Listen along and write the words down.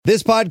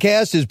This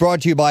podcast is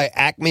brought to you by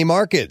Acme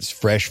Markets,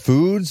 fresh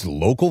foods,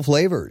 local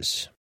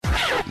flavors.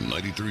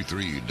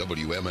 93.3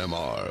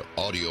 WMMR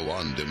Audio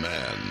on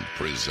Demand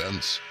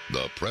presents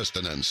the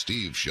Preston and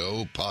Steve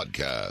Show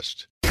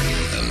podcast.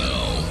 And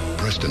now,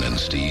 Preston and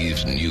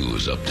Steve's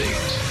news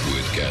update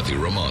with Kathy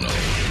Romano.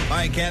 All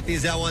right, Kathy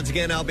is out once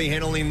again. I'll be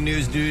handling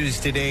the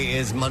news. Today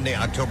is Monday,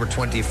 October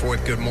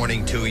 24th. Good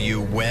morning to you.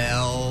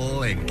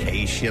 Well, in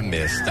case you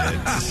missed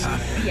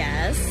it.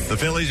 Yes. The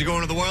Phillies are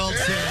going to the World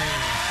Series.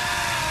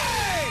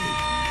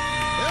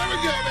 There we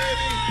go,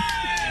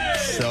 baby.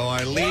 So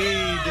our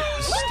lead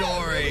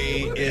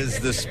story is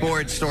the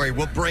sports story.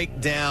 We'll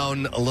break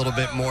down a little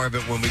bit more of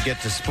it when we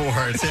get to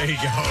sports. There you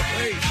go.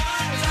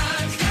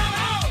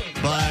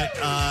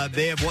 But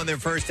they have won their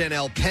first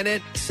NL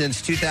pennant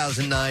since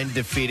 2009,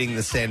 defeating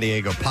the San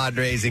Diego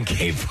Padres in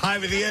Game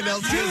 5 of the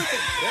NL Series.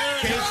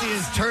 Casey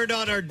has turned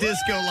on our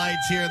disco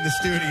lights here in the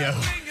studio.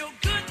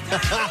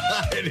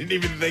 I didn't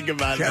even think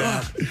about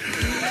that.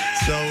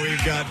 So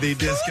we've got the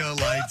disco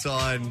lights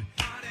on.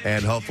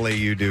 And hopefully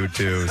you do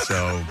too.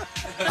 So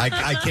I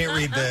can't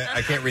read the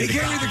You can't read the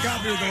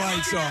copy with the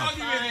lights off.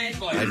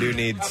 I do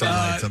need some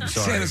lights. I'm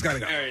sorry. Santa's got to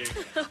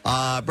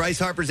go. Bryce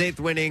Harper's eighth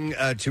winning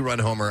two-run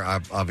homer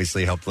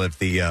obviously helped lift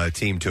the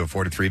team to a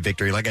 4-3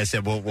 victory. Like I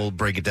said, we'll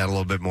break it down a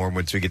little bit more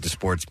once we get to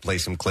sports, play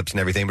some clips and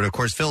everything. But of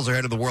course, Phil's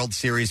ahead of the World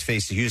Series,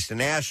 face the Houston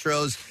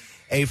Astros.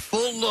 A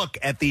full look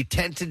at the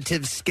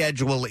tentative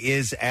schedule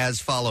is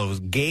as follows.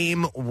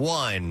 Game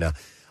 1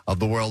 of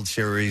the World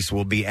Series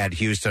will be at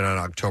Houston on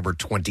October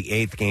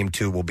 28th. Game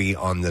 2 will be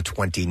on the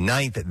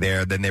 29th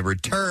there. Then they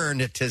return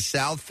to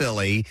South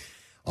Philly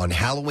on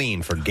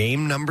Halloween for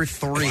game number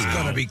 3. It's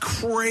going to be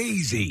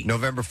crazy.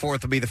 November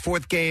 4th will be the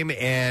fourth game,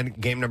 and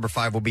game number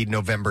 5 will be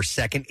November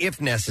 2nd, if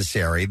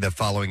necessary. The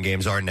following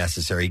games are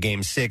necessary.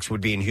 Game 6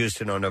 would be in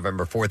Houston on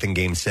November 4th, and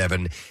game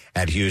 7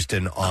 at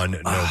Houston on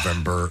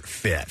November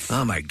 5th.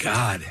 Oh, my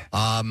God.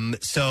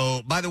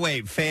 So, by the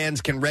way,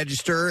 fans can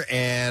register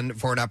and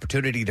for an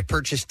opportunity to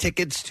purchase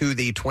tickets to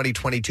the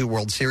 2022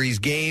 World Series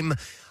game.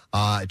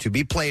 To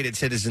be played at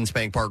Citizens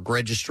Bank Park.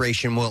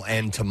 Registration will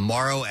end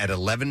tomorrow at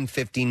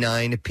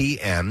 11:59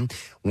 p.m.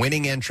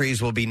 Winning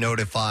entries will be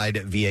notified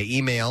via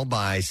email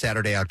by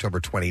Saturday, October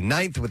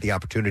 29th, with the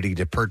opportunity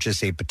to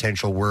purchase a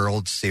potential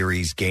World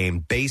Series game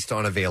based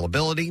on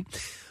availability.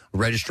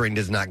 Registering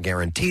does not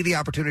guarantee the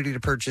opportunity to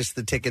purchase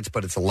the tickets,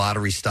 but it's a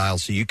lottery style,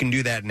 so you can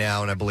do that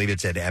now, and I believe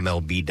it's at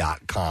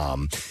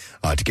MLB.com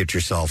to get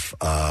yourself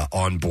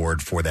on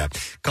board for that.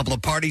 A couple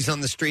of parties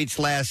on the streets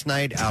last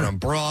night, out on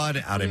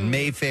Broad, out in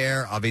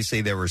Mayfair.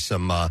 Obviously, there were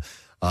some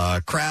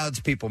crowds,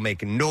 people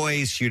making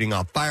noise, shooting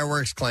off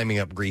fireworks, climbing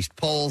up greased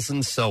poles,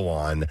 and so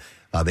on.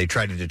 They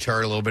tried to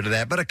deter a little bit of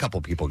that, but a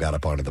couple people got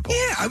up onto the pole.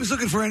 Yeah, I was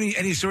looking for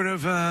any sort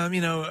of, a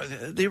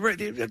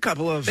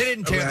couple of... They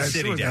didn't tear the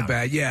city down. That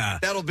bad, yeah.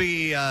 That'll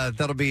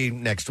be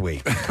next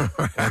week,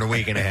 or in a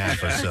week and a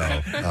half or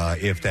so,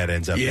 if that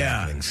ends up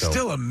happening. So,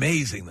 still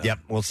amazing, though. Yep,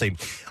 we'll see.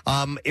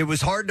 It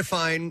was hard to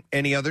find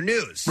any other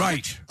news.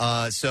 Right.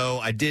 So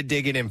I did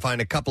dig in and find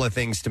a couple of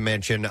things to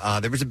mention.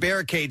 There was a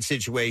barricade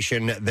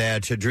situation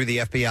that drew the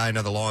FBI and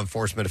other law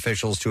enforcement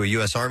officials to a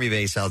U.S. Army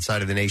base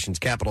outside of the nation's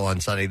capital on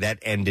Sunday. That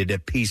ended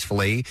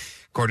peacefully,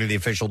 according to the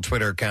official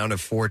Twitter account of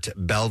Fort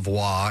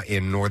Belvoir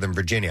in Northern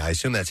Virginia. I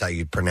assume that's how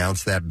you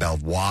pronounce that,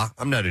 Belvoir.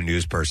 I'm not a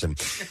news person.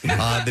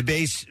 The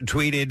base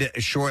tweeted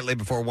shortly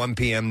before 1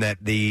 p.m. that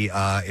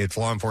its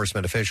law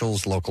enforcement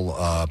officials, local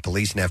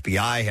police and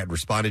FBI had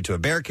responded to a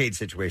barricade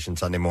situation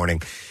Sunday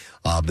morning.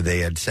 But they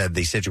had said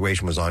the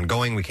situation was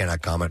ongoing. We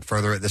cannot comment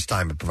further at this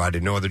time, but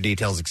provided no other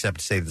details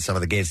except to say that some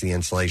of the gates of the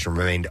installation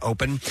remained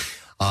open.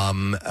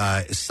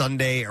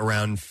 Sunday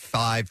around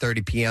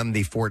 5:30 p.m.,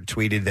 the fort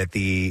tweeted that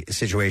the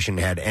situation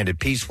had ended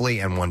peacefully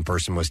and one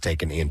person was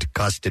taken into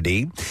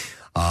custody.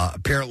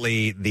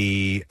 Apparently,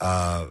 the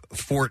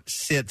fort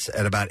sits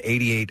at about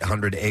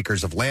 8,800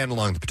 acres of land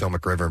along the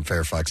Potomac River in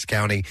Fairfax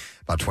County,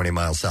 about 20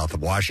 miles south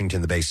of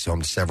Washington. The base is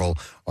home to several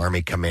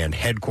Army Command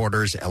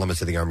headquarters,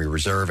 elements of the Army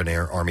Reserve and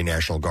Army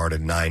National Guard,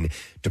 and 9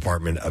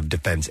 Department of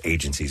Defense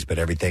agencies. But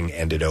everything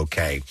ended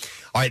okay.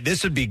 All right,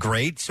 this would be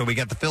great. So we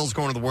got the Phils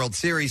going to the World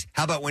Series.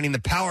 How about winning the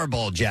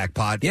Powerball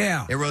jackpot?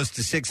 Yeah. It rose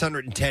to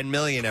 $610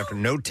 million after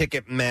no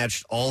ticket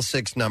matched all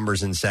 6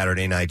 numbers in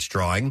Saturday night's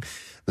drawing.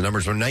 The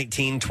numbers were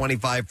 19,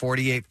 25,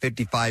 48,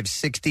 55,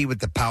 60 with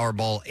the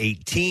Powerball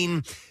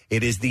 18.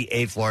 It is the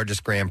 8th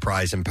largest grand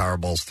prize in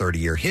Powerball's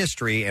 30-year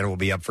history, and it will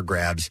be up for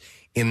grabs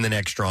in the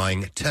next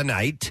drawing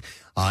tonight.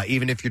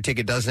 Even if your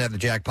ticket doesn't have the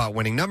jackpot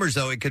winning numbers,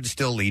 though, it could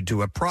still lead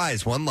to a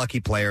prize. One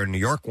lucky player in New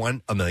York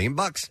won $1 million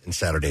in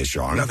Saturday's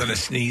drawing. Nothing to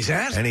sneeze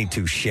at. That ain't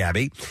too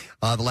shabby.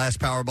 The last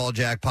Powerball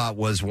jackpot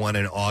was won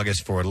in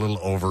August for a little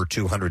over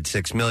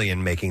 $206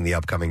 million, making the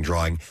upcoming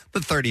drawing the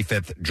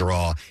 35th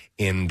draw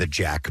in the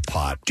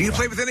jackpot. Do you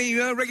play with any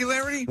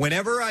regularity?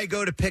 Whenever I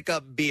go to pick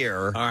up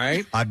beer, all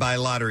right, I buy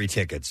lottery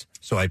tickets.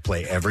 So I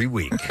play every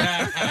week.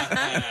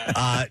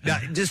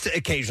 Just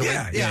occasionally.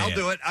 Yeah, I'll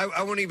do it.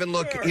 I won't even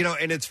look,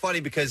 and it's funny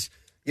because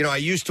I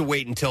used to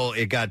wait until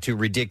it got to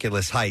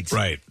ridiculous heights.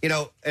 Right.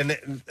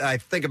 And I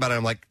think about it,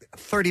 I'm like,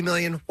 $30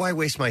 million? Why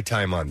waste my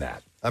time on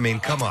that? I mean,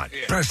 come on.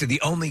 Preston, the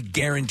only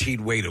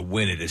guaranteed way to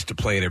win it is to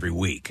play it every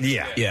week.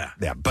 Yeah.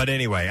 But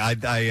anyway,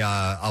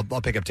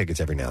 I'll pick up tickets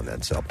every now and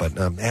then. So, but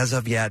as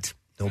of yet,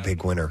 no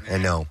big winner.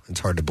 And no, it's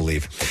hard to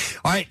believe.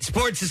 All right,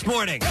 sports this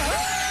morning.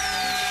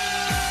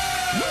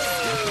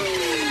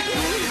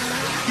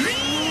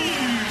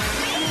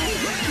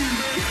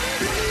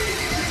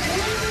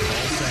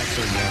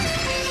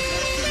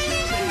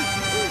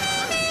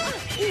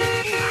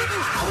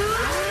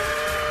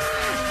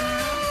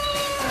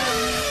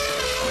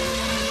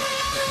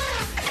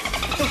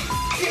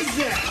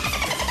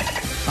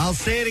 I'll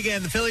say it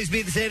again. The Phillies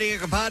beat the San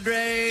Diego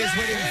Padres,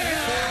 winning 4-3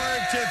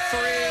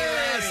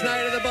 last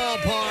night at the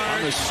ballpark.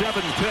 On the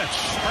 7th pitch,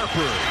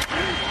 Harper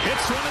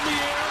hits one in the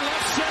air,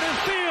 left center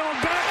field.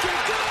 Back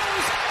it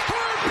goes.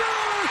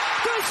 Harper,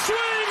 the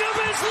swing of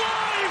his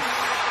life.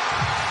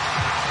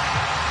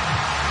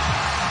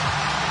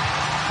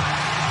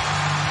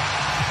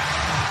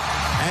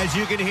 As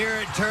you can hear,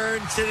 it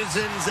turned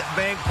Citizens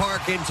Bank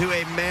Park into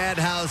a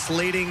madhouse,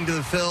 leading to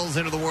the Phils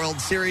into the World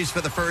Series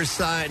for the first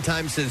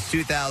time since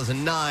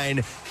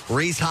 2009.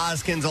 Rhys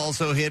Hoskins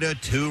also hit a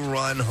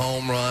 2-run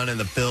home run, and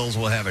the Phils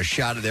will have a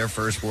shot at their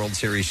first World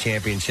Series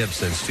championship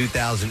since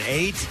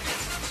 2008.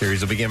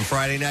 Series will begin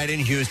Friday night in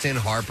Houston.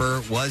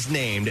 Harper was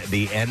named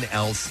the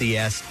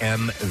NLCS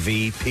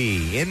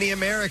MVP. In the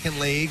American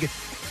League,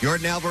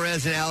 Jordan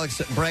Alvarez and Alex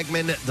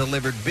Bregman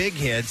delivered big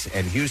hits,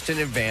 and Houston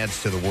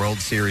advanced to the World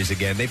Series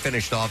again. They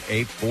finished off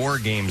a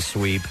 4-game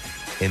sweep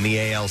in the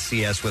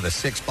ALCS with a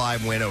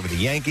 6-5 win over the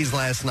Yankees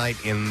last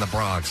night in the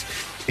Bronx.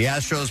 The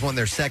Astros won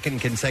their second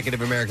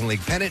consecutive American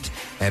League pennant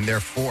and their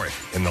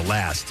fourth in the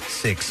last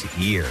 6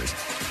 years.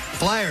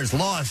 Flyers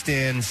lost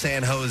in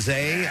San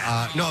Jose.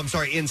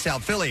 In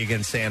South Philly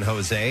against San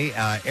Jose.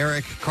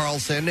 Eric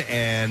Carlson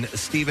and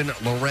Steven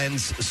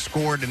Lorenz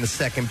scored in the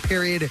second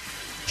period.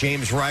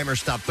 James Reimer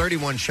stopped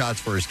 31 shots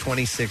for his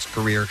 26th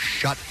career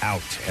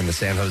shutout, and the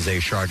San Jose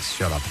Sharks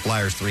shut up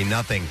Flyers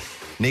 3-0.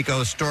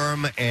 Nico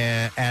Sturm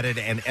added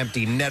an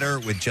empty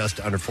netter with just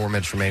under 4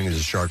 minutes remaining as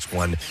the Sharks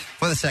won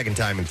for the second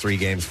time in 3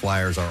 games.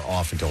 Flyers are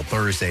off until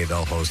Thursday.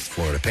 They'll host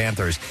Florida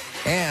Panthers.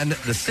 And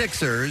the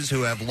Sixers,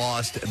 who have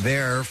lost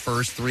their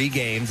first 3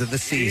 games of the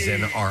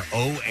season, are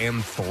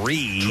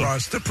 0-3.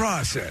 Trust the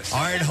process.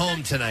 Are at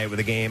home tonight with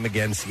a game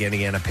against the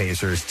Indiana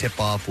Pacers.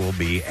 Tip-off will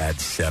be at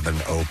 7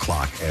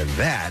 o'clock. And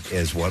that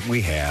is what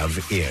we have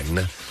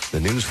in the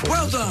news for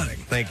well this done. morning.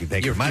 Thank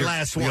you. My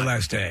last one. Your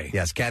last day.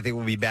 Yes, Kathy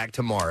will be back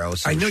tomorrow.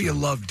 So I know you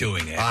love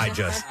doing it. I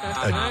just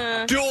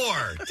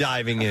adore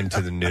diving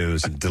into the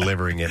news and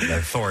delivering it in an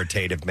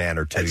authoritative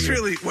manner to you. That's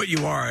really what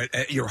you are.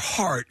 At your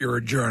heart, you're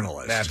a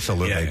journalist.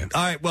 Absolutely. Yeah.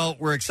 All right, well,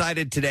 we're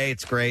excited today.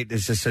 It's great.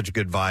 It's just such a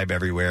good vibe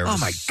everywhere. Oh,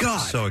 my God.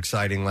 So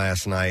exciting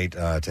last night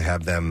to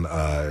have them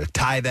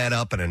tie that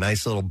up in a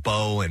nice little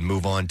bow and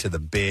move on to the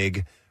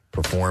big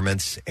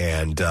performance,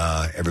 and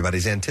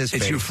everybody's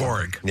anticipating. It's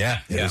euphoric. Yeah,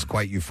 it is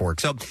quite euphoric.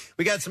 So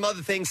we got some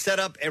other things set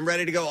up and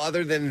ready to go.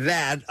 Other than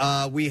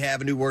that, we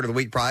have a new Word of the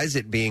Week prize,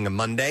 it being a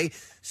Monday.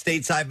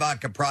 Stateside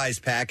Vodka prize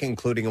pack,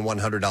 including a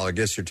 $100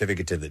 gift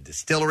certificate to the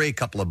distillery, a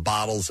couple of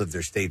bottles of their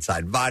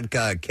Stateside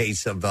Vodka, a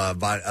case of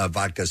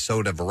vodka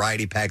soda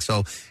variety pack.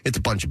 So it's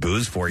a bunch of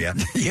booze for you.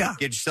 Yeah.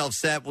 Get yourself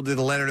set. We'll do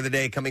the letter of the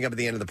day coming up at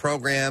the end of the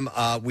program.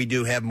 We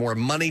do have more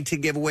money to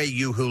give away.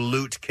 You Who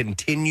Loot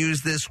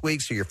continues this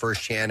week, so your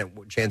first chance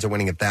of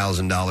winning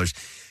 $1,000.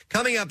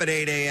 Coming up at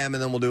 8 a.m.,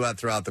 and then we'll do that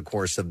throughout the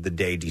course of the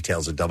day.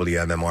 Details at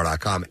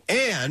WMMR.com.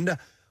 And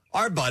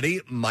our buddy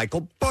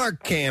Michael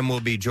Barkham will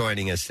be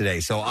joining us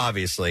today. So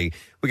obviously,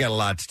 we got a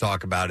lot to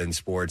talk about in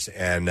sports,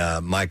 and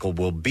Michael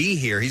will be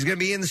here. He's going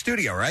to be in the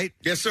studio, right?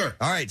 Yes, sir.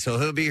 All right, so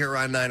he'll be here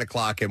around 9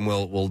 o'clock, and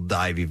we'll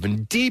dive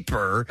even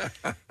deeper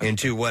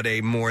into what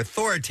a more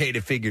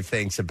authoritative figure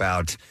thinks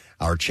about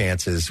our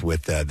chances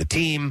with the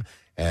team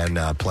and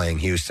playing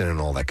Houston and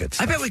all that good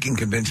stuff. I bet we can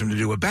convince him to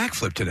do a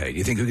backflip today. Do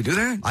you think we could do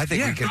that? I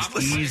think we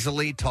could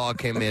easily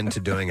talk him into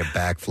doing a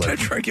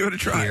backflip. Give it a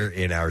try here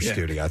in our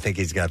studio. I think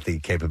he's got the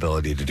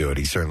capability to do it.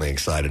 He's certainly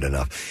excited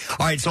enough.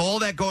 All right, so all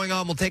that going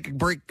on. We'll take a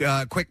break,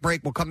 quick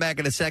break. We'll come back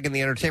in a second.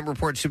 The entertainment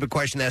report, stupid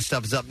question, that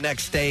stuff is up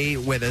next. Stay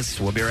with us.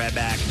 We'll be right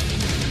back.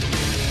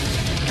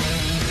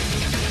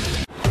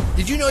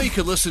 Did you know you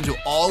could listen to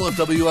all of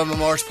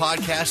WMMR's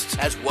podcasts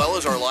as well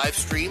as our live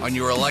stream on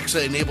your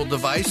Alexa-enabled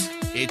device?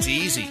 It's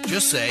easy.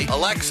 Just say,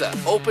 Alexa,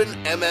 open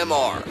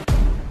MMR.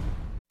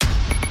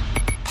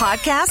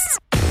 Podcasts?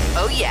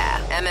 Oh, yeah.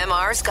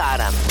 MMR's got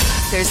them.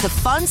 There's the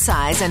fun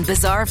size and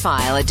bizarre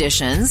file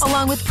editions,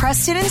 along with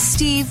Preston and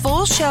Steve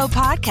full show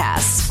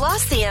podcasts,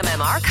 plus the MM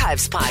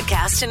Archives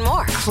podcast and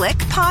more. Click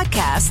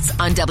podcasts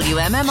on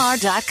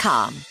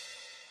WMMR.com.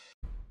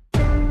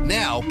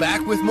 Now,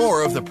 back with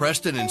more of the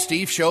Preston and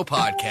Steve Show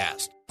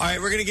podcast. All right,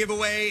 we're going to give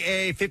away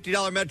a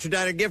 $50 Metro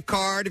Diner gift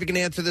card if you can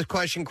answer this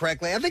question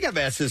correctly. I think I've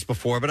asked this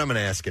before, but I'm going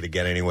to ask it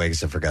again anyway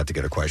because I forgot to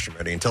get a question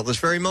ready until this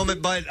very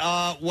moment. But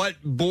what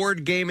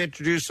board game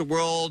introduced the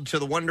world to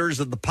the wonders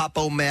of the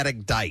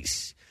Pop-O-Matic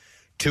dice?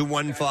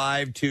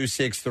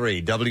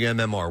 215-263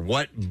 WMMR.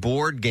 What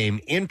board game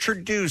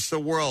introduced the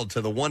world to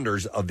the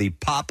wonders of the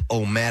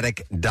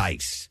Pop-O-Matic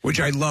dice?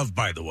 Which I love,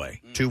 by the way.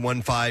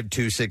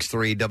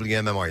 215-263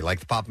 WMMR. You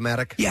like the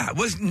Pop-O-Matic? Yeah,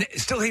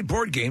 still hate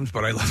board games,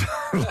 but I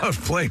love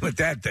playing with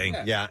that thing.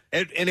 Yeah,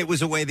 and it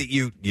was a way that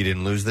you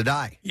didn't lose the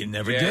die. You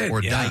never did.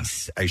 Or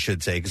dice, I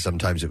should say, because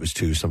sometimes it was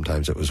 2,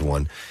 sometimes it was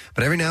 1.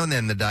 But every now and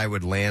then the die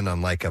would land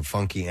on like a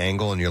funky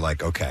angle, and you're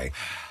like, okay,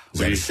 is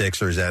that a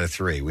 6 or is that a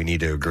 3? We need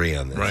to agree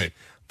on this. Right.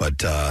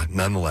 But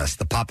nonetheless,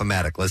 the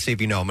Pop-O-Matic. Let's see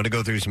if you know. I'm going to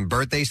go through some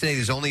birthdays today.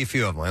 There's only a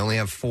few of them. I only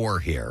have 4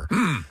 here.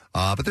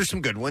 But there's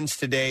some good ones.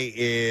 Today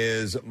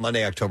is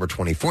Monday, October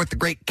 24th. The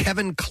great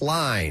Kevin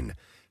Kline,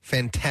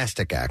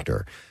 fantastic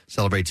actor,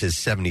 celebrates his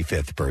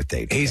 75th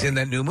birthday today. He's in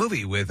that new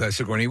movie with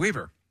Sigourney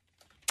Weaver.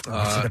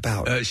 What's it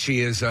about?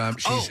 She's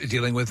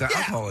dealing with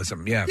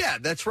alcoholism. Yeah,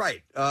 that's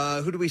right.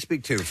 Who do we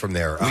speak to from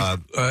there?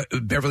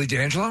 Beverly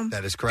D'Angelo.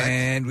 That is correct.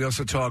 And we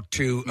also talked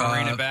to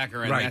Marina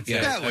Backer. And right,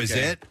 that was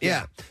it.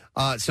 Yeah.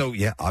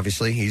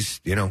 Obviously he's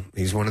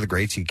one of the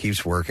greats. He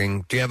keeps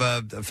working. Do you have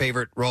a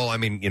favorite role? I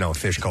mean, A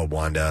Fish Called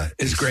Wanda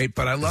is great,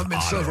 but I love him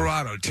in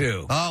Silverado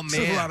too. Oh man,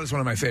 Silverado is one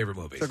of my favorite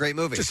movies. It's a great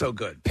movie. Just so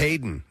good.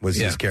 Payton was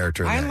his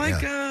character. I in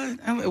that,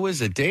 like.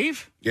 Was it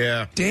Dave?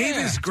 Yeah, Dave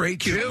is great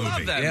too. I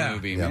love that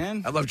movie,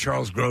 man. I love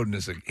Charles Grodin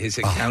as his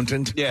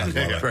accountant.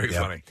 Very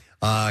funny.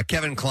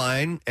 Kevin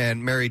Kline,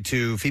 and married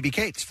to Phoebe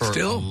Cates for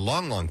a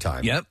long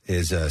time. Yep.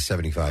 Is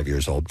 75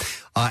 years old.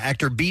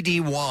 Actor B.D.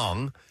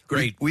 Wong.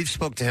 Great. We've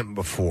spoke to him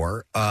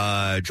before.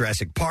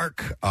 Jurassic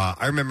Park.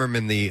 I remember him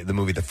in the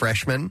movie The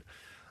Freshman.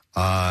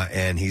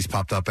 And he's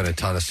popped up in a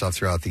ton of stuff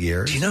throughout the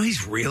years. Do you know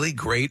he's really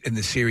great in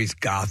the series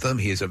Gotham?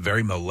 He is a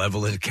very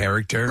malevolent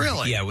character.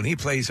 Really? Yeah, when he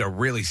plays a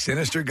really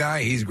sinister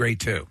guy, he's great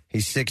too.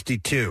 He's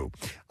 62.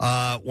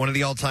 One of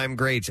the all-time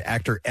greats,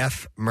 actor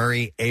F.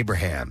 Murray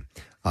Abraham.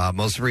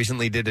 Most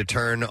recently did a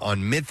turn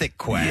on Mythic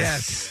Quest.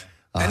 Yes.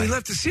 And he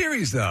left the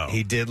series, though.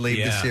 He did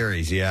leave the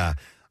series, yeah.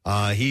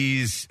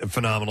 He's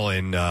phenomenal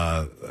in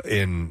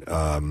Amadeus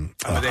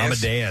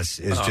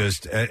is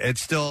just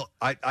it's still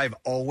I've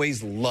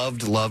always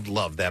loved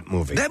that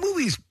movie. That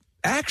movie's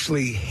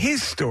actually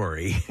his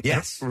story.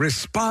 Yes.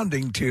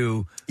 Responding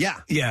to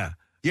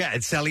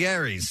it's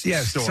Salieri's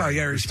story.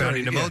 Salieri's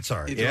responding to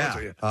Mozart.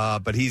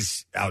 But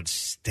he's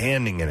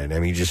outstanding in it. I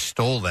mean, he just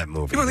stole that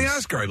movie. He won the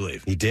Oscar, I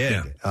believe. He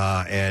did.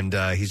 And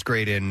he's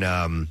great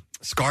in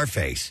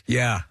Scarface.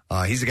 Yeah.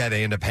 He's the guy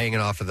they end up hanging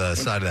off of the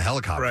side of the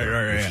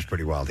helicopter, which is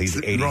pretty wild. He's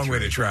 83. Wrong way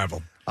to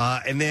travel.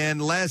 And then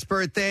last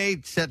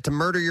birthday, set to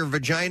murder your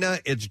vagina,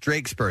 it's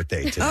Drake's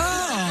birthday today.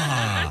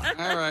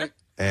 All right.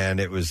 And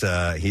it was,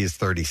 he's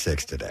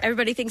 36 today.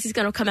 Everybody thinks he's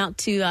going to come out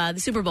to the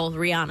Super Bowl with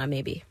Rihanna,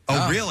 maybe.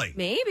 Oh, really?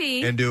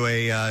 Maybe. And do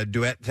a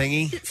duet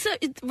thingy? So,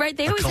 right,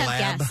 they always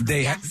have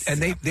guests.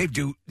 They've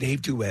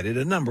duetted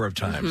a number of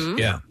times. Mm-hmm.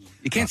 Yeah.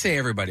 You can't say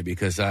everybody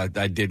because I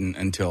didn't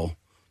until...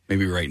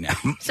 maybe right now.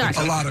 Sorry.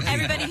 A lot of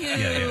people. Everybody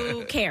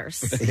who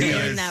cares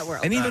in that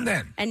world. And even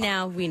then. And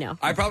now we know.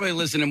 I probably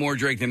listen to more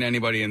Drake than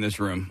anybody in this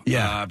room.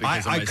 Yeah.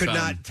 Because I could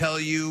not tell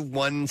you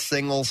one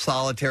single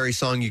solitary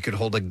song. You could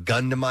hold a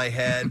gun to my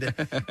head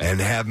and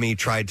have me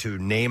try to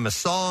name a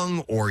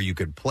song, or you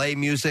could play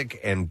music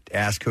and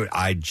ask who.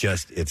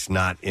 It's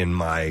not in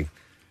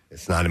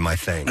my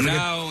thing.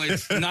 No,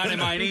 it's not in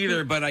mine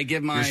either. But I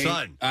give my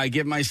son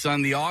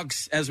the aux,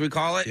 as we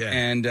call it,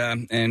 and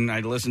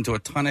I listen to a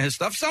ton of his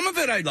stuff. Some of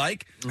it I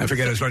like. I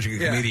forget. I was watching a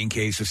comedian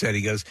Case who said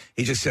he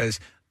just says.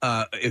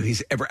 If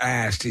he's ever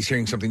asked, he's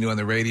hearing something new on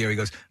the radio, he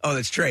goes, "Oh,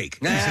 that's Drake."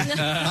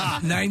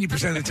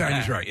 90% of the time,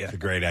 he's right. Yeah, it's a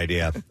great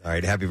idea. All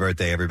right, happy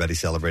birthday, everybody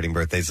celebrating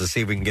birthdays. Let's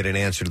see if we can get an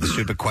answer to the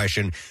stupid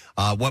question: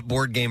 what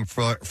board game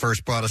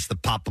first brought us the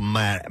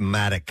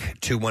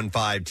Pop-O-Matic?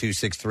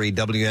 215-263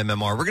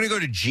 WMMR. We're going to go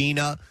to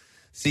Gina,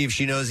 see if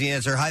she knows the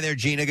answer. Hi there,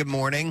 Gina. Good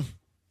morning.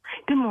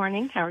 Good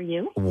morning. How are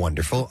you?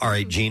 Wonderful. All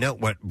right, Gina,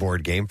 what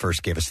board game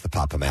first gave us the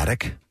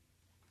Pop-O-Matic?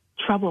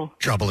 Trouble.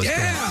 Trouble is good.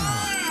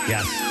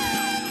 Yes.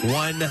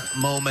 One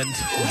moment,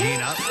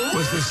 Gina.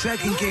 Was the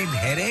second game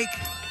Headache?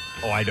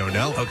 Oh, I don't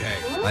know. Okay.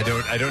 I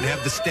don't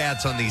have the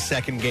stats on the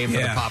second game for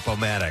the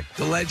Pop-O-Matic.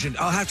 The legend.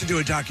 I'll have to do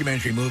a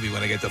documentary movie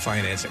when I get the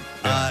financing.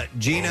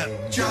 Gina.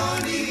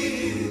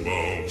 Johnny.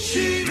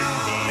 Sheena.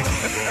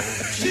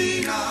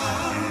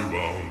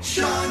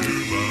 Johnny.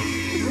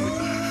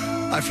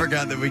 I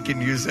forgot that we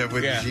can use that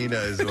with Gina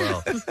as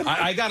well.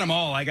 I got them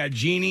all. I got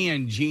Jeannie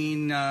and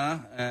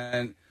Gina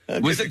and...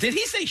 Did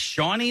he say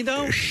Shawnee,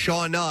 though?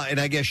 Shauna, and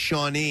I guess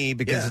Shawnee,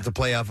 because it's a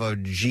play off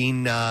of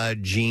Gina,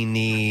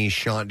 Jeannie,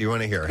 Sean. Do you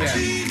want to hear it? Yeah.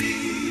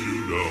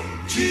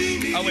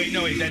 Genie. Oh,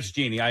 wait, that's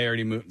Jeannie. I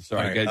already moved.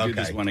 Sorry, I got to do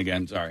this one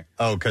again. Sorry.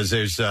 Oh, because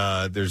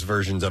there's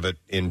versions of it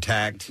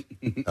intact?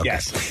 Okay.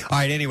 Yes. All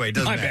right, anyway,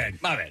 doesn't matter.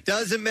 My bad.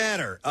 Doesn't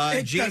matter.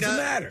 Gina doesn't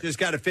matter. Just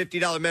got a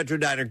 $50 Metro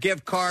Diner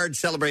gift card.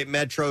 Celebrate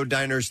Metro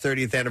Diner's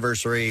 30th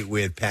anniversary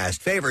with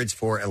past favorites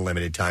for a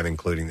limited time,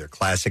 including their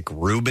classic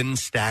Reuben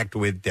stacked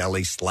with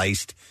deli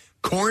sliced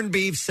corned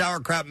beef,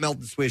 sauerkraut,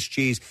 melted Swiss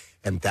cheese,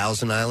 and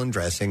Thousand Island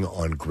dressing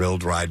on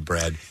grilled rye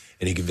bread.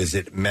 and you can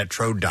visit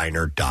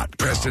metrodiner.com.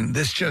 Preston,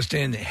 this just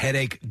in,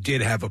 Headache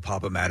did have a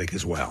Pop-O-Matic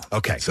as well.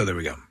 Okay. So there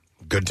we go.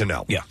 Good to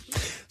know. Yeah.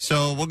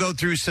 So we'll go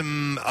through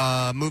some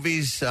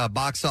movies.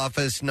 Box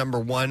office number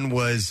one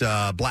was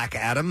Black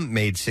Adam,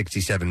 made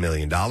 $67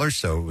 million,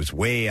 so it was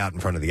way out in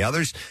front of the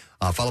others.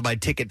 Followed by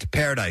Ticket to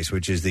Paradise,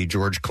 which is the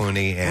George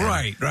Clooney and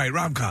right,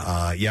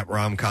 rom-com.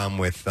 Rom-com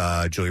with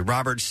Julia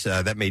Roberts.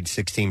 That made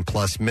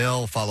 16+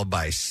 mil. Followed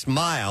by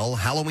Smile,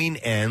 Halloween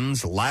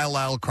Ends,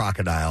 Lyle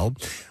Crocodile,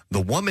 The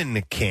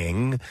Woman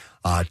King,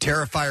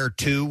 Terrifier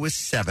 2 was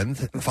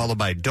 7th. Followed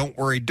by Don't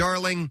Worry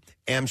Darling,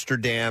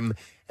 Amsterdam,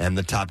 and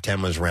the top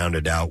 10 was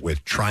rounded out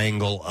with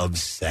Triangle of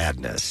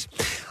Sadness.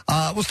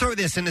 We'll start with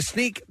this. In a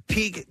sneak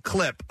peek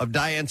clip of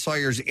Diane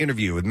Sawyer's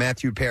interview with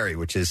Matthew Perry,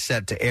 which is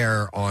set to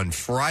air on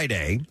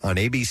Friday on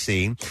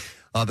ABC,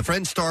 the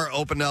Friends star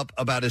opened up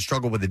about his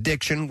struggle with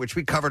addiction, which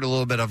we covered a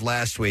little bit of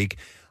last week.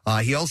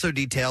 He also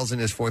details in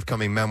his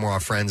forthcoming memoir,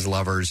 Friends,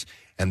 Lovers,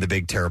 and the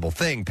Big Terrible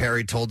Thing.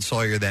 Perry told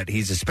Sawyer that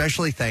he's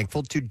especially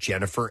thankful to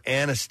Jennifer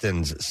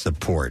Aniston's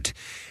support.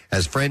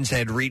 As Friends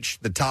had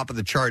reached the top of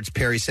the charts,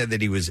 Perry said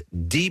that he was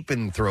deep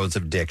in the throes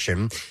of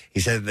addiction.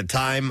 He said, at the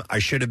time, I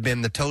should have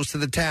been the toast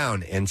of the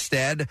town.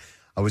 Instead,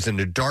 I was in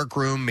a dark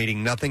room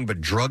meeting nothing but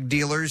drug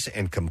dealers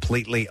and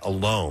completely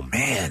alone.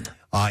 Man.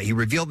 He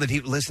revealed that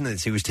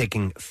he was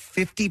taking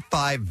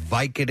 55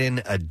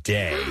 Vicodin a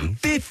day.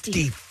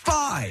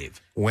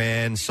 55?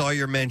 When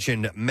Sawyer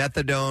mentioned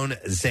methadone,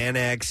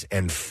 Xanax,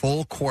 and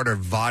full quarter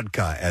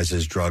vodka as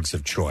his drugs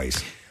of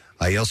choice.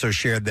 He also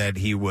shared that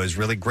he was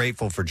really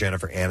grateful for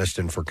Jennifer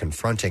Aniston for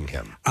confronting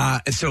him.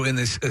 So in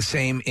this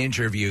same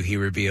interview, he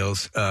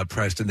reveals,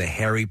 Preston, the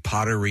Harry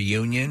Potter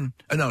reunion.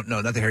 No,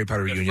 not the Harry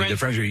Potter reunion. The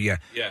Friends reunion,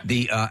 yeah.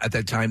 The at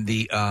that time,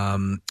 the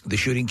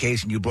shooting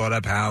case, and you brought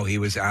up how he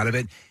was out of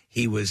it.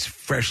 He was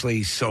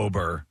freshly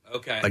sober,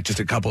 like just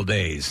a couple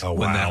days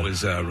when that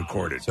was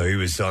recorded. So he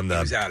was on the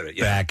out of it,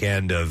 back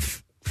end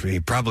of...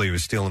 He probably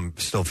was still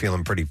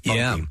feeling pretty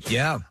funky.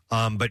 Yeah.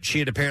 But she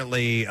had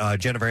apparently,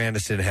 Jennifer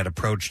Aniston had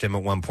approached him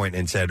at one point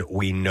and said,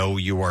 "We know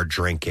you are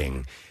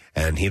drinking."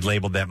 And he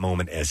labeled that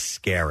moment as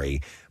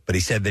scary. But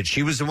he said that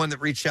she was the one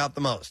that reached out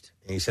the most.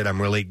 And he said,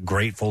 "I'm really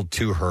grateful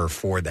to her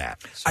for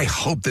that." So, I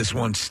hope this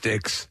one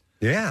sticks.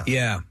 Yeah.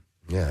 Yeah.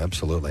 Yeah,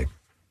 absolutely.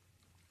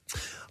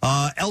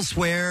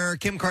 Elsewhere,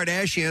 Kim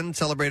Kardashian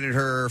celebrated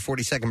her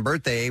 42nd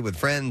birthday with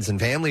friends and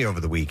family over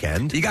the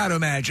weekend. You got to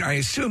imagine, I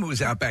assume it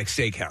was Outback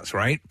Steakhouse,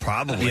 right?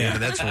 Probably. Yeah. I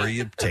mean, that's where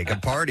you take a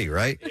party,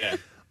 right? Yeah.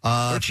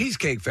 Or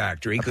Cheesecake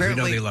Factory, because we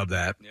know they love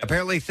that.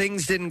 Apparently,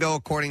 things didn't go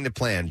according to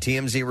plan.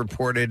 TMZ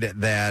reported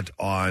that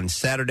on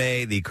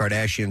Saturday, the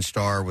Kardashian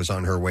star was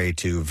on her way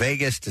to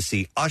Vegas to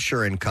see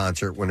Usher in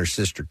concert when her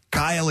sister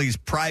Kylie's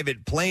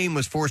private plane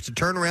was forced to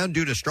turn around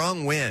due to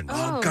strong winds.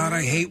 Oh, God,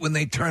 I hate when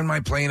they turn my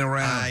plane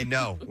around. I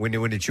know. When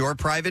it's your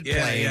private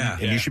plane,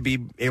 and you should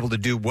be able to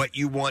do what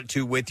you want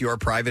to with your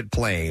private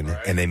plane,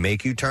 and they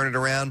make you turn it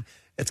around.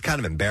 It's kind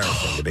of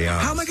embarrassing, to be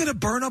honest. How am I going to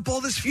burn up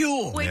all this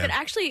fuel? Wait, but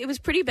actually, it was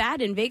pretty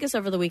bad in Vegas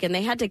over the weekend.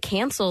 They had to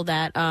cancel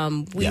that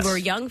We Were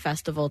Young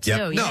festival, too. Yep.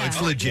 No, yeah.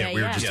 it's legit.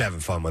 We were just having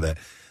fun with it.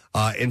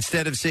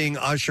 Instead of seeing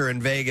Usher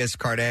in Vegas,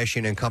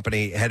 Kardashian and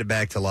company headed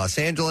back to Los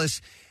Angeles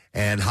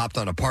and hopped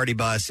on a party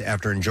bus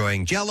after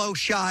enjoying Jell-O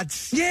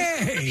shots.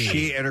 Yay!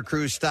 She and her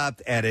crew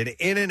stopped at an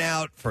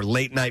In-N-Out for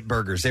late-night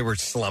burgers. They were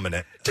slumming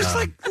it. Just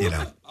like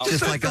the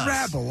us.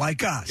 rabble,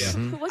 like us.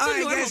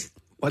 Yeah.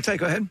 What's that?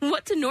 Go ahead.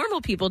 What do normal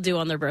people do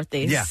on their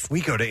birthdays? Yeah,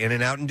 we go to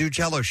In-N-Out and do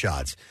Jell-O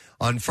shots.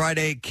 On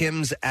Friday,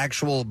 Kim's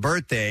actual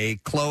birthday,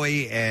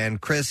 Khloe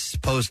and Chris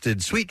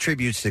posted sweet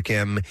tributes to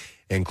Kim,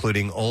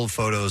 including old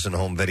photos and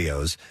home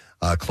videos.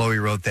 Khloe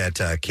wrote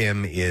that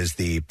Kim is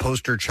the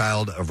poster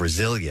child of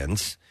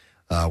resilience,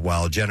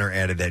 while Jenner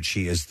added that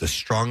she is the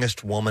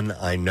strongest woman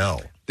I know.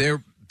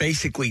 They're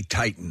basically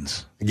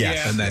titans.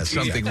 Yes. And that's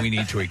something we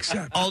need to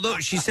accept. Although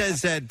she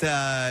says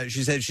that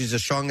she's the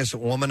strongest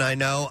woman I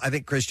know. I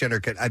think Kris Jenner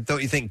could. Don't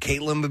you think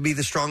Caitlyn would be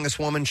the strongest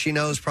woman she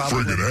knows?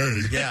 Probably.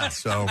 Friggin' A. Yeah.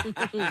 So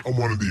I'm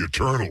one of the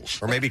Eternals.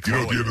 Or maybe you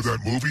know, at the end of that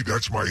movie,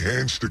 that's my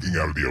hand sticking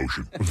out of the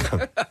ocean.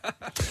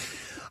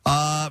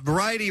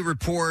 Variety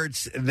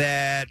reports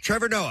that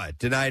Trevor Noah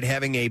denied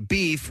having a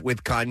beef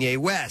with Kanye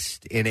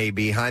West in a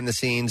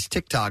behind-the-scenes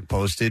TikTok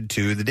posted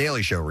to The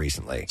Daily Show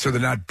recently. So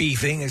they're not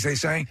beefing, as they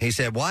say? He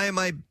said, why am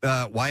I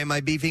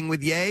beefing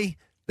with Ye?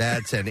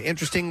 That's an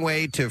interesting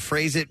way to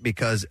phrase it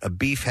because a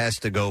beef has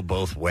to go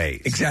both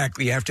ways.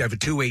 Exactly. You have to have a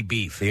two-way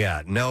beef.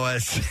 Yeah.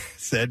 Noah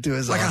said to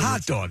his like audience, a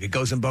hot dog. It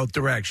goes in both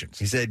directions.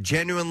 He said,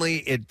 genuinely,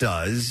 it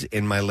does.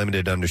 In my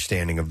limited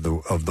understanding of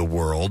the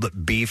world,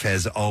 beef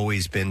has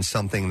always been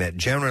something that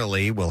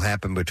generally will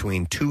happen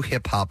between two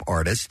hip-hop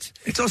artists.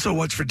 It's also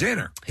what's for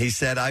dinner. He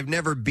said, I've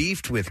never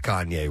beefed with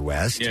Kanye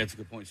West. Yeah, it's a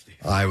good point, Steve.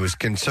 I was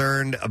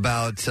concerned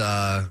about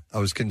Kanye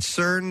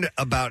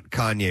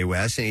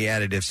West, and he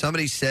added, if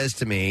somebody says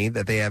to me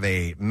that they have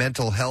a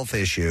mental health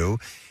issue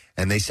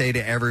and they say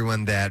to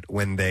everyone that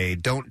when they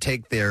don't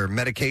take their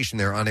medication,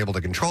 they're unable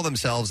to control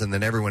themselves, and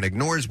then everyone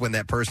ignores when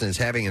that person is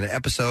having an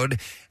episode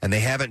and they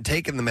haven't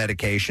taken the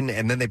medication,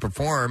 and then they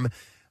perform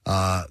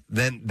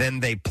Then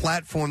they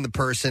platform the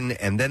person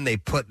and then they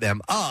put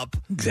them up.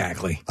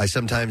 Exactly. I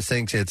sometimes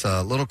think it's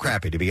a little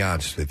crappy, to be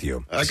honest with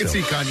you. I can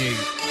see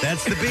Kanye.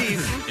 That's the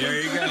beef.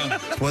 There you go.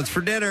 What's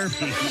for dinner?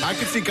 I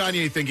can see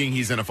Kanye thinking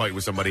he's in a fight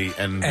with somebody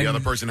and the other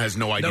person has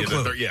no idea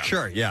that they're. Yeah.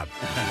 Sure, yeah.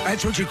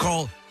 That's what you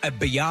call a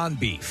beyond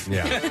beef.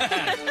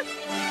 Yeah.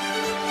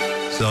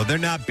 So they're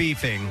not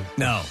beefing,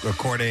 no,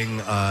 according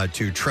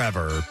to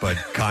Trevor, but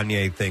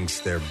Kanye thinks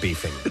they're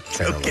beefing.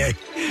 Okay.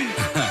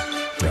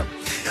 Yeah.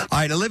 All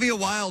right, Olivia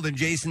Wilde and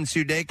Jason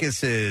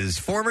Sudeikis'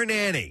 former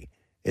nanny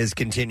is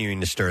continuing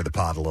to stir the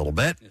pot a little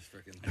bit.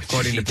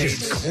 According to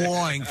Page,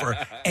 clawing for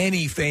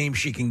any fame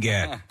she can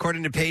get.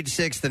 According to Page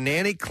 6, the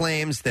nanny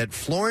claims that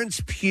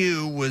Florence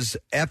Pugh was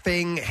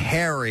effing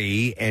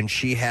Harry and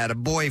she had a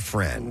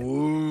boyfriend.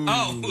 Ooh.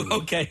 Oh,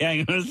 okay.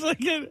 Hang on a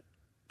second.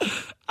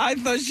 I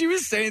thought she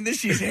was saying that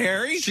she's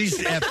hairy. She's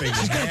effing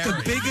She's got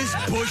Harry. the biggest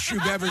bush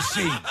you've ever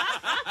seen.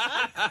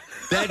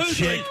 That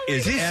chick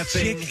is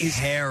effing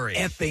Harry.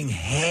 Effing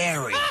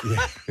Harry.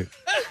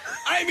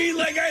 I mean,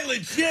 like, I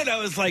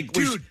was like,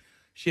 dude,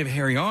 she have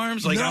hairy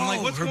arms? Like, no, I'm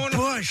like, what's her going on?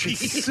 bush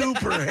is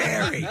super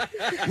hairy.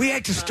 We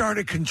had to start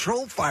a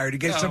control fire to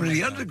get some of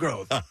the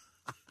undergrowth.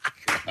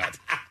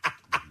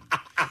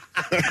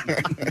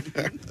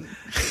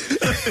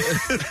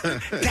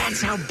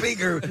 That's how big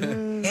her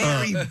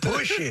hairy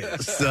bush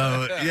is.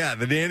 So, yeah,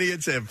 the nanny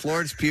had said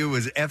Florence Pugh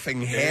was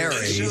effing Harry.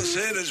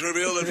 Said it's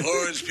revealed that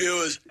Florence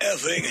Pugh is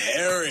effing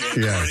Harry,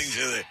 according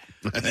to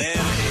the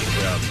nanny.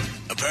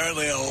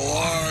 Apparently a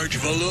large,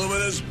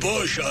 voluminous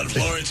bush on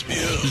Florence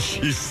Pugh.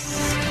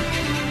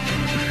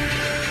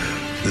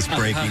 This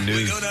breaking news.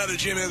 We go down to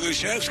Jimmy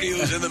Gluszewski,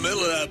 who's in the middle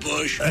of that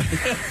bush.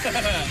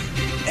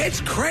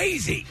 It's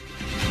crazy.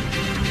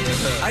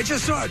 I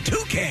just saw a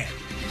toucan.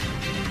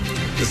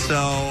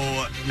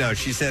 So, no,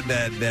 she said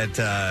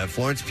that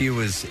Florence Pugh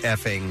was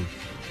effing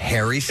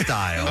Harry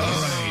Styles.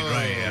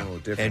 Right,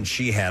 yeah. And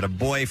she had a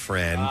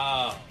boyfriend,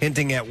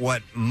 hinting at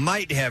what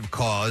might have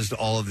caused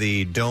all of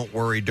the Don't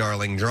Worry,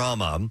 Darling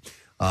drama.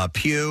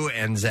 Pugh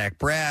and Zach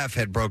Braff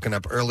had broken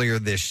up earlier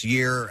this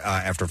year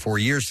after 4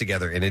 years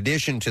together. In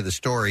addition to the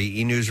story,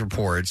 E! News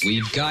reports...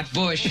 We've got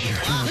Bush.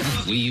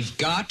 We've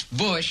got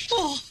Bush.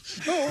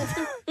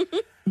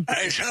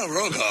 Hey, Tom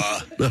Brokaw.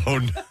 Oh,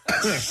 no.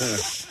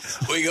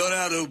 We go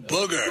down to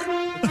Booger.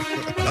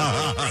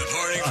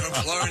 Reporting from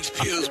Florence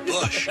Pugh's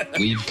bush.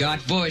 We've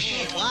got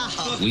Bush.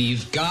 Wow.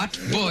 We've got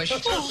Bush.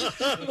 It's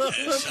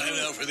time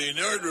now for the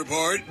Nerd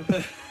Report.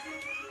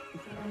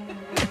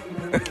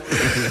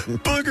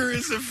 Booger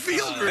is a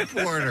field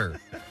reporter.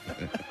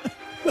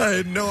 I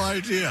had no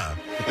idea.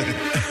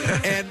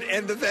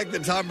 and the fact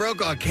that Tom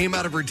Brokaw came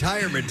out of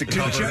retirement to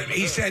cover it.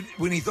 He said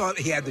when he thought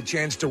he had the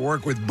chance to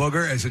work with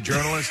Booger as a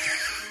journalist,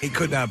 he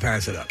could not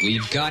pass it up.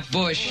 We've got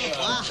Bush.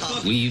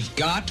 Wow. We've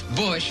got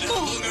Bush.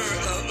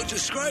 Booger,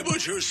 describe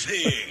what you're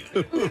seeing.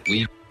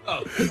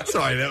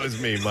 Sorry, that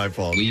was me. My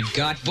fault. We've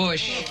got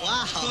Bush.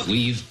 Wow.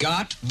 We've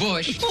got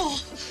Bush.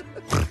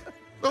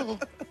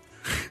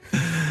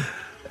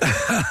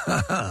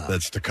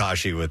 That's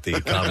Takashi with the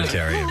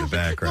commentary in the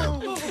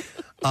background.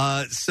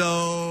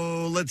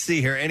 So let's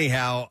see here.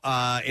 Anyhow,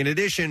 in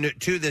addition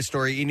to this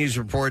story, E! News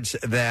reports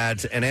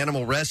that an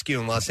animal rescue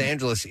in Los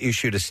Angeles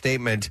issued a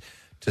statement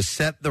to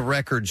set the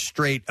record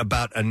straight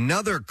about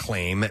another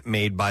claim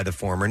made by the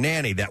former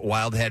nanny that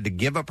Wilde had to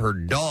give up her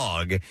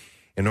dog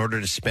in order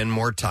to spend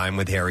more time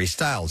with Harry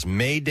Styles.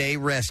 Mayday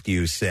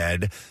Rescue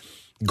said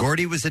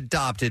Gordy was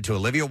adopted to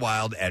Olivia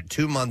Wilde at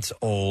 2 months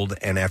old,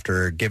 and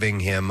after giving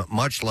him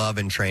much love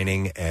and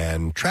training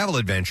and travel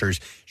adventures,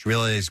 she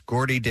realized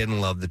Gordy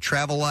didn't love the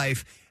travel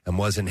life and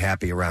wasn't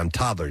happy around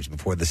toddlers.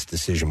 Before this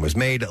decision was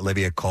made,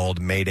 Olivia called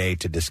Mayday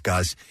to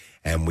discuss,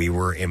 and we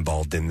were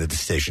involved in the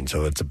decision.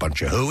 So it's a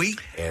bunch of hooey,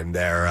 and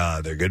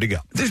they're good to go.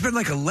 There's been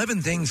like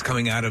 11 things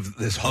coming out of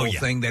this whole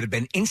thing that have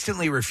been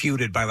instantly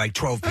refuted by like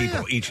 12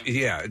 people each.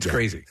 Yeah, it's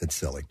crazy. It's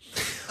silly.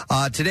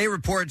 Today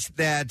reports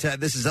that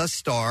This Is Us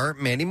star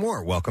Mandy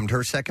Moore welcomed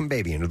her second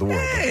baby into the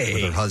world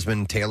with her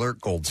husband Taylor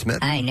Goldsmith.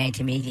 Hi, nice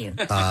to meet you.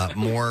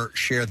 Moore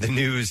shared the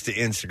news to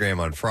Instagram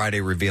on Friday,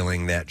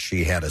 revealing that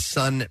she had a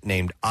son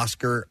named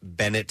Oscar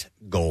Bennett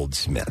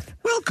Goldsmith.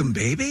 Welcome,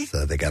 baby.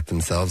 So they got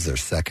themselves their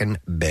second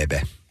baby.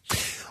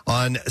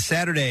 On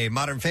Saturday,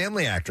 Modern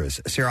Family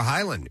actress Sarah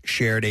Hyland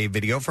shared a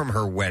video from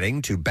her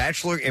wedding to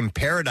Bachelor in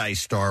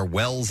Paradise star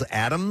Wells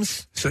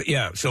Adams.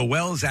 So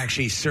Wells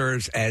actually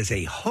serves as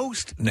a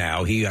host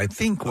now. He, I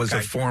think, was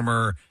a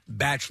former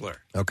Bachelor.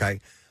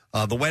 Okay.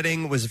 The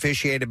wedding was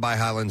officiated by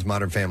Hyland's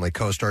Modern Family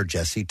co-star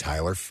Jesse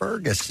Tyler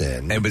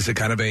Ferguson. It was a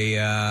kind of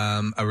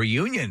a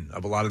reunion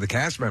of a lot of the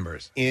cast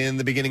members. In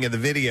the beginning of the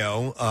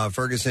video,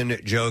 Ferguson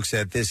jokes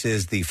that this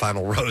is the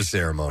final rose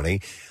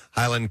ceremony.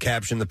 Hyland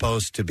captioned the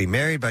post, "To be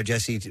married by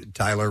Jesse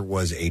Tyler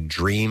was a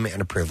dream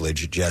and a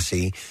privilege.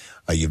 Jesse,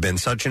 you've been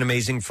such an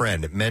amazing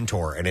friend,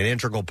 mentor, and an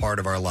integral part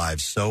of our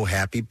lives. So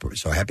happy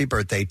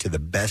birthday to the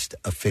best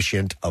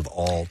officiant of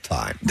all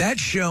time." That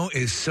show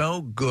is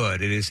so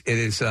good. It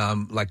is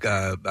like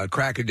a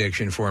crack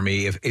addiction for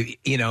me.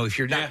 If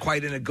you're not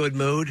quite in a good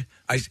mood,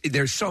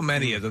 there's so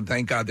many of them.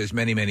 Thank God, there's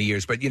many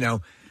years. But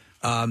you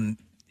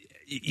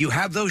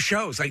have those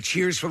shows. Like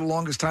Cheers for the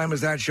longest time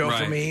was that show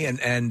for me,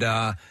 and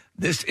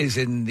this is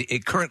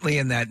currently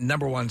in that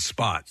number one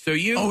spot. So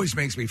you always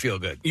makes me feel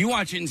good. You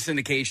watch it in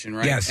syndication,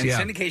 right? Yes, and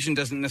syndication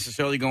doesn't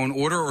necessarily go in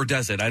order, or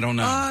does it? I don't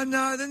know.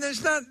 No, then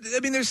there's not. I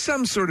mean, there's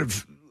some sort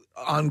of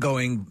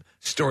ongoing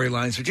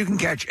storylines, but you can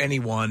catch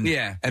anyone,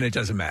 and it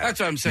doesn't matter. That's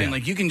what I'm saying.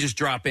 Like, you can just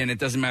drop in. It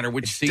doesn't matter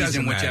which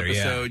season, which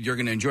episode you're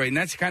going to enjoy. And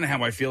that's kind of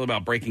how I feel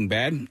about Breaking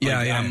Bad.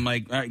 I'm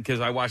like, because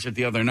I watched it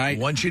the other night.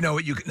 Once you know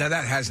what now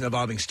that has an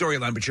evolving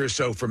storyline, but you're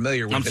so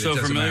familiar with it. I'm so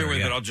familiar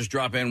with it, I'll just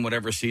drop in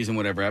whatever season,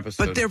 whatever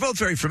episode. But they're both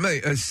very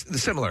familiar,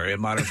 similar in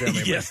Modern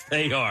Family. Yes,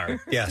 they are.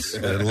 Yes,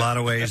 in a lot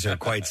of ways are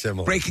quite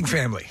similar. Breaking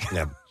Family.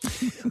 Yeah.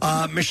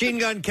 Machine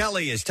Gun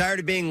Kelly is tired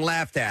of being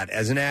laughed at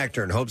as an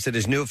actor and hopes that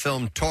his new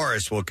film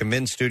Taurus will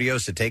convince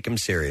studios to take him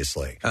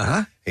seriously.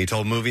 He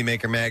told Movie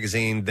Maker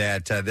magazine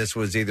that this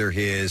was either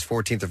his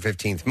 14th or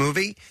 15th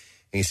movie.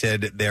 He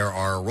said there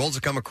are roles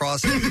that come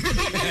across him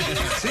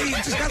See, he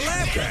just got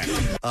laughed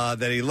at.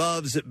 that he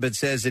loves, but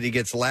says that he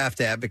gets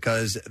laughed at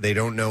because they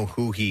don't know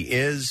who he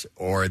is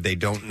or they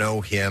don't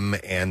know him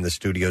and the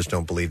studios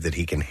don't believe that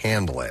he can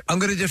handle it. I'm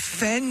going to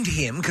defend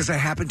him because I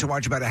happened to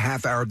watch about a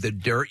half hour of The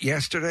Dirt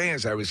yesterday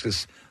as I was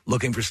just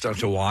looking for stuff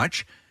to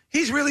watch.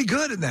 He's really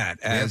good in that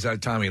as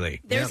Tommy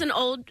Lee. There's an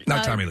old...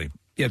 Not Tommy Lee.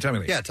 Yeah, Tommy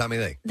Lee. Yeah, Tommy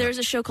Lee. There's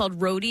a show called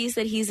Roadies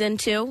that he's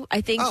into. I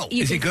think. Oh,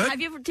 is he good?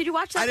 Did you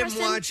watch that? I didn't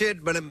Preston? watch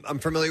it, but I'm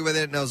familiar with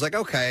it, and I was like,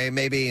 okay,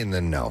 maybe, and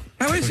then no.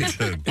 How is he?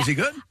 Is he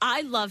good?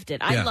 I loved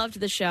it. I loved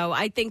the show.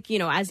 I think,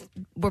 as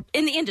we're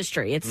in the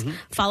industry, it's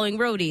following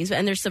roadies,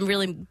 and there's some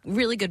really,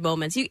 really good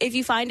moments. If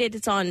you find it,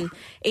 it's on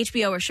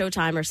HBO or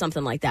Showtime or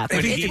something like that.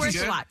 But it's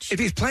worth to watch. If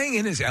he's playing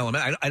in his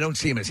element, I don't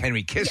see him as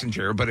Henry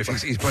Kissinger, but if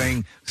he's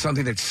playing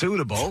something that's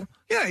suitable,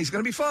 he's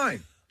going to be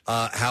fine.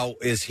 How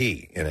is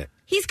he in it?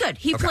 He's good.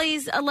 He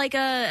plays like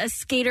a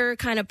skater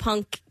kind of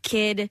punk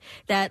kid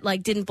that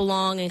didn't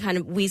belong and kind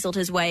of weaseled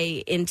his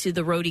way into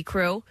the roadie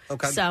crew.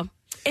 Okay. So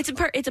it's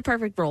a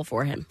perfect role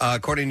for him.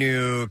 According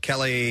to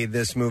Kelly,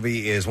 this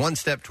movie is one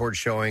step towards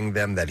showing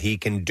them that he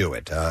can do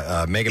it.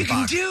 Megan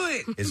Fox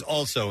is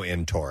also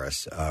in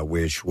Taurus,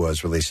 which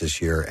was released this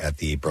year at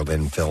the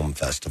Berlin Film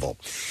Festival.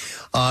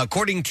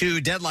 According to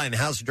Deadline, the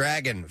House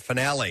Dragon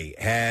finale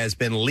has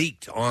been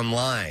leaked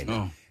online.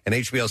 Oh. An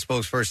HBO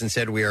spokesperson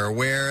said, "We are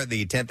aware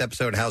the 10th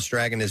episode, House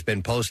Dragon, has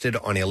been posted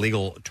on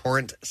illegal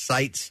torrent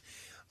sites.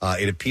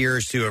 It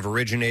appears to have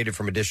originated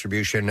from a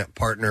distribution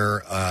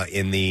partner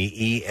in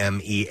the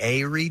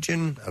EMEA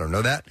region." I don't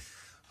know that.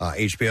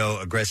 HBO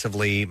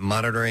aggressively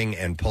monitoring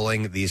and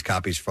pulling these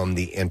copies from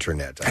the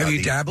internet. Have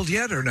you dabbled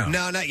yet or no?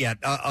 No, not yet.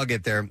 I'll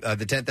get there.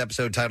 The 10th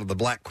episode, titled The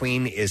Black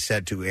Queen, is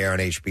set to air on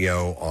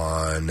HBO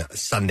on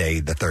Sunday,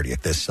 the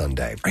 30th, this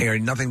Sunday. I hear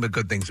nothing but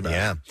good things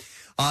about it.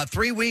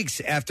 3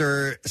 weeks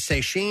after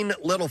Sacheen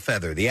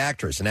Littlefeather, the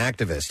actress and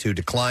activist who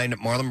declined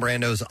Marlon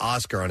Brando's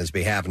Oscar on his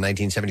behalf in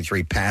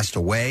 1973, passed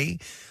away,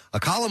 a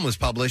column was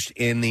published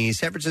in the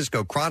San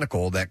Francisco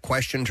Chronicle that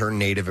questioned her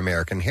Native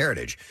American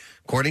heritage.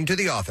 According to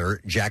the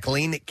author,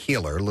 Jacqueline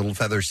Keeler,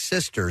 Littlefeather's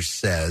sister,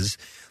 says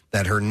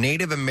that her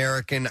Native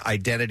American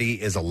identity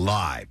is a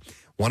lie.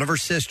 One of her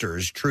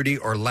sisters, Trudy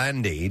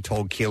Orlandi,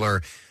 told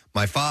Keeler,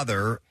 "My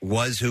father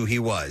was who he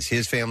was.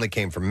 His family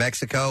came from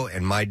Mexico,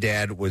 and my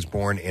dad was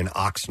born in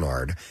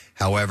Oxnard."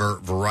 However,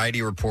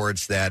 Variety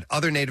reports that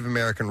other Native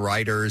American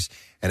writers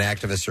and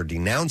activists are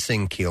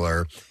denouncing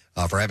Keeler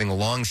for having a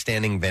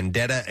long-standing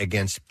vendetta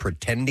against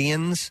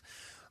pretendians.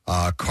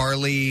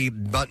 Carly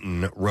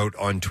Button wrote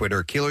on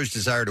Twitter, "Keeler's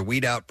desire to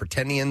weed out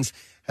pretendians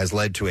has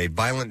led to a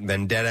violent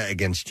vendetta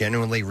against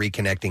genuinely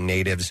reconnecting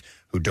natives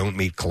who don't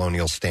meet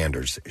colonial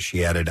standards."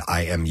 She added,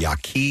 "I am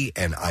Yaqui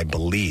and I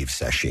believe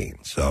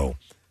Sacheen." So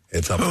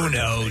it's up. Who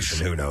knows?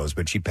 Who knows?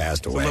 But she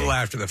passed away. A little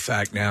after the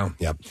fact now.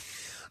 Yep.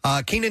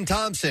 Kenan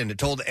Thompson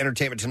told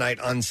Entertainment Tonight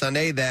on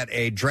Sunday that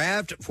a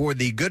draft for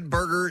the Good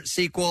Burger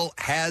sequel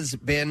has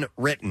been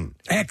written.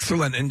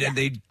 Excellent. And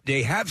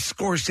they have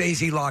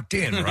Scorsese locked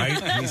in,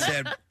 right? He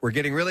said, "We're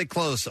getting really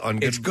close on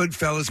It's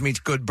Goodfellas meets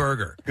Good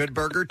Burger." Good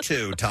Burger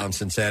 2,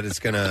 Thompson said. It's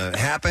going to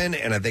happen,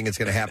 and I think it's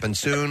going to happen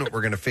soon.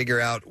 We're going to figure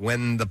out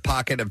when the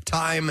pocket of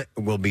time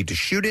will be to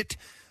shoot it,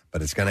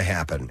 but it's going to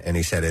happen. And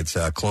he said it's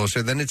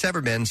closer than it's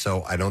ever been,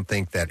 so I don't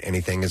think that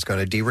anything is going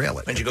to derail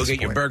it. And you go get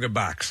your burger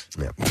box.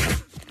 Yeah.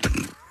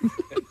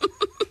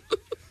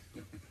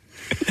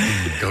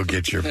 Go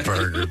get your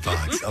burger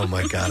box. Oh,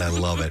 my God, I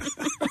love it.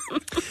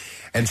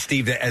 And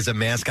Steve, as a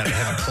mascot, I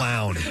have a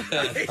clown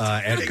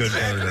at Good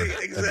Burger.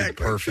 That'd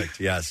be perfect,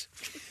 yes.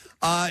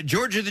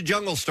 George of the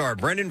Jungle star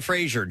Brendan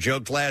Fraser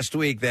joked last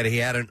week that he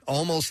had an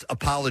almost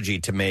apology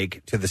to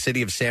make to the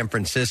city of San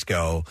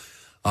Francisco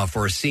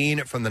for a scene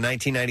from the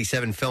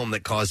 1997 film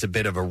that caused a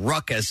bit of a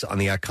ruckus on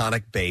the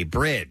iconic Bay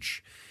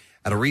Bridge.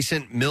 At a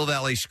recent Mill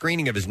Valley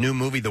screening of his new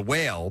movie, The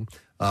Whale,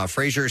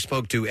 Fraser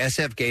spoke to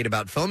SF Gate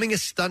about filming a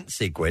stunt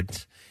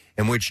sequence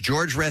in which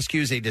George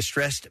rescues a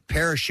distressed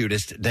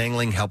parachutist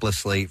dangling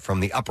helplessly from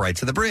the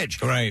uprights of the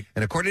bridge. Right.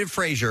 And according to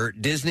Fraser,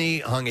 Disney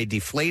hung a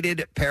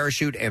deflated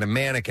parachute and a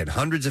mannequin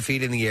hundreds of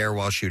feet in the air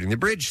while shooting the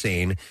bridge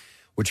scene,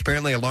 which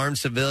apparently alarmed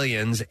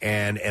civilians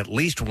and at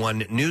least one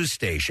news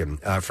station.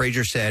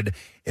 Fraser said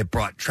it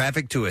brought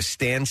traffic to a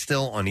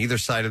standstill on either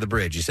side of the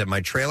bridge. He said,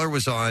 my trailer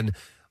was on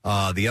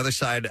the other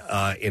side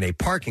in a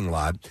parking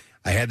lot.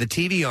 I had the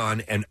TV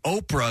on, and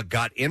Oprah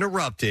got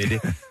interrupted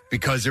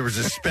because there was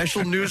a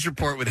special news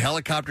report with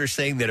helicopters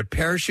saying that a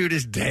parachute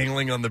is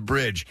dangling on the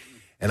bridge.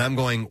 And I'm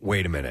going,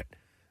 wait a minute.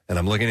 And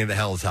I'm looking at the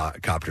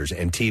helicopters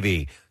and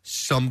TV.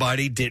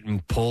 Somebody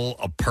didn't pull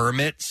a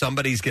permit.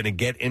 Somebody's going to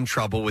get in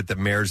trouble with the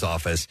mayor's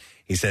office.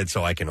 He said,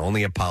 so I can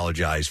only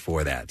apologize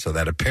for that. So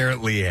that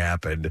apparently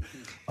happened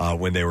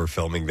when they were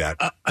filming that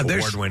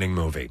award-winning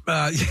movie.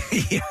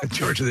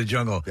 George of the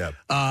Jungle.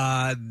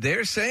 Yep.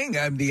 They're saying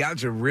the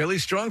odds are really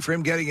strong for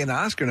him getting an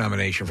Oscar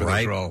nomination for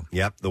this role.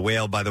 Yep. The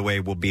Whale, by the way,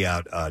 will be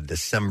out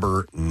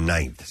December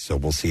 9th. So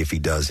we'll see if he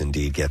does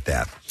indeed get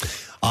that.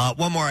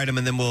 One more item,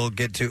 and then we'll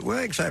get to... Well,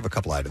 actually, I have a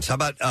couple items. How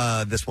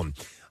about this one?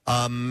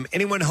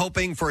 Anyone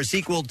hoping for a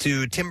sequel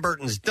to Tim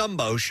Burton's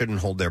Dumbo shouldn't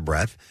hold their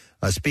breath.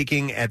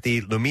 Speaking at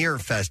the Lumiere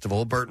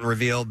Festival, Burton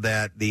revealed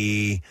that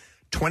the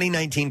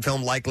 2019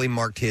 film likely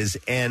marked his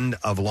end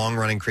of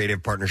long-running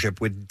creative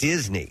partnership with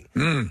Disney.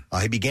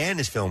 He began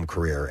his film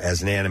career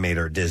as an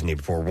animator at Disney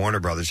before Warner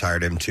Brothers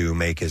hired him to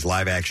make his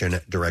live-action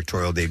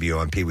directorial debut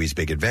on Pee-wee's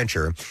Big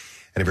Adventure.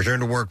 And he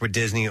returned to work with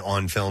Disney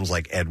on films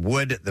like Ed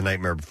Wood, The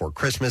Nightmare Before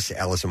Christmas,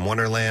 Alice in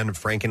Wonderland,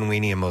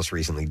 Frankenweenie, and most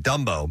recently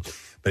Dumbo.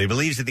 But he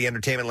believes that the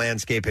entertainment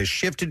landscape has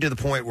shifted to the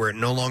point where it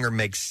no longer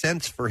makes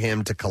sense for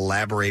him to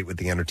collaborate with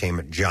the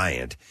entertainment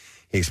giant.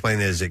 He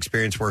explained that his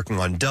experience working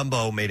on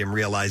Dumbo made him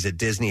realize that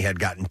Disney had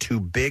gotten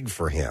too big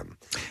for him.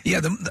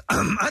 Yeah,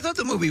 I thought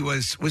the movie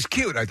was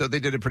cute. I thought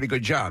they did a pretty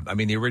good job. I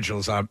mean, the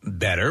original's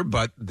better,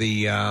 but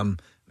the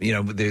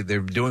they're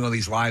doing all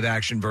these live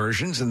action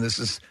versions, and this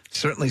is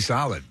certainly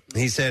solid.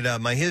 He said,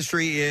 my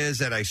history is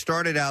that I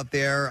started out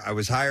there. I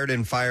was hired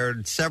and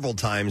fired several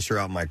times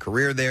throughout my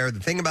career there. The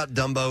thing about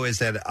Dumbo is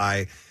that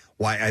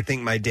why I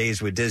think my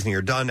days with Disney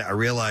are done. I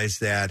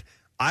realized that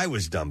I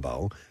was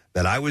Dumbo,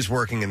 that I was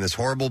working in this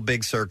horrible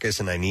big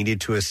circus, and I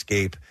needed to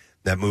escape.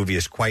 That movie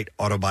is quite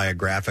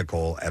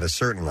autobiographical at a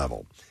certain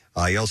level.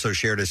 He also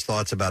shared his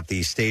thoughts about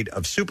the state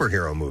of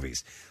superhero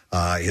movies.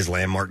 His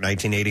landmark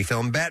 1980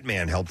 film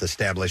Batman helped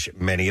establish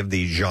many of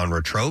the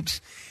genre tropes,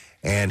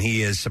 and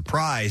he is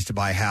surprised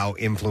by how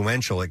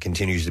influential it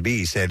continues to be.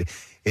 He said,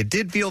 it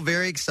did feel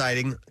very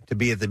exciting to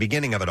be at the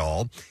beginning of it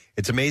all.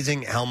 It's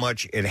amazing how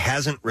much it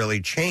hasn't really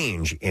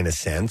changed, in a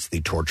sense,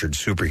 the tortured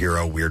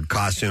superhero, weird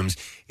costumes.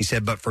 He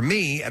said, but for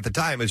me, at the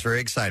time, it was very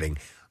exciting.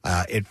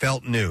 It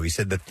felt new. He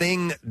said, the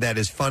thing that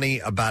is funny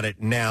about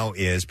it now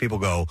is people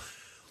go,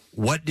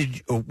 what do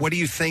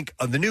you think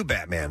of the new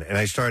Batman? And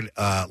I started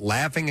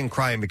laughing and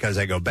crying because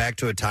I go back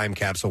to a time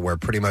capsule where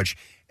pretty much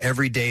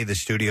every day the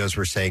studios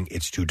were saying,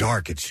 it's too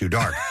dark, it's too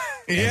dark.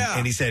 Yeah.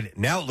 And he said,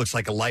 now it looks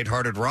like a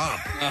lighthearted romp.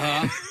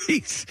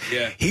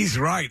 He's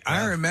right.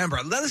 I remember.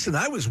 Listen,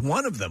 I was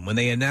one of them when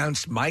they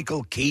announced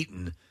Michael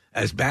Keaton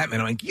as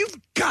Batman. I'm like, you've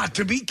got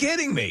to be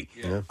kidding me.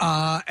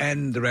 Yeah.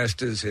 And the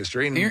rest is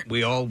history, and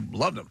we all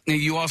loved him.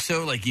 You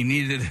also, you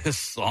needed a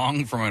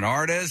song from an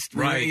artist,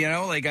 right?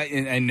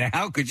 And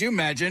now, could you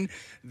imagine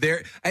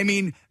the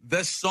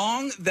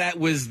song that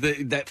was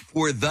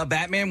for the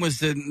Batman was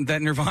that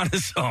Nirvana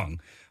song.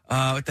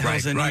 What the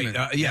hell's the name?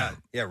 Yeah,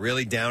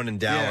 really down and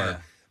dour. Yeah.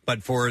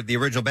 But for the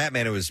original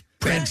Batman, it was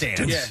Prince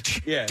Dance.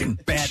 Yeah.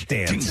 Bat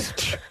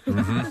Dance. A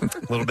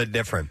little bit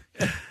different.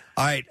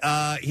 All right,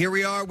 here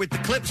we are with the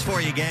clips for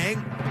you, gang.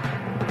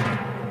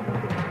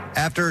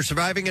 After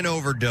surviving an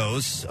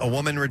overdose, a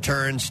woman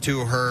returns to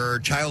her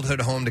childhood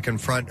home to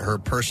confront her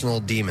personal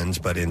demons,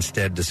 but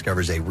instead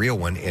discovers a real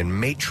one in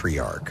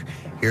Matriarch.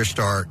 Here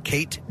star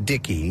Kate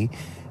Dickie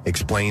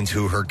explains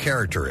who her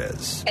character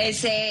is.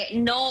 Is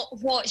not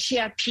what she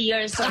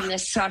appears on the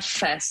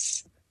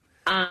surface.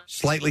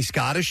 Slightly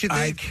Scottish, you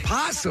think?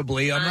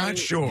 Possibly, I'm not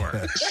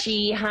sure.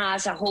 She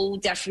has a whole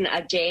different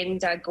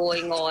agenda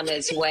going on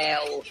as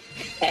well.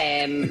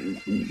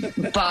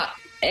 But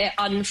it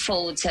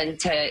unfolds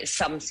into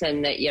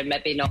something that you're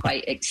maybe not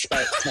quite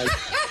expecting.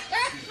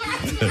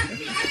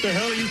 What the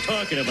hell are you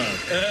talking about?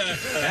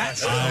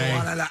 That's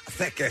one of the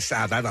thickest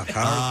I've ever heard.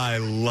 I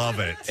love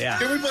it. Yeah.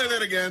 Can we play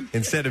that again?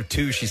 Instead of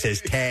two, she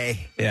says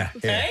tay. Yeah.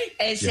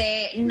 Is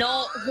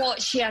not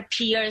what she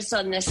appears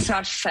on the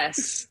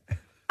surface.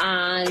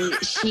 And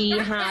she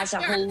has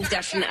a whole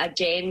different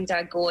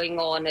agenda going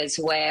on as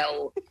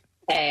well.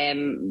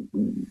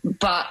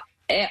 But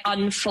it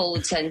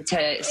unfolds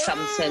into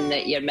something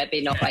that you're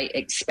maybe not quite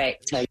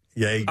expecting.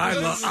 Yeah,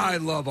 I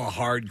love a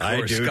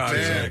hardcore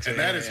Scottish accent. And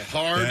that is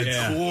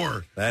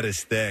hardcore. That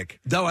is thick.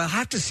 Though I'll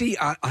have to see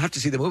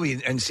the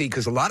movie and see,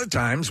 because a lot of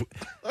times,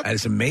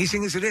 as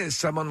amazing as it is,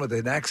 someone with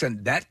an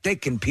accent that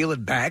thick can peel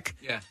it back,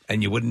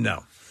 and you wouldn't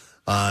know.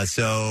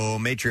 So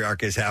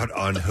Matriarch is out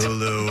on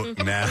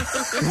Hulu now.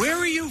 Where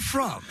are you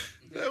from?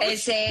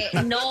 It's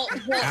not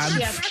what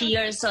she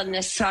appears on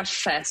the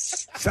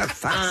surface.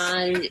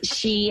 And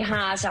she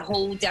has a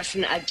whole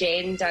different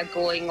agenda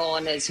going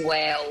on as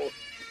well.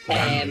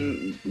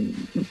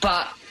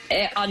 But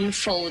it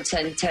unfolds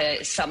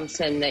into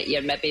something that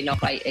you're maybe not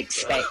quite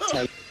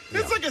expecting.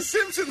 It's like a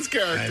Simpsons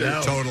character. I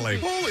know. Totally.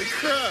 Holy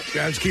crap.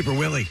 Groundskeeper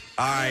Willie.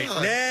 All right,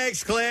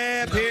 next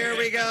clip. Here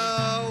we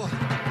go.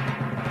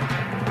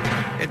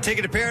 A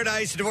Ticket to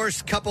Paradise, a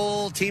divorced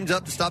couple teams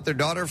up to stop their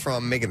daughter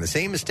from making the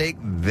same mistake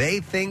they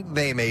think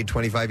they made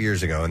 25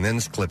 years ago. And then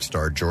this clip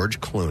star George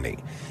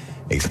Clooney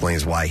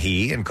explains why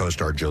he and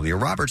co-star Julia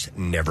Roberts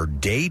never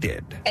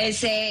dated.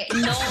 It's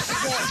not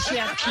what she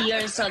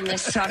appears on the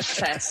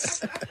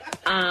surface.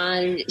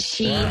 And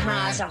she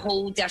has a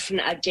whole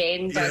different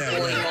agenda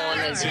going on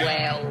as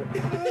well.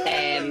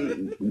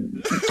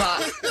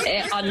 But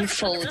it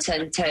unfolds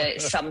into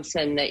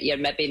something that you're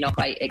maybe not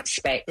quite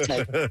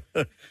expecting.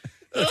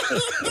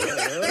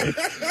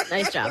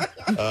 Nice job.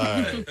 All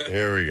right,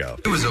 here we go.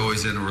 He was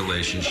always in a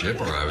relationship,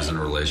 or I was in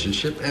a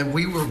relationship, and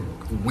we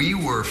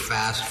were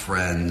fast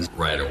friends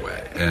right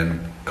away,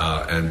 and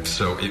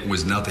so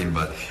it's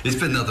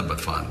been nothing but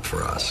fun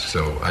for us.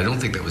 So I don't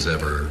think that was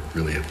ever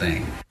really a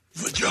thing.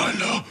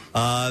 Vagina.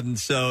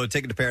 So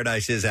Ticket to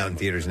Paradise is out in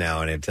theaters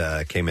now, and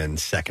it came in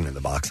second in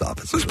the box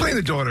office. Who's playing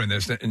the daughter in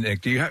this, Nick?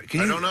 I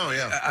don't know.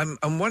 Yeah,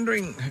 I'm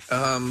wondering.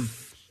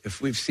 If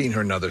we've seen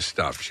her in other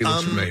stuff. She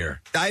looks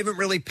familiar. I haven't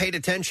really paid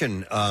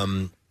attention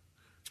to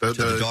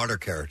the daughter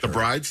character. The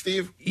bride,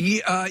 Steve?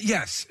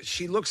 Yes.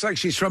 She looks like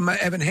she's from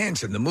Evan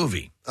Hansen, the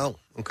movie. Oh,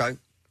 okay.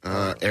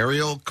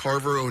 Ariel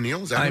Carver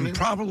O'Neill, is that her I'm name?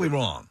 probably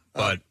wrong,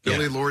 but...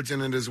 Billy Lord's in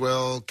it as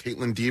well.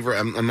 Caitlin Deaver.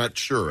 I'm not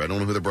sure. I don't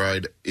know who the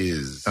bride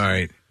is. All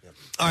right.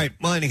 All right.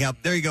 Well, anyhow,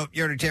 there you go.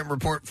 Your entertainment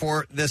report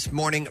for this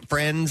morning,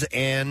 friends.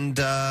 And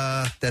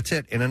that's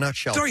it in a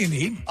nutshell. That's all you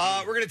need.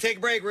 We're going to take a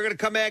break. We're going to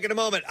come back in a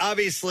moment.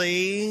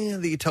 Obviously,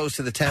 the toast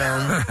of the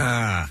town,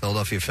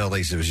 Philadelphia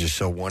Phillies. It was just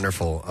so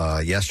wonderful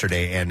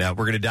yesterday. And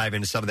we're going to dive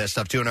into some of that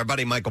stuff, too. And our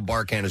buddy Michael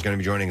Barkan is going to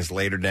be joining us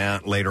later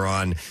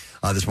on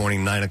this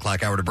morning, 9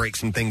 o'clock hour, to break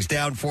some things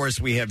down for us.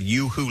 We have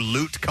You Who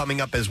Loot coming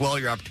up as well.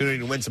 Your opportunity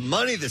to win some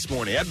money this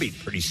morning. That'd be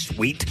pretty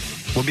sweet.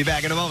 We'll be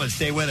back in a moment.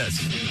 Stay with us.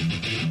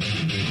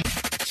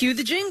 Cue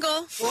the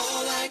jingle.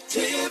 Fall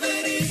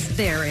activities.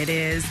 There it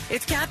is.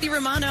 It's Kathy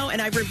Romano,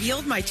 and I've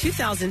revealed my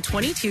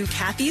 2022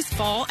 Kathy's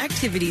Fall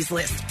Activities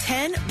List.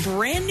 10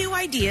 brand new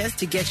ideas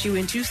to get you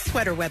into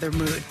sweater weather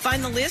mood.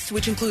 Find the list,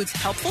 which includes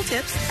helpful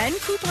tips and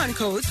coupon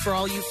codes for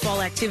all you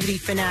fall activity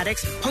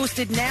fanatics,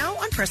 posted now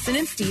on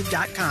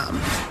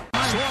PrestonandSteve.com.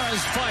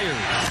 Suarez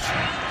fires.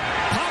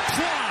 Pop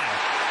fly.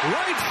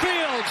 Right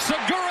field.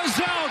 Segura's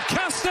out.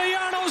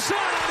 Castellanos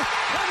out.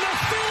 And the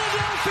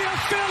Philadelphia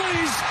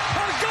Phillies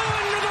are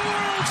going to the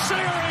World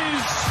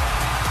Series.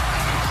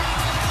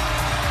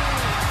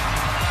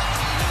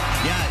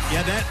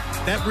 Yeah,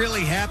 that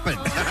really happened.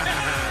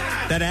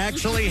 That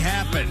actually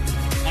happened.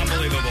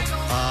 Unbelievable.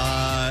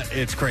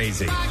 It's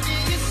crazy.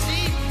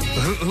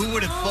 Who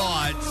would have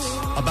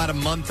thought about a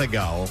month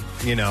ago,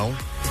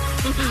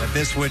 that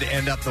this would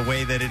end up the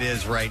way that it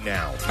is right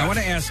now? I want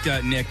to ask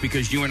Nick,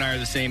 because you and I are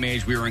the same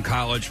age. We were in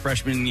college,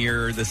 freshman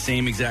year, the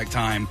same exact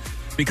time.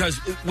 Because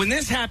when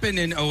this happened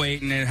in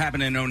 2008 and it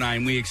happened in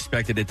 2009, we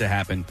expected it to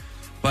happen.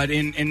 But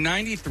in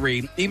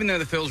 93, even though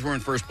the Phils were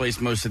in first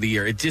place most of the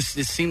year, it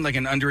seemed like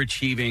an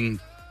underachieving,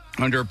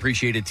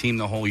 underappreciated team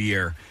the whole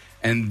year.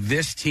 And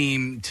this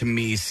team, to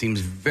me, seems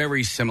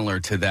very similar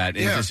to that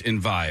just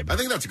in vibe. I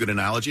think that's a good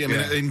analogy. I mean,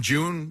 in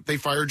June, they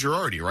fired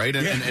Girardi, right?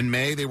 And in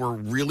May, they were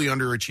really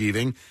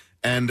underachieving.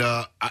 And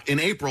in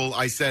April,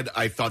 I said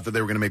I thought that they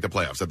were going to make the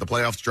playoffs, that the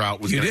playoffs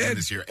drought was going to end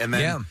this year. And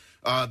then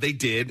they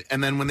did.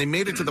 And then when they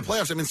made it to the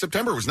playoffs, I mean,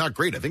 September was not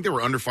great. I think they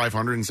were under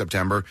 500 in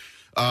September.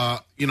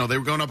 They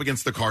were going up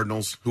against the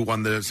Cardinals, who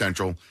won the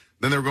Central.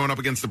 Then they were going up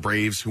against the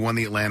Braves, who won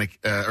the Atlantic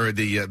or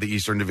the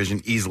Eastern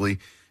Division easily.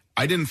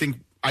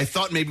 I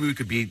thought maybe we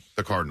could beat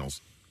the Cardinals.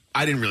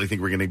 I didn't really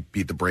think we were going to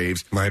beat the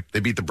Braves. Right.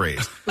 They beat the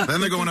Braves. Then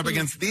they're going up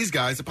against these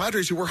guys, the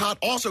Padres, who were hot,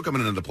 also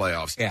coming into the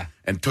playoffs. Yeah.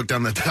 And took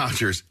down the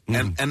Dodgers.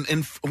 And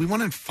we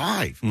won in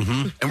 5.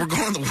 Mm-hmm. And we're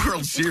going to the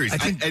World Series.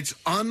 It's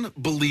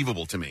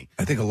unbelievable to me.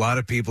 I think a lot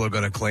of people are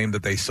going to claim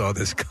that they saw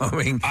this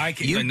coming.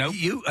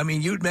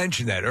 You'd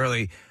mentioned that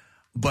early.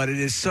 But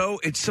it's so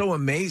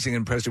amazing,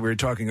 and Preston, we were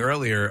talking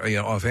earlier,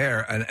 off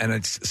air, and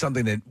it's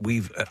something that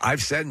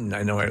I've said, and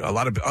I know a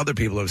lot of other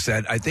people have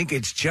said. I think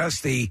it's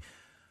just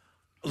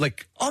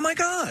oh my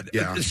God,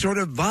 the sort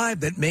of vibe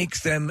that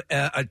makes them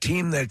a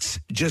team that's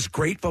just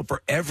grateful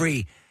for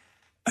every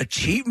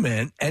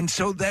achievement, and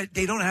so that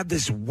they don't have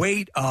this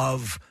weight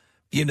of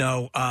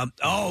this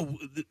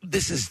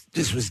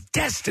was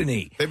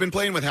destiny. They've been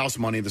playing with house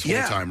money this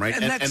whole time, right?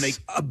 And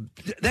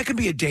that can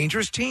be a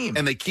dangerous team.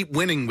 And they keep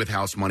winning with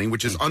house money,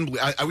 which is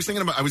unbelievable. I was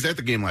thinking about. I was at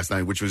the game last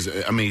night, which was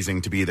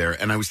amazing to be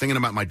there, and I was thinking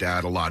about my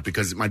dad a lot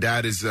because my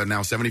dad is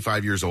now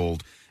 75 years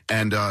old,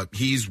 and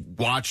he's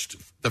watched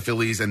the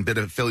Phillies and been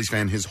a Phillies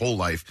fan his whole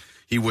life.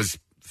 He was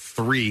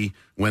 3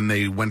 when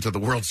they went to the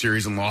World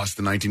Series and lost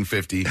in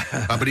 1950.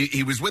 But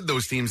he was with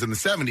those teams in the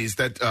 70s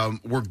that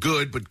were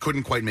good but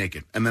couldn't quite make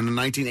it. And then in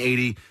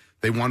 1980,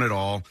 they won it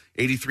all.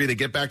 83, they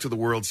get back to the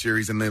World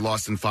Series and they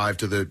lost in 5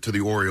 to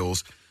the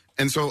Orioles.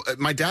 And so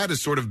my dad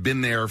has sort of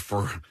been there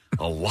for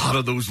a lot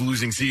of those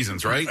losing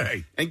seasons,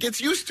 right? And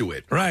gets used to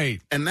it. Right.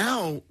 And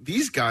now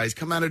these guys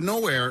come out of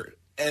nowhere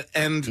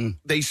and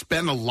they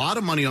spend a lot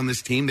of money on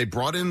this team. They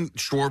brought in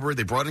Schwarber.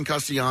 They brought in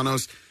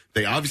Castellanos.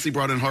 They obviously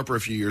brought in Harper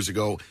a few years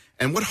ago.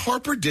 And what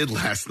Harper did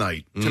last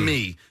night, to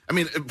me, I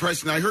mean,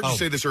 Preston, I heard you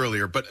say this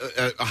earlier, but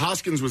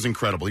Hoskins was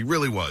incredible. He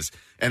really was.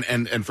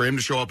 And for him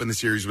to show up in the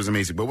series was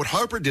amazing. But what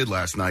Harper did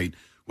last night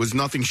was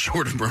nothing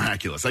short of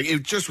miraculous. Like,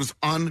 it just was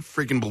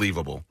unfreaking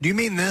believable. Do you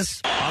mean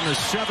this? On the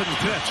 7th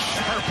pitch,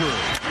 Harper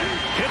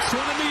hits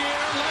one in the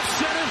air, left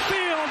center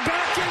field,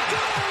 back it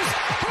goes!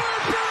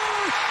 Harper,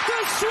 the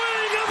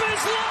swing of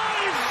his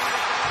life!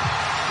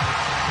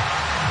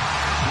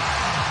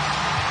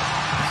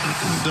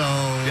 So,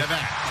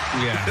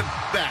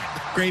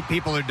 that. Great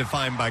people are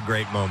defined by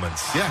great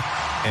moments. Yeah.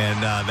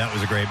 And that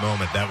was a great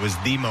moment. That was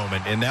the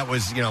moment. And that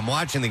was, I'm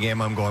watching the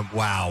game, I'm going,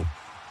 wow,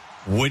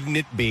 wouldn't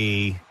it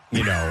be,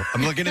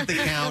 I'm looking at the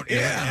count,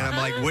 and I'm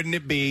like, wouldn't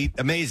it be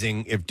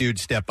amazing if dude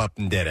step up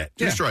and did it?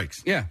 2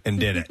 strikes. Yeah. And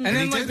did it. And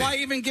then, why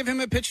even give him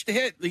a pitch to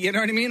hit? You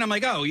know what I mean? I'm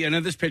like,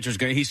 this pitcher's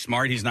going to, he's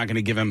smart. He's not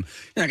going to he's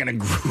not going to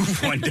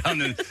groove one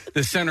down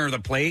the center of the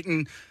plate.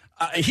 And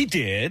he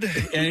did,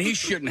 and he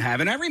shouldn't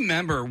have. And I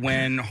remember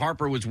when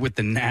Harper was with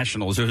the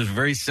Nationals, it was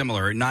very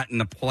similar, not in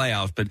the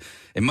playoffs, but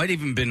it might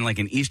even been like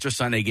an Easter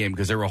Sunday game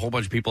because there were a whole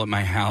bunch of people at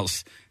my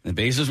house, and the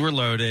bases were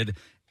loaded,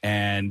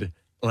 and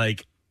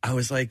I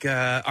was like,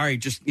 all right,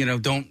 just,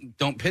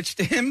 don't pitch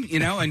to him,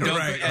 and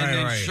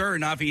don't, sure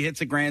enough, he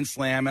hits a grand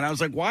slam. And I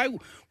was like, why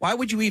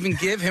would you even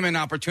give him an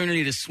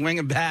opportunity to swing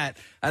a bat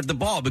at the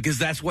ball? Because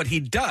that's what he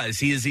does.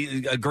 He is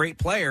a great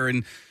player.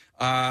 And,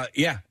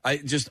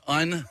 just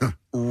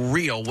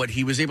unreal what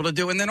he was able to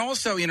do. And then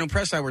also,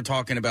 Press and I were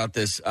talking about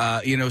this,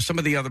 some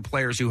of the other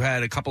players who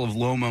had a couple of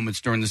low moments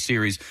during the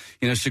series,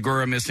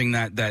 Segura missing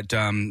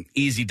that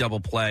easy double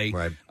play.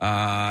 Right.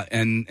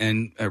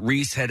 And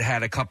Reese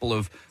had a couple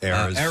of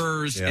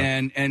errors.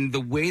 Yeah. And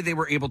the way they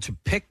were able to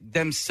pick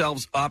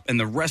themselves up and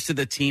the rest of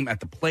the team at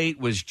the plate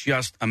was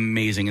just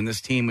amazing. And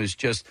this team was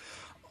just,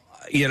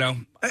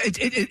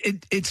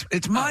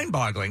 it's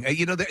mind-boggling.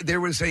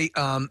 There was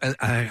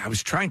I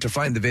was trying to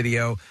find the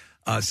video.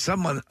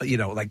 Someone,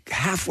 like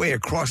halfway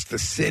across the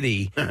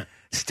city,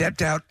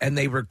 stepped out and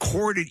they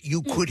recorded.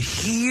 You could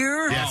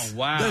hear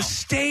the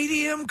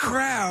stadium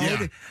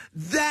crowd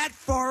that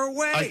far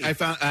away. I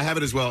have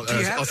it as well.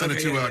 I'll send it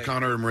to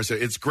Connor and Marissa.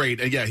 It's great.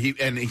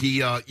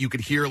 He you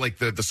could hear like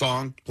the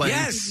song playing.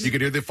 Yes. You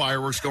could hear the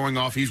fireworks going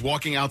off. He's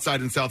walking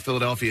outside in South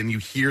Philadelphia and you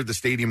hear the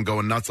stadium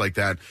going nuts like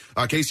that.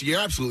 Casey, you're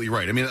absolutely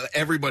right. I mean,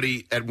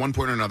 everybody at one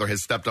point or another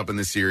has stepped up in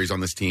this series on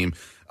this team.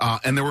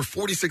 And there were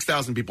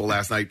 46,000 people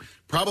last night.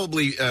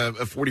 Probably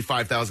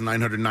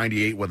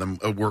 45,998 with them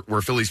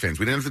were Phillies fans.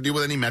 We didn't have to deal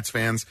with any Mets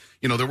fans.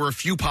 There were a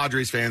few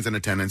Padres fans in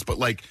attendance, but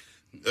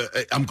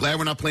I'm glad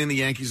we're not playing the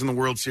Yankees in the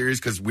World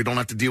Series because we don't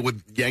have to deal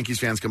with Yankees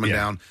fans coming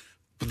down.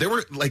 But there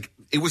were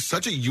it was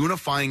such a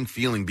unifying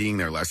feeling being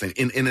there last night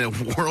in a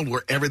world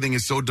where everything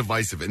is so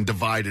divisive and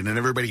divided and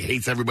everybody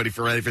hates everybody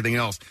for everything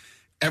else.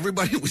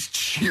 Everybody was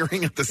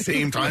cheering at the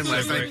same time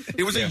last night.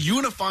 It was a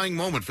unifying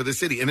moment for the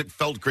city, and it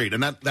felt great.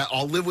 And that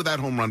I'll live with that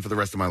home run for the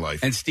rest of my life.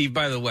 And Steve,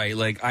 by the way,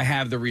 I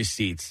have the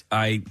receipts.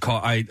 I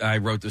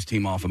wrote this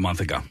team off a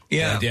month ago.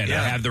 Yeah, I did.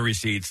 Yeah. I have the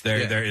receipts.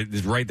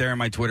 It's right there in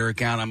my Twitter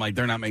account. I'm like,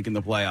 they're not making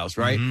the playoffs,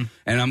 right? Mm-hmm.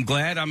 And I'm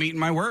glad I'm eating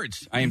my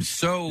words. I am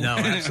so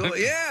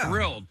absolutely,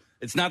 thrilled.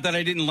 It's not that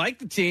I didn't like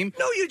the team.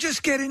 No, you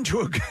just get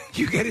into a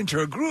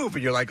groove,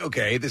 and you're like,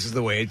 okay, this is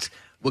the way it's.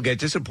 We'll get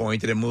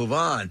disappointed and move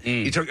on.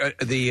 You took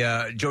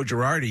the Joe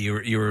Girardi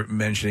you were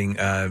mentioning,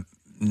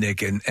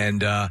 Nick,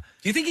 and do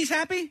you think he's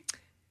happy?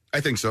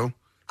 I think so.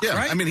 Yeah,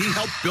 right? I mean, he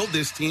helped build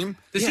this team.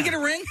 Does he get a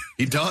ring?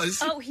 He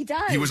does. Oh, he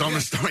does. He was on the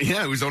start.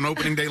 Yeah, he was on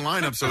opening day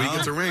lineup, so he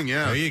gets a ring.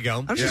 Yeah, there you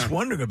go. I was just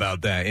wondering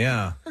about that.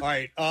 Yeah. All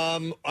right,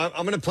 I'm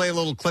going to play a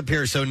little clip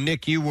here. So,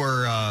 Nick, you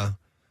were at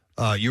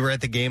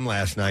the game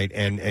last night,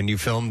 and you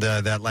filmed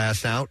that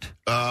last out.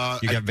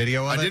 You got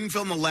video of it? I didn't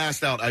film the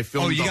last out. I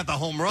filmed. Oh, you got the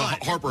home run,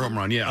 the Harper home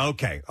run. Yeah.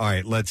 Okay. All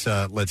right. Let's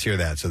hear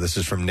that. So this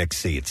is from Nick's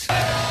seats.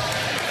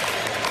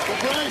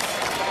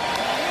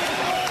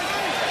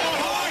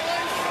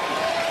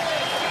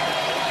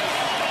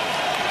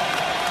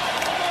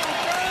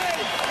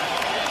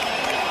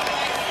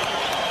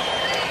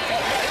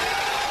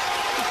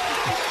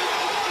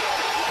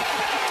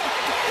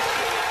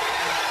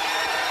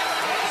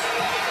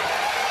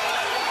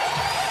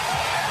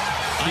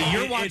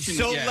 You're watching. It's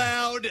so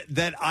loud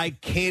that I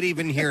can't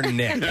even hear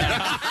Nick.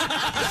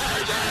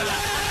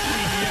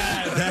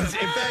 That's, in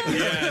fact,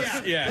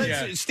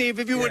 yes. Steve,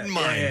 if you wouldn't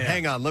mind,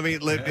 hang on. Let me.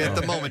 At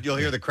the moment, you'll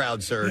hear the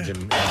crowd surge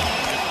and.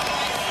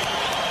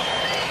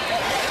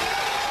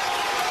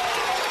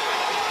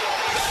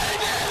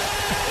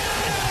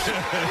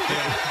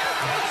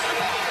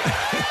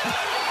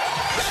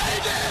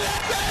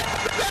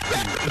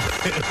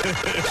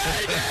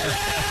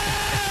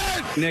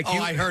 Nick,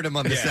 I heard him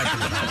on the second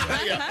one.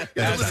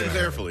 Listen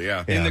carefully,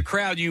 In the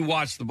crowd, you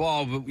watch the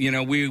ball. But,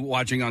 we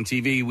watching on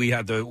TV.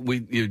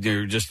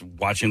 You're just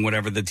watching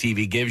whatever the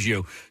TV gives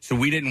you. So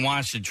we didn't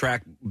watch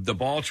the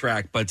ball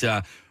track, but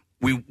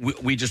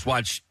we just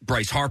watched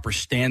Bryce Harper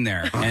stand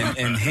there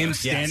and him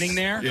standing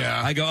there.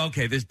 Yeah. I go,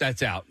 okay,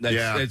 that's out.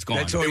 It's gone.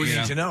 That's all you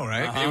need to know,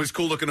 right? It was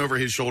cool looking over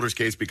his shoulders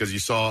case because you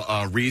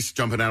saw Reese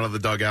jumping out of the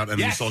dugout, and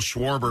you saw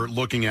Schwarber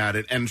looking at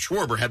it. And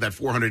Schwarber had that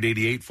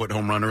 488-foot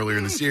home run earlier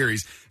in the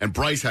series, and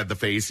Bryce had the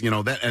face,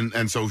 that,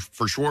 and so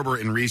for Schwarber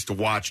and Reese to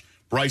watch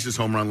Bryce's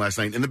home run last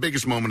night in the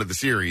biggest moment of the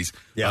series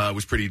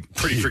was pretty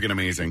freaking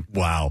amazing.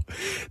 Wow.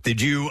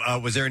 Did you,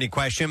 was there any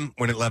question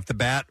when it left the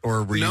bat,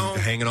 or were you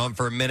hanging on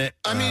for a minute?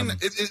 I mean,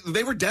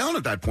 they were down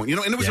at that point,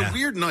 and it was a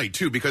weird night,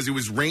 too, because it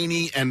was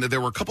rainy, and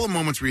there were a couple of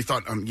moments where you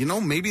thought,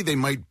 maybe they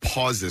might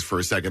pause this for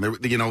a second.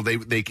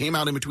 They came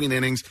out in between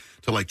innings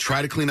to,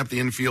 try to clean up the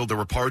infield. There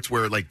were parts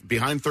where,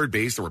 behind third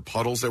base, there were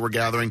puddles that were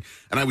gathering,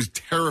 and I was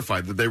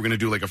terrified that they were going to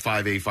do, a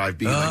 5A, 5B like they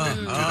did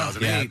in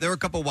 2008. Yeah, there were a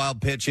couple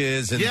wild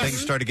pitches, and things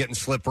started getting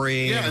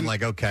slippery, and I'm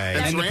like, okay.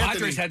 And the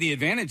Padres had the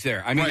advantage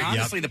there. I mean,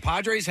 honestly, the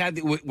Padres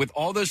had, with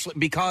all those,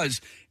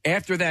 because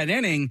after that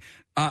inning,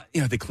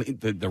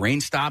 the rain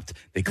stopped.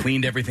 They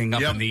cleaned everything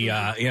up in the,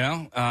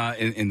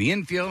 in the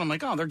infield. I'm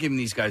like, they're giving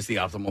these guys the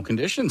optimal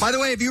conditions. By the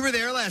way, if you were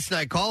there last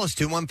night, call us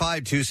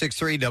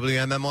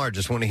 215-263-WMMR.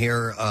 Just want to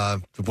hear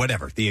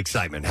whatever the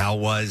excitement. How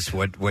was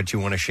what you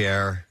want to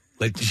share?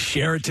 Let's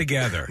share it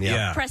together.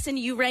 Yeah. Preston,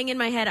 you rang in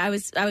my head. I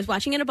was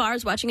watching in a bar. I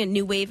was watching a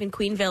New Wave in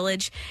Queen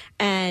Village,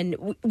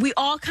 and we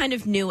all kind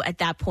of knew at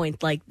that point,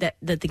 that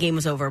the game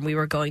was over and we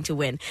were going to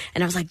win.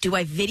 And I was like, do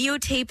I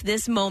videotape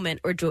this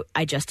moment or do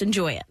I just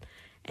enjoy it?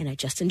 And I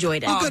just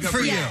enjoyed it. Oh, good for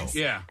you.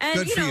 Yeah. And,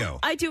 good for you.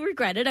 I do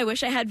regret it. I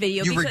wish I had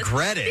video. You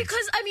regret it?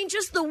 Because,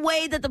 just the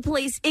way that the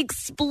place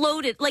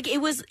exploded.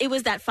 It was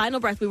that final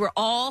breath. We were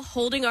all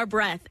holding our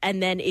breath,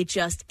 and then it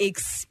just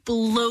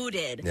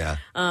exploded. Yeah.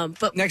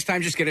 But next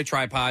time, just get a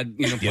tripod,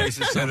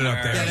 places set it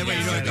up there. Yeah, that way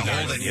you don't have to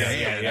hold it.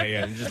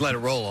 Yeah. Just let it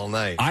roll all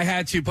night. I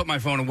had to put my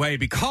phone away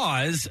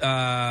because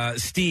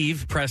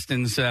Steve,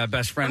 Preston's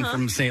best friend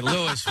from St.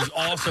 Louis, was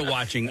also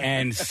watching,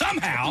 and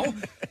somehow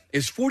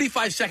is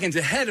 45 seconds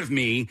ahead of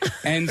me.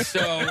 And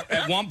so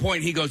at one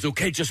point he goes,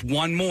 okay, just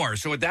one more.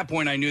 So at that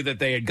point I knew that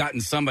they had gotten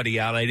somebody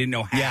out. I didn't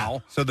know how. Yeah.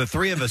 So the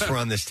three of us were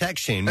on this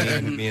text chain,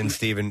 me and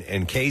Steve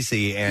and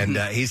Casey, and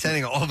he's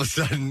sending all of a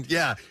sudden,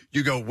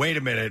 you go, wait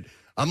a minute.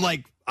 I'm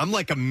like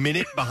a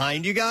minute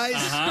behind you guys,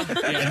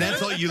 and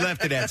that's all you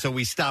left it at. So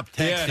we stopped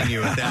texting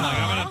you at that.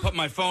 I'm going to put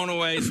my phone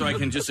away so I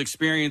can just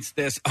experience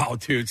this. Oh,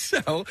 dude.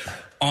 So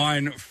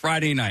on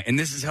Friday night, and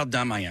this is how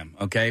dumb I am,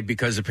 okay?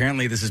 Because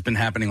apparently this has been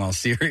happening all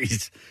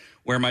series,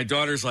 where my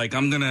daughter's like,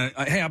 I'm going to,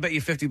 hey, I'll bet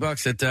you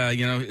 $50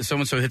 that,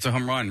 so-and-so hits a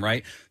home run,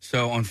 right?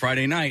 So on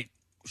Friday night,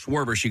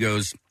 Schwarber, she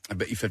goes, I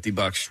bet you $50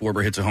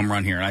 Schwarber hits a home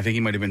run here. And I think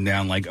he might have been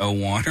down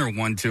 0-1 or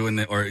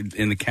 1-2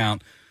 in the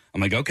count. I'm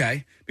like,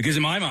 okay. Because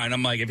in my mind,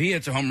 I'm like, if he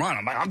hits a home run,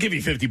 I'm like, I'll give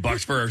you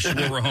 $50 for a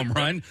Schwarber home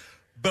run.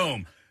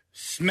 Boom.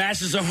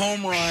 Smashes a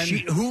home run.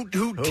 Who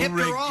tipped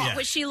her off? Yeah.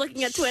 Was she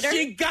looking at Twitter?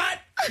 She got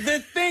the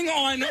thing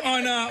on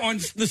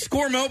the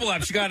Score mobile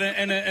app. She got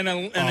an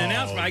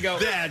announcement. I go,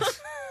 That's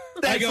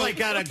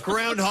like on a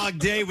Groundhog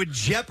Day with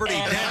Jeopardy.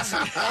 That's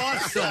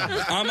awesome.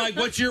 I'm like,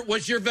 what's your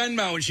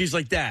Venmo? And she's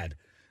like, Dad.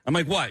 I'm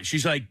like, what?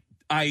 She's like,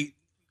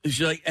 She's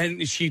like, I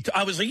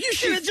was like, you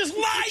should have just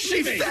lied to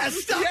me. She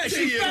fessed up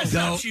to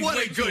you.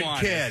 What a good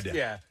kid.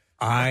 Yeah.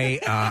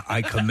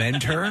 I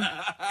commend her,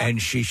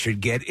 and she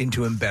should get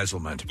into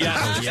embezzlement.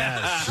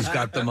 Yes. She's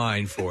got the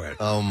mind for it.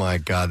 Oh, my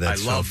God.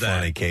 That's I love so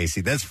funny,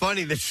 Casey. That's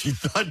funny that she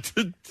thought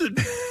to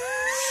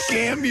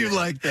scam you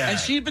like that. And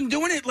she'd been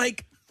doing it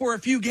for a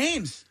few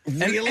games.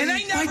 Really? And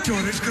I never, my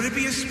daughter's going to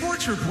be a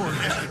sports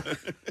reporter.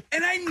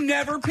 And I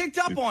never picked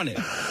up on it.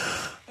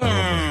 Oh,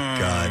 my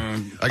God.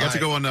 I got to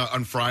go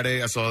on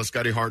Friday. I saw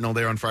Scotty Hartnell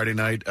there on Friday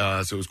night, so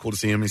it was cool to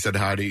see him. He said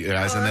hi to you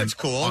guys. And that's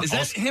cool. Is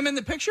that him in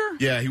the picture?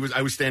 Yeah,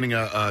 I was standing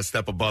a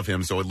step above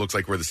him, so it looks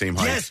like we're the same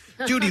height. Yes,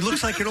 dude, he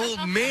looks like an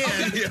old man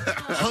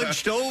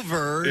hunched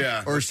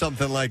over or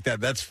something like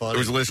that. That's funny. There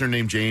was a listener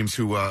named James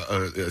who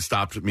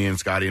stopped me and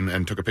Scotty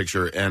and took a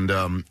picture. And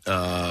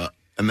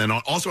then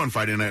also on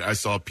Friday night, I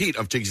saw Pete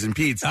of Chickies and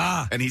Pete's,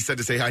 and he said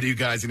to say hi to you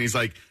guys, and he's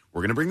like,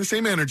 we're going to bring the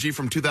same energy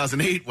from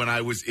 2008 when I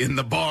was in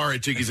the bar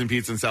at Chickies and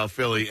Pete's in South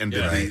Philly and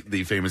did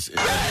the famous...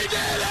 I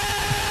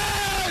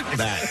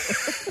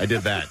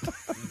did that.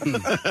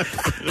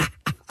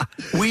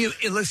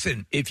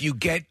 Listen, if you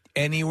get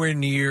anywhere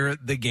near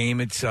the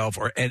game itself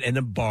or in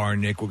a bar,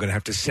 Nick, we're going to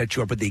have to set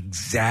you up with the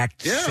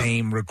exact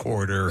same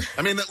recorder.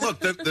 I mean, look,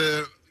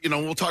 the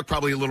we'll talk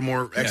probably a little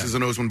more X's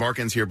and O's when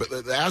Barkins here, but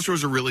the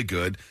Astros are really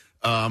good.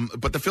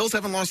 But the Phils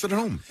haven't lost at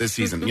home this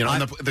season,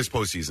 this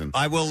postseason.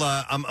 I will.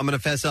 I'm going to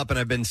fess up, and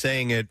I've been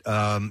saying it,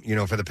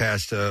 for the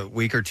past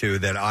week or two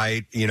that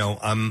I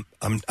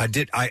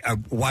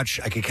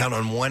could count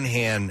on one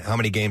hand how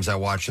many games I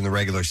watched in the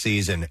regular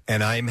season,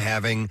 and I'm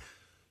having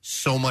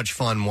so much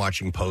fun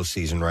watching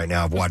postseason right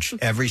now. I've watched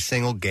every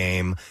single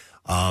game.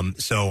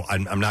 So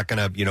I'm not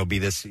going to, be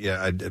this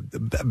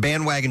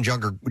bandwagon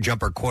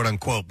jumper, quote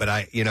unquote. But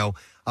I've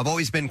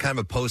always been kind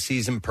of a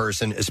postseason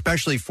person,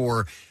 especially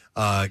for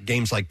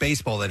games like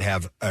baseball that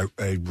have a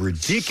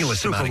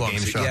ridiculous amount of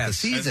games throughout the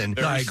season.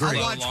 I agree.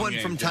 I'll watch one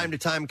from time to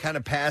time, kind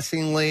of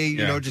passingly,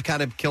 just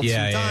kind of kill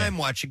some time,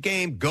 watch a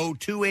game, go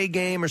to a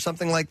game or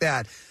something like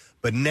that.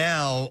 But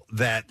now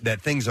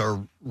that things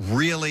are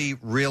really,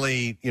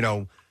 really,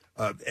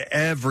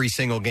 every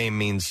single game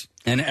means...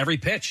 And every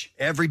pitch.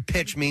 Every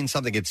pitch means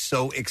something. It's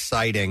so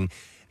exciting.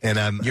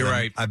 And You're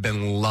right. I've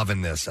been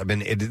loving this.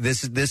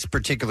 This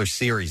particular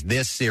series, the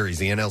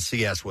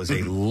NLCS, was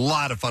a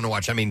lot of fun to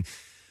watch. I mean,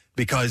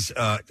 because,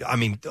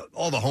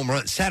 all the home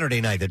runs,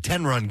 Saturday night, the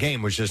 10-run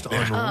game was just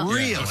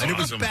unreal. And it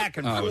was back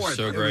and forth. It was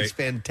so great. It was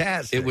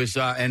fantastic. It was,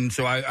 and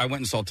so I went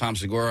and saw Tom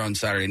Segura on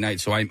Saturday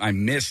night, so I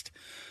missed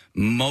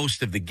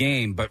most of the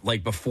game. But,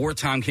 before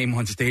Tom came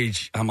on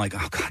stage, I'm like,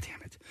 oh, God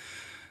damn it.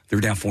 They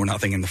were down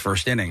 4-0 in the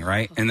first inning,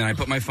 right? And then I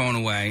put my phone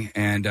away,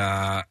 and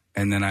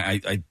then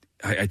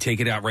I take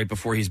it out right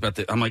before he's about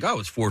to. I'm like, oh,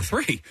 it's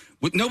 4-3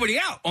 with nobody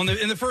out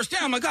in the first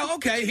down. I'm like, oh,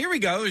 okay, here we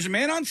go. There's a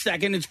man on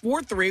second. It's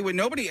 4-3 with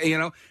nobody,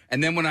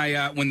 And then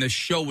when the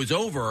show was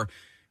over,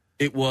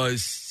 it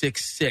was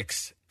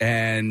 6-6,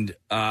 and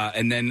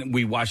then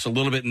we watched a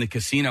little bit in the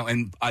casino.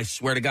 And I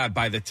swear to God,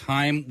 by the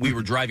time we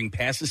were driving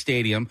past the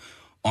stadium,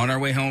 on our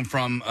way home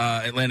from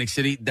Atlantic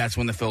City, that's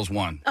when the Phils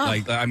won. Oh.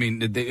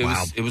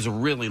 It was a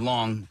really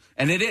long,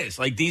 and it is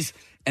these.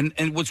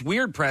 And what's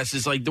weird, Press,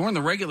 is during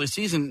the regular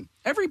season,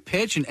 every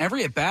pitch and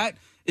every at bat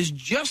is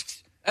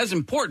just as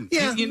important.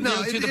 Yeah,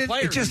 to the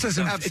players. It just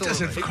doesn't. It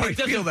doesn't quite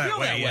feel that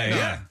way.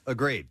 Yeah,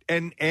 agreed.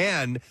 And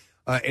an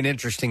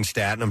interesting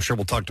stat, and I'm sure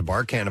we'll talk to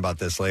Barkan about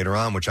this later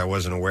on, which I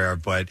wasn't aware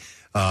of, but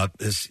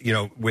this,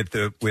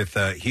 with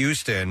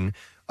Houston.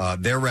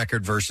 Their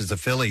record versus the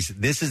Phillies.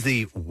 This is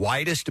the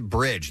widest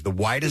bridge, the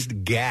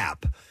widest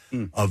gap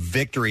of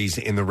victories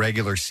in the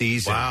regular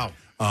season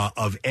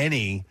of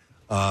any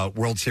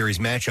World Series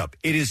matchup.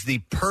 It is the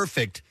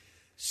perfect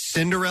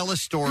Cinderella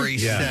story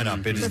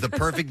setup. It is the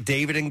perfect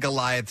David and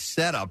Goliath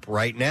setup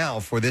right now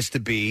for this to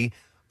be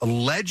a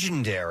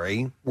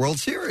legendary World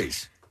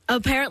Series.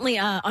 Apparently,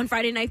 on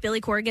Friday night,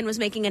 Billy Corrigan was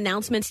making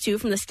announcements, too,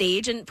 from the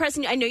stage. And,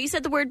 Preston, I know you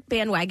said the word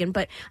bandwagon,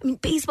 but,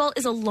 baseball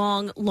is a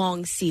long,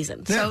 long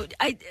season. Yeah. So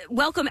I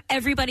welcome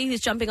everybody who's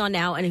jumping on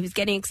now and who's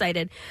getting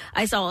excited.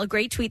 I saw a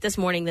great tweet this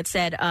morning that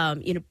said,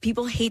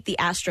 people hate the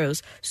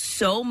Astros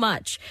so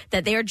much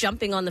that they are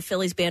jumping on the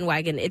Phillies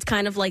bandwagon. It's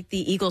kind of like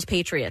the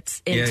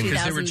Eagles-Patriots in 2017. Yeah,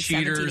 because they were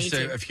cheaters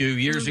a few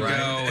years ago.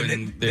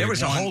 And there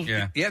was a whole,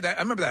 I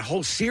remember that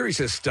whole series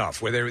of stuff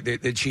where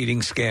the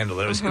cheating scandal.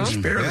 It was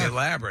fairly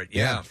elaborate.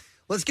 Yeah.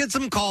 Let's get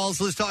some calls.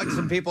 Let's talk to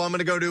some people. I'm going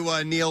to go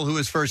to Neil, who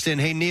is first in.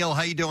 Hey, Neil,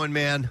 how you doing,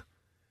 man?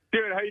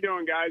 Good. How you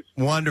doing, guys?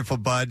 Wonderful,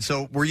 bud.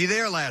 So, were you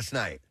there last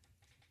night?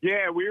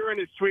 Yeah, we were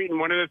in a suite, and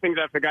one of the things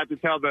I forgot to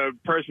tell the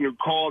person who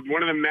called,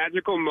 one of the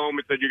magical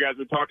moments that you guys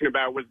were talking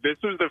about was this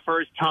was the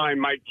first time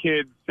my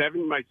kids,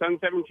 my son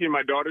 17,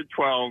 my daughter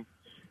 12,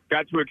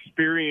 got to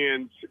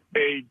experience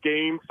a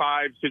Game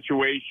 5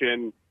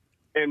 situation,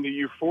 and the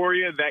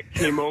euphoria that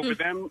came over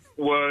them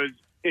was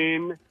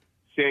insane.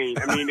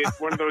 It's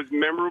one of those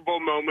memorable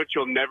moments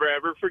you'll never,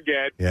 ever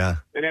forget. Yeah.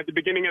 And at the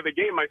beginning of the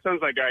game, my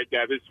son's like, all right,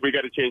 Dad, we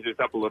got to change this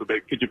up a little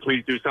bit. Could you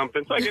please do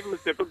something? So I gave him a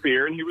sip of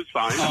beer, and he was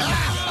fine.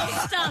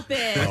 Stop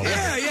it.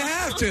 Yeah, you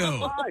have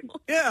to.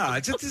 Yeah,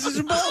 this is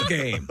a ball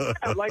game. Yeah,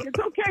 it's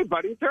okay,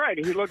 buddy. It's all right.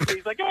 And he looks at me,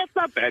 he's like, it's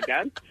not bad,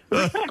 Dad.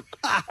 But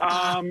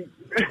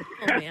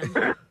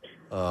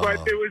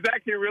it was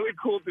actually really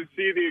cool to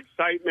see the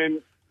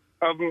excitement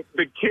of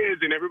the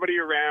kids and everybody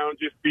around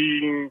just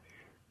being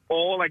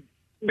all I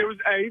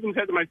even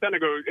said to my son, I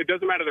go, it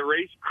doesn't matter the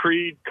race,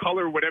 creed,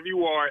 color, whatever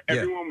you are.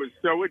 Everyone was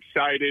so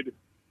excited.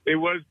 It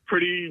was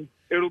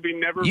it'll be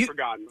never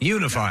forgotten.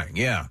 Unifying,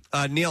 yeah.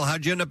 Neil,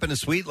 how'd you end up in a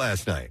suite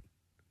last night?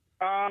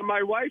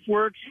 My wife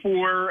works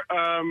for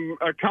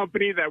a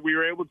company that we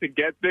were able to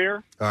get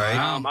there. All right.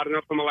 I don't know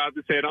if I'm allowed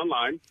to say it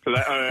online. So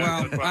that,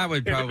 I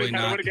would probably not.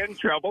 I don't want to get in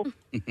trouble.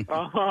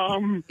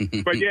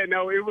 But yeah,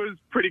 no, it was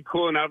pretty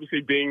cool. And obviously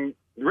being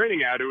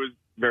raining out, it was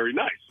very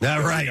nice.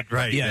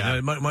 Right. Yeah,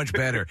 no, much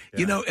better.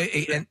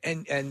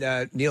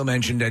 And Neil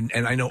mentioned,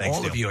 and I know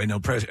all of you. I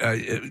know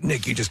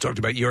Nick. You just talked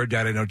about your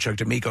dad. I know Chuck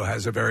D'Amico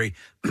has a very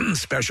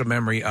special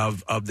memory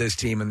of this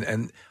team,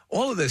 and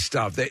all of this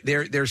stuff.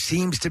 There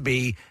seems to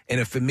be, in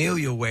a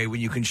familial way,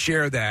 when you can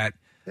share that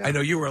I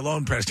know you were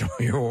alone, Preston,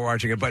 when you were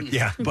watching it,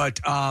 but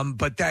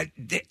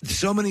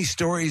so many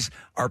stories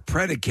are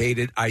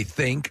predicated, I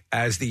think,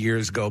 as the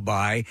years go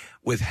by,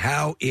 with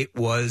how it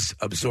was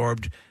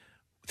absorbed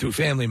through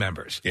family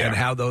members and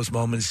how those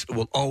moments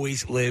will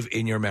always live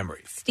in your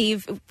memory.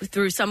 Steve,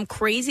 through some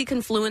crazy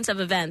confluence of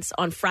events,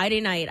 on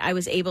Friday night, I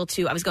was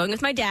going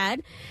with my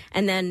dad,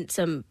 and then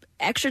some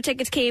extra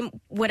tickets came.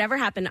 Whatever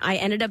happened, I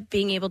ended up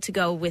being able to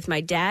go with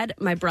my dad,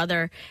 my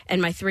brother,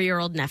 and my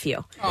 3-year-old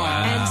nephew.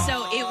 Wow. And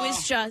so it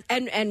was just,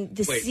 and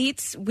the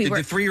seats, Did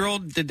the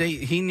 3-year-old,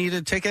 he need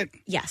a ticket?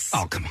 Yes.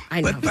 Oh, come on.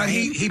 I know. But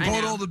he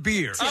bought all the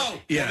beer. Oh,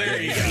 yeah. Well,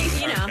 there you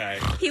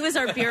go. He was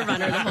our beer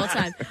runner the whole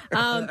time.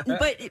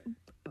 But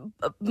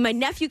my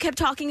nephew kept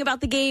talking about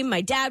the game.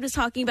 My dad was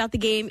talking about the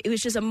game. It was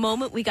just a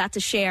moment we got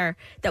to share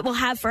that we'll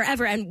have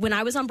forever. And when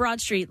I was on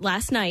Broad Street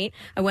last night,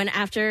 I went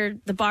after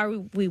the bar.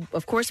 We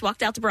of course,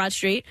 walked out to Broad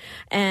Street,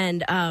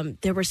 and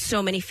there were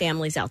so many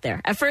families out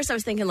there. At first, I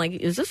was thinking, like,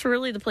 is this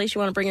really the place you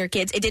want to bring your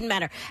kids? It didn't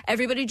matter.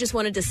 Everybody just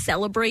wanted to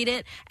celebrate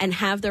it and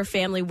have their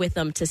family with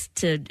them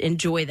to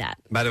enjoy that.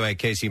 By the way,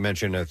 Casey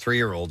mentioned a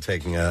 3-year-old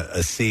taking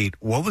a seat.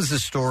 What was the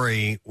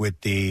story with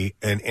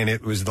and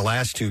it was the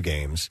last 2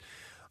 games,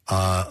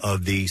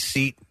 of the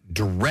seat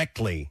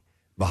directly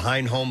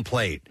behind home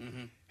plate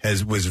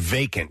was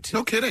vacant.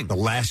 No kidding. The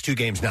last 2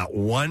 games, not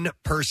one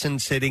person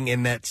sitting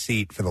in that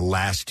seat for the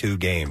last 2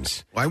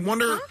 games. I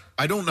wonder.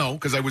 I don't know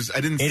because I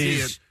didn't see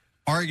it.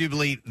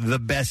 Arguably the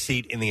best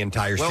seat in the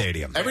entire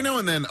stadium. Every now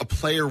and then, a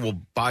player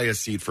will buy a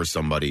seat for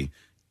somebody.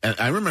 And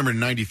I remember in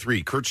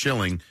 '93, Kurt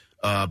Schilling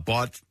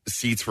bought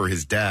seats for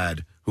his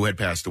dad who had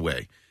passed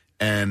away,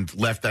 and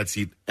left that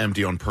seat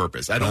empty on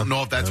purpose. I don't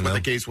know if that's what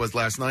the case was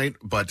last night,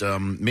 but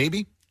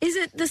maybe. Is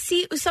it the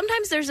seat?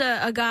 Sometimes there's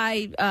a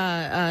guy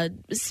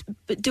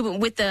doing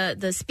with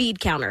the speed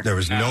counter. There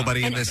was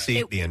nobody in the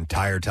seat the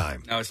entire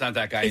time. No, it's not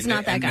that guy. It's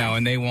not that guy. No,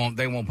 and they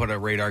won't put a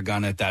radar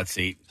gun at that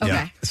seat. Okay.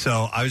 Yeah.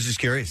 So I was just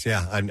curious.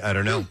 Yeah, I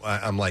don't know.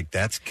 I'm like,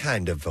 that's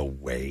kind of a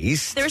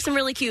waste. There were some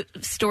really cute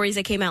stories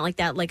that came out like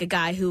that, like a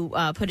guy who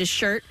put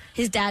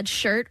his dad's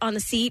shirt on the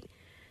seat.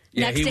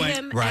 Next to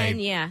him, right,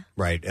 and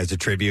right, as a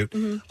tribute.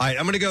 All right,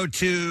 I'm going to go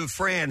to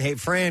Fran. Hey,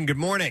 Fran, good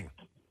morning.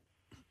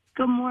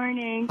 Good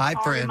morning. Hi,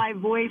 Sorry, Fran. my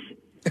voice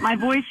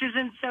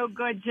isn't so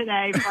good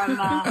today from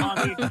all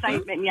the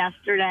excitement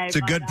yesterday. It's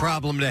a good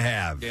problem to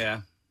have.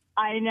 Yeah.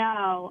 I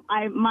know.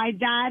 My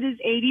dad is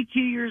 82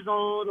 years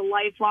old, a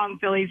lifelong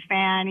Phillies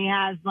fan. He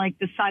has like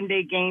the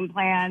Sunday game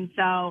plan,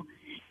 so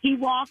he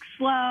walks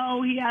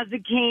slow. He has a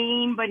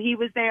cane, but he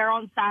was there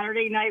on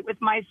Saturday night with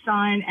my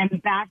son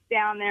and back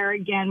down there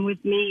again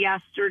with me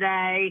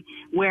yesterday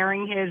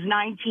wearing his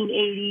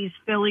 1980s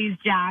Phillies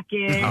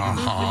jacket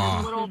with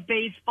his little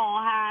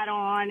baseball hat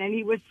on, and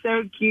he was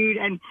so cute.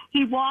 And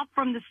he walked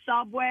from the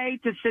subway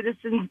to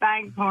Citizens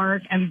Bank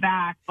Park and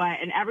back,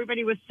 and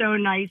everybody was so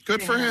nice.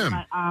 Good for him.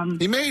 But,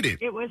 he made it.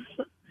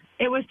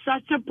 It was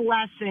such a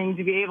blessing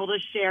to be able to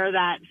share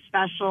that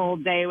special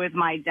day with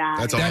my dad.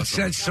 That's awesome. That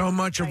says so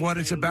much of what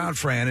it's about,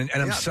 Fran, and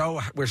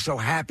we're so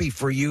happy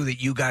for you that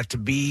you got to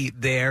be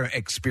there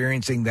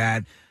experiencing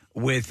that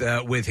with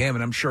him,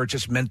 and I'm sure it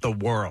just meant the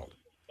world.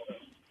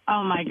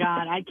 Oh my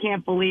God, I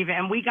can't believe it!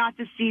 And we got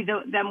to see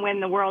them win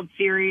the World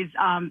Series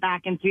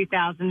back in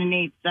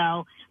 2008.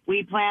 So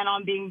we plan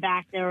on being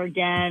back there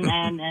again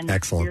and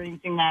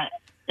experiencing that.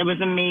 It was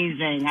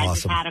amazing. I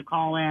just had to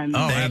call in.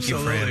 Oh, thank you,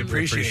 Fran.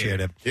 Appreciate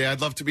it. Yeah,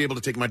 I'd love to be able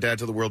to take my dad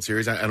to the World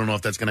Series. I don't know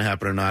if that's going to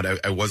happen or not.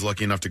 I was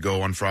lucky enough to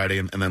go on Friday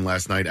and then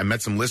last night. I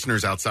met some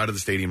listeners outside of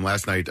the stadium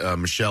last night,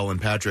 Michelle and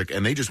Patrick,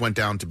 and they just went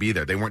down to be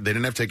there. They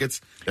didn't have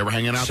tickets. They were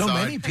hanging outside. So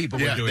many people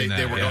were doing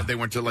that. They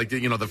went to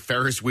the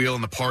Ferris wheel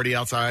and the party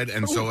outside,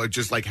 and so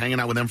just like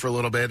hanging out with them for a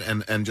little bit,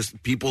 and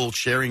just people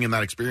sharing in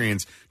that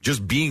experience.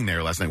 Just being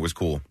there last night was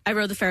cool. I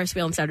rode the Ferris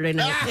wheel on Saturday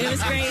night. It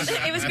was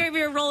great. It was great.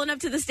 We were rolling up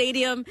to the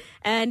stadium,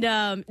 and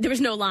there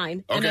was no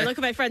line. And I look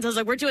at my friends. I was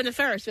like, we're doing the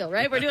Ferris wheel,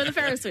 right? We're doing the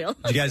Ferris wheel.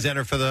 Did you guys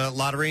enter for the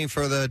lottery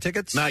for the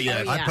tickets? Not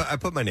yet. Oh, yeah. I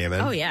put my name in.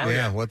 Oh, yeah. Oh,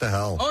 yeah. What the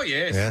hell? Oh,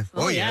 yes. Yeah.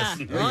 Oh, yes.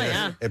 Yes. Oh,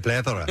 yeah. A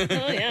plethora. Oh,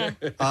 yeah.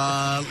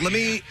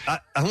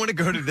 I want to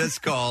go to this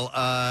call.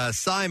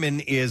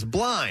 Simon is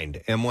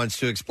blind and wants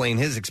to explain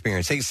his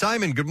experience. Hey,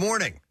 Simon, good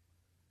morning.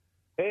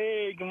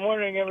 Hey, good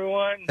morning,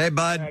 everyone. Hey,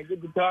 bud.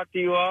 Good to talk to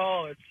you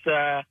all. It's,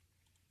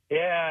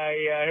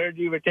 I heard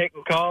you were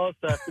taking calls,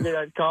 so I figured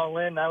I'd call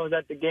in. I was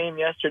at the game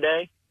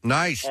yesterday.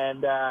 Nice.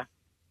 And,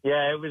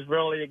 it was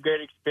really a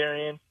great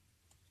experience.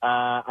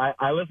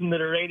 I listen to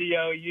the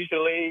radio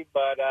usually,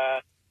 but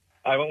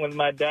I went with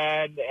my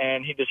dad,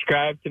 and he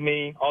described to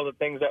me all the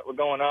things that were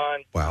going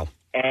on. Wow.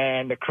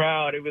 And the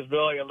crowd, it was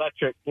really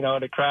electric,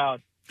 the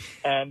crowd.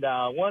 And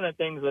one of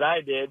the things that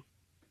I did,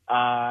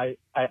 I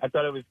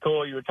thought it was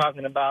cool. You were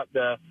talking about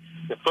the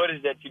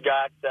footage that you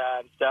got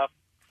and stuff.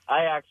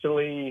 I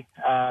actually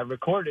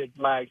recorded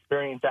my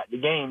experience at the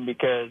game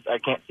because I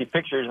can't see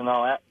pictures and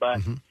all that, but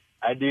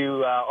I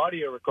do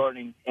audio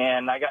recording,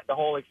 and I got the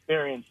whole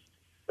experience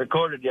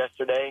recorded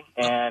yesterday,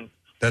 and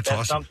that's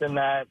awesome. Something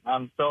that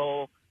I'm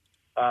so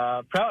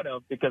proud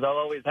of, because I'll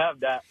always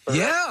have that. for the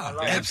rest of my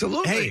life.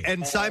 absolutely. Hey,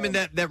 and Simon,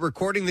 that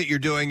recording that you're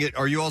doing,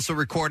 are you also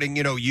recording,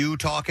 you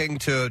talking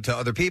to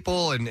other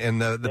people?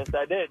 And the Yes,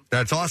 I did.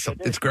 That's awesome. I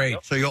did. It's great.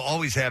 Yep. So you'll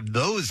always have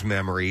those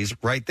memories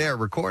right there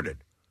recorded.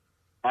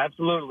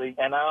 Absolutely,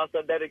 and I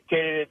also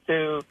dedicated it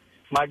to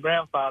my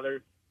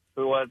grandfather,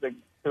 who was a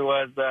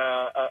Phillies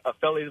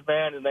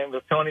fan. His name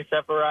was Tony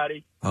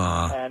Separati,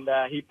 and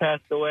he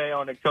passed away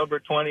on October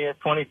 20th,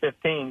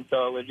 2015.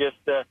 So it was just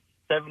the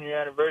 7-year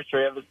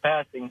anniversary of his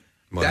passing.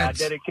 I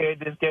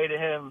dedicated this day to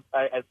him.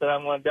 I said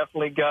I'm going to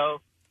definitely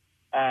go,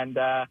 and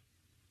I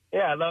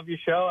love your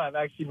show. I've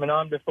actually been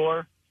on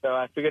before. So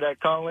I figured I'd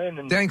call in.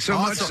 And Thanks so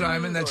much,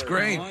 Simon. That's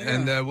great.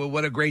 And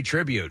what a great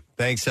tribute.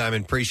 Thanks,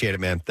 Simon. Appreciate it,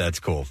 man. That's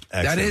cool.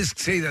 Excellent. That is,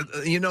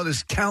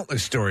 there's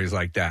countless stories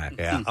like that.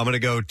 Yeah. I'm going to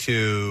go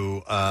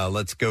to,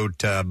 let's go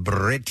to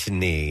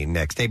Brittany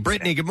next. Hey,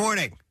 Brittany, good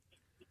morning.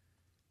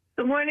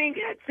 Good morning,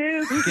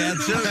 Gadzooks.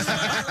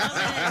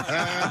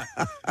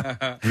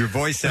 Your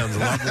voice sounds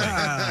lovely.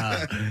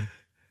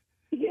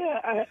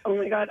 Yeah. Oh,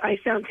 my God. I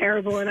sound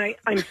terrible, and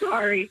I'm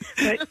sorry.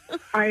 But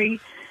I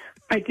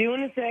do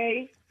want to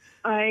say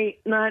I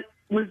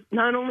was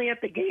not only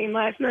at the game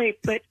last night,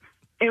 but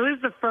it was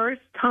the first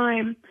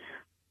time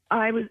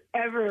I was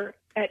ever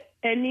at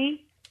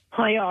any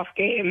playoff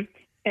game,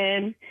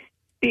 and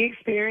the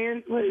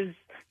experience was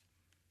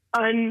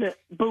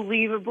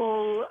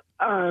unbelievable.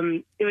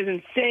 It was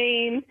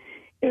insane.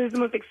 It was the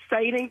most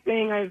exciting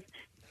thing I've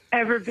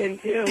ever been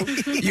to.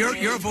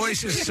 Your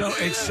voice is so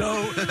it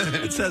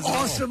says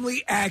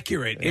awesomely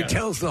accurate. Yeah. It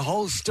tells the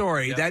whole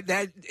story. Yeah.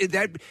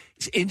 That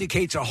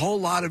indicates a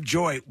whole lot of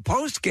joy.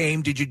 Post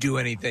game, did you do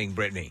anything,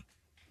 Brittany?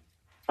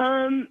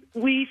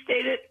 We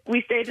stayed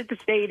at the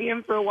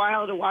stadium for a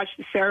while to watch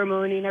the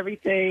ceremony and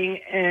everything,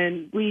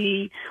 and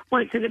we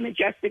went to the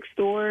Majestic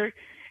store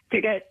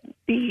to get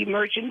the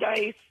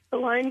merchandise. The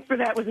line for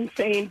that was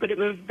insane, but it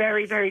moved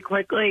very, very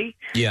quickly.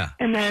 Yeah.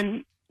 And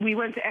then we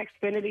went to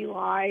Xfinity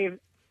Live.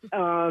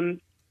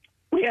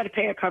 We had to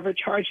pay a cover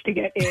charge to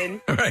get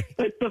in. Right.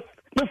 But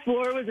the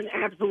floor was an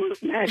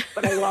absolute mess,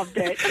 but I loved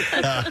it.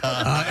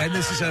 And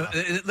this is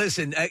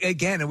listen,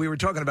 again, and we were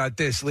talking about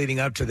this leading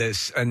up to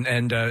this,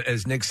 and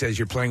as Nick says,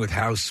 you're playing with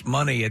house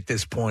money at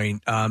this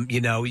point.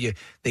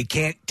 They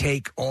can't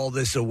take all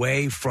this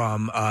away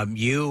from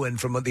you and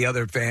from the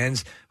other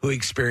fans who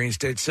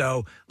experienced it.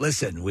 So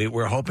listen,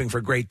 we're hoping for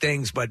great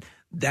things, but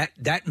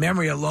that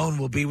memory alone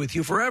will be with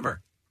you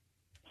forever.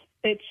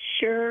 It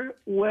sure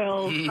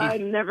will.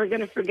 I'm never going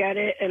to forget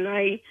it. And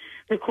I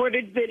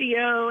recorded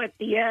video at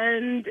the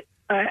end.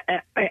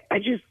 I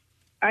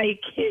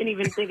can't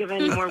even think of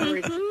any more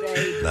words to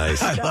say.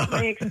 Nice. About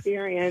my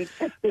experience.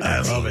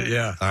 I love it,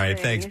 yeah. All right,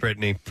 thanks,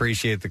 Brittany.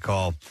 Appreciate the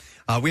call.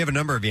 We have a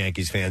number of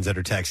Yankees fans that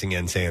are texting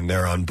in saying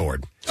they're on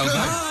board. They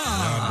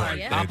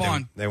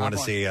want to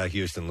see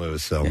Houston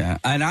lose. So, yeah.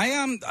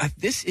 And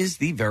this is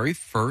the very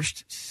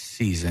first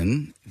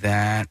season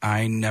that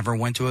I never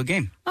went to a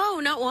game. Oh,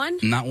 not one?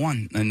 Not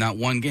one, and not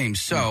one game.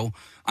 So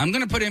I'm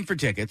going to put in for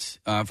tickets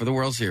for the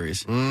World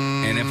Series.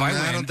 And if I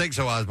win, I don't think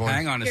so, Osborne.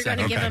 Hang on a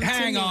second.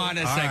 Hang on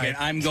a second.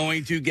 I'm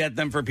going to get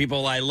them for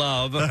people I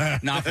love,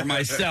 not for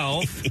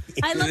myself.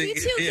 I love you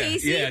too,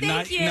 Casey.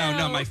 Thank you.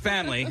 No, my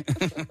family.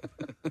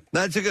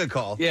 That's a good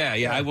call. Yeah.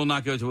 I will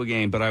not go to a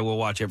game, but I will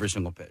watch every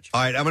single pitch.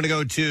 All right, I'm going to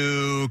go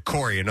to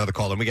Corey, another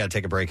call, and we got to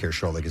take a break here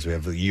shortly because we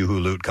have the Yoo-Hoo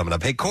Loot coming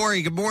up. Hey,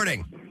 Corey, good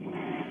morning.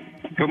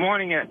 Good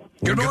morning, Ed.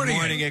 Good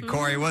morning, Ed.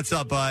 Corey. What's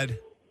up, bud?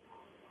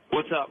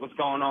 What's up? What's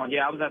going on?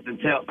 Yeah, I was at the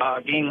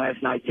game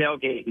last night,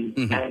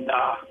 tailgating, and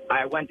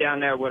I went down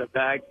there with a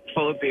bag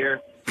full of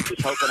beer,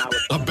 just hoping I would...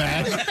 A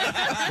bag?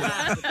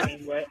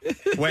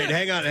 Wait,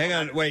 hang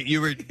on. Wait,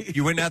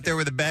 you went out there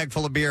with a bag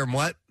full of beer and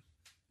what?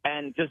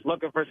 And just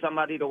looking for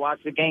somebody to watch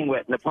the game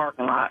with in the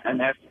parking lot.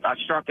 And I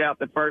struck out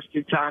the first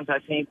 2 times I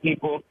seen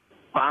people.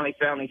 Finally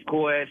found these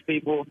cool-ass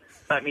people,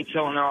 let me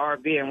chill in their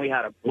RV, and we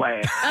had a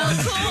blast.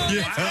 Oh, cool.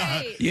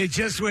 Yeah. You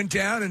just went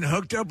down and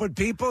hooked up with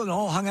people and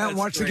all hung out and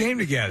watched the game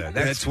together.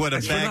 That's what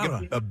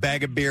a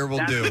bag of beer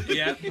will do.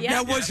 Yeah.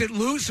 Now, was it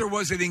loose or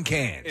was it in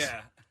cans?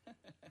 Yeah.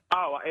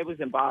 Oh, it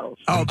was in bottles.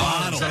 Oh,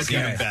 bottles. Okay.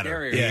 Even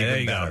better. Yeah, there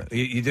you go.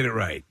 You did it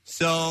right.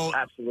 So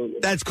absolutely,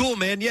 that's cool,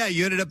 man. Yeah,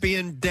 you ended up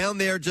being down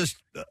there just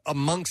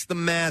amongst the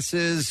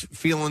masses,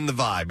 feeling the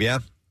vibe, yeah?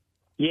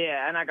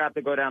 Yeah, and I got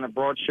to go down to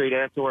Broad Street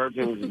afterwards.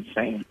 It was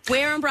insane.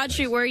 Where on Broad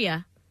Street were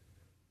you?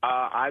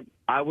 I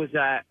was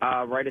at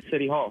right at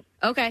City Hall.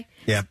 Okay.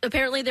 Yeah.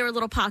 Apparently there were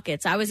little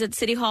pockets. I was at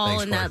City Hall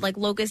Thanks, in Mark. that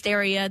Locust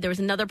area. There was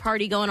another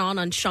party going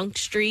on Shunk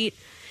Street.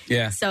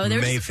 Yeah. So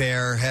there's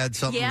Mayfair had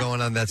something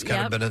going on. That's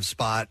kind of been a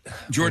spot.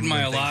 Jordan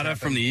Mailata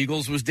from the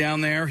Eagles was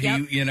down there. He,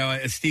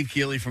 Steve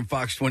Keeley from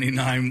Fox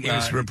 29. He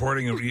was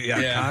reporting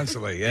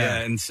constantly. Yeah.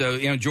 And so,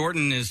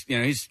 Jordan is,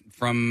 he's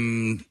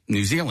from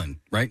New Zealand,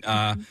 right?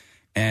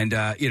 And,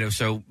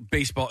 so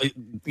baseball,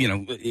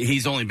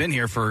 he's only been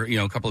here for,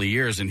 a couple of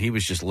years, and he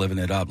was just living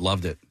it up,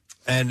 loved it.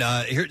 And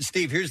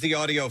Steve, here's the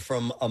audio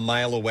from a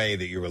mile away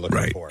that you were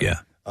looking for. Yeah.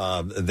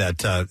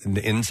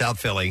 In South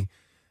Philly,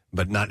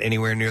 but not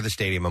anywhere near the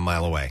stadium, a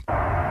mile away.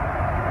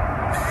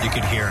 You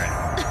could hear it.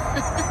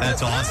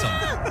 That's awesome.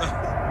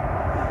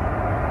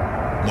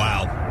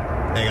 Wow.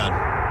 Hang on.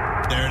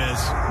 There it is.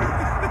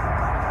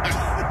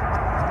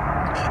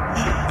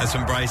 That's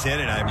when Bryce hit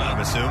it, I'm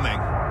assuming.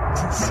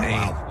 Insane.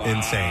 Wow.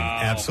 Insane.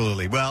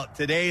 Absolutely. Well,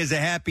 today is a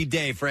happy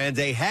day, friends.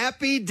 A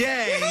happy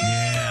day.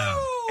 Yeah.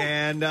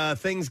 And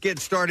things get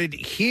started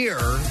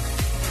here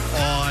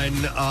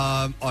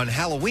on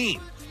Halloween.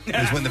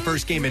 Is when the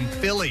first game in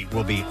Philly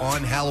will be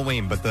on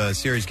Halloween, but the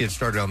series gets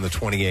started on the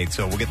 28th.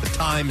 So we'll get the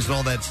times and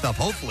all that stuff,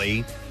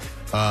 hopefully,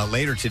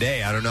 later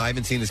today. I don't know. I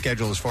haven't seen the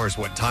schedule as far as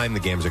what time the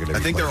games are going to be.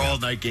 I think they're played all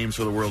out. night games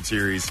for the World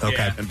Series.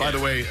 Okay. And by the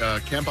way,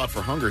 Camp Out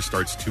for Hunger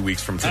starts 2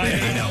 weeks from today.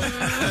 I know.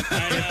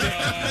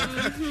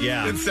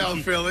 Yeah. In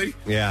South Philly.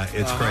 Yeah,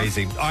 it's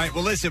crazy. All right,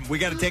 well, listen, we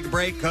got to take a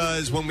break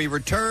because when we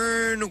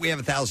return, we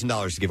have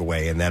 $1,000 to give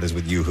away, and that is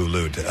with You Who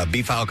Loot.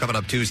 B-File coming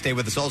up, too. Stay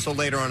with us. Also,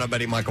 later on, our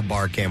buddy Michael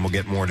Barcam will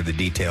get more into the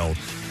detail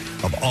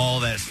of all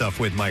that stuff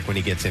with Mike when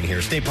he gets in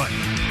here. Stay put.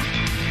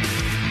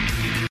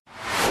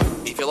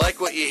 If you like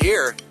what you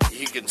hear,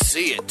 you can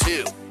see it,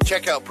 too.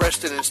 Check out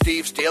Preston and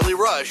Steve's Daily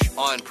Rush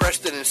on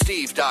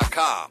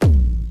PrestonandSteve.com.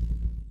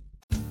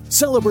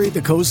 Celebrate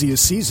the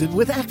coziest season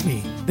with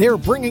Acme. They're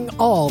bringing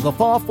all the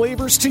fall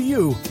flavors to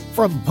you.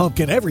 From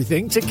pumpkin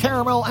everything to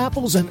caramel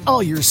apples and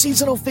all your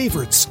seasonal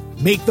favorites.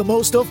 Make the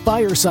most of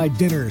fireside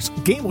dinners,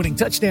 game-winning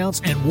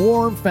touchdowns, and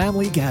warm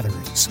family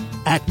gatherings.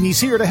 Acme's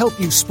here to help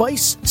you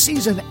spice,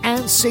 season,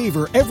 and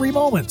savor every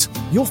moment.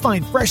 You'll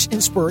find fresh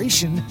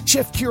inspiration,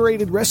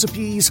 chef-curated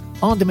recipes,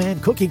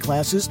 on-demand cooking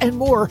classes, and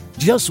more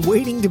just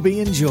waiting to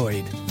be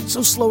enjoyed.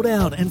 So slow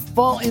down and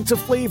fall into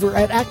flavor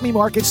at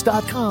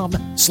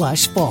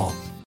acmemarkets.com/fall.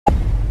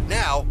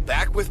 Now,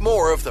 back with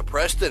more of the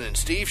Preston and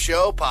Steve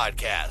Show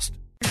podcast.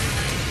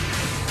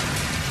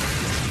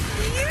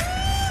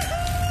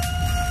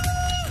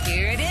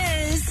 Here it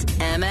is,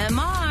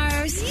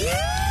 MMR's.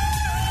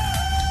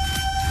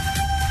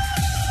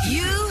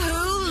 You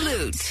Who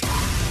Loot.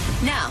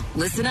 Now,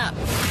 listen up.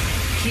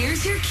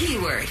 Here's your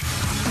keyword.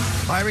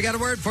 All right, we got a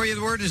word for you.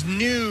 The word is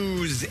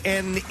news,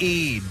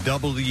 N-E-W-S.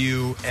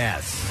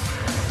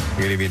 We're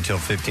going to give you until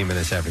 15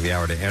 minutes after the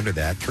hour to enter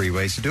that. 3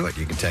 ways to do it.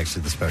 You can text to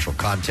the special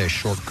contest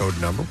short code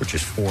number, which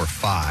is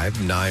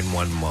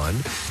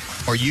 45911.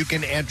 Or you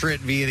can enter it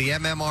via the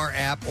MMR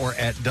app or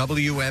at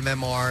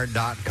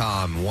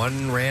WMMR.com.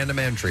 One random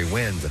entry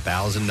wins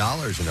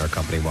 $1,000 in our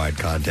company-wide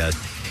contest.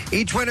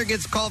 Each winner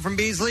gets a call from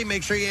Beasley.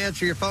 Make sure you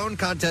answer your phone.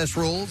 Contest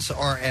rules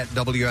are at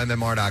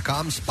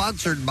WMMR.com.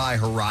 Sponsored by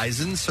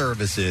Horizon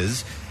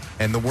Services.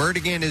 And the word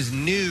again is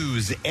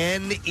news,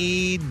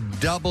 N-E-W-S.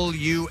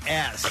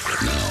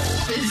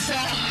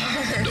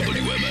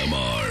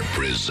 WMMR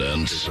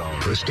presents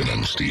Preston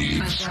and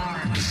Steve's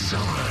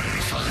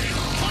Bizarre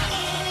File.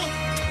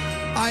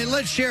 All right,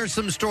 let's share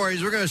some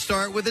stories. We're going to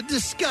start with a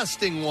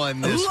disgusting one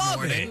this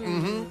morning.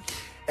 Mm-hmm.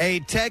 A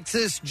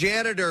Texas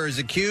janitor is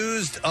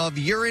accused of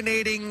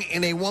urinating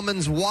in a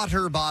woman's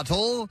water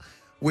bottle,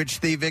 which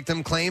the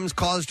victim claims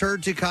caused her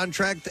to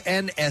contract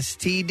an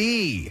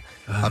STD.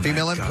 A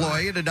female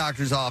employee at a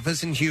doctor's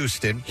office in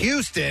Houston.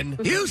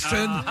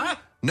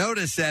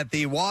 Noticed that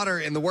the water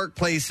in the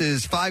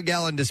workplace's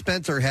 5-gallon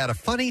dispenser had a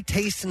funny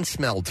taste and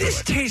smell to it.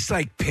 This tastes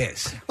like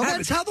piss. Well,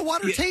 that's how the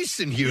water tastes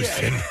in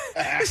Houston.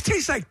 Yeah. This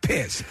tastes like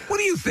piss. What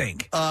do you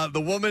think? The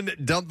woman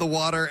dumped the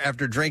water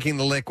after drinking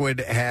the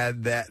liquid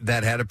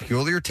that had a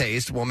peculiar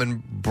taste.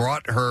 Woman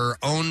brought her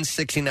own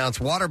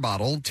 16-ounce water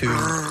bottle to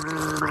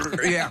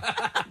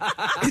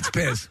it's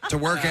piss to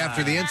work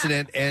after the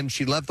incident, and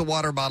she left the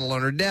water bottle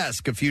on her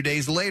desk. A few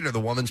days later,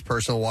 the woman's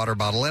personal water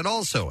bottle had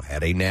also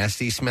had a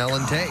nasty smell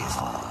and taste.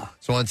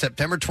 So on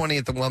September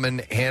 20th, the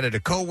woman handed a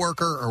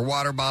coworker her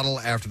water bottle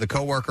after the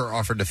coworker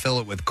offered to fill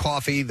it with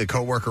coffee. The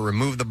coworker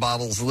removed the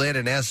bottle's lid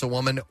and asked the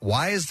woman,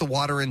 "Why is the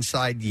water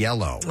inside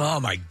yellow?" Oh,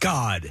 my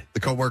God.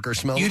 The coworker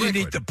smelled You liquid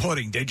didn't eat the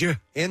pudding, did you?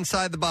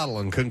 inside the bottle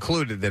and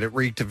concluded that it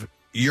reeked of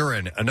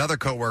urine. Another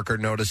coworker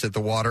noticed that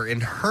the water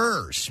in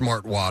her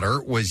smart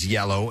water was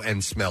yellow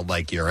and smelled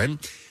like urine.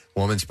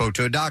 Woman spoke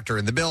to a doctor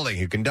in the building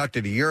who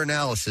conducted a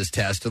urinalysis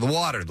test of the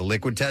water. The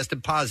liquid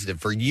tested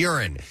positive for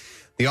urine.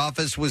 The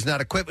office was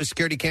not equipped with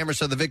security cameras,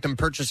 so the victim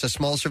purchased a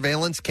small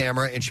surveillance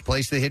camera, and she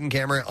placed the hidden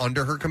camera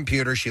under her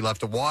computer. She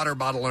left a water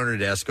bottle on her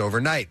desk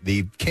overnight.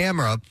 The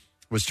camera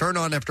was turned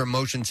on after a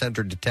motion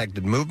sensor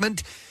detected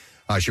movement.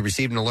 She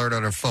received an alert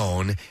on her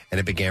phone, and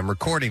it began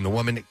recording. The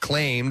woman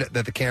claimed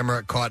that the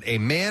camera caught a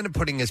man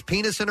putting his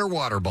penis in her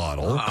water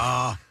bottle.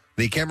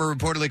 The camera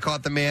reportedly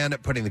caught the man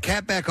putting the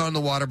cap back on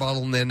the water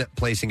bottle and then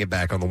placing it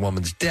back on the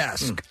woman's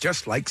desk.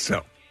 Just like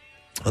so.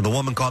 The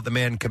woman caught the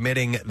man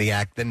committing the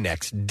act the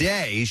next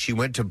day. She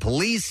went to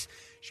police.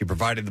 She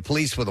provided the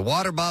police with a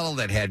water bottle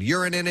that had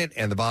urine in it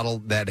and the bottle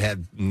that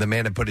had the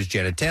man had put his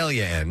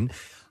genitalia in.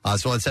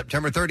 So on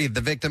September 30th,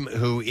 the victim,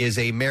 who is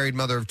a married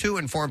mother of two,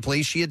 informed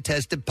police she had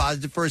tested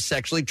positive for a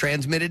sexually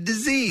transmitted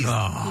disease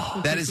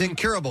that is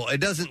incurable. It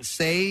doesn't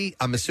say,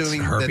 I'm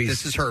assuming that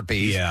this is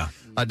herpes. Yeah.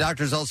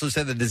 Doctors also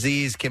said the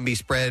disease can be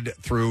spread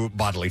through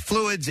bodily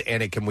fluids,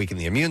 and it can weaken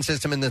the immune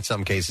system, and in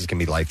some cases can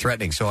be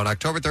life-threatening. So on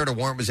October 3rd, a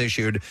warrant was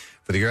issued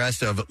for the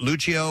arrest of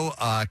Lucio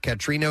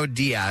Catrino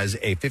Diaz,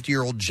 a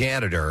 50-year-old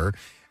janitor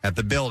at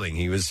the building.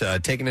 He was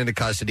taken into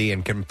custody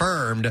and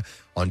confirmed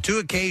on 2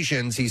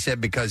 occasions, he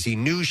said, because he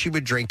knew she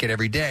would drink it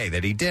every day,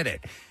 that he did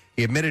it.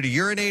 He admitted to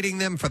urinating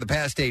them for the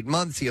past 8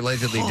 months. He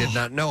allegedly did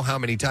not know how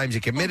many times he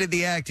committed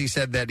the act. He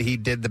said that he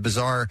did the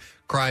bizarre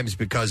crimes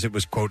because it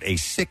was, quote, a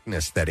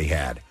sickness that he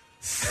had.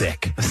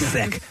 Sick.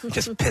 Sick.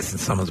 Just piss in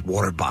someone's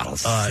water bottle.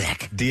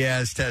 Sick.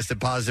 Diaz tested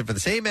positive for the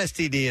same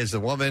STD as the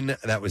woman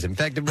that was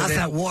infected with it.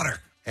 How's that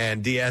water?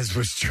 And Diaz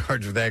was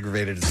charged with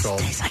aggravated assault.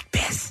 Tastes like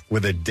piss.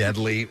 With a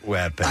deadly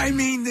weapon. I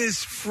mean,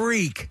 this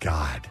freak.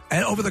 God.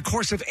 And over the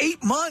course of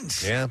 8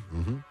 months. Yeah.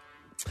 Mm-hmm.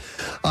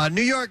 A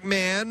New York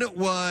man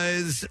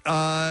was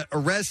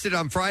arrested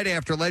on Friday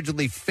after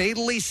allegedly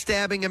fatally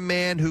stabbing a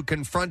man who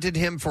confronted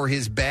him for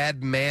his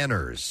bad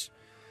manners.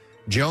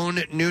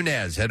 Joan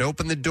Nunez had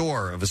opened the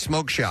door of a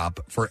smoke shop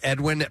for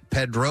Edwin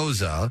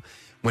Pedroza.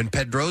 When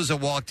Pedroza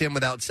walked in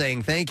without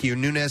saying thank you,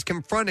 Nunez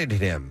confronted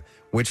him,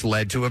 which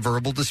led to a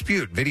verbal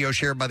dispute. Video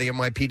shared by the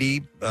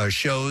NYPD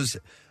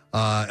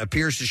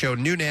appears to show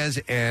Nunez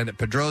and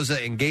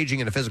Pedroza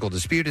engaging in a physical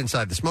dispute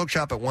inside the smoke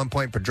shop. At one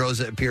point,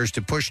 Pedroza appears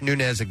to push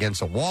Nunez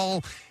against a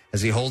wall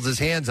as he holds his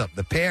hands up.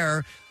 The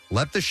pair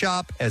left the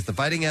shop as the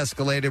fighting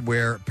escalated,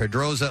 where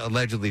Pedroza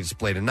allegedly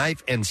displayed a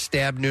knife and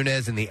stabbed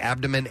Nunez in the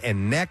abdomen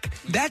and neck.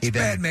 That's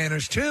bad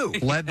manners, too.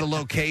 Fled the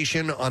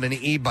location on an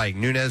e-bike.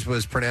 Nunez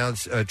was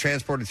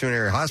transported to an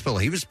area hospital.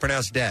 He was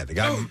pronounced dead. The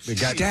guy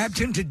stabbed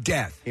him to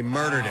death. He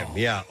murdered him,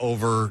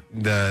 over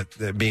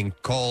the being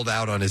called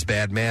out on his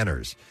bad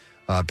manners.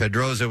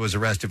 Pedroza was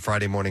arrested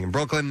Friday morning in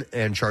Brooklyn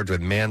and charged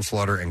with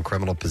manslaughter and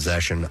criminal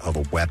possession of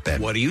a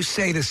weapon. What do you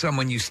say to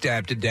someone you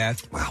stabbed to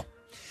death? Wow.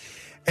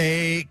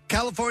 A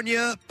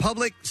California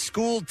public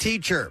school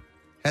teacher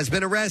has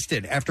been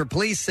arrested after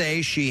police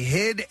say she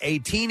hid a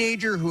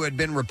teenager who had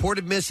been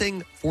reported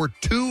missing for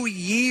 2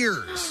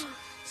 years.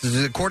 This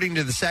is according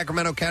to the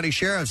Sacramento County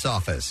Sheriff's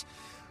Office.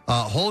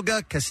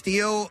 Olga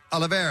Castillo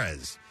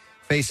Olivares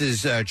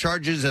faces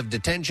charges of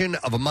detention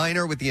of a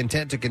minor with the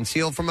intent to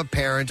conceal from a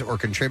parent or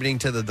contributing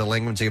to the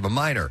delinquency of a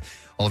minor.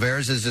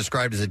 Olivares is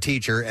described as a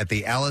teacher at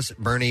the Alice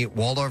Burney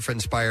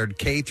Waldorf-inspired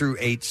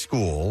K-8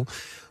 school.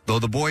 Though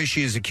the boy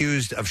she is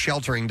accused of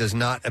sheltering does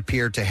not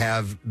appear to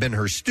have been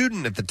her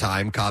student at the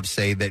time, cops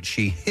say that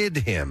she hid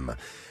him.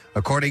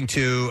 According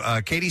to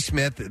Katie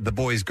Smith, the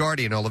boy's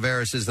guardian,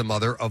 Olivares is the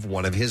mother of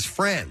one of his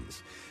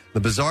friends.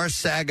 The bizarre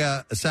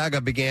saga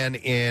began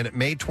in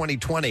May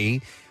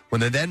 2020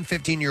 when the then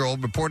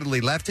 15-year-old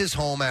reportedly left his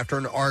home after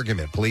an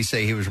argument. Police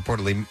say he was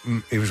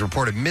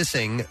reported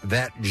missing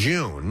that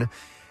June.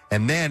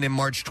 And then in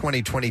March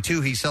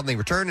 2022, he suddenly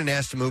returned and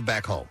asked to move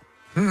back home.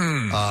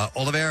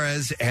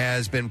 Olivares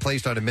has been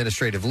placed on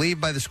administrative leave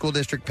by the school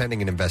district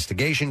pending an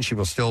investigation. She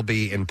will still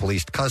be in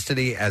police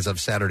custody as of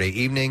Saturday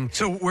evening.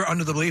 So we're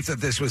under the belief that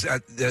this was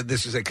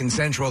a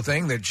consensual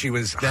thing, that she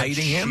was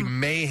hiding him? She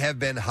may have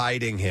been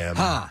hiding him.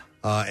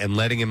 And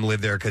letting him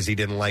live there because he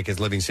didn't like his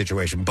living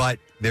situation. But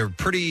they're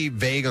pretty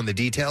vague on the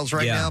details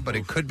right now, but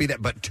it could be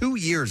that. But 2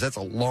 years, that's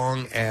a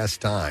long-ass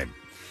time.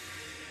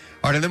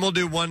 All right, and then we'll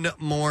do one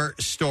more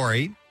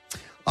story.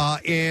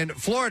 In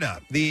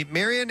Florida, the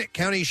Marion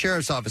County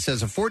Sheriff's Office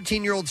says a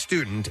 14-year-old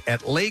student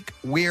at Lake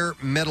Weir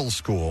Middle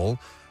School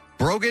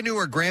broke into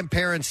her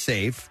grandparents'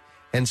 safe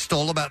and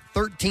stole about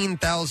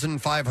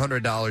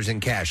 $13,500 in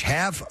cash,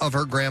 half of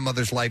her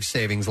grandmother's life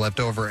savings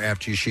left over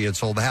after she had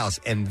sold the house.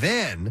 And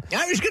then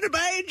I was going to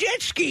buy a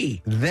jet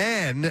ski.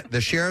 Then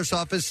the sheriff's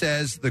office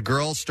says the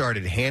girl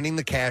started handing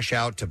the cash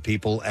out to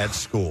people at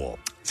school.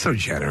 So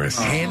generous.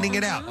 Handing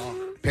it out.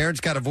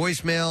 Parents got a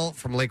voicemail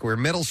from Lake Weir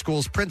Middle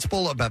School's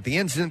principal about the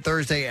incident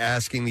Thursday,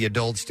 asking the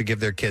adults to give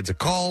their kids a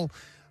call.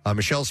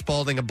 Michelle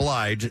Spalding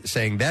obliged,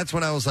 saying, "That's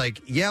when I was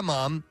like, yeah,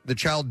 Mom, the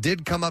child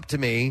did come up to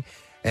me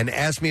and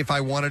asked me if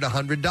I wanted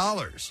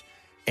 $100.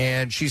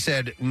 And she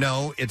said,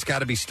 no, it's got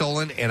to be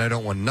stolen, and I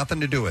don't want nothing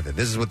to do with it."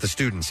 This is what the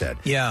student said.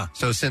 Yeah.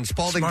 So since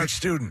Spalding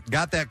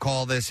got that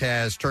call, this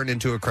has turned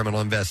into a criminal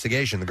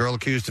investigation. The girl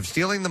accused of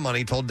stealing the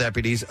money told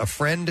deputies a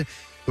friend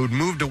who'd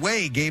moved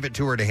away gave it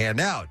to her to hand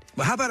out.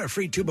 Well, how about a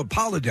free tube of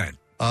Polydent?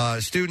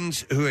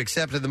 Students who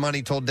accepted the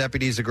money told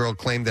deputies the girl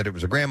claimed that it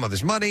was her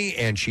grandmother's money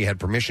and she had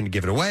permission to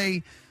give it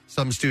away.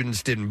 Some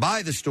students didn't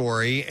buy the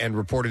story and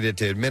reported it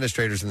to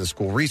administrators and the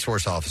school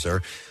resource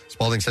officer.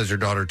 Spalding says her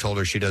daughter told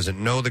her she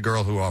doesn't know the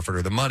girl who offered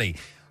her the money.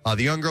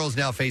 The young girl is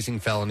now facing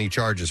felony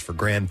charges for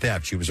grand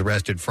theft. She was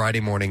arrested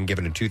Friday morning,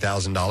 given a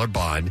 $2,000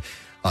 bond.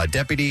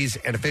 Deputies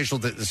and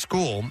officials at the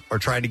school are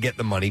trying to get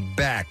the money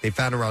back. They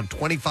found around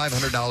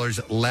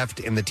 $2,500 left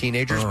in the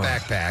teenager's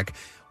backpack,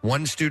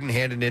 One student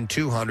handed in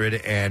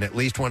 $200, and at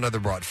least one other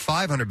brought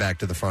 $500 back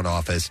to the front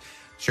office.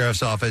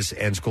 Sheriff's office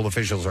and school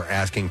officials are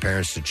asking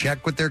parents to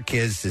check with their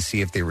kids to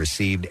see if they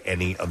received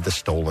any of the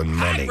stolen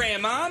money. Hi,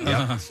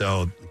 Grandmom. Yep.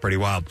 So, pretty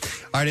wild.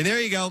 All right, and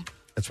there you go.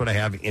 That's what I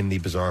have in the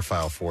bizarre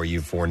file for you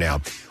for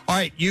now. All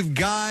right, you've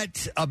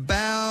got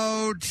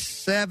about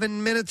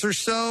 7 minutes or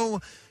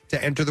so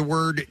to enter the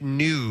word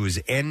news,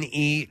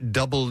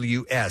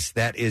 N-E-W-S.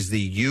 That is the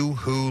you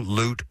who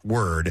loot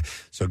word.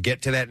 So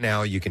get to that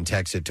now. You can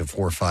text it to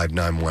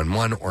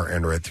 45911 or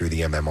enter it through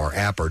the MMR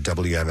app or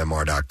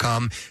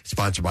WMMR.com.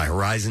 Sponsored by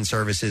Horizon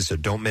Services, so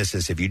don't miss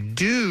this. If you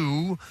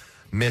do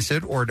miss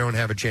it or don't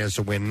have a chance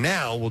to win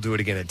now, we'll do it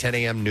again at 10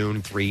 a.m.,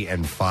 noon, 3,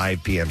 and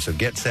 5 p.m. So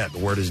get set. The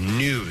word is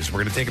news. We're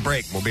going to take a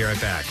break. We'll be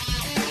right back.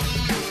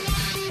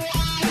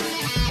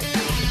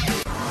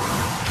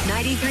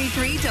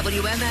 93.3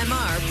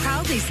 WMMR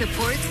proudly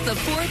supports the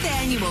 4th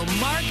annual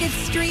Market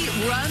Street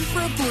Run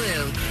for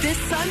Blue. This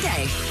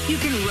Sunday, you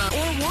can run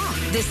or walk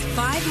this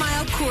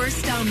 5-mile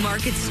course down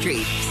Market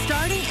Street,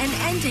 starting and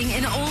ending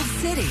in Old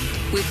City,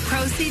 with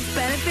proceeds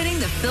benefiting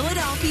the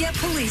Philadelphia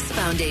Police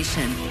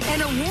Foundation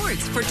and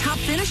awards for top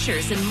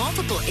finishers in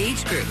multiple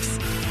age groups.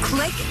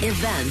 Click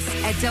events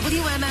at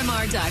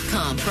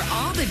WMMR.com for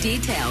all the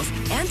details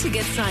and to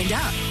get signed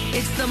up.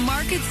 It's the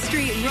Market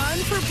Street Run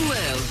for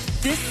Blue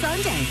this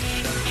Sunday.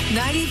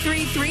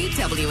 93.3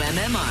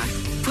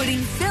 WMMR, putting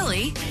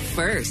Philly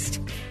first.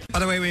 By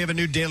the way, we have a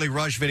new Daily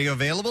Rush video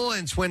available.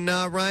 It's when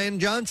Ryan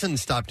Johnson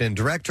stopped in,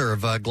 director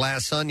of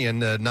Glass Onion,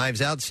 the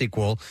Knives Out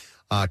sequel.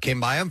 Came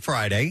by on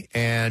Friday,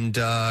 and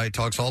he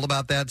talks all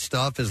about that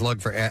stuff, his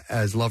love for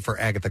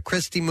Agatha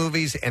Christie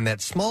movies, and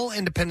that small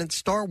independent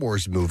Star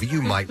Wars movie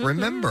you might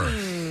remember.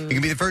 You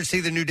can be the first to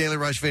see the new Daily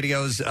Rush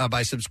videos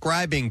by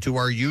subscribing to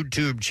our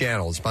YouTube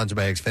channel, sponsored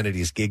by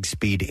Xfinity's Gig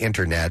Speed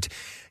Internet.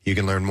 You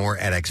can learn more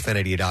at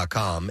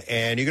Xfinity.com.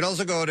 And you can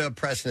also go to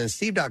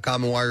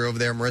PrestonandSteve.com, and while you're over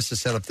there, Marissa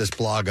set up this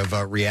blog of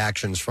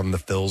reactions from the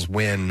Phils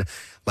win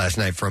last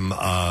night from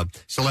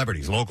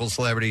celebrities, local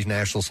celebrities,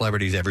 national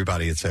celebrities,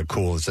 everybody. It's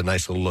cool. It's a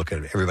nice little look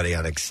at everybody,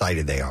 how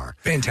excited they are.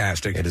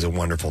 Fantastic. It is a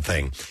wonderful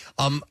thing.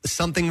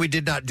 Something we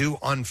did not do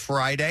on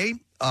Friday,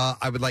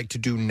 I would like to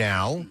do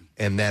now,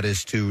 and that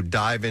is to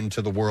dive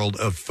into the world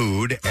of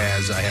food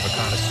as I have a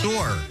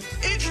connoisseur.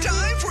 It's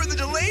time for the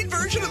delayed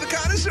version of the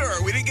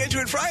connoisseur. We didn't get to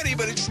it Friday,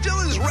 but it's still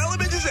as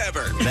relevant as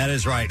ever. That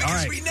is right. Because All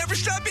right. we never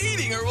stop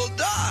eating or we'll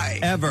die.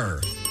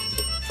 Ever.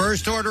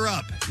 First order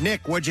up.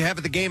 Nick, what'd you have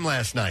at the game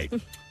last night?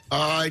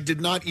 I did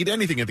not eat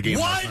anything at the game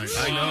last night.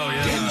 I know,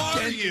 yeah. Who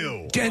are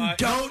you? Then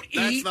don't eat.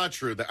 That's not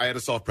true. I had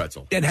a soft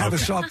pretzel. Then have a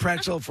soft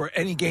pretzel for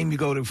any game you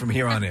go to from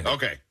here on in.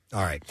 Okay.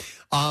 All right.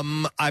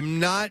 I'm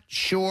not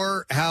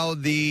sure how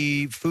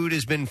the food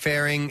has been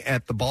faring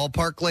at the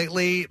ballpark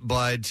lately,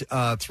 but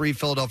 3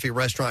 Philadelphia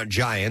restaurant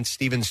giants,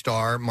 Steven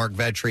Starr, Mark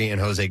Vetri, and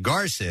Jose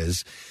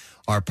Garces,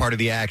 are part of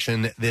the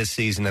action this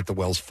season at the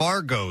Wells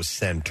Fargo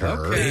Center.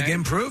 Okay. Big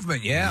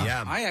improvement,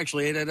 yeah. I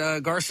actually ate at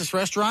a Garces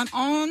restaurant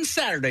on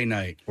Saturday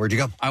night. Where'd you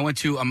go? I went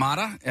to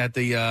Amada at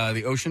the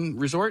Ocean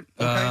Resort.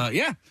 Okay.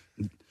 Yeah.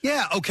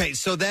 Yeah, okay,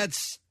 so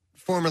that's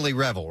formerly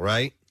Revel,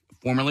 right?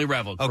 Formerly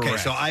Revel, Okay,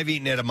 correct. so I've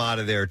eaten at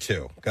Amada there,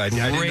 too. I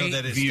didn't know Great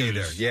that it views. stayed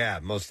there. Yeah,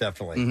 most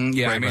definitely.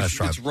 Yeah, Great I mean,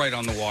 restaurant. it's right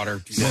on the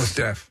water. Most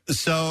def.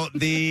 So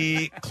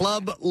the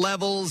club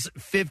level's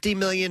 $50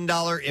 million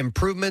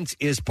improvements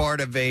is part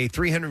of a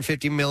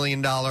 $350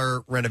 million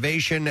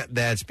renovation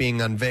that's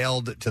being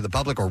unveiled to the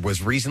public, or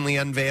was recently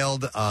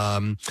unveiled.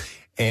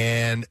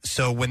 And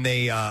so when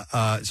they,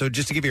 so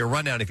just to give you a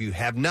rundown, if you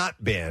have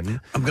not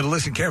been, I'm going to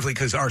listen carefully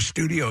because our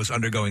studio is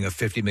undergoing a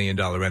 $50 million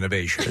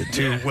renovation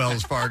to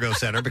Wells Fargo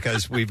Center,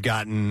 because we've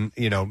gotten,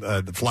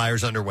 the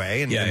Flyers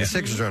underway and the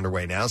Sixers are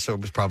underway now. So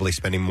it was probably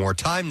spending more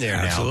time there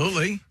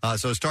Absolutely. now.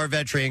 So Star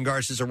Vetri and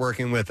Garces are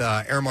working with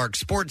Airmark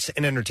Sports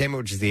and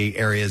Entertainment, which is the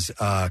area's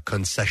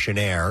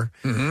concessionaire.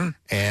 Mm-hmm.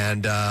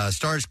 And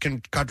Star's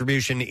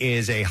contribution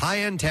is a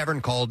high-end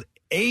tavern called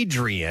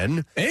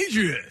Adrian.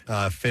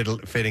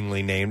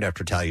 Fittingly named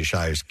after Talia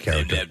Shire's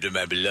character. Named after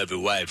my beloved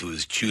wife who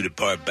was chewed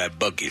apart by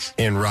Buckus.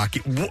 In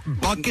Rocky.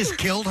 Buckus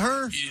killed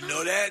her? You didn't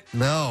know that?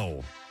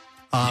 No.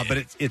 But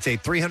it's a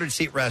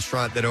 300-seat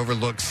restaurant that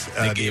overlooks...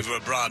 They gave her a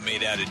bra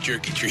made out of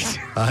jerky trees.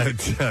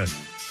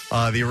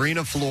 The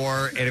arena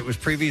floor, and it was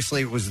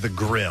the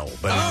grill.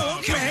 But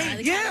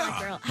Okay,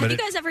 yeah. Have you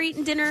guys ever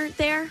eaten dinner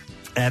there?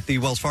 At the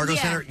Wells Fargo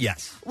Yeah. Center?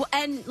 Yes. Well,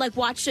 and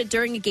watched it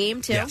during a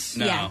game too. Yes.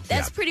 No. Yeah,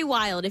 that's pretty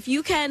wild. If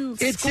you can,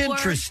 It's score,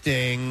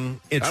 interesting.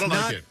 It's I don't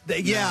not. like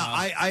it. Yeah,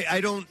 No.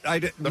 I don't.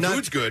 The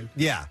food's good.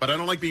 Yeah, but I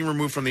don't like being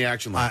removed from the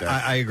action like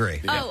that. I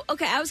agree. Oh,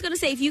 okay. I was going to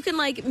say, if you can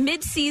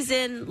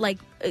mid-season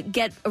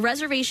get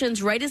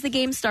reservations right as the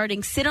game's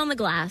starting, sit on the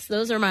glass.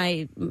 Those are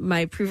my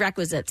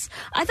prerequisites.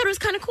 I thought it was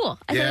kind of cool.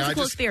 I thought it was a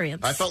cool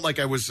experience. I felt like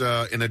I was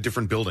in a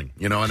different building,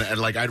 and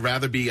I'd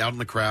rather be out in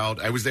the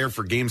crowd. I was there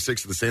for Game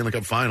 6 of the Stanley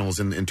Cup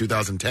Finals in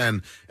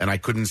 2010, and I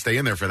couldn't stay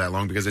in there for that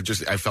long because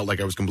I felt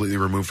like I was completely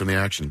removed from the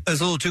action. It was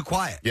a little too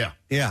quiet. Yeah.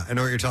 Yeah, I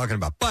know what you're talking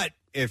about. But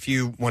if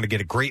you want to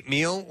get a great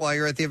meal while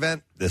you're at the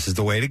event, this is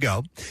the way to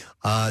go.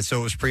 So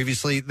it was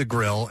previously the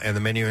grill, and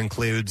the menu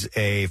includes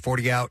a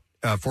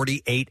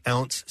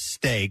 48-ounce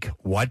steak.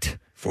 What?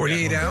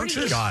 48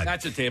 ounces? God.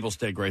 That's a table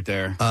steak right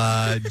there.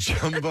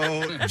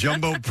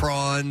 Jumbo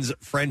prawns,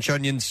 French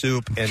onion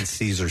soup, and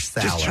Caesar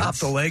salad. Just chop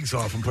the legs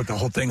off and put the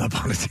whole thing up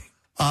on it.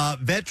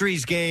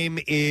 Vetri's game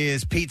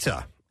is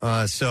pizza.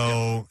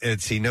 So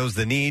he knows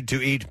the need to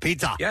eat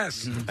pizza.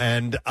 Yes.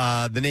 And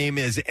the name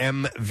is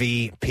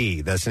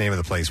MVP. That's the name of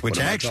the place, which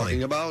what am actually... I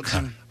talking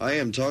about? I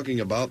am talking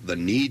about the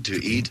need to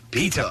eat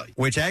pizza.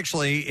 Which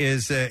actually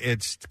is,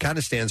 it kind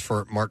of stands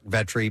for Mark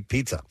Vetri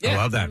Pizza. Yeah. I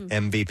love that.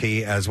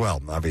 MVP as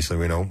well. Obviously,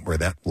 we know where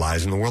that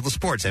lies in the world of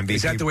sports. MVP.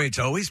 Is that the way it's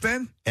always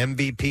been?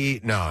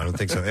 MVP, no, I don't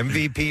think so.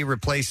 MVP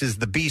replaces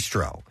the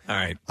Bistro. All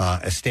right.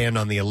 A stand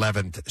on the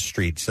 11th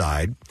Street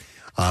side.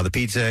 The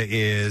pizza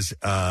is...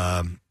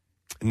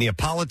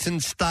 Neapolitan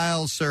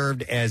style,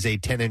 served as a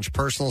 10-inch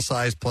personal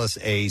size plus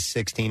a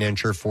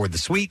 16-incher for the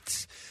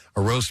sweets,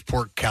 a roast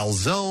pork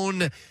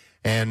calzone,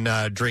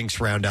 and drinks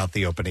round out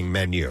the opening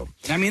menu.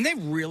 I mean, they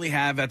really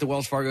have at the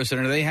Wells Fargo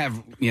Center. They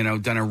have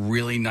done a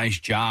really nice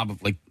job of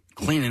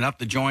cleaning up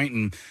the joint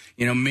and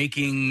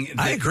making.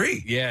 I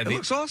agree. Yeah, it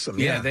looks awesome.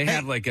 Yeah, Yeah. they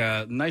have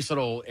a nice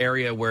little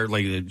area where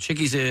the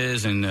Chickies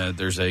is, and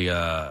there's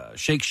a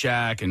Shake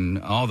Shack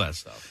and all that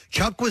stuff.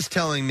 Chuck was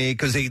telling me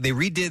because they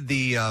redid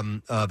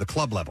the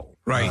club level,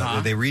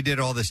 right? They redid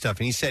all this stuff,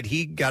 and he said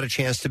he got a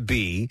chance to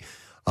be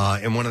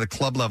in one of the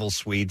club level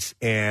suites,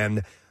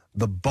 and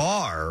the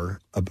bar,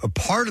 a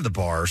part of the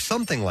bar,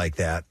 something like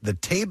that, the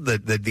table,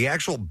 the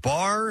actual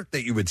bar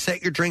that you would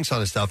set your drinks on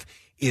and stuff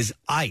is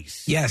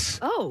ice. Yes.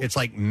 Oh. It's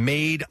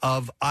made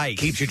of ice.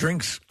 Keeps your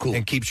drinks cool.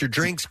 And keeps your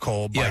drinks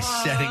cold by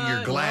setting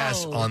your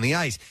glass on the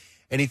ice.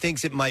 And he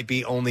thinks it might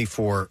be only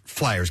for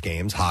Flyers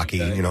games,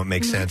 hockey. Okay. It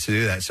makes sense to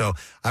do that. So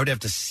I would have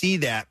to see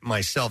that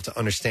myself to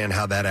understand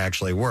how that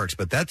actually works.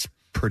 But that's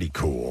pretty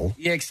cool.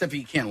 Yeah, except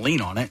you can't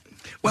lean on it.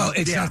 Well,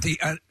 it's not the.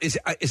 Is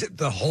it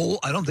the whole?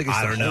 I don't think it's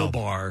the whole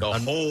bar. The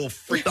whole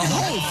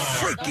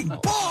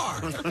freaking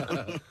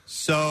bar.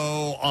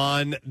 So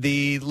on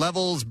the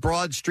Levels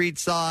Broad Street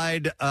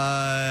side,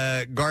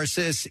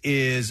 Garces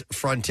is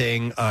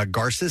fronting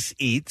Garces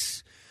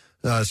Eats.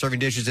 Serving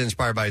dishes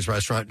inspired by his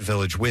restaurant,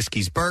 Village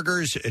Whiskey's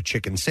Burgers, a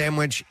chicken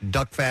sandwich,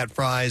 duck fat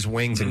fries,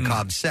 wings, and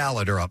Cobb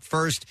salad are up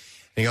first.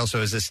 And he also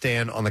has a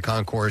stand on the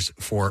concourse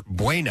for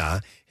Buena,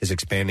 his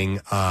expanding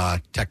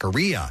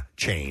taqueria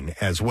chain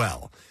as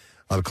well.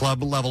 The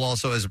club level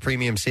also has a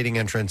premium seating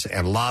entrance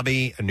and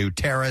lobby, a new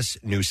terrace,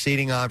 new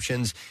seating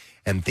options,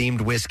 and themed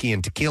whiskey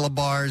and tequila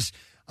bars.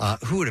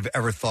 Who would have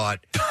ever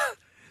thought,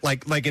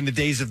 like in the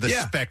days of the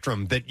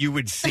Spectrum, that you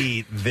would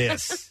see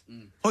this?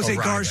 Jose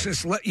around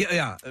Garces,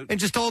 yeah. And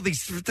just all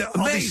these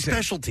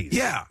specialties.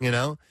 Yeah.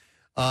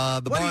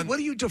 What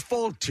do you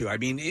default to? I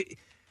mean,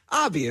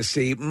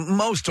 obviously,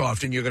 most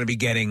often you're going to be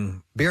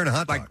getting beer and a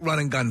hot dog. like run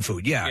and gun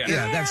food. Yeah,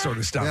 that sort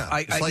of stuff.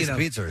 Yeah, slice of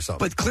pizza or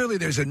something. But clearly,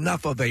 there's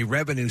enough of a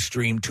revenue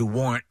stream to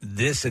warrant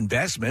this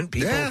investment.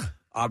 People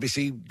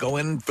obviously go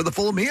in for the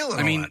full meal.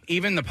 And I mean,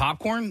 even the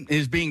popcorn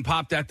is being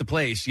popped at the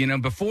place.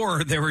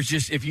 Before there was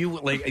just, if you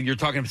you're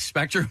talking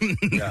Spectrum,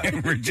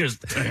 there were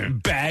just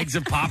bags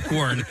of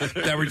popcorn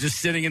that were just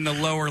sitting in the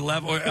lower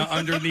level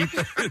underneath,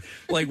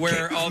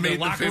 where all the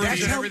locker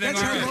rooms and everything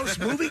that's are. how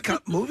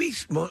most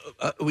movies.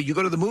 When you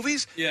go to the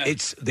movies,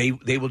 it's they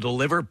will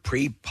deliver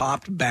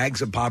pre-popped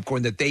bags of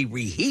popcorn that they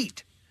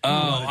reheat.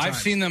 Oh, I've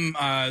seen them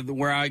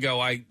where I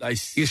go. You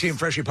see them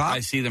freshly popped? I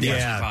see them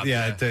freshly popped.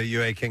 Yeah, at the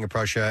UA King of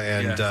Prussia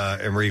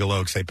and Regal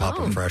Oaks, they pop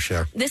them fresh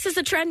there. This is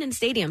a trend in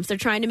stadiums. They're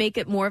trying to make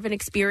it more of an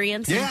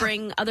experience and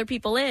bring other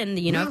people in,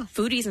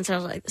 foodies and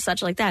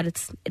such like that.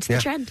 It's the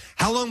trend.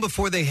 How long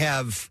before they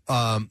have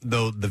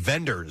the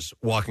vendors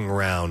walking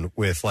around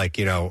with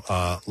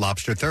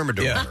lobster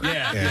thermidor?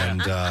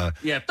 And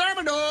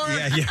thermidor.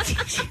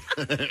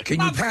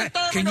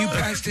 Can you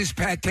pass this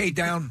pate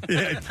down?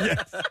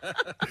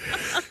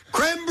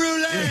 Creme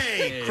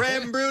brulee,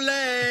 creme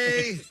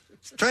brulee,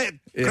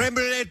 creme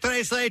brulee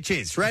tres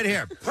leches, right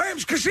here.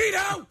 Clams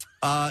Casino.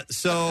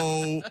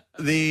 So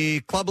the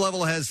club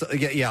level has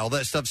all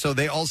that stuff. So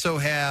they also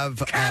have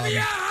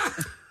the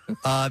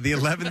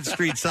 11th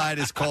Street side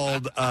is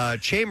called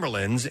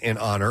Chamberlain's in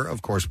honor,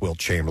 of course, Wilt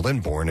Chamberlain,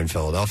 born in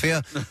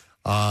Philadelphia.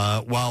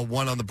 While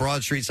one on the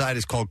Broad Street side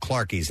is called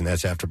Clarky's, and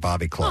that's after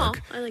Bobby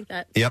Clark. Oh, I like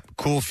that. Yep,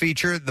 cool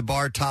feature. The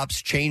bar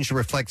tops changed to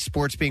reflect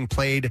sports being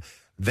played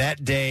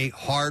that day,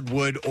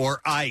 hardwood or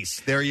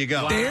ice. There you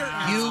go. Wow.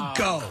 There you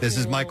go. This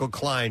is Michael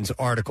Klein's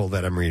article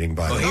that I'm reading,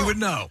 by the way. He would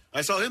know. I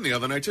saw him the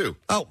other night, too.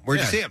 Oh, where'd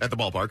you see him? At the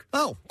ballpark.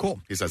 Oh,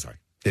 cool. He says hi.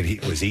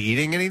 Was he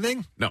eating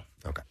anything? No.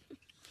 Okay.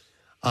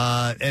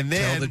 And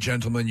then tell the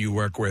gentleman you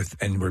work with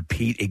and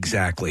repeat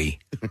exactly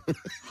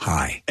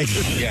hi.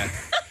 Yeah.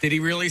 Did he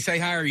really say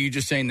hi, or are you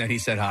just saying that he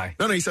said hi?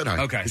 No, he said hi.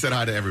 Okay. He said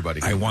hi to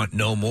everybody. I want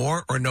no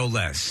more or no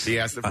less. He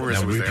asked if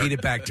Marissa now was repeat there.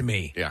 it back to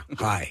me. Yeah.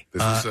 Hi.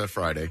 This is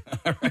Friday.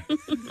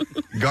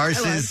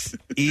 Garces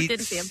Didn't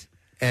see him. Eats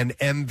and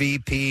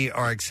MVP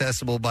are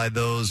accessible by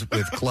those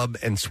with club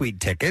and suite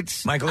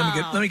tickets. Michael,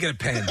 let me get a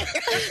pen.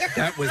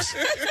 That was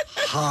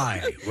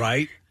high,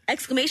 right?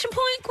 Exclamation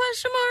point,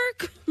 question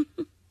mark.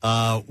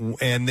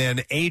 And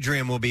then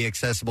Adrian will be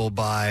accessible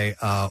by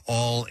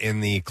all in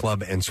the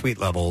club and suite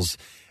levels,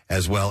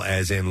 as well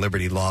as in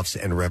Liberty Lofts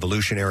and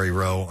Revolutionary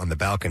Row on the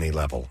balcony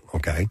level.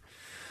 Okay.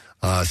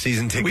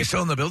 Season tickets. Are we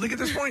still in the building at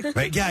this point?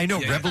 Right? Yeah, I know.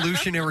 Yeah.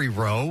 Revolutionary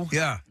Row.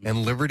 Yeah.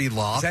 And Liberty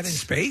Lofts. Is that in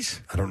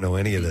space? I don't know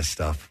any of this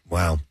stuff.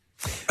 Wow.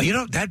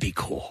 That'd be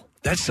cool.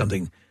 That's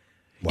something.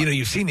 What?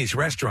 You've seen these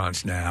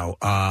restaurants now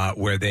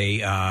where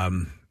they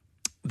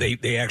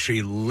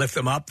actually lift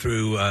them up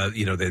through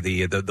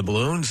the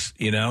balloons.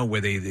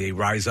 Where they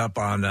rise up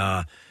on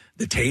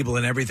the table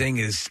and everything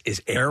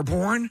is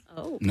airborne.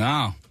 Oh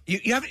no,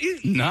 you haven't.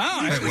 No,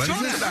 I was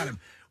talking about them.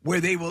 Where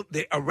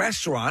a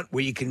restaurant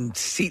where you can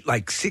seat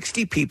like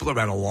 60 people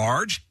around a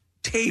large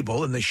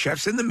table and the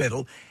chef's in the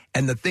middle,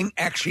 and the thing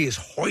actually is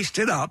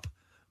hoisted up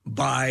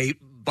by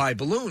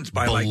balloons,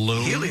 like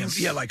helium.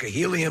 Yeah, like a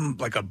helium,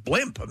 like a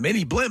blimp, a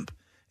mini blimp,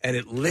 and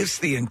it lifts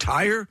the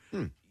entire.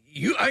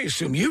 I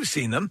assume you've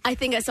seen them. I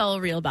think I saw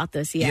a reel about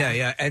this. Yeah,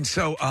 yeah. And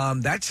so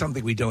that's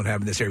something we don't have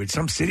in this area.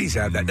 Some cities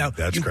have that. Now,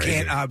 you crazy.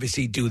 Can't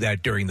obviously do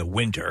that during the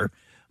winter,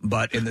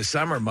 but in the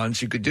summer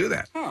months, you could do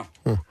that. Huh.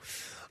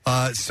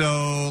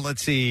 So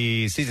let's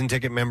see. Season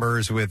ticket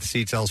members with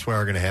seats elsewhere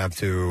are going to have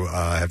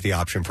the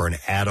option for an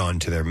add-on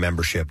to their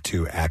membership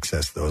to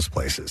access those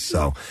places.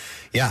 So,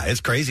 yeah, it's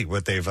crazy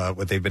what they've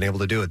been able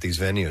to do at these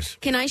venues.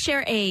 Can I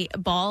share a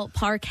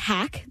ballpark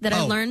hack that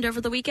I learned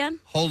over the weekend?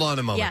 Hold on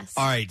a moment. Yes.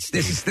 All right,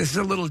 Steve. This is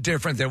a little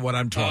different than what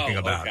I'm talking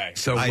about. Okay.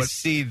 So I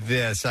see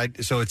this.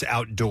 So it's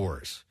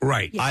outdoors,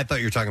 right? Yeah. I thought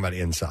you were talking about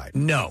inside.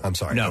 No, I'm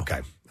sorry. No.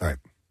 Okay. All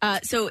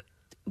right. So.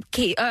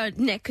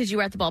 Nick, because you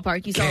were at the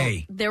ballpark, you saw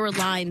there were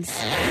lines.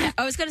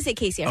 I was going to say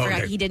Casey. I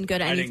forgot he didn't go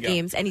to any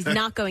games, and he's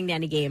not going to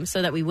any games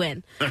so that we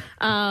win.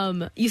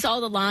 You saw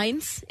the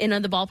lines in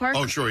the ballpark?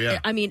 Oh, sure, yeah.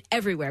 I mean,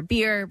 everywhere,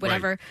 beer,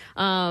 whatever.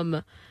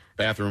 Right.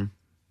 Bathroom.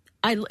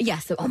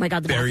 Oh my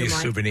God, the various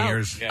bathroom line.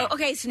 souvenirs. Oh,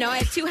 okay, so now I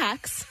have 2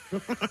 hacks.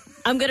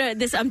 I'm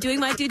doing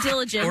my due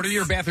diligence. Order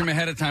your bathroom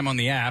ahead of time on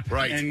the app,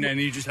 right? And then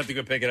you just have to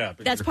go pick it up.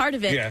 That's part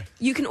of it. Yeah.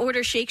 You can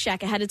order Shake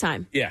Shack ahead of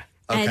time. Yeah.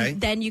 Okay.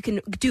 And then you can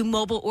do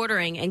mobile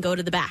ordering and go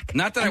to the back.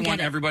 Not that I want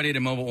everybody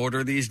to mobile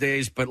order these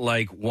days, but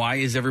why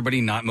is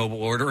everybody not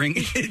mobile ordering?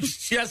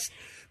 It's just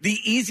the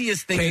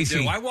easiest thing to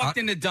do. I walked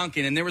into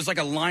Dunkin' and there was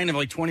a line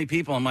of 20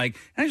 people. I'm like,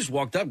 I just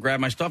walked up,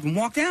 grabbed my stuff, and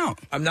walked out.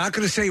 I'm not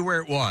going to say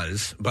where it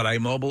was, but I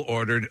mobile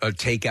ordered a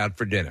takeout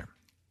for dinner.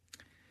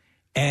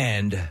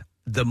 And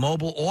the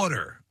mobile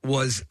order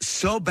was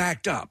so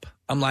backed up.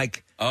 I'm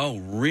like, oh,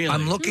 really?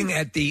 I'm looking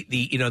at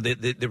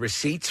the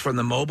receipts from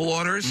the mobile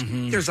orders.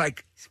 Mm-hmm. There's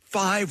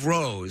 5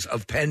 rows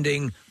of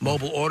pending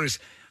mobile orders.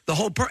 The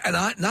whole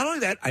not only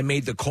that, I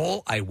made the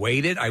call. I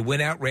waited. I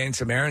went out, ran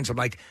some errands. I'm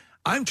like,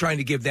 I'm trying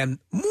to give them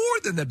more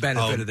than the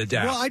benefit of the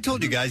doubt. Well, I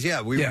told you guys,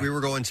 we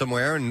were going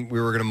somewhere and we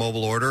were going to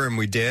mobile order, and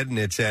we did, and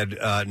it said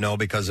no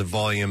because of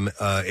volume,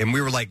 and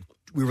we were like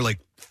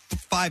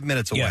 5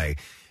 minutes away.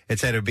 Yeah. It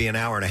said it would be an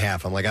hour and a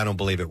half. I'm like, I don't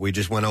believe it. We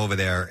just went over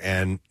there,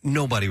 and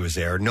nobody was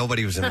there.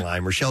 Nobody was in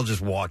line. Rochelle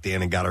just walked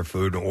in and got her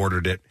food and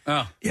ordered it.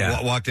 Oh,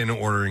 yeah. Walked in and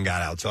ordered and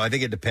got out. So I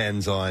think it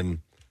depends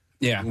on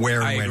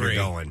where and when you're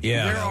going.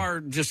 Yeah. There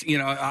are just,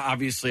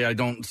 obviously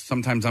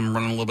sometimes I'm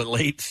running a little bit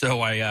late,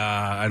 so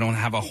I don't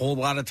have a whole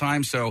lot of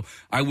time. So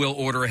I will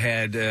order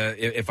ahead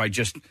if I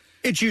just...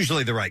 It's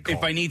usually the right call.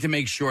 If I need to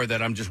make sure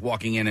that I'm just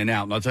walking in and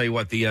out. And I'll tell you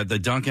what, the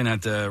Dunkin'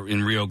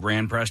 in Rio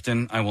Grande,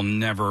 Preston, I will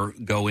never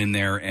go in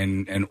there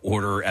and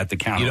order at the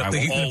counter. I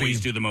will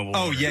always do the mobile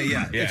order.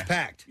 Yeah. It's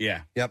packed.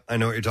 Yeah. Yep, I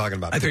know what you're talking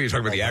about. I thought you were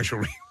talking about the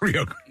actual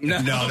Rio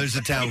Grande. No, there's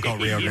a town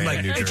called Rio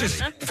Grande, New Jersey. It's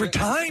just, for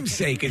time's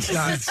sake, it's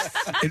not...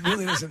 It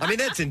really doesn't... I mean,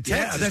 that's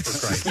intense. Yeah,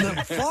 that's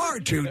not far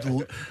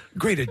too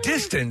great a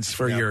distance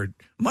for your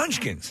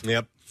munchkins.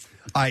 Yep.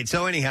 All right,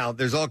 so anyhow,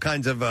 there's all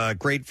kinds of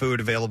great food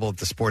available at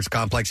the sports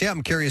complex. Yeah,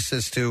 I'm curious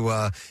as to,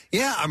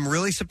 I'm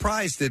really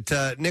surprised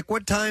that, Nick,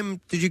 what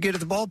time did you get at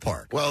the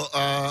ballpark? Well,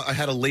 I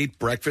had a late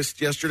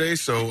breakfast yesterday,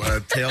 so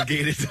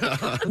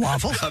tailgated.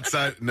 Waffles?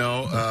 Outside.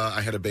 No,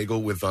 I had a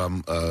bagel with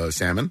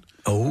salmon.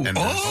 Oh. And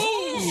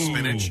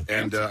spinach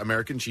and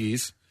American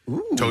cheese.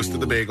 Ooh.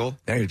 Toasted the bagel.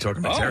 Now you're talking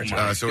about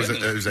territory. So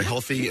it was a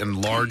healthy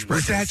and large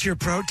breakfast. Was that your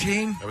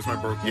protein? That was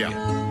my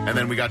yeah. And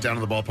then we got down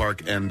to the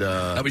ballpark, and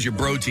that was your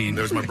protein.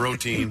 That was my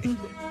protein.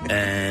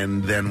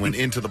 And then went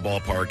into the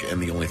ballpark,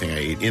 and the only thing I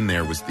ate in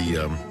there was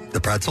the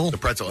pretzel? The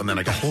pretzel. And then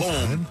I got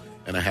home,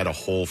 and I had a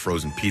whole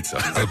frozen pizza.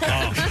 Okay.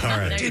 All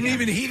right. Didn't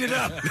even heat it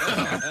up.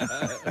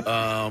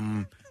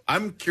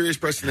 I'm curious,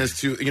 Preston, as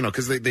to,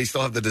 because they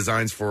still have the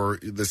designs for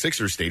the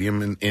Sixers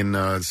stadium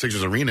in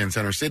Sixers Arena in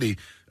Center City.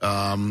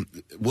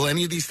 Will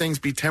any of these things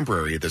be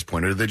temporary at this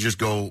point, or do they just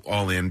go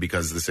all in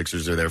because the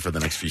Sixers are there for the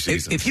next few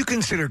seasons? If you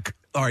consider,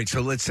 all right,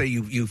 so let's say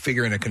you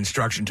figure in a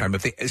construction time,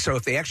 if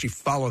they actually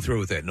follow through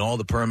with it and all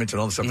the permits and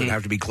all the stuff that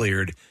have to be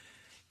cleared,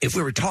 if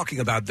we were talking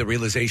about the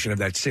realization of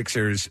that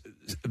Sixers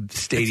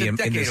stadium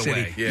in the city,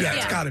 away.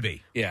 it's got to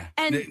be. Yeah.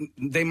 And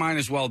they might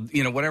as well,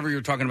 whatever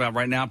you're talking about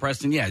right now,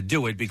 Preston,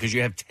 do it because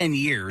you have 10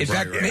 years. In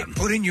fact,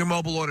 put in your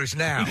mobile orders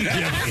now.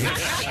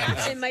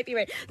 It might be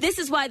right. This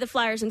is why the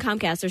Flyers and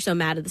Comcast are so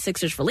mad at the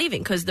Sixers for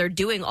leaving, because they're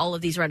doing all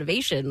of these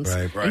renovations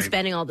and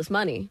spending all this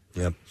money.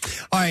 Yep.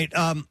 All right,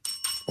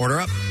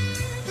 order up.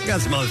 We got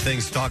some other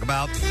things to talk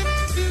about.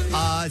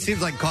 It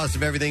seems like the cost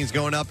of everything is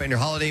going up, and your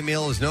holiday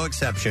meal is no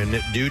exception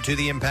due to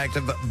the impact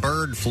of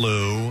bird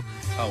flu.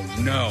 Oh,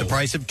 no. The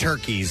price of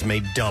turkeys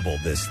may double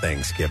this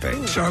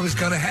Thanksgiving. So I was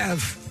going to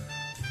have,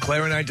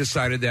 Claire and I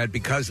decided that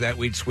because of that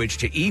we'd switch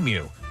to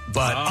emu.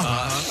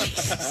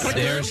 But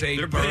there's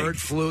a bird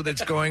flu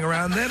that's going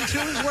around them, too,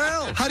 as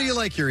well. How do you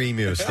like your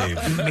emu, Steve?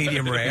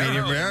 Medium rare.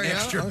 Medium rare,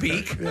 Extra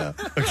beak. Yeah.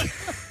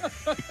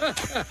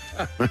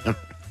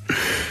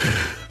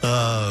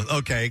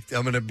 Okay,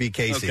 I'm going to be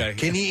Casey. Okay.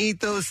 Can you eat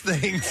those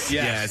things?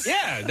 Yes.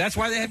 Yeah, that's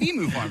why they have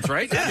emu farms,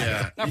 right?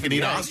 Yeah. You can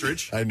eat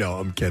ostrich. I know,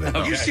 I'm kidding.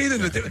 You see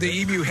the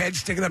emu head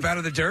sticking up out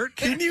of the dirt?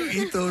 Can you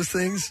eat those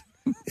things?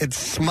 It's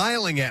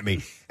smiling at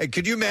me.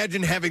 Could you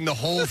imagine having the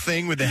whole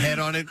thing with the head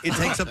on it? It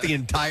takes up the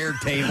entire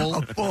table.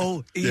 A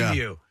full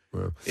emu.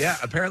 Yeah,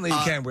 apparently you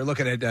can. We're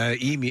looking at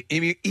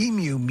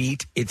emu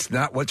meat. It's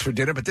not what's for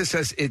dinner, but this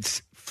says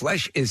it's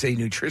flesh is a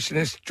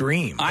nutritionist's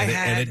dream.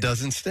 And it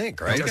doesn't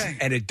stink, right?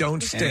 And it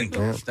don't stink.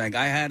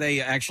 I had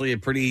actually a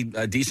pretty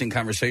decent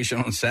conversation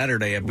on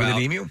Saturday about with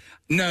an emu.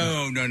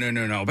 No.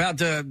 About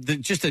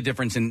just the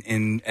difference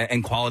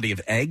in quality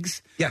of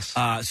eggs. Yes.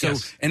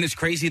 And it's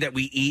crazy that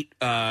we eat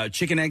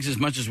chicken eggs as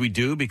much as we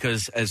do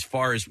because, as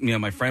far as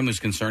my friend was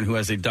concerned, who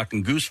has a duck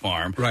and goose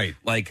farm, right?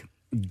 Like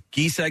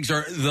geese eggs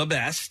are the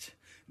best.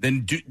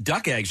 Then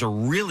duck eggs are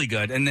really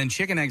good, and then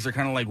chicken eggs are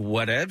kind of like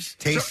whatevs.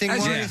 Tasting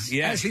wise,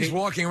 as he's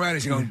walking around,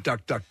 he's going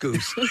duck, duck,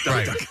 goose.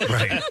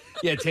 Right.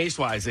 Yeah, taste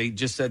wise, they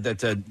just said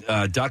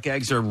that duck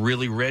eggs are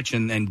really rich,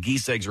 and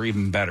geese eggs are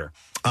even better.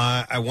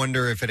 I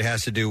wonder if it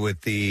has to do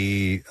with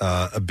the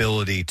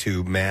ability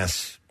to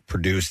mass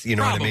produce, what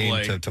I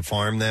mean, to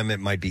farm them. It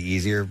might be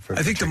easier.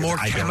 I think the more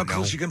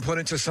chemicals you can put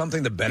into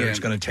something, the better it's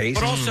going to taste.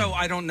 But also,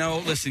 I don't know.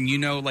 Listen,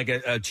 like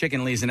a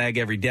chicken lays an egg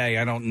every day.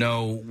 I don't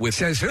know with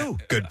says who.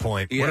 Good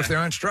point. Yeah. What if they're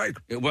on strike?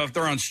 Well, if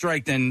they're on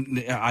strike,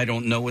 then I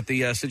don't know what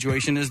the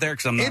situation is there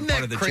because I'm not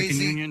part of the chicken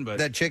union. But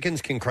that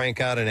chickens can crank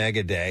out an egg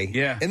a day.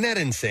 Yeah, isn't that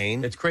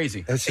insane? It's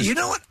crazy. You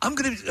know what? I'm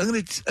gonna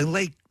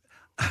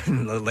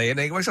lay an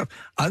egg myself.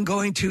 I'm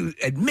going to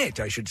admit,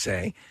 I should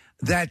say,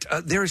 that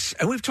there's,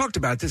 and we've talked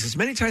about this as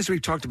many times as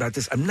we've talked about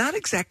this, I'm not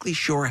exactly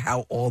sure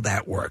how all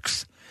that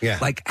works. Yeah.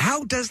 Like,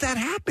 how does that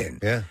happen?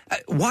 Yeah.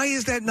 Why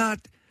is that not,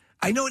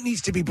 I know it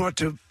needs to be brought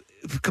to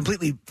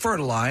completely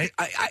fertilize.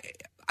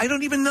 I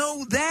don't even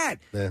know that.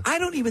 Yeah. I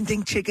don't even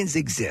think chickens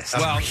exist.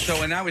 Well,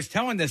 and I was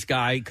telling this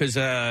guy, because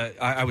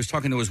I was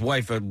talking to his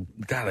wife, a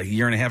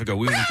year and a half ago.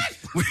 We went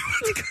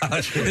to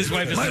college. His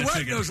wife is my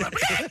wife knows that.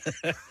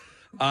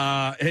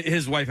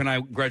 His wife and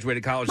I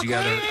graduated college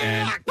together,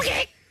 and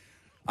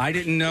I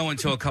didn't know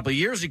until a couple of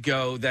years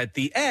ago that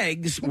the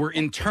eggs were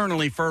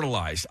internally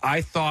fertilized.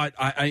 I thought,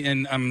 I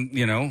didn't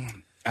know.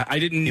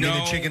 You mean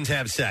the chickens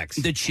have sex?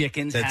 The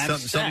chickens have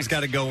sex. Something's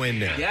got to go in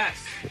there. Yes.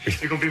 It's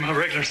going to be my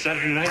regular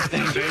Saturday night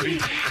thing, baby.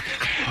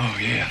 Oh,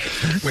 yeah.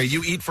 Wait,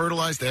 you eat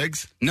fertilized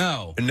eggs?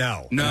 No.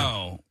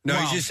 No,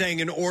 he's just saying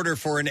in order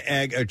for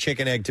a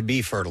chicken egg to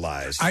be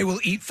fertilized. I will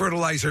eat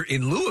fertilizer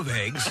in lieu of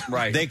eggs.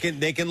 Right. They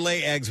can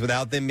lay eggs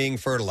without them being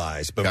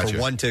fertilized, but for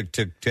one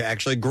to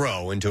actually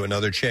grow into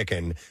another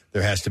chicken,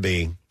 there has to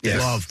be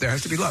love. There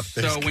has to be love.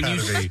 So when you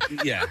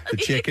the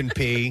chicken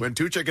pee. When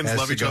two chickens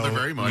love each other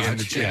very much.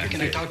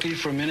 Can I talk to you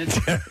for a minute?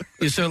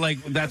 So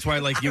that's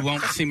why you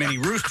won't see many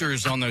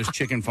roosters on those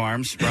chicken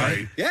farms,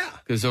 right? Yeah.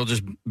 Because they'll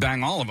just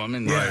bang all of them.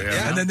 And,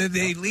 And then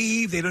they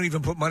leave. They don't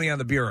even put money on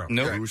the bureau.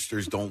 No. Nope.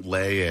 Roosters don't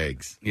lay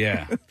eggs.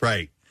 Yeah.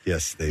 Right.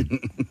 Yes, they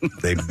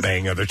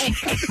bang other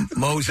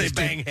chickens. They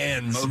bang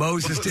hens.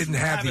 Moses didn't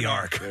have the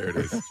ark. There it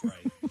is.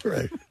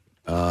 Right.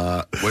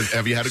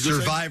 Have you had a goose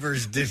egg?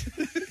 Survivors did.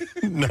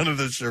 None of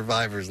the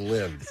survivors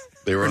lived.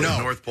 They were on the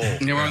North Pole.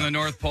 They were on the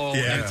North Pole.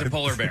 Yeah. And it's a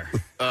polar bear.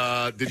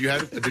 Did you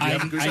have a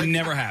goose egg? I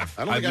never have.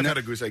 I don't think I've had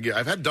a goose egg.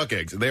 I've had duck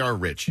eggs. They are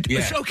rich.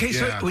 Yeah. Okay,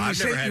 so when you're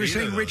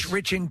saying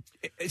rich in,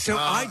 so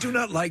I do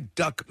not like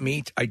duck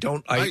meat. I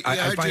don't. I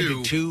find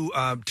it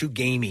too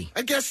gamey.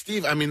 I guess,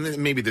 Steve. I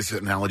mean, maybe this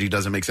analogy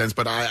doesn't make sense,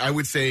 but I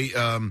would say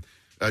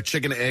a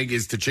chicken egg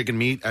is to chicken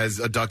meat as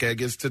a duck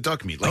egg is to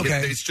duck meat. Like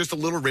it's just a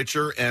little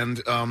richer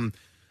and.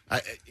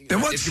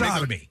 Then what's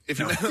sodomy?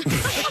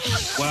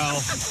 Well,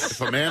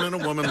 if a man and a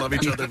woman love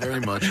each other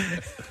very much,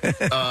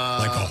 like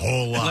a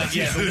whole lot.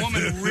 The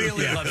woman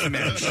really loves the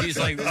man. She's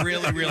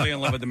really, really in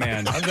love with the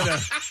man. I'm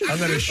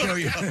gonna show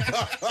you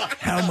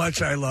how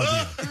much I love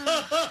you.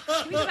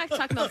 Can we go back to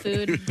talking about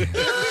food?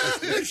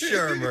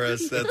 Sure,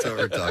 Maurice. That's what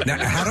we're talking about.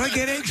 Now, how do I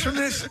get eggs from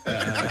this?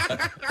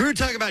 We were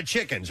talking about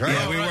chickens, right?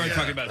 Yeah, we were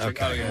talking about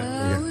chickens.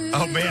 Okay.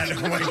 Oh, man.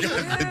 Oh, my God.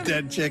 The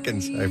dead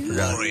chickens. I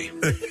forgot.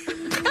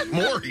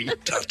 Maury.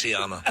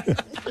 Tatiana.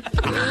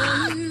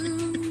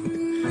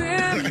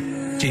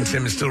 Gene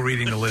Simmons still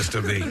reading the list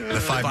of the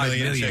 5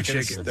 million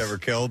chickens that were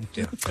killed.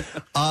 Yeah.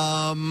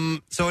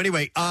 So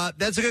anyway,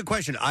 that's a good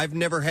question. I've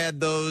never had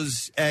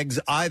those eggs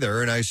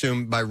either, and I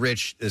assume by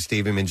rich,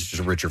 Steve, it means just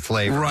a richer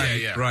flavor.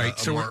 Right, right.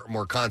 So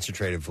more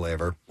concentrated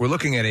flavor. We're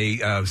looking at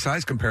a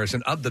size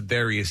comparison of the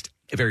various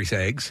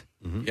eggs.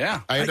 Mm-hmm.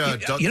 Yeah. I had I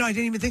didn't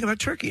even think about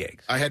turkey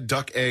eggs. I had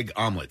duck egg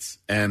omelets,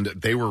 and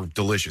they were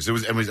delicious. It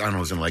was I don't know, it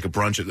was in like a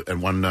brunch at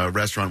one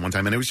restaurant one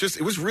time, and it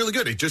was really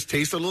good. It just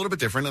tasted a little bit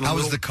different. And How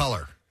was the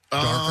color?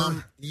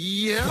 Darker?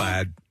 Yeah.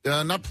 Plaid.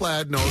 Not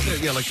plaid, no.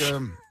 Yeah, like, I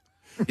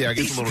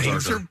guess a little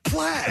darker. Are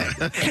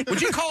plaid. Would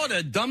you call it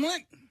a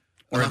dumblet?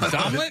 Or a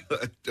omelet?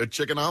 A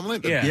chicken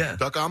omelet? Yeah. A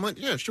duck omelet?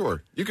 Yeah,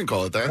 sure. You can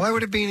call it that. Why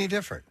would it be any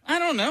different? I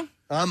don't know.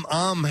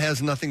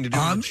 Has nothing to do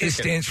with chicken. It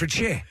stands for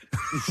che.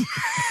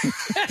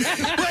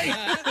 Wait,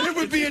 it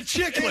would be a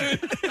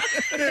chicklet.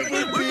 It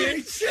would be a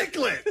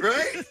chicklet,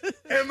 right?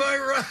 Am I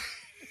right?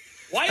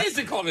 Why is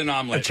it called an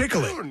omelet? A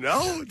chicklet. I don't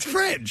know. It's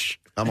French.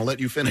 I'm going to let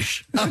you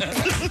finish. I'm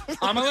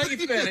going to let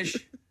you finish.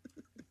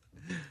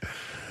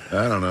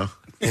 I don't know.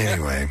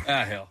 Anyway.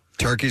 Hell.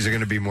 Turkeys are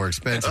going to be more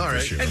expensive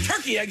this year. And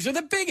turkey eggs are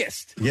the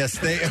biggest. Yes,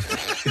 they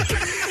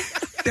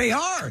They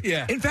are.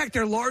 Yeah. In fact,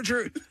 they're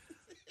larger.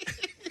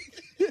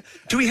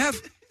 Can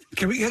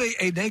we get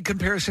an egg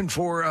comparison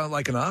for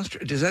like an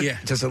ostrich? Does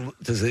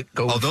it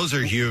go? Oh, those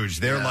are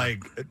huge. They're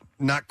like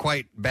not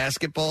quite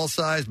basketball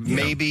size,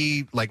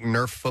 maybe like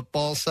Nerf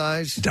football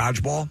size.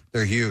 Dodgeball?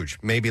 They're huge.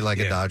 Maybe like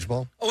a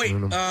dodgeball. Oh, wait.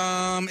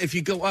 If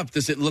you go up,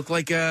 does it look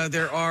like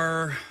there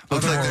are...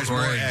 Looks like there's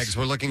more eggs.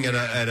 We're looking at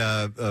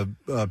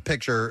a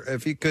picture.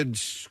 If you could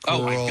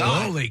scroll. Oh, my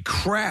God. Holy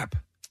crap.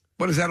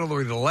 What is that all the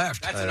way to the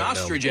left? That's an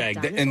ostrich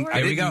egg. And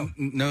There we go.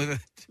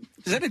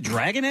 Is that a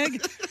dragon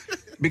egg?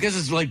 Because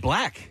it's like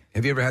black.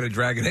 Have you ever had a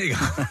dragon egg?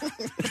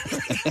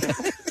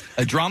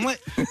 A drumlet?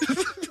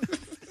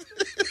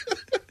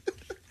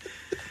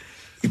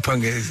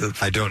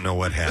 I don't know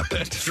what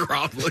happened.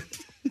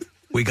 Drumlet.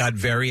 We got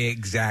very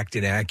exact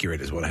and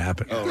accurate is what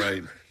happened. Oh,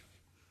 right.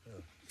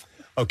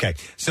 Okay.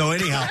 So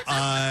anyhow,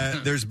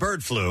 there's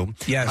bird flu.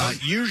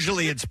 Yes.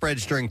 Usually it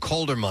spreads during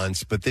colder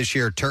months, but this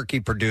year turkey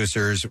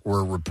producers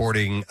were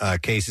reporting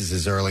cases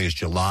as early as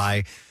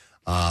July.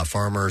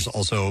 Farmers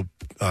also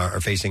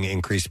are facing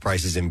increased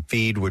prices in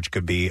feed, which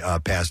could be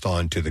passed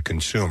on to the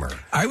consumer.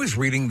 I was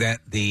reading that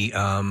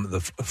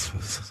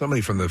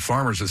somebody from the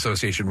Farmers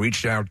Association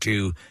reached out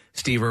to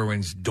Steve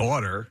Irwin's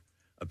daughter,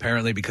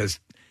 apparently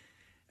because,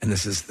 and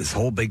this is this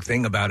whole big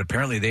thing about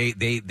apparently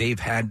they've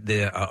had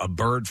a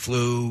bird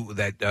flu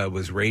that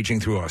was raging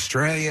through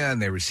Australia, and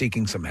they were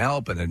seeking some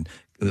help, and then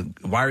the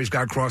wires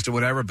got crossed or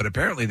whatever. But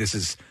apparently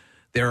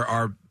there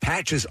are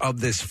patches of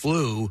this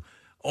flu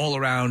all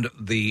around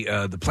the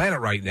planet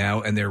right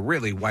now, and they're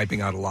really wiping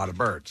out a lot of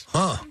birds.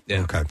 Huh.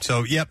 Yeah. Okay.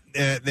 So,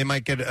 they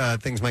might get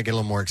things might get a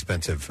little more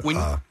expensive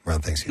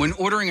around Thanksgiving. When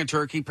ordering a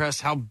turkey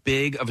press, how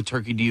big of a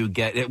turkey do you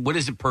get? What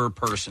is it per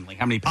person? Like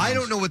how many pounds? I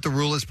don't know what the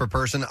rule is per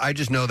person. I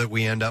just know that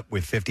we end up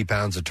with 50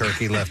 pounds of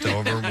turkey left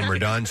over when we're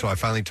done. So I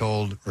finally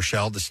told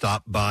Rochelle to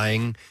stop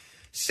buying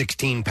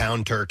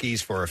 16-pound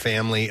turkeys for a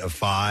family of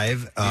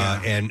 5.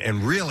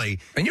 And really,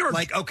 and you're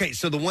like, okay,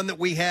 so the one that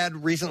we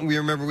had recently, we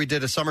remember we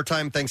did a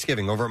summertime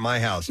Thanksgiving over at my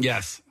house.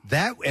 Yes.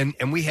 That,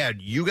 and we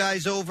had you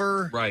guys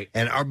over. Right.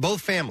 And our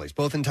both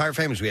entire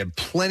families. We had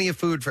plenty of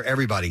food for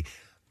everybody.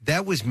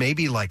 That was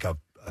maybe like a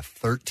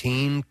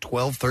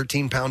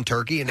 13-pound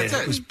turkey, and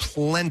it was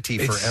plenty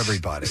for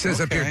everybody. It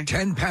says up here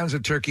 10 pounds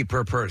of turkey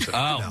per person.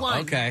 Oh,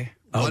 okay.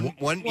 One to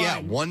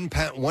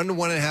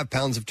 1.5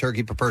 pounds of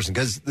turkey per person,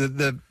 because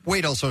the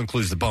weight also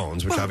includes the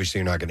bones, which obviously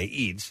you're not going to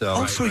eat. So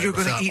also, you're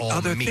going to not eat all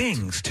other meat.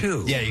 things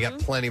too. Yeah, you got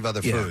plenty of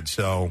other food.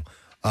 So,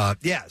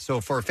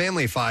 so for a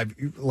family of 5,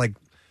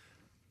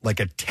 like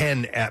a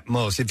 10 at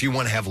most, if you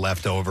want to have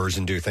leftovers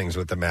and do things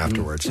with them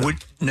afterwards. So,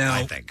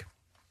 I think.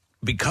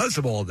 Because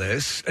of all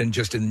this, and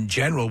just in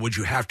general, would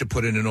you have to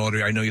put in an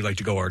order? I know you like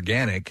to go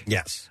organic.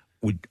 Yes.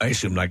 I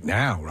assume like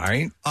now,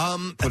 right?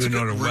 Put in an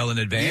order well in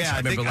advance. Yeah,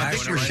 I think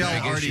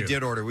Rochelle already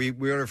did order. We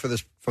ordered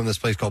from this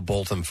place called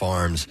Bolton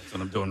Farms. That's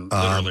what I'm doing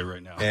literally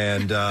right now.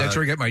 And that's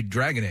where I get my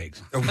dragon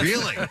eggs. Oh,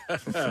 really?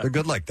 They're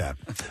good like that.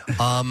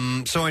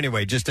 So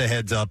anyway, just a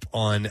heads up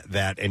on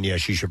that. And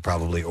yes, you should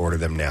probably order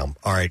them now.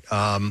 All right.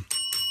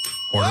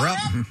 Order up.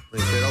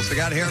 Let's see what else we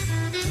got here.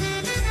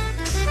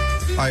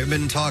 All right, we've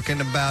been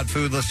talking about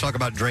food. Let's talk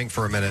about drink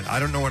for a minute. I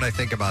don't know what I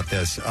think about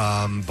this,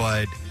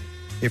 but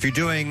if you're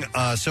doing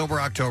Sober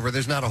October,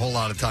 there's not a whole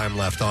lot of time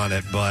left on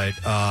it, but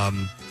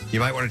you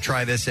might want to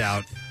try this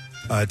out.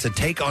 It's a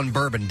take on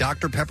bourbon.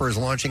 Dr. Pepper is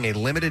launching a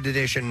limited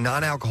edition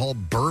non-alcohol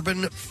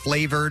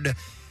bourbon-flavored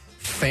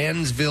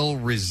Fansville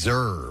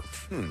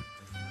Reserve.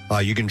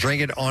 You can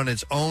drink it on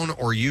its own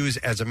or use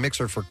as a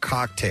mixer for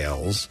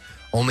cocktails.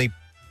 Only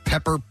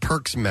Pepper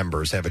Perks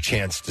members have a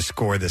chance to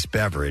score this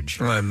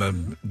beverage. I'm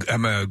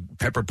a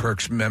Pepper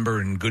Perks member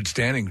in good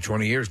standing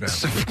 20 years now.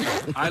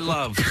 I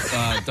love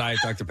Diet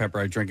Dr. Pepper.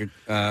 I drink it,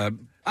 I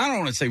don't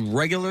want to say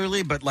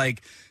regularly, but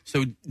like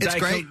So It's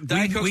great.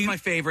 Diet Coke's my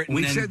favorite.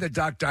 We said that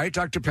Diet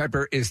Dr.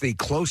 Pepper is the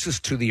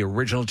closest to the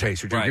original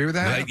taste. Would you agree with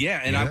that? Right,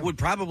 yeah, and I would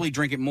probably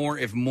drink it more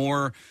if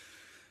more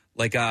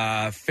like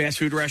fast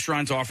food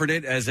restaurants offered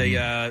it as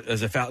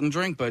a fountain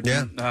drink. But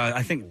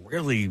I think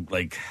really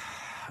like.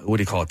 What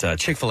do you call it?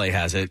 Chick-fil-A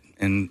has it,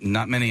 and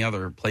not many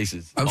other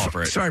places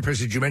offer it. Sorry,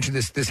 Preston, did you mention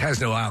this? This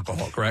has no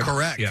alcohol, correct?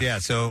 Correct. Yeah.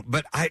 So,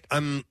 but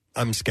I'm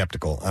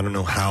skeptical. I don't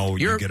know how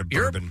you get a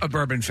bourbon. You're a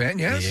bourbon fan,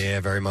 yes? Yeah,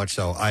 very much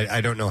so.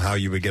 I don't know how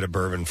you would get a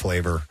bourbon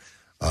flavor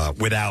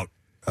without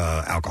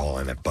alcohol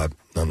in it, but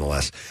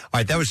nonetheless. All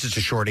right, that was just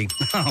a shorty.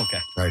 Okay. All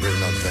right, here's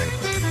another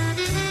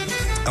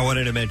thing. I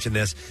wanted to mention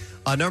this.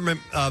 A number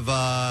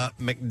of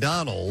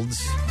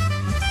McDonald's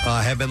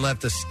have been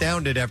left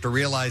astounded after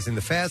realizing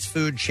the fast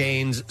food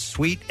chain's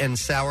sweet and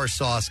sour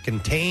sauce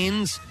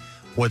contains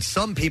what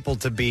some people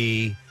to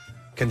be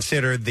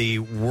considered the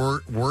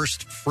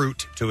worst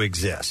fruit to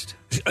exist.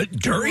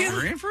 Durian?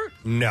 Durian fruit?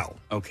 No.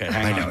 Okay,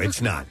 I know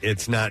it's not.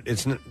 It's not.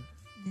 It's not.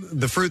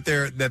 The fruit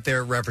that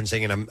they're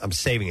referencing, and I'm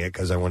saving it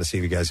because I want to see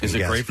if you guys can guess.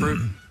 Is it grapefruit?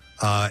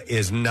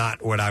 Is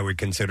not what I would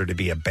consider to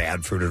be a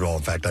bad fruit at all.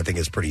 In fact, I think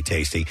it's pretty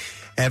tasty.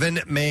 Evan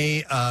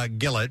May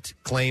Gillett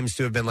claims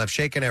to have been left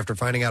shaken after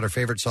finding out her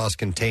favorite sauce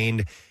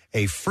contained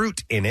a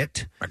fruit in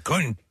it. I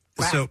couldn't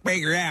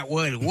figure out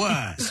what it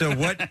was. So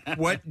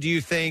what do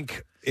you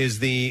think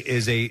is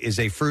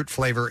a fruit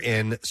flavor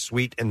in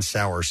sweet and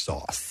sour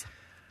sauce?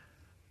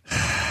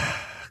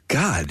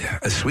 God,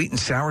 a sweet and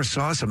sour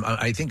sauce.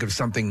 I think of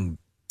something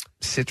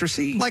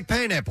citrusy, like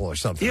pineapple or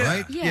something,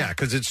 right? Yeah,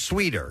 because it's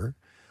sweeter.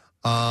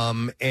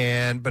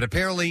 But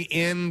apparently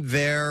in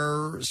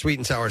their sweet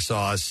and sour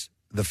sauce,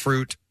 the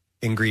fruit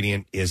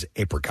ingredient is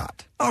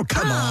apricot. Oh,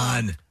 come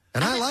on.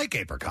 And I like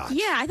apricot.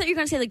 Yeah, I thought you were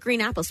going to say like green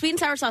apple. Sweet and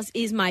sour sauce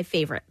is my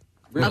favorite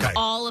of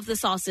all of the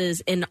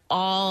sauces in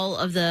all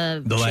of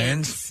the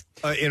lands.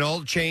 In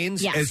all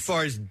chains, yes. As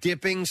far as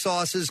dipping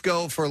sauces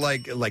go for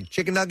like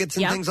chicken nuggets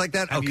and things like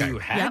that. Have you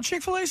had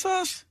Chick-fil-A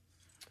sauce?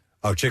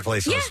 Oh, Chick-fil-A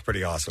sauce is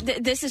pretty awesome.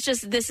 This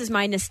is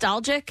my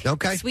nostalgic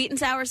sweet and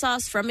sour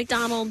sauce from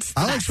McDonald's.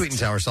 I like sweet and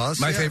sour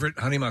sauce. My favorite,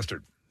 honey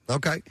mustard.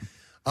 Okay.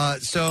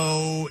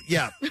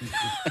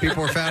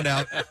 People were found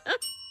out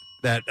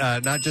that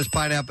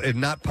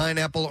not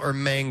pineapple or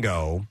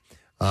mango,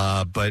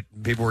 but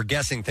people were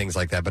guessing things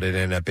like that, but it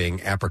ended up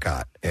being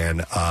apricot.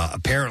 And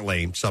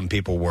apparently some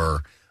people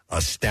were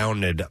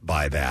astounded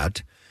by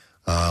that.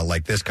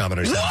 Like this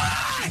commenter said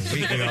a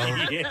week ago,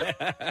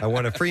 I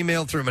won a free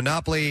meal through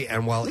Monopoly,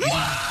 and while eating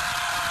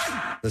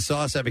the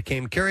sauce, I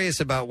became curious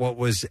about what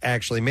was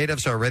actually made of,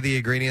 so I read the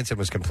ingredients and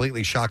was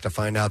completely shocked to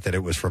find out that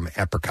it was from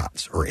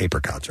apricots, or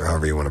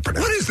however you want to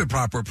pronounce it. What is the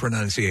proper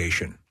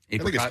pronunciation? I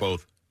think it's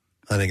both.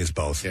 I think it's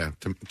both. Yeah,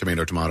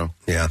 tomato, tomato.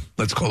 Yeah.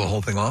 Let's call the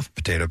whole thing off.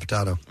 Potato,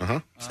 potato.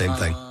 Same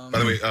thing. By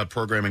the way,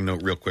 programming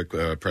note real quick,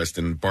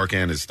 Preston,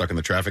 Barkan is stuck in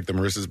the traffic that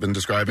Marissa's been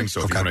describing,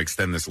 so if you want to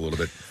extend this a little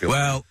bit.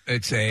 Well,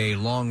 it's a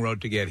long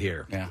road to get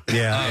here. Yeah.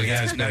 Yeah. Oh,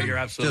 yes. No, you're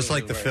absolutely just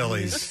like the right.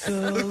 Phillies.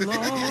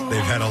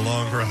 They've had a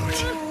long road.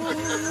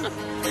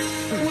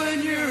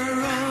 When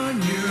you're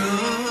on your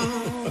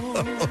own.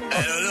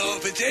 I don't know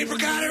if it's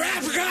apricot or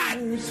apricot.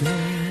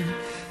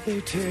 They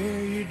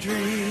tear your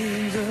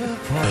dreams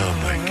apart. Oh,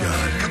 my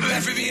God. Coming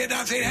back from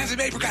Vietnam saying it has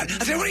an apricot.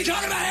 I said, what are you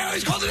talking about? I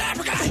always called it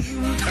apricot.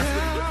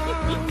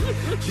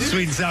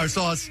 Sweet and sour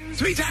sauce.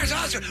 Sweet sour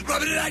sauce,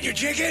 rubbing it on your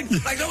chicken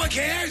like no one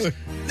cares.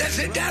 Then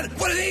sit down.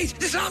 What are these?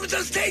 This almond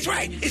doesn't taste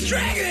right. It's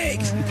dragon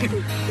eggs.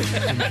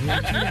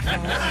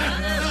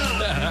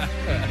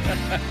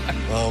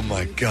 Oh,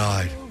 my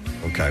God.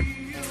 Okay.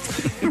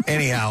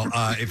 Anyhow,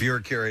 if you're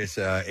curious,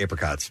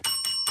 apricots.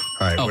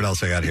 All right, what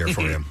else I got here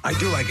for you? I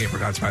do like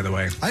apricots, by the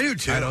way. I do,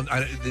 too.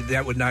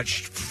 That would not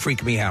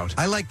freak me out.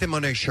 I like them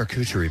on a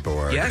charcuterie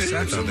board. Yes, On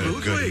absolutely.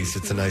 the goodies.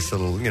 It's a nice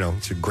little,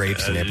 it's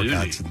grapes and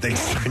apricots and things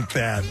like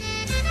that.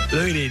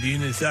 Look at it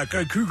in the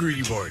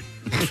charcuterie board.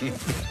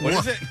 What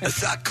is it? A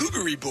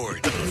charcuterie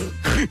board.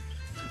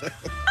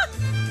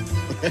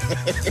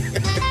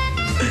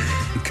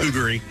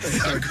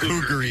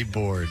 Charcuterie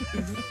board.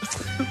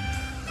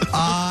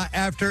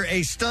 After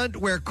a stunt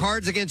where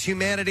Cards Against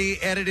Humanity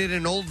edited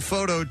an old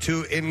photo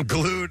to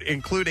include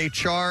a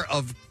jar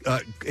of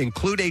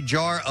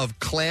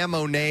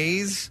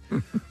Clamonaise,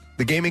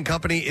 the gaming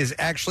company is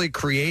actually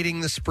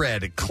creating the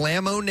spread.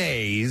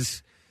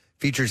 Clamonaise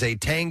features a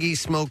tangy,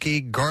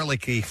 smoky,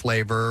 garlicky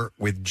flavor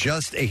with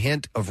just a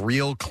hint of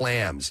real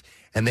clams,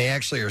 and they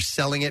actually are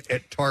selling it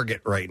at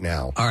Target right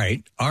now. All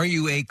right, are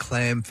you a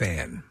clam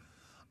fan?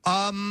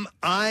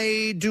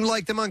 I do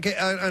like them on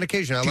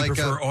occasion. I Do you like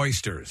prefer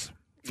oysters?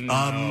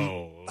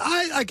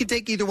 I could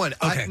take either one.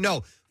 Okay.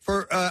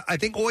 I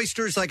think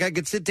oysters, like I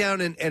could sit down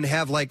and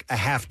have like a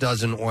half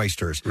dozen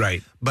oysters.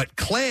 Right. But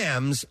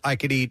clams, I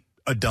could eat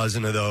a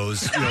dozen of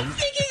those. I'm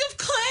thinking of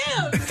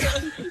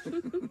clams.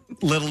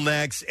 Little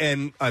necks,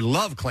 and I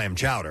love clam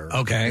chowder.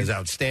 Okay. Is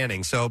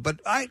outstanding. So, but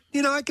I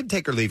could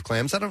take or leave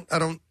clams. I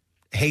don't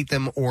hate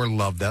them or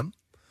love them.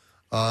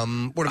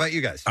 What about you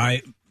guys?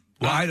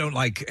 Well, I don't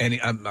like any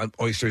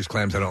oysters,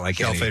 clams. I don't like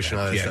shellfish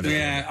any of that.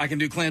 Yeah, I can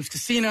do clams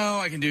casino.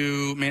 I can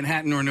do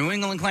Manhattan or New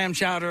England clam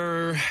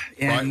chowder.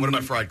 And What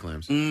about fried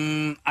clams?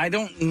 I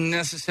don't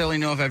necessarily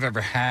know if I've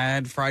ever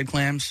had fried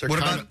clams. What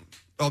about?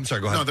 Oh, I'm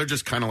sorry. Go ahead. No, they're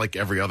just kind of like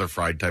every other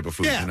fried type of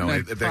food. Yeah, you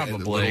know,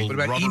 probably. What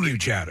about emu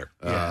chowder?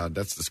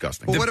 That's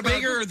disgusting. The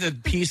bigger the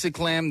piece of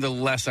clam, the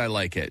less I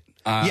like it.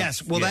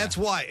 Yes, well, that's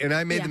why. And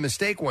I made the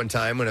mistake one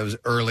time when I was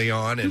early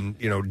on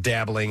and,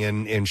 dabbling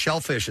in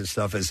shellfish and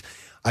stuff is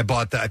I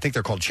bought I think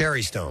they're called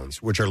cherry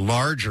stones, which are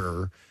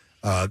larger.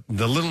 The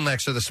little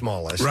necks are the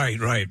smallest. Right.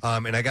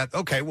 And I got,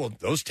 okay, well,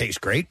 those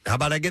taste great. How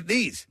about I get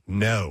these?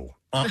 No.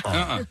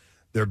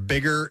 They're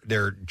bigger.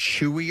 They're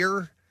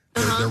chewier.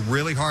 They're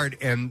really hard.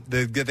 And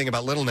the good thing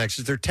about little necks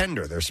is they're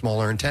tender. They're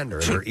smaller and tender,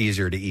 and they're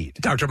easier to eat.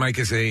 Dr. Mike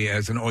is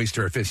an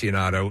oyster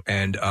aficionado,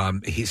 and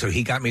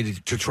he got me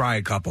to try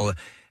a couple.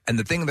 And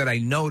the thing that I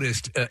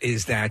noticed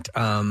is that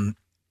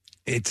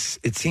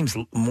it seems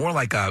more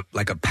like a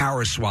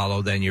power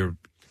swallow than you're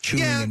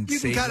chewing and you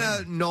can savoring.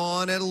 kind of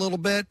gnaw on it a little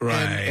bit, Right.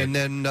 and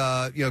then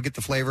get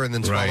the flavor and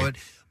then swallow it.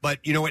 But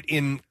you know what?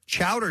 In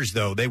chowders,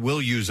 though, they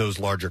will use those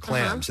larger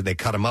clams, and they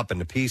cut them up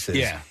into pieces.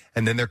 Yeah.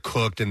 And then they're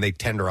cooked, and they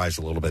tenderize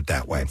a little bit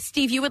that way.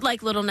 Steve, you would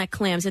like little neck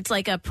clams. It's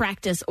like a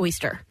practice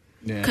oyster.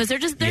 Because they're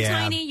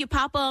tiny. You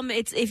pop them.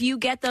 It's if you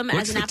get them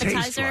What's as an the taste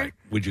appetizer. like,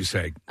 would you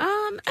say?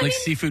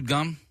 Seafood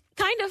gum?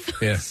 Kind of.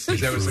 Yeah.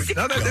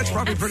 That's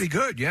probably pretty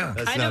good, yeah.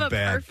 That's kind not of a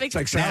bad. perfect It's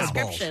like salad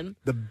balls. description.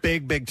 The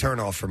big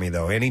turnoff for me,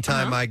 though,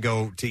 anytime I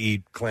go to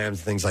eat clams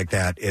and things like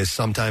that, is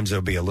sometimes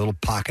there'll be a little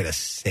pocket of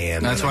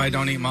sand. That's in why I them.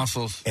 don't eat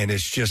mussels. And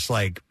it's just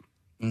like,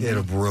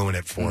 it'll ruin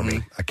it for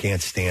me. I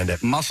can't stand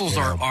it. Mussels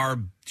are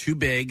too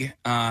big,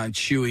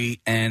 chewy,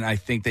 and I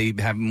think they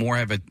have more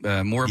of a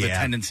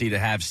tendency to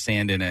have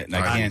sand in it, and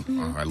I can't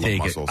I love take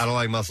mussels. I don't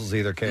like mussels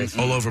either, Case.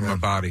 All over my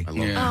body. I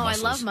love I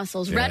love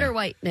mussels. Red or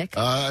white, Nick?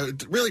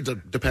 It really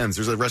depends.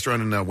 There's a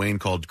restaurant in Wayne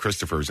called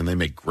Christopher's, and they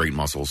make great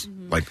mussels,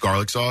 like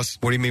garlic sauce.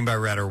 What do you mean by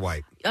red or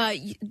white?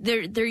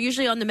 They're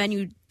usually on the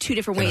menu two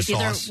different In a ways, either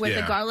sauce? with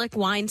Yeah. a garlic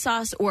wine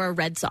sauce or a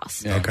red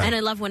sauce. Yeah. Okay. And I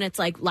love when it's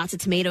like lots of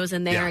tomatoes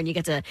in there Yeah. and you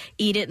get to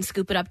eat it and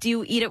scoop it up. Do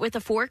you eat it with a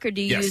fork or do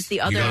you Yes. use the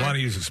You other? don't want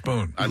to use a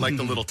spoon. I like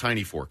the little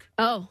tiny fork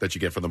Oh. that you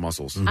get for the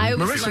mussels. I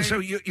always Marissa, learn- so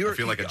you're I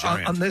feel like a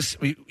giant. on this.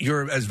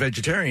 You're as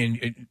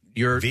vegetarian.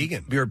 You're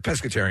vegan. You're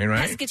pescatarian,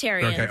 right?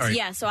 Pescatarians, Okay, all right.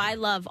 yeah. So I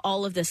love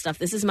all of this stuff.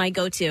 This is my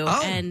go-to.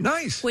 Oh, and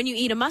nice. When you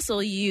eat a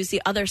mussel, you use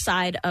the other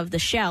side of the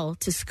shell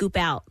to scoop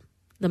out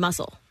the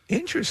mussel.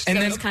 Interesting.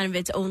 And so it's kind of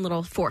its own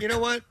little fork. You know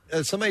what?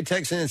 Somebody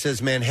texts in and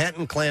says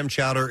Manhattan clam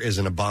chowder is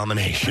an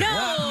abomination.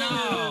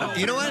 No!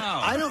 You know what?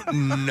 I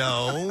don't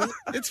know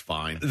It's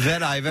fine.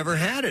 that I've ever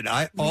had it.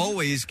 I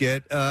always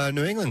get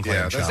New England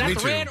clam that's chowder. me Is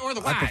that the red or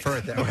the white? I prefer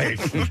it that way.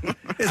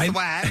 It's the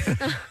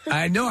white.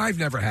 I know I've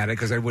never had it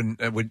because I would.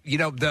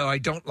 Though I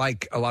don't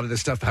like a lot of this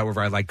stuff.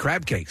 However, I like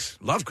crab cakes.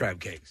 Love crab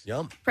cakes.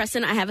 Yum.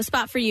 Preston, I have a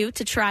spot for you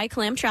to try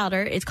clam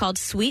chowder. It's called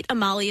Sweet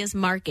Amalia's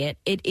Market.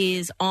 It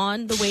is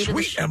on the way to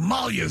the Sweet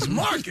Amalia's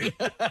Market.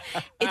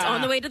 It's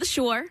on the way to the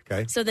shore.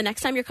 Okay. So the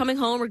next time you're coming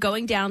home or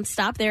going down,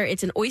 stop there.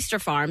 It's an oyster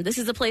farm. This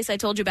is the place I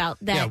told you about.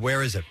 That. Yeah,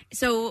 where is it?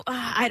 So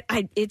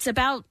it's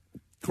about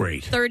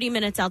Great. 30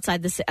 minutes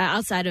outside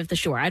of the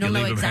shore. I don't You know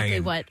leave 'em exactly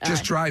hanging. what.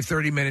 Just drive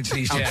 30 minutes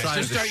east Outside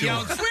of the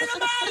shore.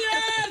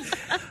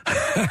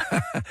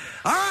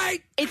 All right.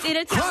 It's in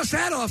a town. Cross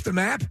that off the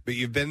map. But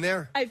you've been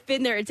there? I've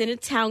been there. It's in a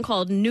town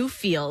called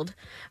Newfield.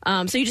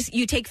 So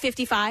you take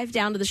 55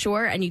 down to the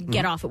shore and you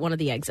get off at one of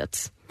the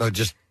exits. Oh,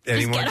 just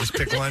anyone? get Just off.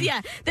 pick one? Yeah,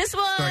 this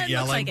one Start looks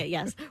yelling? like it.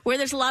 Yes, where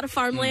there's a lot of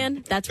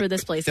farmland. That's where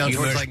this place Down is. You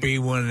towards must like be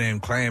one of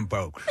them clam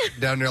folks.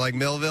 down there like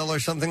Millville or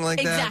something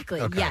like that? Exactly.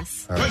 Okay.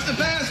 Yes. All right. What's the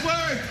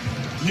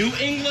password? New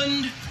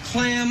England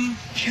clam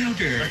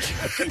chowder.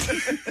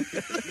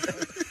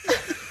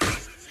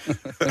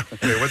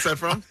 Wait, what's that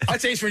from?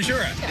 That's Ace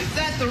Ventura. Is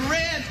that the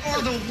red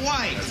or the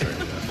white?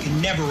 I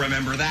can never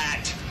remember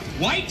that.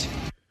 White?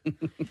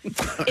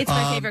 It's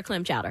my favorite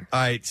clam chowder. All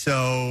right,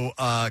 so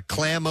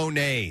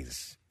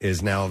Clamonaise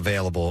is now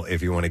available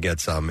if you want to get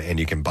some, and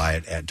you can buy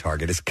it at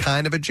Target. It's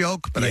kind of a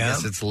joke, but I Yeah.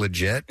 guess it's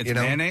legit. It's you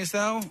know? mayonnaise,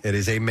 though? It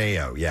is a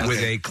mayo, yes. With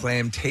a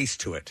clam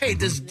taste to it. Hey,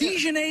 does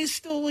Dijonnaise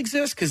still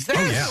exist? Because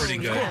that's pretty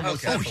good.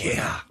 Okay. Oh,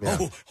 yeah.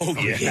 Oh,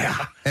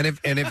 yeah. And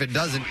if it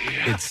doesn't,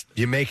 it's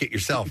you make it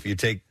yourself. You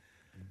take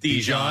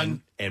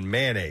Dijon and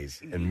mayonnaise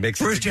and mix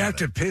it First, you have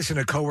together. to piss in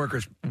a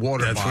coworker's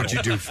water That's bottle. what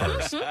you do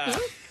first.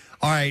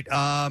 All right,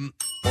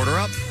 order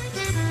up.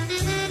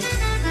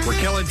 We're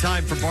killing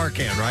time for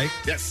Barcan, right?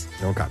 Yes.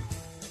 Okay.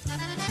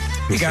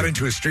 He got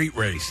into a street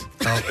race.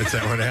 Oh, is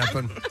that what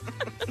happened?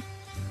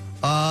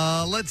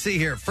 Let's see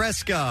here.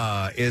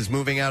 Fresca is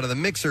moving out of the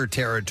mixer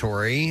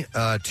territory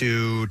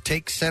to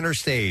take center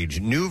stage.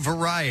 New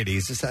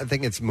varieties. I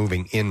think it's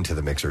moving into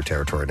the mixer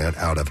territory, not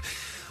out of.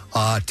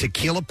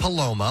 Tequila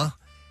Paloma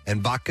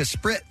and Vodka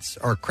Spritz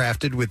are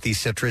crafted with the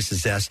citrus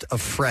zest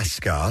of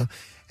Fresca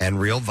and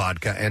real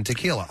vodka and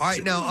tequila. All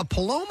right, now a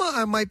Paloma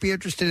I might be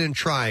interested in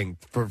trying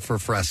for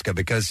Fresca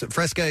because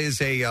Fresca is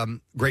a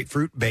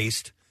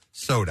grapefruit-based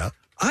soda.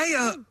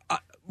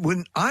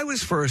 when I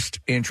was first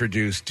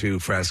introduced to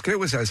Fresca, it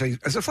was as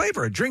a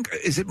flavor, a drink.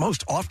 Is it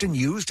most often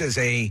used as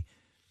a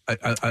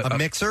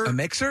mixer? A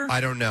mixer? I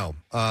don't know.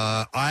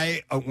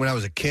 When I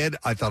was a kid,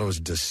 I thought it was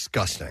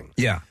disgusting.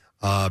 Yeah.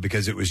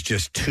 Because it was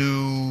just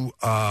too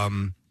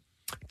tart.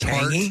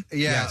 Tangy?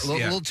 Yeah, Yes, a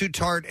little too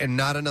tart and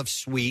not enough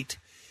sweet.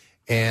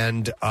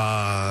 And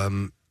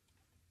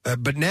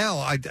but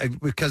now,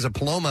 because a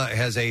Paloma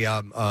has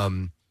a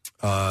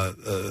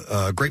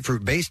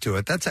grapefruit base to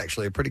it, that's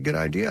actually a pretty good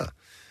idea.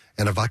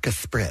 And a vodka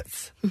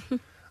spritz.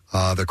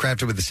 They're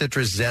crafted with the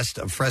citrus zest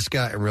of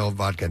Fresca and real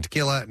vodka and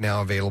tequila,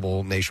 now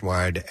available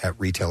nationwide at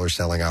retailers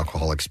selling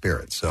alcoholic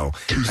spirits. So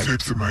 2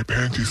 sips and my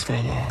panties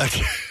fall off.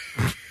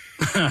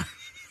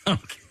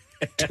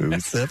 2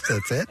 sips,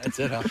 that's it? That's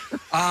it, huh?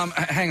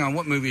 Hang on,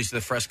 what movie is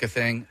the Fresca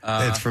thing?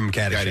 It's from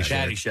Caddyshack.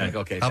 Caddyshack,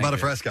 okay. How about a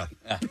thank Fresca?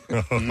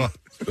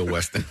 Bill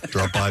Weston.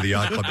 Drop by the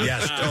yacht club.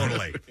 Yes,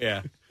 totally.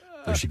 Yeah.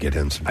 We should get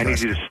him some I need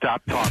Fresca. you to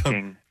stop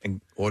talking. And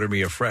order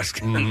me a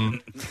Fresca.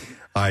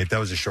 All right, that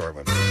was a short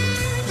one.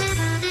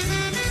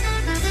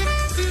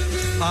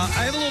 I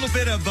have a little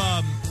bit of,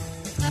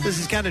 this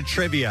is kind of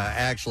trivia,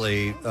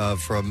 actually,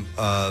 from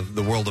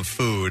the world of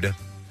food.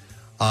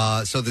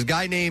 So the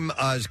guy named,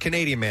 is a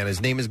Canadian man,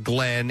 his name is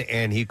Glenn,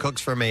 and he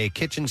cooks from a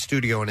kitchen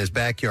studio in his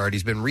backyard.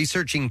 He's been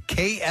researching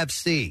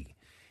KFC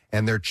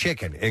and their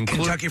chicken.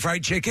 Kentucky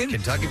Fried Chicken?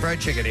 Kentucky Fried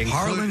Chicken.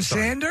 Harlan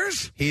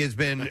Sanders? He has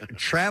been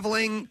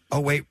traveling,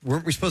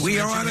 weren't we supposed to We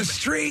are mention on a him?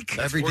 streak.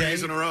 Every 4 day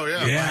days in a row,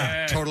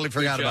 Yeah, totally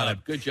forgot about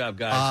it. Good job,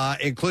 guys.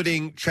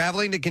 Including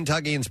traveling to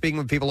Kentucky and speaking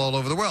with people all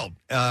over the world,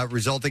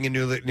 resulting in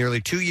nearly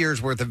 2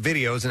 years worth of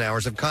videos and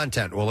hours of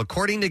content. Well,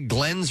 according to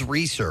Glenn's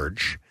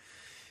research,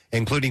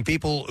 including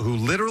people who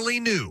literally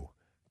knew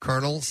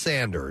Colonel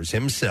Sanders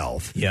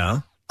himself,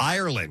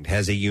 Ireland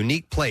has a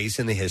unique place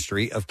in the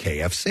history of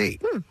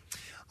KFC.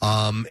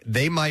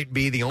 They might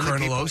be the only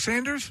Colonel people, O.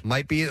 Sanders?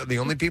 Might be the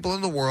only people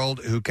in the world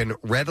who can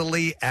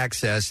readily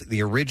access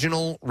the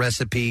original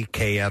recipe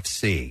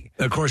KFC.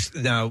 Of course,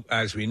 now,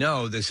 as we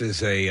know, this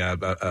is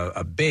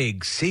a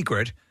big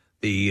secret.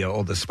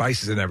 All the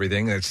spices and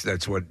everything.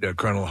 That's what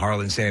Colonel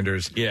Harlan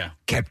Sanders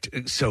kept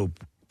so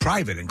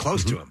private and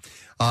close to him.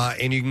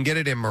 And you can get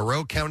it in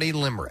Moreau County,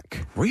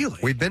 Limerick. Really?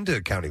 We've been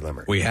to County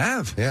Limerick. We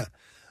have. Yeah.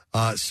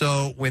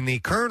 So when the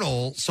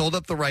Colonel sold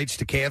up the rights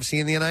to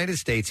KFC in the United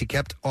States, he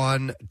kept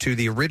on to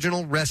the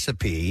original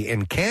recipe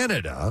in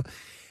Canada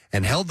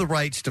and held the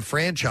rights to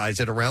franchise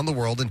it around the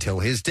world until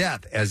his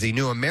death. As the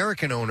new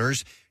American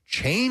owners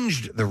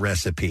changed the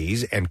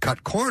recipes and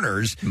cut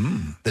corners,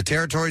 the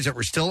territories that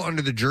were still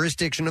under the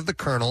jurisdiction of the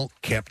Colonel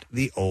kept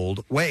the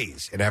old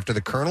ways. And after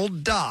the Colonel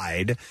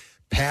died,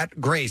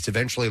 Pat Grace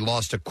eventually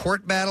lost a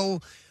court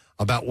battle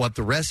about what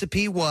the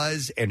recipe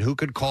was and who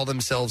could call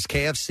themselves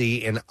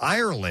KFC in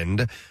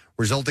Ireland,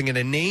 resulting in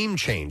a name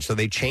change. So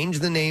they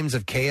changed the names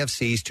of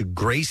KFCs to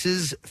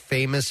Grace's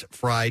Famous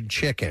Fried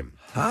Chicken.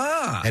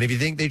 And if you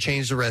think they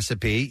changed the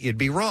recipe, you'd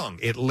be wrong.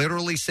 It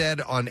literally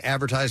said on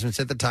advertisements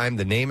at the time,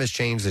 the name has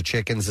changed, the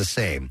chicken's the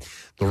same.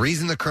 The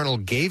reason the Colonel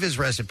gave his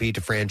recipe to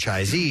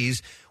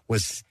franchisees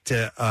was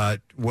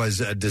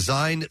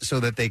designed so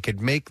that they could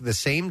make the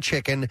same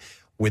chicken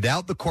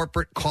without the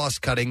corporate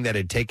cost cutting that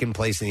had taken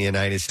place in the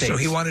United States. So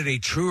he wanted a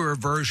truer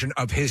version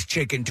of his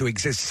chicken to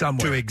exist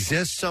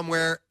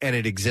somewhere. And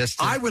it exists.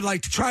 I would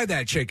like to try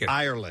that chicken.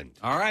 Ireland.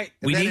 All right.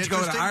 We need to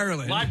go to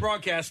Ireland. Live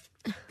broadcast.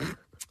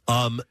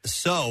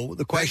 So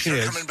the question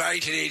Thanks is, for coming by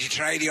today to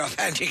try the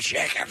authentic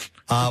chicken.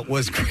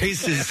 was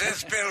Grace's... This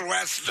is Bill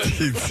Weston.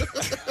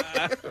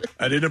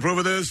 I didn't approve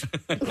of this.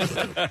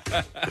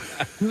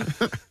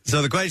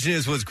 So the question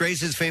is, was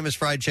Grace's Famous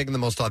Fried Chicken the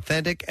most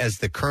authentic, as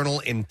the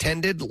Colonel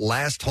intended,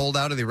 last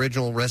holdout of the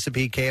original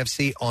recipe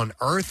KFC on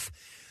Earth?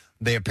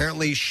 They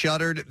apparently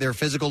shuttered their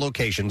physical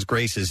locations,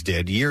 Grace's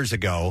did, years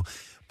ago,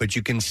 but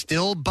you can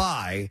still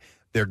buy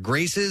their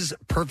Grace's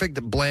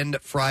Perfect Blend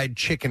Fried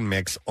Chicken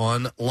Mix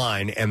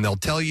online, and they'll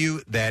tell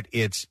you that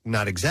it's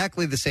not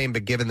exactly the same,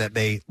 but given that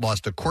they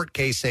lost a court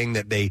case saying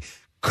that they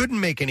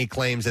couldn't make any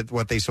claims that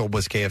what they sold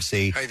was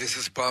KFC. Hi, this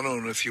is Bono,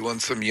 and if you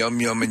want some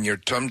yum-yum in your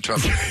tum-tum,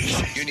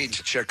 you need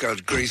to check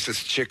out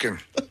Grace's Chicken.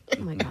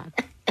 Oh, my God.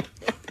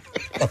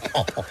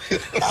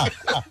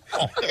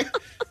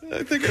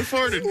 I think I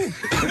farted.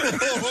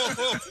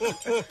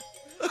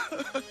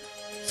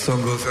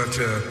 Song goes out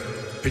to a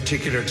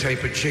particular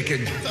type of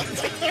chicken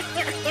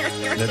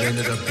that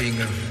ended up being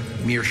a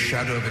mere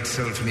shadow of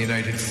itself in the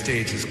United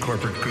States as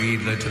corporate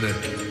greed led to the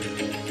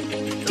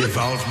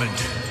devolvement.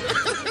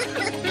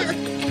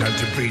 Had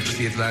to breach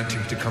the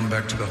Atlantic to come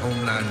back to the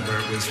homeland where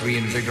it was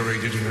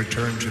reinvigorated and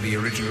returned to the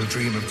original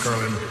dream of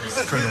Colonel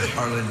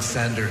Harlan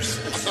Sanders.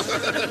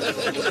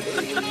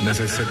 And as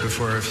I said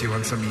before, if you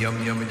want some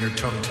yum-yum in your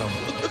tum-tum,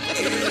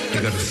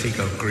 you got to seek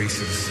out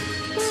Grace's.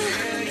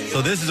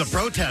 So this is a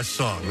protest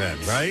song then,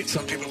 right?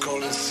 Some people call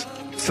this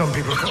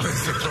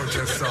a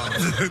protest song,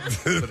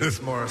 but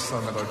it's more a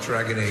song about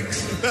dragon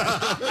eggs.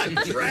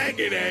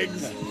 Dragon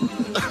eggs.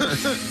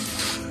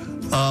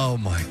 Oh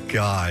my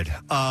God.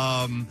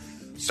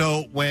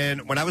 So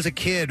when I was a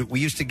kid, we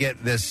used to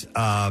get this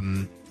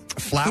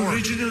flour.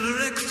 Original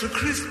or extra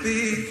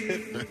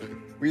crispy.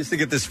 We used to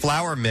get this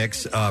flour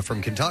mix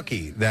from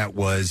Kentucky that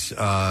was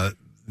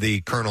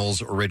the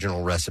Colonel's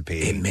original recipe.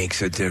 It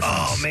makes a difference.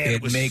 Oh, man.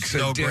 It was makes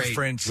so a great.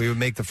 difference. We would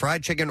make the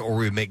fried chicken or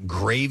we would make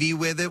gravy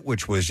with it,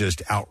 which was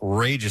just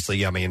outrageously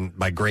yummy. And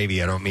by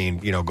gravy, I don't mean,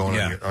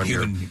 going on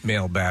your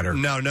male batter.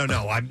 No.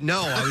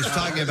 I was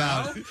talking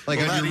about like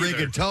on your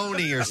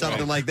rigatoni or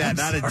something like that,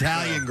 not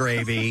Italian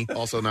gravy.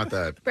 Also not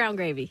that. Brown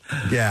gravy.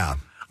 Yeah.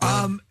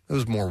 It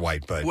was more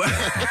white, but...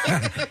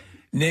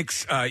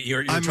 Nick's,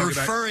 you're I'm talking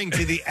referring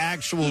to the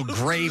actual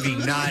gravy,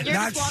 not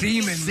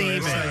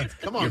semen.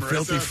 Come on, you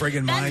filthy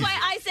friggin' That's mind. why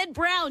I said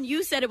brown.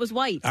 You said it was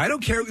white. I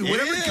don't care.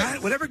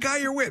 Whatever guy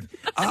you're with.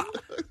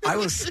 I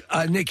was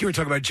Nick. You were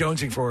talking about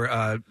jonesing for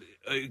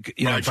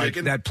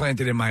that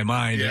planted in my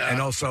mind, and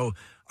also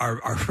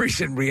our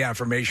recent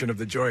reaffirmation of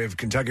the joy of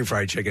Kentucky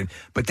Fried Chicken.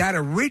 But that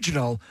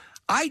original,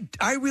 I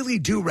really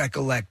do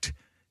recollect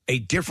a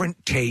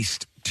different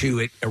taste to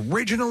it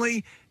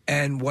originally,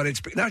 and what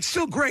it's now. It's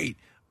still great.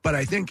 But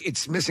I think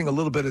it's missing a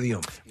little bit of the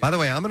oomph. By the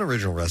way, I'm an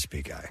original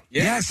recipe guy.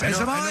 Yes, as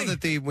am I. I know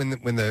that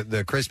when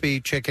the crispy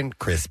chicken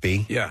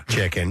came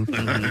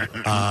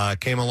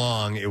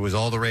along, it was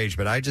all the rage.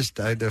 But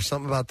there's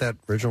something about that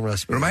original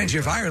recipe. Reminds you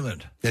of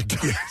Ireland. It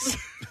does.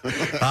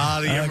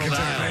 The Emerald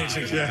Isle.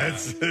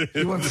 Yes.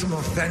 You want some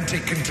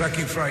authentic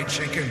Kentucky Fried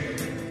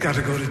Chicken? Got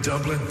to go to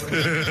Dublin.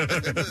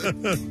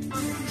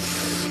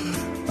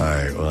 All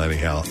right. Well,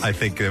 anyhow, I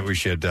think that we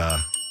should.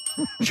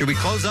 Should we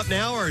close up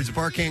now, or is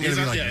Barkan going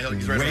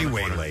to be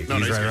way late? No,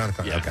 he's he's right good. around the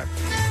corner. Yeah. Okay.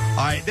 All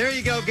right, there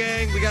you go,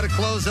 gang. We got to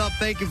close up.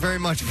 Thank you very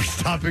much for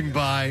stopping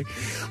by.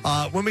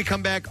 When we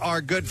come back,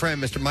 our good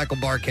friend, Mr. Michael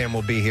Barkan,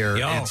 will be here.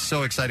 It's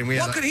so exciting.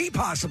 What could he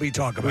possibly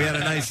talk about? We had a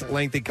nice,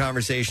 lengthy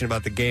conversation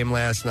about the game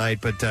last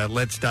night, but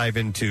let's dive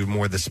into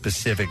more of the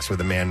specifics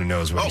with a man who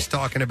knows what he's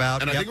talking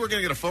about. And I think we're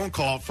going to get a phone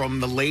call from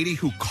the lady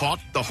who caught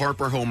the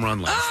Harper home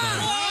run last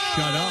night.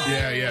 Shut up.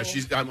 Yeah.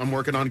 I'm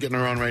working on getting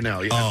her on right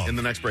now. In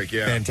the next break.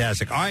 Yeah.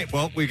 Fantastic. All right.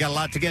 Well, we've got a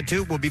lot to get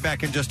to. We'll be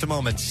back in just a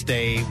moment.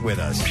 Stay with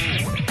us.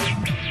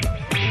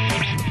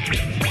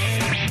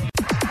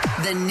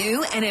 The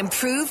new and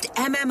improved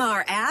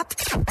MMR app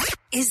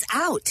is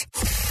out.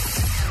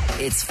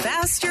 It's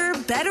faster,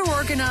 better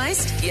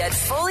organized, yet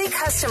fully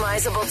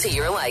customizable to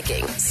your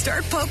liking.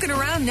 Start poking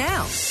around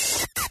now.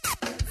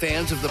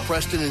 Fans of the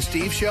Preston and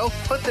Steve Show?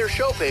 Put their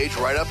show page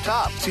right up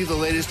top. See the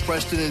latest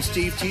Preston and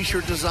Steve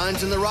t-shirt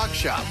designs in the Rock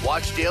Shop.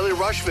 Watch Daily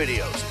Rush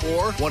videos.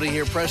 Or want to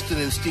hear Preston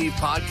and Steve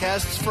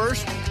podcasts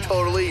first?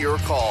 Totally your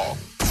call.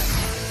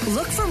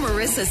 Look for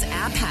Marissa's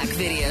app hack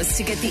videos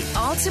to get the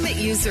ultimate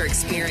user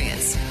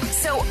experience.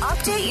 So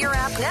update your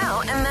app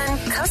now and then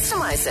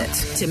customize it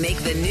to make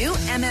the new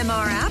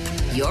MMR app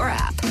your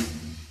app.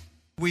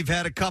 We've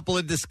had a couple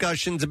of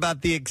discussions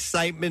about the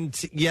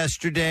excitement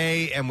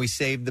yesterday, and we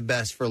saved the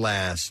best for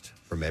last.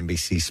 From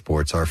NBC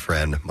Sports, our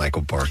friend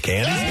Michael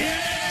Barkan.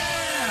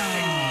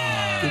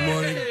 Good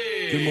morning.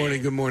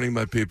 Good morning,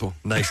 my people.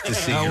 Nice to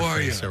see you. How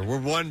are you, sir? We're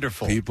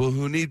wonderful. People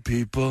who need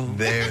people.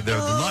 They're the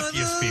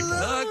luckiest people.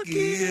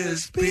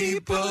 Luckiest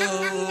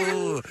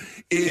people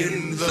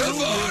in the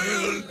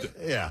world.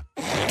 Yeah.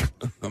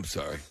 I'm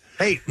sorry.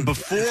 Hey,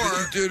 before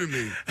What did you do to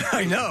me?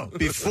 I know.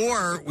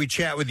 Before we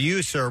chat with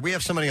you, sir, we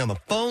have somebody on the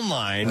phone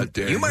line.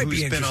 You might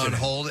who's be been on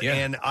interested. hold, Yeah.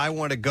 and I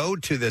want to go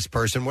to this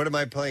person. What am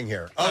I playing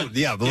here? Oh,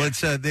 yeah. Well,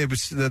 it's it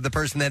was the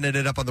person that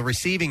ended up on the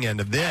receiving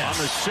end of this. On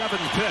the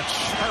seventh pitch,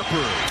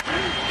 Harper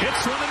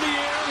hits one in the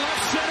air,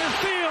 left center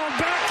field,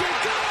 back it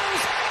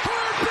goes.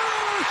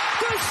 Harper,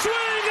 the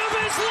swing of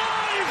his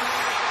life.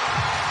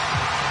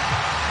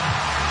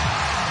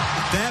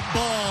 That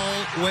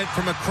ball went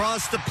from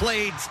across the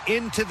plate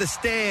into the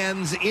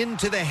stands,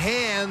 into the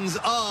hands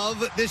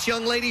of this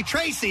young lady,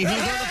 Tracy, who's on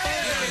the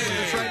phone with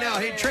us right now.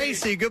 Hey,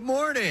 Tracy, good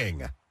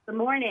morning. Good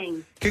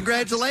morning.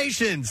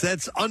 Congratulations.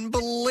 That's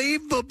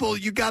unbelievable.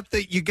 You got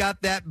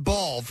that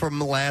ball from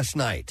last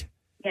night.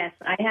 Yes,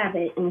 I have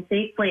it in a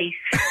safe place.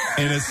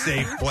 In a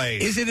safe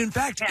place. Is it, in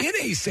fact, in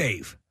a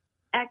safe?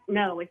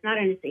 No, it's not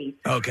in a safe.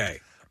 Okay.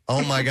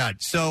 Oh, my God.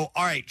 So,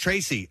 all right,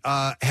 Tracy,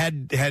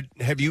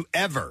 have you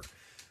ever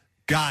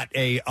got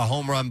a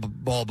home run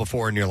ball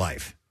before in your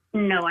life?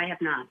 No, I have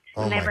not.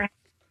 Oh, never my. had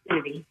the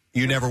opportunity.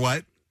 You never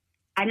what?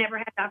 I never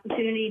had the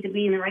opportunity to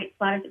be in the right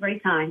spot at the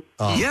right time.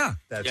 Oh, yeah.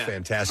 That's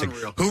fantastic.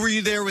 Who were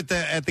you there with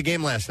at the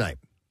game last night?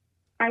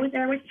 I was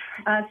there with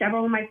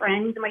several of my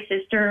friends and my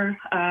sister.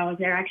 I was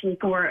there actually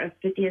for a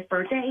 50th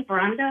birthday.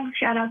 Veronica,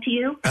 shout out to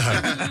you.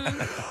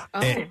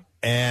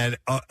 And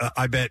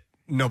I bet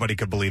nobody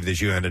could believe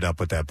that you ended up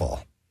with that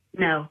ball.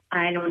 No,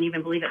 I don't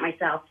even believe it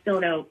myself. Still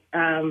don't.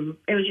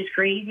 It was just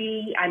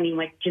crazy. I mean,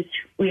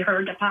 we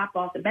heard the pop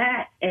off the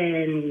bat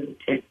and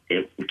it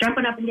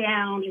jumping up and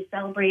down, just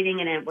celebrating,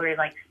 and then we're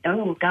like,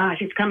 oh gosh,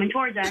 it's coming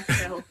towards us.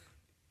 So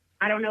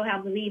I don't know how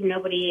to believe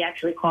nobody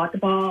actually caught the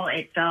ball.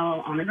 It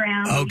fell on the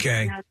ground.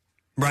 Okay.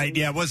 Right.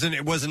 Yeah.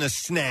 It wasn't a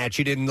snatch.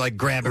 You didn't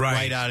grab it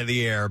right out of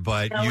the air,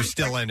 but No, you it's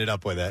still ended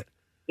up with it.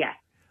 Yeah.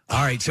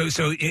 All right. So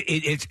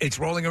it's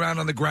rolling around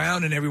on the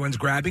ground and everyone's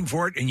grabbing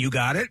for it, and you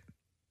got it?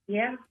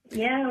 Yeah,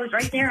 it was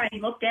right there. I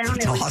looked down.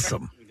 That's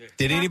awesome.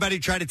 Did anybody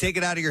try to take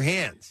it out of your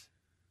hands?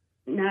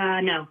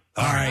 No.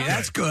 All right,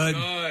 that's good.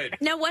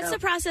 Now, what's the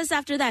process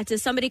after that?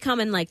 Does somebody come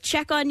and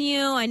check on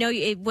you? I know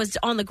it was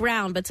on the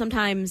ground, but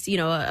sometimes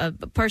a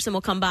person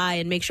will come by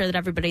and make sure that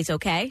everybody's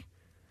okay.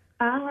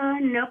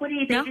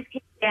 Nobody. They just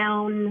came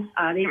down.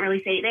 They didn't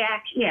really say.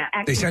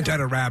 They sent out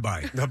a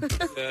rabbi.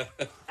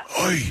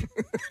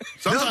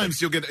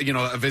 Sometimes you'll get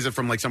a visit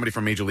from somebody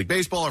from Major League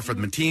Baseball or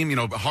from the team.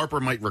 Harper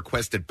might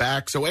request it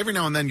back. So every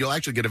now and then you'll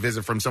actually get a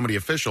visit from somebody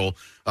official.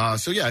 I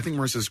think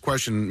Marissa's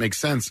question makes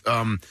sense.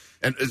 And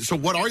so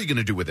what are you going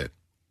to do with it?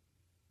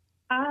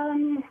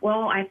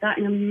 Well, I've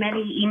gotten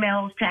many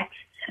emails, texts.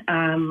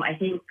 I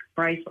think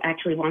Bryce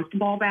actually wants the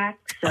ball back.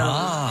 So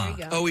there you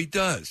go. Oh, he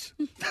does.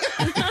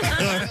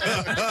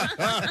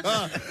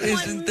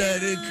 Isn't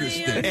that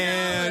interesting?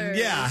 And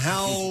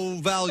how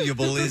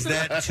valuable is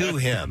that to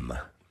him?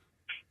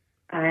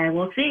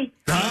 We'll see.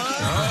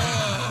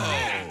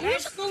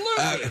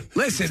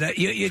 Listen,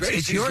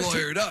 it's yours.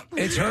 Lawyered up.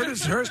 It's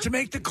hers to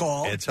make the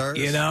call. It's hers.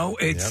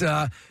 It's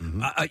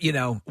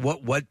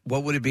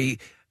what would it be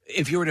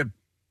if you were to?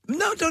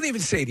 No, don't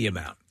even say the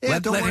amount.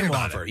 Let him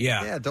offer.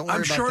 Yeah, don't worry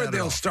I'm about sure that at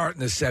they'll all. start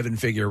in the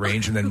 7-figure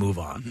range and then move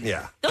on.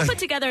 Yeah. They'll put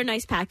together a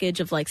nice package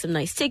of some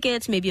nice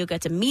tickets. Maybe you'll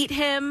get to meet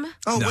him.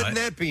 Oh, wouldn't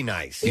that be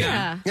nice?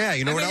 Yeah. Yeah,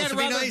 you know what else would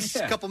be nice?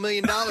 A couple $1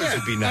 million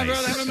would be nice. I'd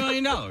rather have $1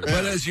 million.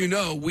 But as you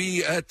know,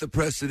 we at the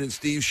Preston and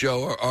Steve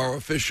Show are our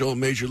official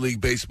Major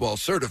League Baseball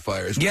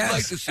certifiers. We'd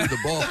like to see the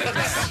ball.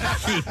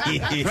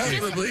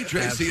 Preferably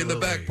Tracy in the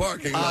back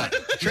parking lot.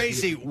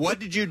 Tracy, what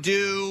did you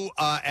do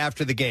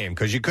after the game?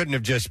 Because you couldn't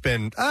have just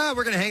been,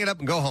 we're going to hang it up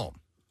and go home.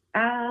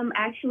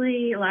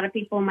 Actually, a lot of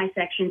people in my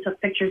section took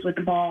pictures with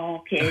the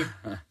ball, kids.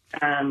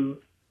 So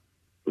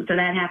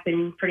that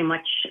happened pretty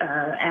much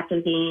after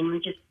the game.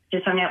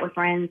 Just hung out with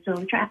friends, so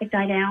the traffic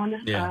died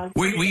down. Yeah.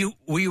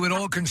 Were you at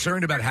all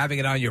concerned about having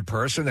it on your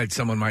person that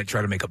someone might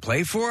try to make a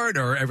play for it,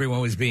 or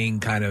everyone was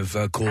being kind of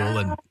cool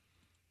and?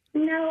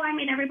 No,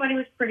 everybody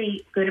was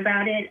pretty good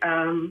about it.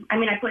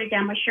 I put it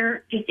down my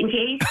shirt just in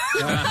case.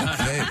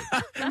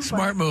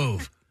 Smart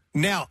move.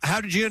 Now,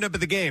 how did you end up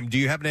at the game? Do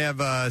you happen to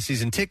have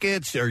season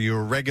tickets? Are you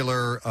a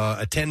regular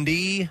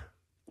attendee?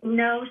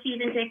 No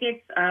season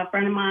tickets. A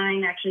friend of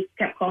mine actually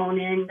kept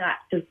calling in, got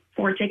to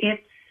 4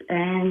 tickets,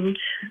 and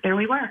there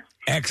we were.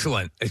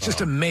 Excellent. It's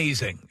just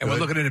amazing. And we're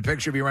looking at a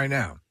picture of you right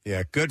now.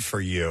 Yeah, good for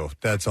you.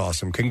 That's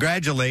awesome.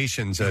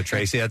 Congratulations,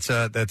 Tracy. That's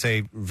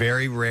a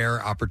very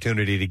rare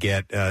opportunity to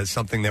get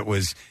something that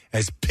was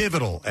as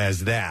pivotal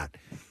as that,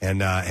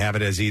 and have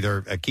it as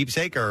either a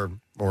keepsake or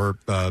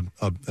a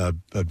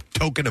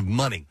token of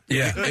money.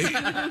 Yeah.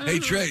 Hey,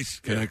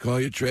 Trace. Can I call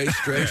you Trace?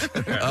 Trace.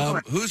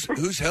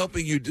 Who's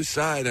helping you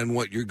decide on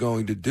what you're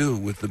going to do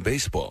with the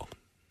baseball?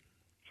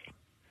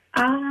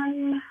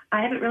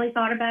 I haven't really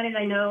thought about it.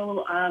 I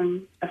know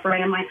a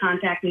friend of mine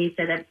contacted me,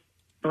 said that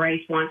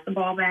Bryce wants the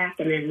ball back,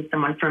 and then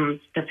someone from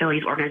the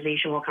Phillies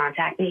organization will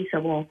contact me. So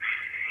we'll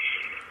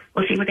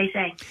see what they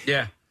say.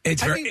 Yeah,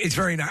 it's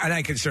very nice, and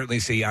I can certainly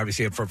see,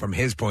 obviously, from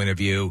his point of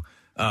view.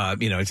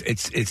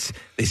 It's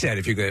they said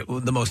if you get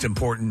the most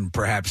important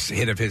perhaps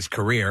hit of his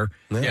career,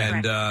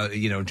 and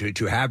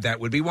to have that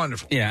would be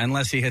wonderful. Yeah,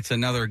 unless he hits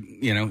another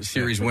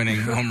series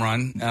winning home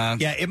run.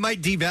 It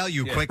might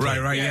devalue quickly.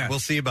 Right. Yeah, we'll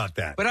see about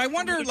that. But I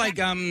wonder,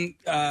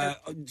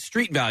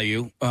 street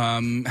value,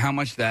 how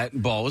much that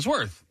ball is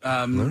worth.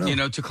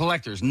 To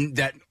collectors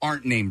that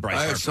aren't named Bryce.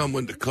 I have Harper.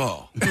 someone to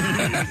call.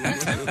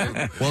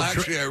 Well,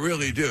 actually, I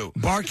really do.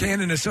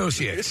 Barkan and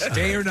Associates,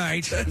 day or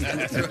night.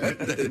 That's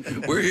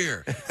right. We're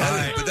here.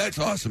 But that's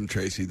awesome,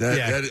 Tracy.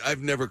 That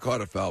I've never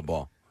caught a foul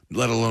ball,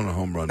 let alone a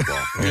home run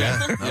ball.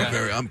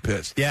 I'm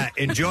pissed. Yeah,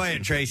 enjoy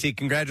it, Tracy.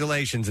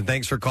 Congratulations, and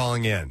thanks for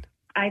calling in.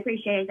 I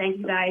appreciate it. Thank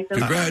you, guys.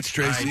 Congrats,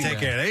 Tracy. Take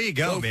care. There you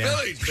go, man.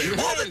 Phillies,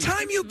 all the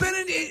time you've been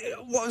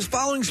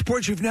following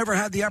sports, you've never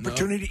had the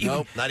opportunity to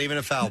Nope. Not even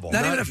a foul ball.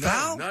 Not even a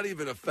foul? Not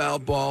even a foul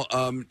ball.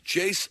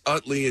 Chase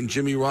Utley and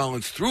Jimmy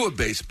Rollins threw a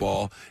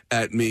baseball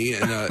at me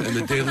and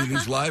the Daily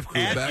News Live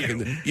crew back in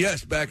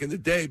the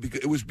day. Because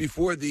it was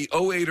before the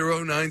 08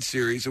 or 09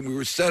 series, and we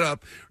were set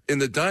up in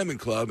the Diamond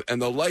Club,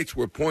 and the lights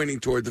were pointing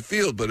toward the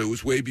field, but it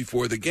was way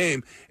before the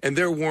game, and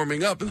they're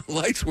warming up, and the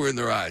lights were in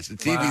their eyes, the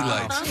TV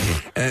lights.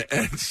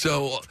 And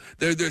so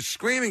they're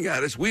screaming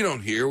at us. We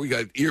don't hear. We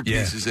got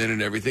earpieces in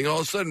and everything.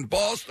 All of a sudden,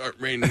 balls start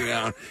raining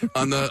down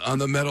on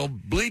the metal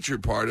bleacher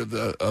part of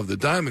the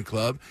Diamond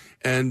Club,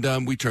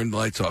 and we turned the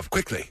lights off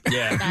quickly.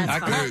 Yeah,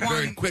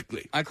 very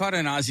quickly. I caught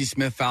an Ozzie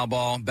Smith foul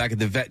ball back at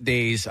the vet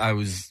days. I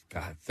was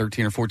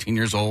 13 or 14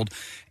 years old,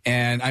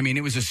 and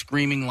it was a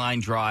screaming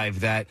line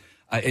drive that.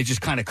 It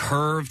just kind of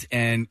curved,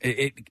 and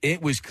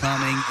it was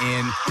coming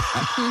in.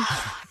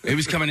 It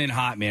was coming in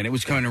hot, man. It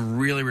was coming in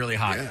really, really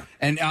hot. Yeah.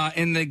 And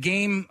in the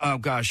game,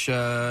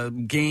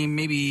 game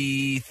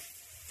maybe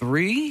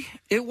 3,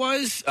 it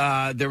was.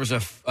 There was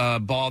a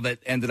ball that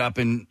ended up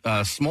in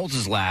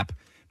Smoltz's lap,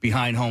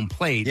 behind home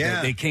plate.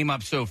 They came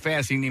up so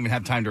fast he didn't even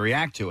have time to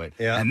react to it.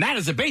 Yeah. And that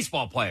is a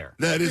baseball player.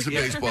 That is a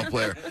baseball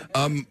player.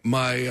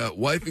 My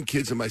wife and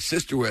kids and my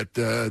sister were at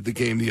the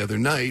game the other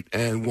night,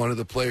 and one of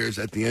the players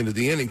at the end of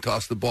the inning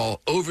tossed the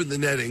ball over the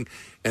netting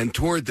and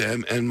toward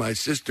them, and my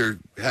sister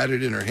had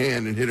it in her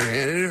hand and hit her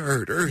hand, and it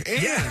hurt her hand.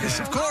 Yes,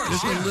 of course.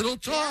 Just a little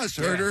toss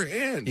hurt her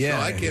hand. So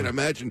I can't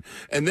imagine.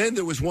 And then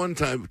there was one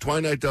time,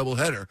 twilight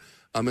doubleheader.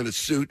 I'm in a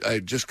suit. I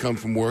had just come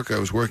from work. I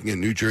was working at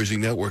New Jersey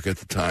Network at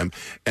the time,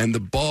 and the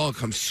ball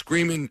comes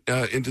screaming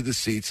into the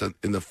seats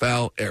in the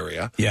foul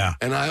area. Yeah.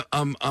 And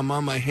I'm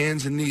on my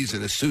hands and knees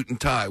in a suit and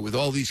tie with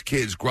all these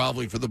kids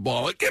groveling for the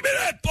ball. Like, give me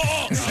that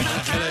ball!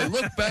 And I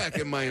look back,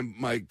 and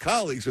my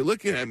colleagues are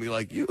looking at me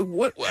like, "You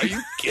what? Are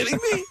you kidding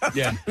me?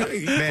 Yeah. For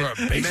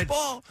a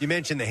baseball?" You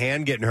mentioned the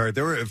hand getting hurt.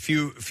 There were a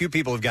few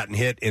people have gotten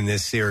hit in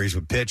this series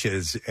with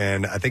pitches,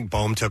 and I think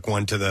Bohm took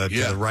one to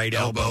the right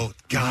elbow.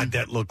 God,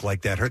 that looked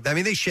like that hurt. I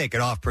mean, they shake it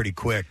off pretty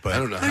quick, but I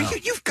don't know.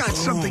 You've got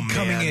something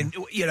coming in,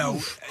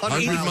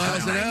 100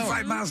 miles an hour.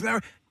 85 miles an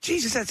hour.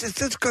 Jesus,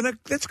 that's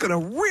gonna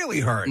really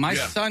hurt. My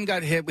son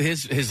got hit with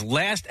his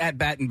last at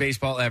bat in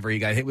baseball ever. He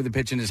got hit with a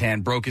pitch in his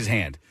hand, broke his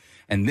hand.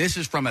 And this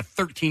is from a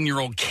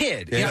 13-year-old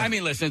kid. Yeah. I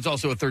mean, listen, it's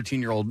also a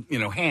 13-year-old,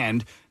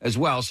 hand as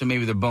well, so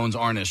maybe the bones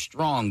aren't as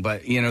strong,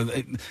 but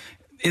it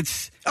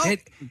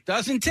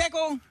doesn't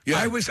tickle. Yeah.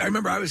 I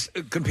remember I was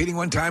competing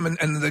one time,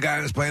 and the guy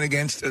I was playing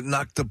against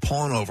knocked the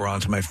pawn over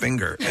onto my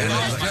finger. And it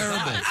was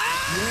terrible.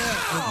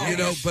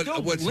 Yeah,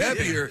 but what's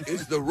heavier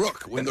is the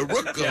rook. When the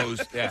rook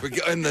goes,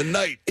 in the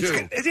night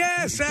too.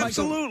 Yes,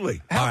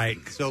 absolutely. All right,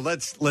 so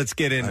let's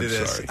get into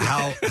this.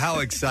 Sorry. How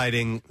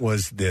exciting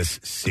was this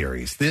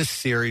series? This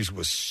series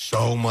was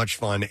so much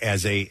fun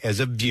as a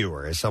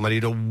viewer, as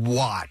somebody to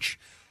watch.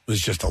 It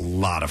was just a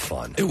lot of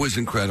fun. It was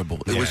incredible.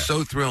 It was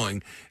so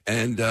thrilling.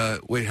 And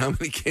wait, how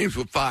many games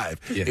were 5?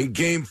 Yeah. In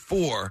Game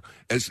 4,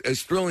 as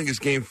thrilling as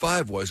Game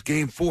 5 was,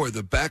 Game 4,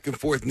 the back and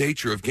forth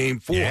nature of Game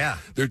 4. Yeah.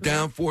 They're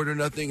down 4-0,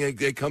 and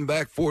they come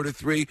back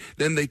 4-3.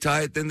 Then they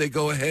tie it. Then they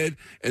go ahead,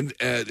 and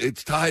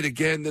it's tied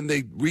again. Then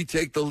they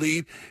retake the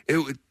lead.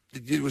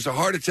 It was a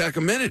heart attack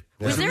a minute.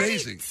 It was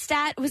amazing.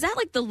 Was that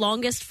like the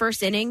longest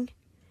first inning?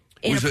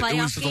 In a playoff game?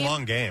 It was a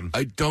long game.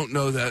 I don't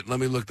know that. Let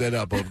me look that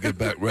up. I'll get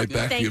back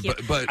to you.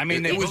 But I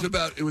mean, it was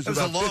about a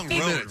long road,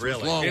 minutes.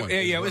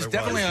 Really. It was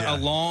definitely a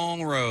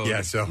long road.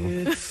 Yeah. So.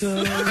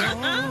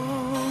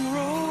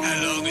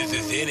 How long is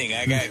this inning?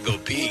 I gotta go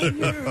pee.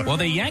 Well,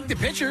 they yanked the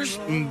pitchers.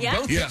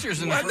 Both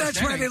pitchers in the first that's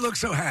inning. why they look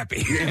so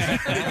happy. Whatever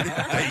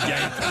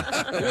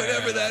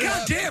that.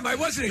 God damn! I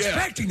wasn't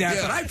expecting that,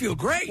 but I feel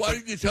great. Why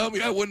didn't you tell me?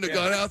 I wouldn't have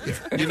gone out there.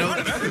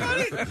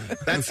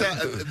 That's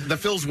the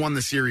Phils won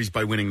the series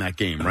by winning that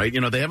game, right?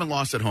 They haven't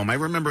lost at home. I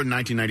remember in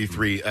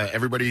 1993,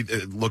 everybody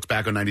looks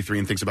back on 93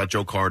 and thinks about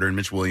Joe Carter and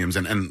Mitch Williams,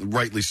 and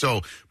rightly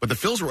so. But the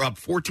Phils were up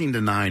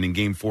 14-9 in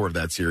Game 4 of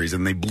that series,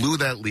 and they blew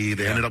that lead.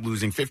 They ended up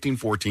losing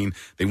 15-14.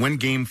 They win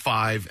Game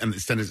 5 and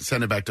send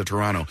it back to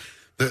Toronto.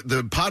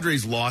 The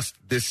Padres lost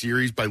this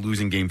series by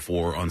losing Game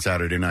 4 on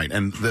Saturday night,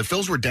 and the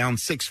Phils were down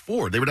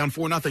 6-4. They were down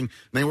 4-0, and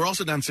they were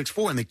also down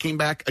 6-4, and they came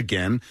back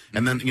again.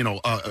 And then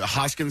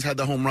Hoskins had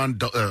the home run.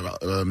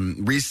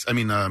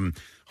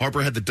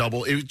 Harper had the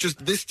double. It was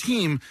just this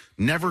team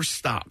never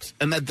stops,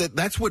 and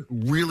that's what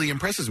really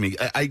impresses me.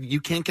 You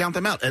can't count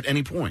them out at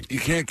any point. You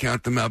can't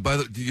count them out. By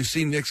the way, did you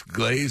see Nick's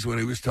glaze when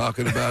he was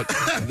talking about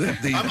the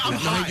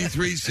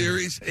 93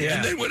 series? Yeah.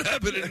 And then what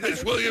happened? And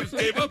Mitch Williams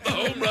gave up the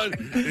home run.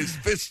 His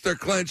fists are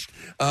clenched.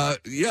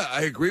 Yeah,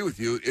 I agree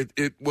with you.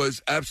 It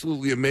was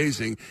absolutely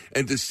amazing,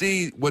 and to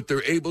see what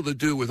they're able to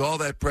do with all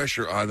that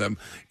pressure on them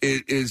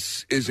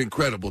is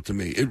incredible to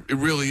me. It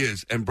really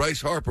is. And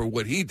Bryce Harper,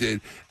 what he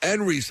did,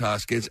 and Rhys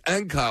Hoskins,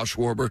 and Kyle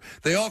Schwarber,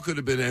 they all could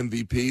have been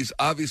MVPs.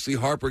 Obviously,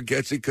 Harper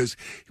gets it because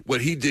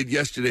what he did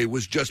yesterday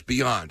was just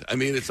beyond. I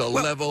mean, it's a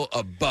level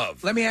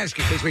above. Let me ask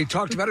you, because we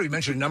talked about it, we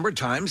mentioned a number of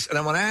times, and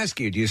I want to ask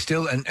you, do you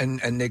still,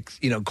 and Nick,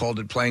 called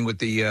it playing with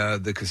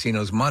the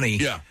casino's money.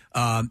 Yeah.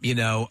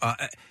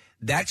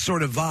 That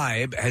sort of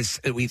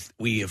vibe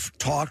we have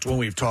talked when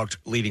we've talked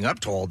leading up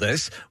to all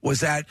this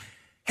was that,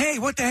 hey,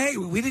 what the hey,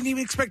 we didn't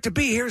even expect to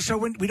be here, so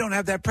we don't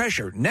have that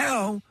pressure.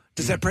 Now,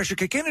 does that pressure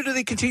kick in, or do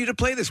they continue to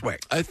play this way?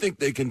 I think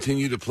they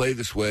continue to play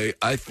this way.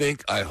 I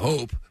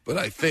hope, but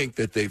I think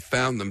that they've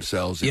found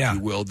themselves, if you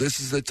will. This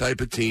is the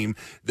type of team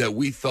that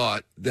we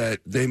thought that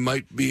they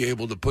might be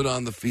able to put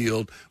on the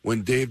field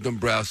when Dave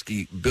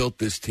Dombrowski built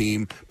this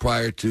team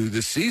prior to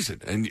this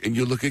season. And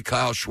you look at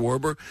Kyle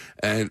Schwarber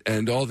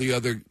and all the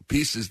other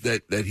pieces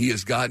that he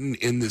has gotten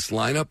in this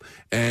lineup,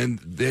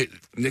 and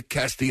Nick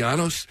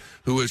Castellanos,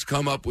 who has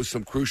come up with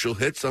some crucial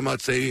hits. I'm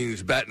not saying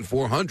he's batting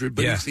 400,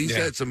 but he's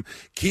had some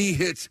key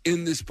hits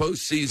in this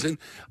postseason,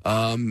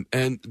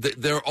 and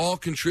they're all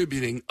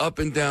contributing up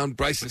and down.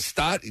 Bryson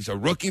Stott, he's a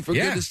rookie, for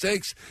goodness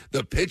sakes.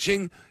 The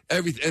pitching,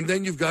 everything. And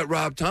then you've got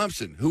Rob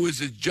Thompson, who is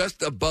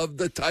just above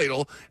the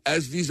title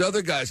as these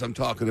other guys I'm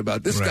talking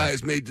about. This guy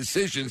has made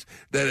decisions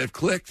that have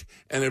clicked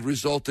and have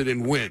resulted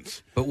in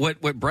wins. But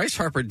what Bryce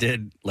Harper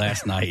did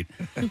last night,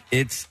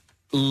 it's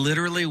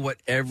literally what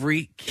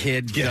every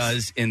kid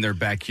does in their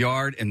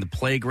backyard, in the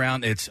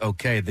playground. It's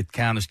okay. The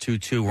count is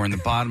 2-2. We're in the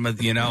bottom of,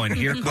 and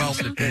here comes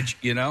the pitch,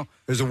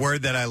 There's a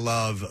word that I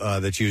love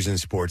that's used in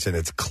sports, and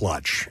it's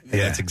clutch.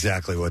 And that's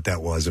exactly what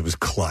that was. It was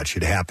clutch.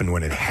 It happened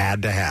when it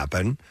had to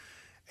happen,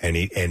 and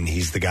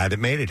he's the guy that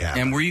made it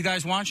happen. And were you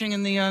guys watching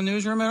in the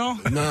newsroom at all?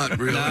 Not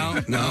really.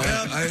 No.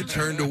 I had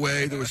turned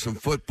away. There was some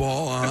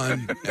football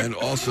on, and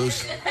also...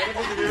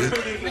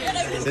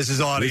 This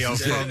is audio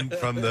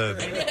from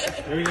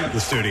the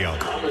studio.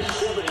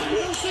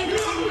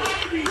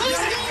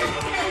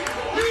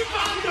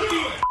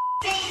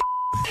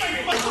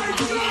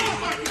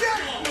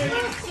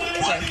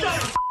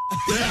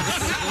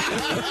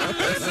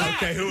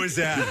 Okay, who was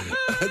that?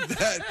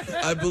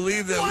 I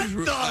believe that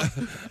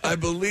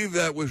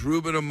was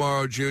Ruben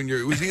Amaro Jr.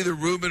 It was either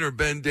Ruben or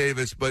Ben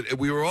Davis, but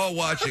we were all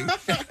watching.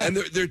 And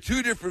there are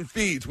two different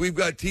feeds. We've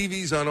got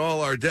TVs on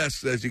all our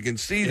desks, as you can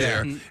see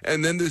there,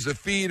 and then there's a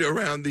feed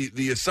around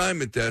the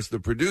assignment desk, the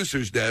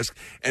producer's desk,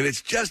 and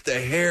it's just a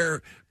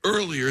hair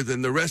earlier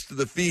than the rest of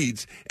the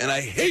feeds, and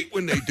I hate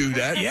when they do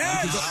that.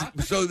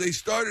 Yes. So they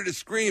started to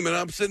scream, and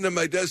I'm sitting at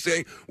my desk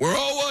saying, "We're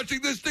all watching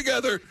this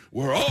together.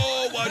 We're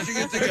all watching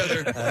it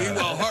together."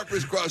 Meanwhile,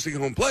 Harper's crossing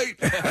home plate,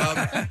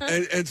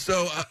 and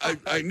so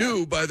I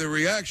knew by the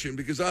reaction,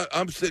 because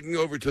I'm sitting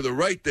over to the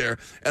right there,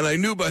 and I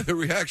knew by the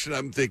reaction,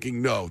 I'm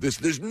thinking, no,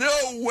 there's no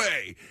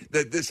way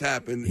that this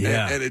happened,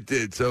 and it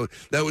did. So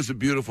that was a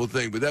beautiful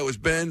thing. But that was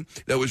Ben,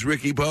 that was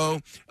Ricky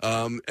Bo,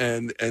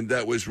 and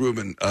that was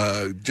Ruben,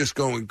 just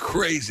going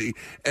crazy.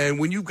 And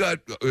when you've got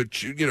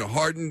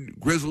hardened,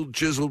 grizzled,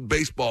 chiseled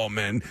baseball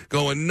men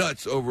going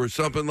nuts over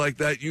something like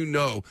that, you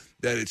know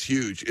that it's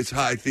huge. It's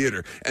high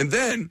theater. And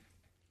then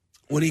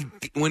when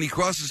he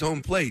crosses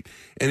home plate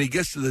and he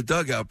gets to the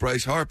dugout,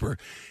 Bryce Harper,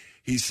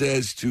 he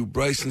says to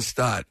Bryson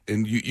Stott,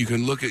 and you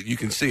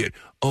can see it,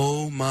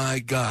 "Oh my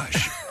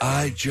gosh,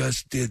 I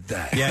just did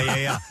that."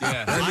 Yeah.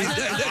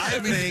 I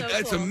mean,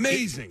 that's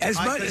amazing.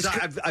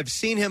 I've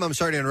seen him. I'm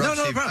sorry to interrupt,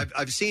 Steve.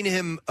 I've seen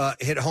him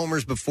hit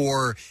homers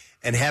before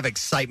and have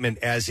excitement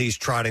as he's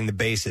trotting the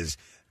bases.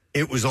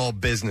 It was all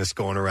business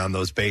going around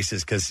those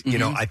bases because,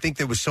 I think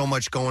there was so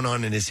much going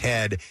on in his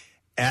head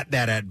at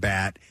that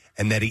at-bat,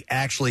 and that he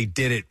actually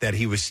did it, that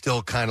he was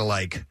still kind of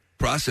like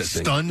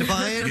processing, stunned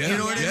by it. You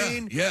know what I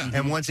mean? Yeah.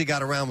 And once he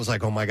got around, was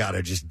like, "Oh my God,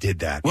 I just did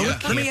that." Well,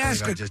 let me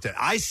ask you.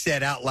 I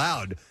said out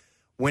loud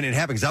when it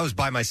happened, because I was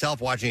by myself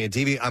watching it on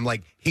TV. I'm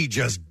like, he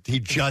just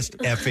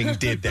effing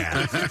did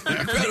that.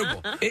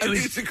 Incredible.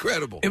 It's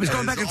incredible. It was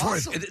going back and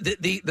forth.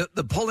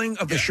 The pulling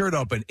of the shirt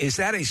open, is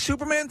that a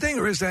Superman thing,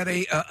 or is that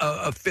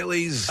a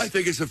Phillies? I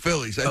think it's a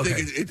Phillies. I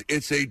think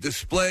it's a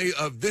display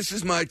of, this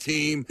is my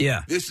team.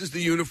 Yeah. This is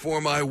the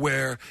uniform I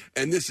wear,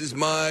 and this is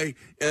my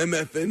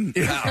MFN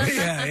house.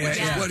 Which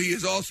is what he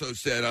has also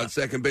said on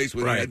second base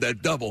when he had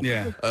that double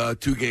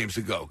 2 games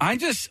ago.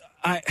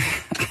 I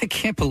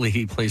can't believe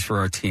he plays for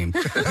our team.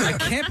 I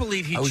can't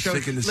believe he chose.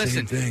 Thinking the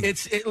same thing.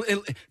 It's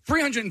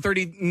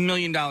 $330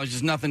 million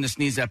is nothing to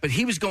sneeze at, but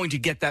he was going to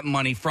get that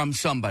money from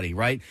somebody,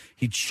 right?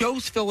 He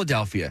chose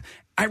Philadelphia.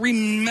 I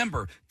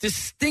remember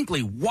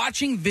distinctly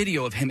watching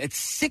video of him at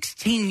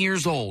 16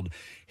 years old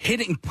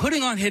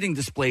putting on hitting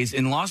displays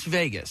in Las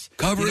Vegas.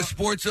 Cover of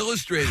Sports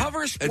Illustrated.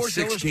 Cover of Sports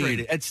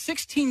Illustrated. At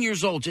 16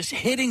 years old, just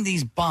hitting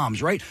these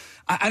bombs, right?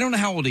 I don't know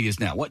how old he is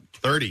now. What?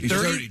 30.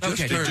 30.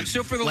 Okay. 30.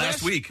 So for the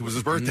last week, it was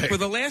his birthday. For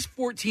the last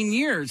 14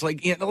 years,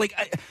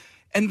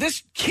 and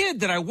this kid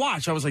that I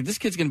watched, I was like, this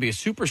kid's going to be a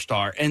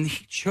superstar. And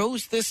he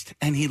chose this,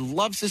 and he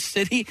loves this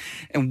city,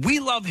 and we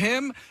love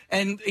him.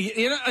 And,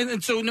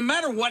 and so no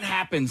matter what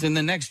happens in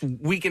the next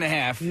week and a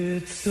half.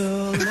 It's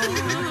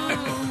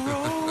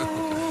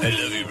I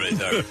love you, Bryce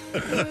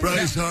Harper.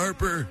 Bryce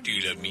Harper. Do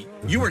you love me?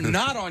 You were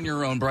not on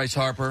your own, Bryce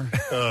Harper.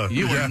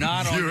 You were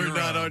not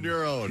on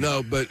your own.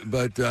 No, but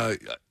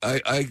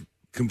I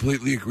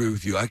completely agree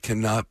with you. I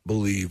cannot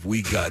believe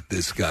we got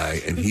this guy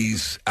and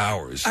he's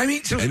ours. I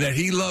mean, and that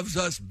he loves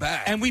us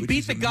back. And we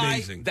beat the guy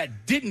amazing.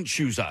 that didn't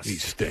choose us. He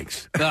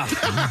stinks.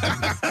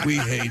 We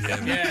hate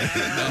him.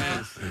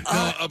 Yeah.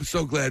 No, I'm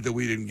so glad that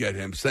we didn't get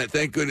him.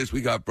 Thank goodness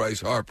we got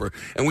Bryce Harper.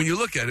 And when you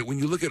look at it, when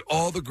you look at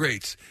all the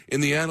greats in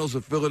the annals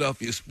of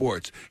Philadelphia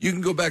sports, you can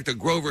go back to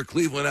Grover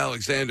Cleveland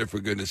Alexander, for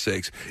goodness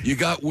sakes. You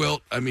got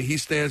Wilt. I mean, he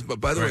stands. But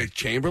by the way,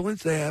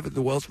 Chamberlain's they have at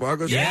the Wells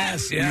Fargo.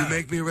 Yes. Will you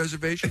make me a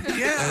reservation?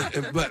 Yeah.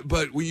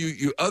 But when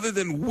you other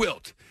than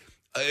Wilt,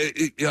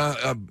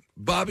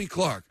 Bobby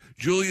Clark,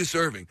 Julius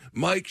Erving,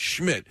 Mike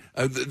Schmidt,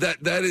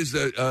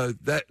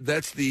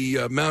 that's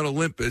the Mount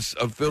Olympus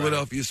of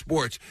Philadelphia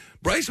sports.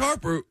 Bryce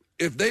Harper,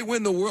 if they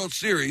win the World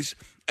Series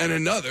and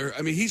another,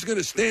 I mean, he's going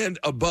to stand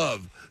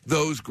above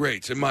those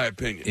greats, in my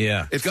opinion.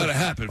 Yeah. It's got to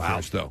happen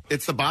first, though.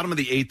 It's the bottom of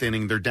the 8th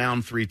inning. They're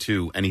down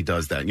 3-2, and he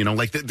does that. You know,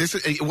 like this.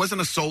 It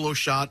wasn't a solo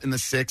shot in the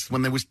 6th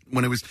when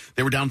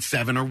they were down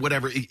 7 or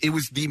whatever. It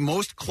was the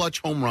most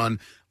clutch home run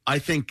I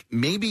think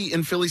maybe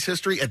in Philly's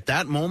history at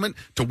that moment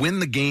to win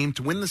the game,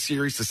 to win the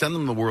series, to send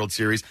them the World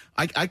Series,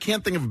 I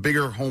can't think of a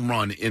bigger home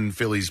run in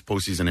Philly's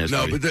postseason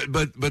history.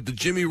 No, but the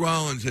Jimmy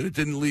Rollins, and it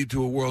didn't lead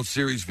to a World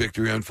Series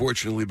victory,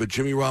 unfortunately, but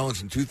Jimmy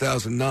Rollins in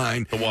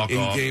 2009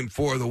 in Game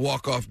 4, the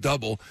walk-off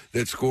double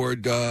that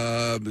scored,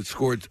 I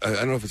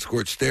don't know if it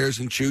scored Stairs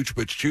and Chooch,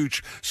 but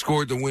Chooch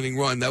scored the winning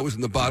run. That was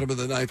in the bottom of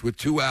the ninth with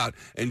 2 out,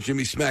 and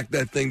Jimmy smacked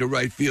that thing to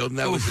right field, and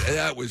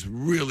that was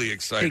really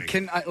exciting.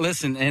 Hey,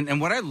 listen,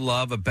 and what I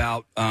love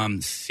about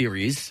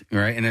series,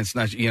 right? And it's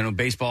not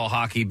baseball,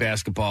 hockey,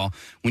 basketball.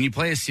 When you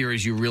play a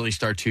series, you really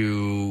start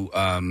to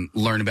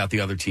learn about the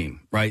other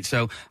team, right?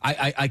 So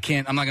I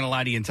can't. I'm not going to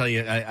lie to you and tell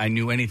you I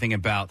knew anything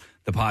about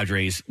the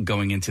Padres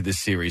going into this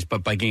series,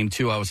 but by Game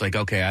 2, I was like,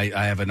 okay,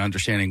 I have an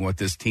understanding what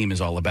this team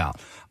is all about.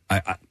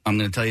 I'm going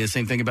to tell you the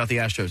same thing about the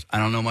Astros. I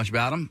don't know much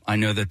about them. I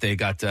know that they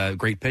got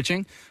great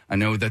pitching. I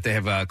know that they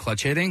have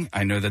clutch hitting.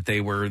 I know that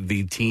they were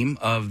the team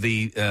of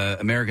the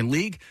American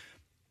League.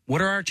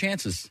 What are our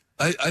chances?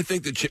 I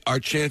think that our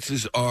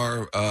chances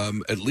are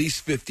at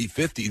least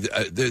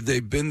 50-50.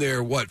 They've been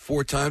there,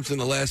 4 times in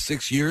the last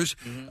 6 years?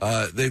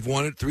 Mm-hmm. They've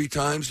won it 3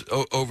 times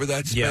over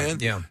that span.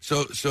 Yeah.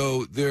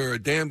 So they're a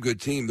damn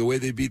good team. The way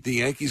they beat the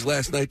Yankees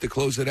last night to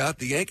close it out,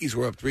 the Yankees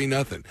were up 3-0.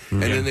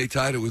 Mm-hmm. And then they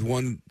tied it with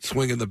 1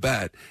 swing of the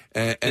bat.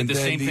 And the then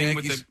same the thing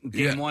Yankees, with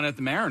the Game 1 at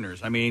the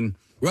Mariners. I mean...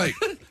 Right.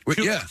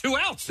 2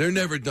 outs. They're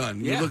never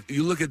done. Yeah.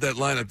 You look at that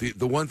lineup.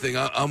 The one thing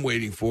I'm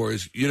waiting for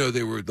is,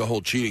 they were the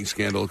whole cheating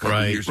scandal a couple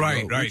of years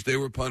ago, which they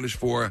were punished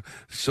for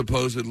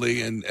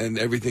supposedly, and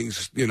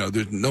everything's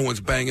there's no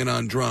one's banging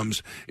on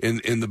drums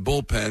in the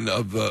bullpen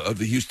of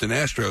the Houston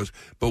Astros.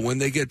 But when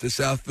they get to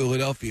South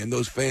Philadelphia and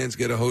those fans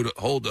get a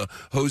hold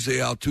of Jose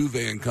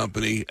Altuve and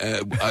company,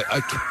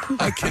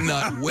 I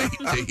cannot wait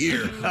to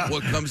hear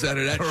what comes out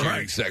of that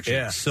cheering section.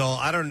 Yeah. So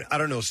I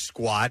don't know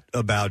squat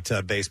about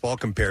baseball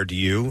compared to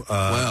you,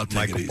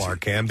 Michael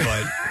Barkham,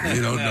 but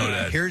you don't know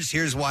that.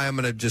 Here's why I'm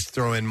going to just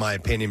throw in my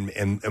opinion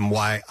and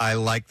why I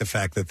like the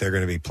fact that they're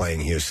going to be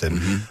playing Houston.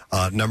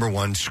 Mm-hmm. Number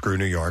one, screw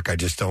New York. I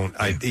just don't.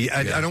 I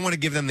don't want to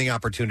give them the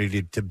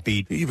opportunity to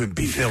beat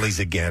Phillies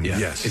again. Yeah.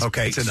 Yes.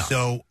 Okay. It's enough.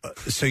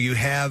 So you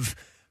have,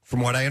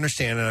 from what I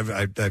understand,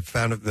 and I've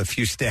found a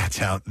few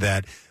stats out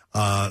that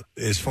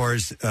as far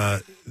as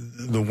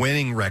the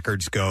winning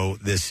records go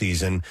this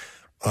season.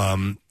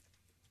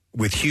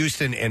 With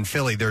Houston and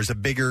Philly, there's a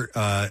bigger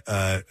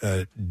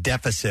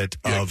deficit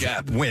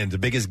of wins, the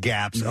biggest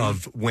gaps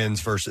of wins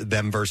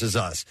versus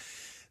us.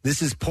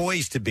 This is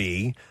poised to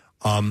be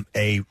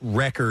a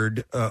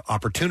record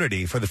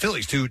opportunity for the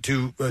Phillies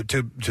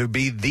to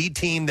be the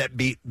team that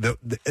beat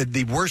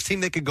the worst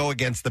team that could go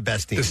against the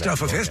best team. The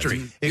stuff of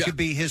history. It could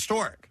be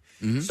historic.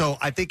 Mm-hmm. So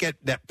I think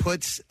that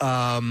puts.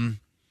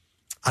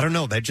 I don't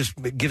know. That just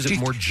gives it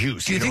more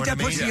juice. Do you think that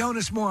puts the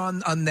onus more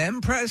on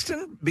them,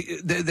 Preston?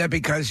 That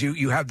because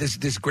you have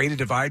this greater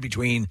divide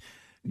between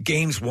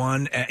games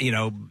won,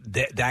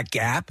 that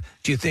gap.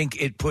 Do you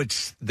think it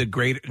puts the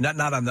greater not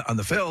on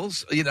the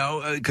Phils?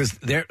 Because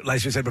they're,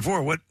 like you said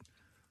before, what?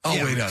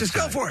 Wait, just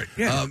go for it.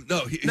 Yeah.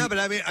 No, but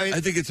I mean, I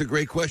think it's a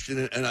great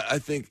question, and I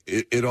think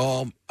it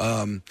all.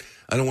 I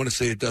don't want to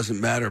say it doesn't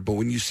matter, but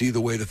when you see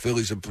the way the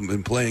Phillies have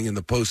been playing in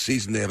the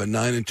postseason, they have a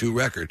 9-2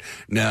 record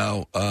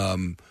now.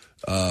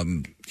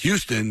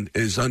 Houston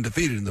is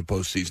undefeated in the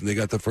postseason. They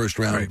got the first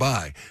round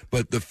bye.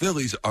 But the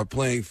Phillies are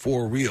playing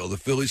for real. The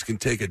Phillies can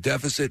take a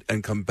deficit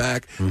and come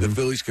back. Mm-hmm. The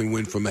Phillies can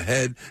win from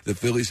ahead. The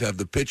Phillies have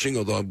the pitching,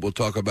 although we'll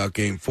talk about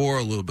Game 4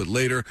 a little bit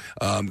later,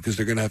 because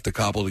they're going to have to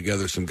cobble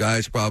together some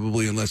guys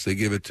probably, unless they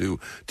give it to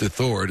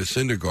Thor, to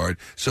Syndergaard.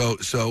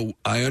 So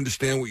I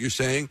understand what you're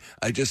saying.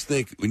 I just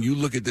think when you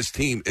look at this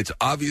team, it's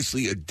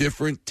obviously a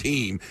different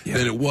team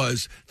than it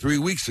was 3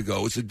 weeks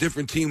ago. It's a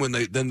different team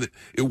than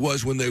it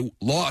was when they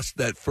lost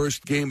that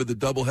first game of the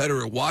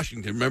doubleheader at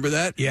Washington. Remember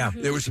that? Yeah.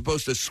 They were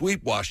supposed to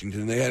sweep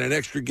Washington. They had an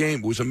extra game.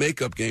 It was a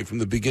makeup game from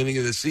the beginning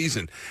of the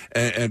season.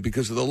 And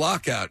because of the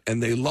lockout,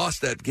 and they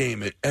lost that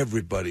game, and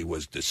everybody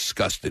was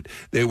disgusted.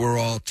 They were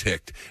all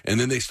ticked. And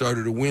then they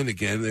started to win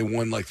again. They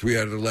won like 3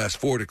 out of the last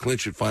 4 to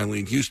clinch it finally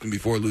in Houston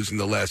before losing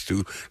the last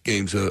 2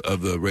 games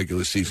of the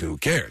regular season. Who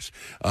cares?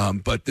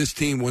 But this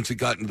team, once it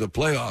got into the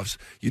playoffs,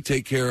 you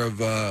take care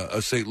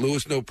of St.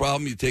 Louis, no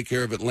problem. You take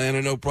care of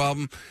Atlanta, no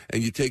problem.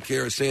 And you take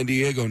care of San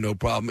Diego, no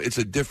problem. It's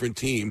a different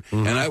team,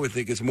 and I would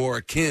think it's more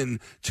akin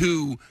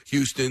to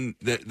Houston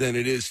than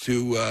it is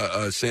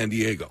to San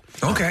Diego.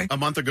 Okay. A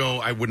month ago,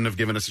 I wouldn't have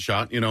given us a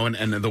shot,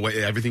 and the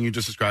way everything you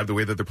just described, the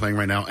way that they're playing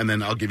right now, and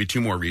then I'll give you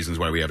 2 more reasons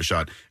why we have a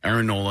shot.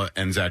 Aaron Nola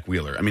and Zach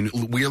Wheeler. I mean,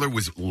 Wheeler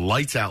was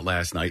lights out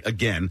last night.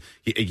 Again,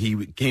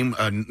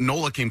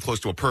 Nola came close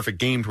to a perfect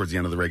game towards the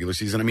end of the regular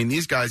season. I mean,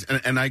 these guys,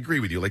 and I agree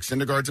with you, like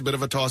Syndergaard's a bit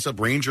of a toss-up.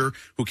 Ranger,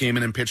 who came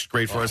in and pitched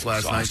great for us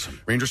last night.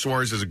 Ranger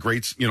Suarez is a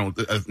great,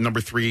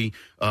 number 3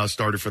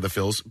 starter for the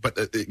Phils. But,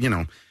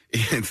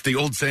 it's the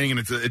old saying, and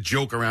it's a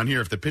joke around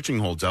here, if the pitching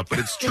holds up, but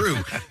it's true.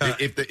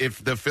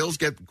 If the Phils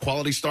get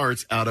quality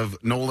starts out of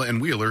Nola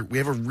and Wheeler, we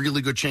have a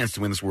really good chance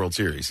to win this World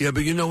Series. Yeah,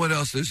 but you know what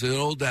else? There's an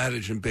old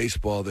adage in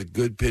baseball that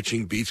good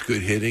pitching beats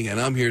good hitting,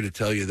 and I'm here to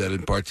tell you that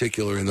in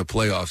particular in the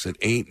playoffs, it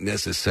ain't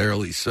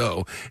necessarily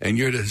so. And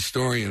you're the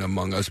historian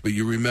among us, but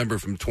you remember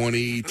from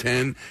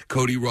 2010,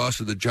 Cody Ross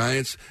of the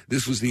Giants,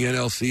 this was the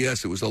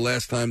NLCS. It was the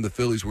last time the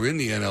Phillies were in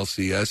the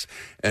NLCS,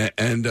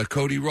 and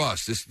Cody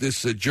Ross,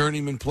 this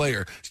journeyman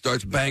player,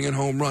 starts banging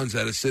home runs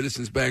out of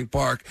Citizens Bank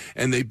Park,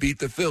 and they beat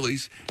the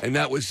Phillies, and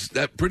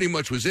that pretty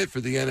much was it for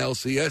the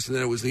NLCS, and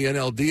then it was the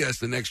NLDS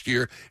the next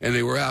year, and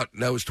they were out,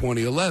 and that was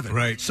 2011.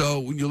 Right. So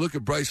when you look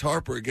at Bryce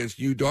Harper against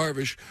Yu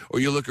Darvish, or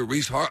you look at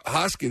Rhys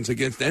Hoskins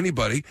against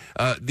anybody,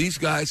 these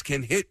guys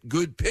can hit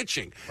good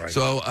pitching. Right.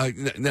 So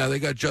now they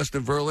got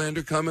Justin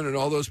Verlander coming and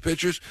all those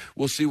pitchers.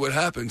 We'll see what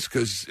happens,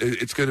 because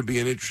it's going to be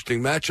an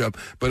interesting matchup,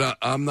 but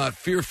I'm not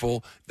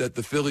fearful that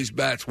the Phillies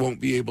bats won't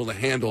be able to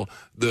handle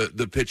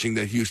the pitching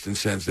that Houston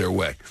sends their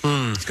way.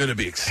 It's going to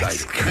be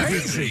exciting.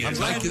 Crazy.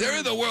 They're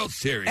in the World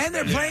Series. And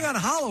they're playing on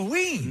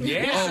Halloween.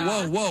 Yeah.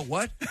 Oh, whoa,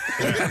 what?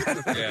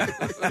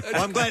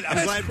 Well, I'm glad.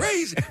 That's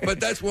crazy. But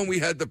that's when we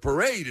had the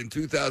parade in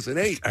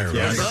 2008. I remember.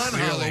 It was on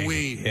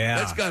Halloween. Yeah.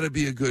 That's got to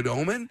be a good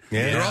omen.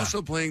 Yeah. They're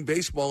also playing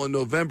baseball in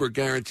November,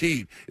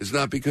 guaranteed. It's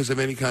not because of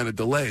any kind of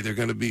delay. They're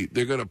going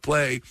to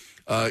play.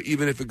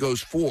 Even if it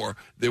goes 4,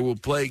 they will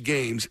play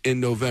games in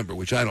November,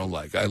 which I don't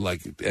like. I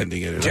like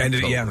ending it in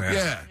October.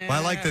 Yeah. Well, I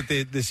like that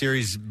the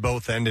series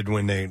both ended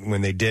when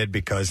they did,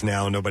 because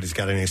now nobody's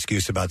got any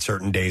excuse about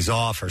certain days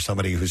off, or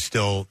somebody who's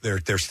still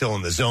they're still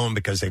in the zone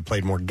because they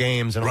played more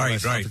games and all that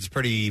stuff. It's a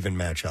pretty even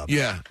matchup.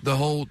 Yeah, the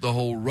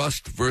whole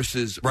rust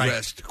versus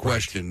rest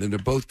question,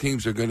 and both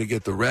teams are going to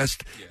get the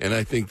rest, and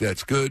I think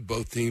that's good.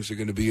 Both teams are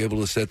going to be able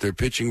to set their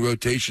pitching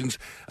rotations.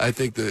 I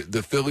think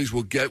the Phillies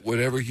will get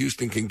whatever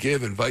Houston can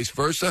give, and vice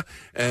versa,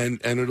 and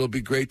it'll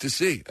be great to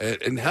see.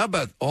 And how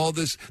about all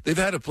this? They've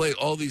had to play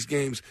all these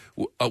games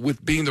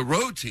with being the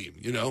road team,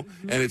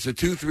 and it's a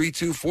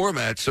 2-3-2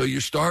 format. So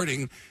you're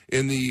starting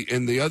in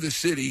the other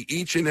city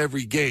each and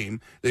every game.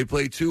 They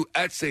play 2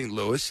 at St.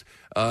 Louis.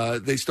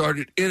 They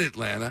started in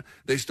Atlanta.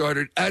 They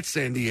started at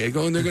San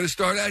Diego, and they're going to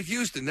start at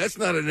Houston. That's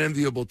not an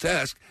enviable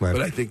task,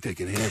 but I think they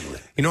can handle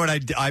it. You know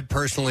what I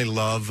personally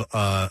love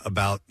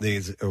about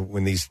these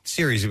when these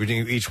series,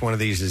 each one of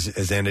these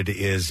is ended,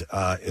 is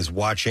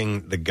watching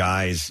the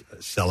guys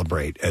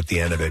celebrate at the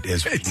end of it.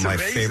 Is my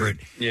amazing. favorite.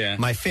 Yeah.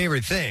 My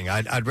favorite thing.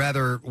 I'd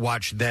rather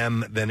watch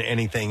them than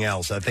anything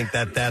else. I think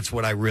that's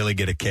what I really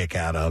get a kick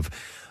out of.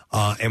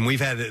 And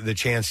we've had the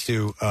chance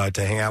to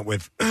hang out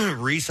with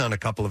Reese on a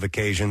couple of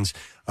occasions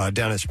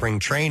down at spring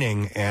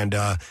training, and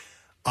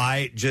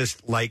I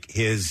just like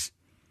his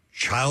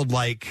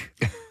childlike.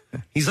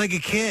 He's like a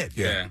kid.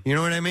 Yeah. You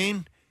know what I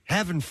mean?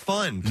 Having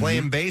fun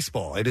playing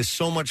baseball. It is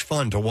so much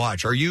fun to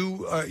watch. Are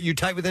you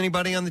tight with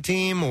anybody on the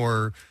team,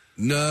 or?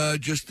 No,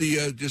 just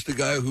the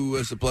guy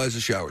who supplies the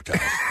shower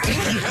towels.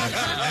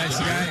 That's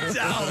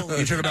right.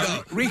 You talking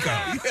about Rico?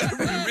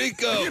 Yeah,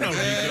 Rico. You know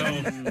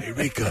man. Rico. Hey,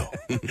 Rico.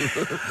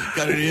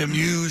 Got any of them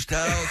used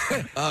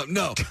towels?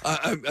 No.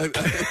 I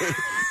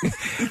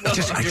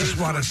just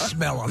want to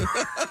smell them.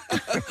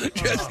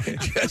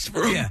 just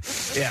for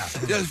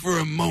just for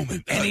a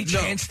moment. Any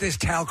chance this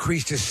towel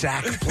creased his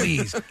sack,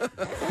 please?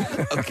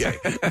 Okay.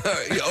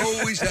 You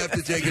always have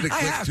to take it a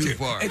click too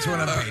far. It's what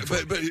I'm paid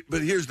for.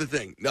 But here's the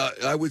thing.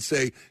 I would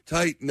say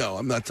tight. No,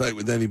 I'm not tight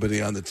with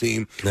anybody on the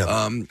team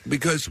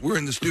because we're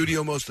in the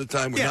studio most of the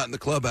time. We're not in the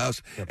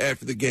clubhouse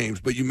after the games.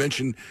 But you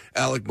mentioned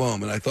Alec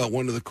Bohm, and I thought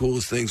one of the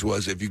coolest things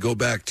was if you go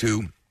back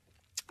to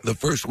the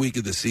first week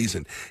of the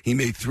season, he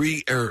made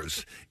 3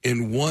 errors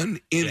in 1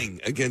 inning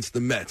against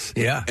the Mets.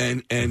 Yeah.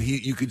 And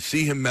you could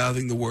see him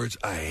mouthing the words,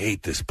 "I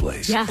hate this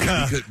place." Yeah.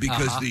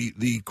 Because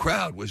the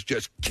crowd was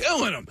just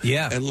killing him.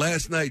 Yeah. And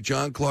last night,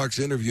 John Clark's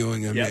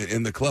interviewing him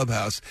in the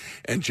clubhouse,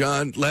 and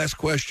John, last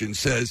question,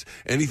 says,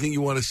 "Anything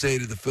you want to say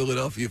to the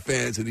Philadelphia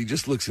fans?" And he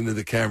just looks into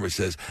the camera and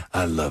says,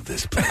 "I love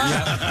this place."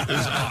 It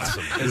was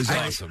awesome. It was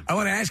awesome. I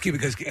want to ask you,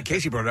 because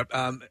Casey brought it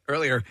up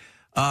earlier,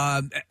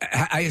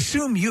 I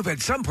assume you've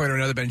at some point or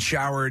another been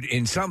showered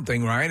in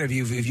something, right? If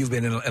you've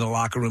been in a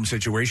locker room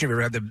situation, have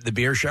you ever had the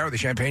beer shower, the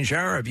champagne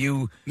shower? Have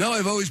you? No,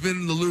 I've always been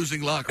in the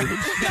losing locker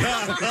rooms. Been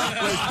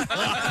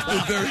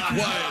very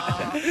quiet.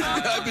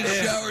 I've been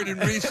showered in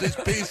Reese's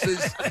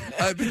Pieces.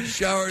 I've been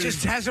showered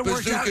Just in hasn't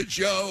worked out. Bazooka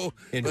Joe.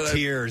 In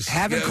tears.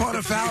 Haven't caught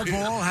a foul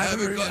ball.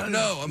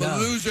 No, I'm a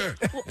loser.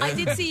 Well, I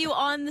did see you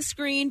on the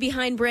screen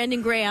behind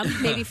Brandon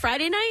Graham, maybe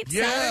Friday night,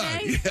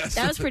 Saturday. Yes.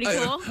 That was pretty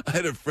cool. I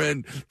had a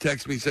friend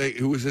text me saying,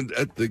 who was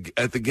at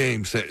the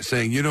game,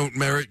 saying, "You don't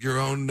merit your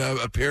own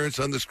appearance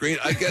on the screen."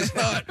 I guess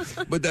not,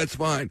 but that's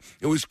fine.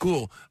 It was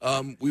cool.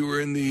 We were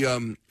in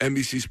the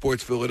NBC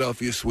Sports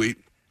Philadelphia suite.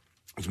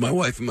 It's my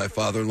wife and my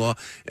father-in-law,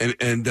 and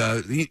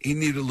he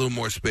needed a little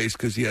more space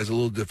because he has a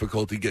little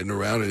difficulty getting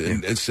around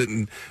and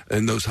sitting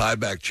in those high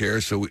back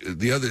chairs. So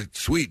the other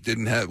suite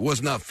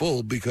was not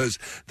full because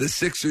the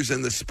Sixers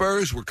and the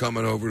Spurs were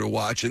coming over to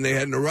watch, and they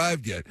hadn't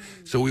arrived yet.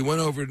 So we went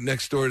over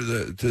next door to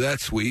that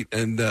suite,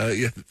 and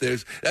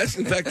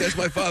that's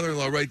my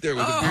father-in-law right there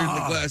with the beard and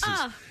the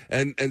glasses.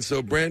 And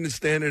so Brandon's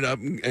standing up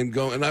and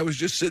going, and I was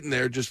just sitting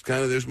there, just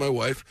kind of, there's my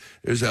wife,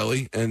 there's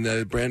Ellie, and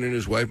Brandon and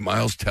his wife,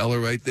 Miles Teller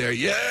right there.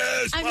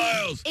 Yes,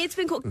 Miles! It's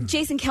been cool.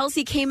 Jason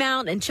Kelsey came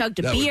out and chugged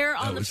a beer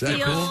on the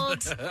field.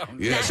 Cool?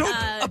 Yeah.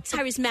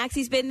 Tyrese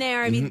Maxey's been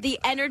there. I mean, the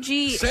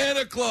energy.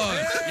 Santa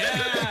Claus!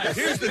 Yeah.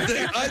 Here's the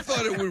thing. I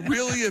thought it would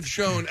really have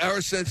shown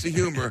our sense of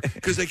humor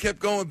because they kept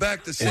going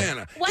back to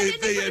Santa.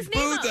 If they had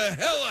booed the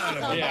hell out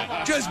of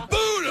him. Just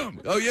booed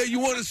him! Oh, yeah, you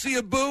want to see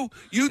a boo?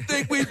 You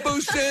think we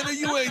boo Santa?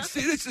 You ain't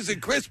see, this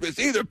isn't Christmas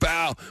either,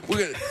 pal.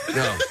 We're gonna,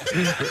 no.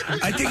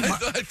 I think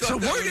so.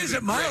 Word is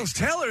that Miles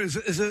Teller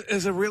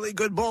is a really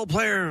good ball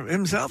player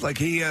himself. Like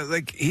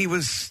he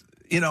was.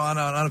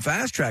 On a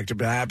fast track to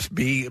perhaps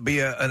be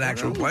an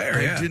actual player.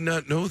 I did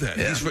not know that.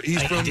 Yeah.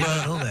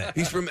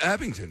 He's from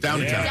Abington.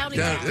 Downtown.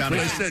 That's what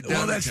I said.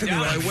 Well, that's the new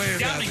way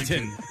of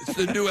Abington. It's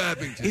the new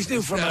Abington. He's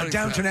new from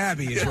Downton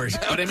Abbey. Is where he's.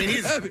 But I mean,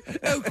 he's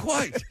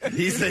quite.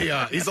 He's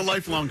a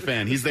lifelong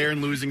fan. He's there in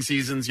losing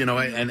seasons,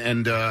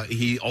 and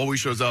he always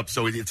shows up.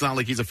 So it's not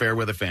like he's a fair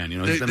weather fan.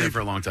 He's been there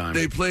for a long time.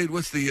 They played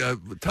what's the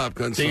Top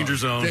Gun song? Danger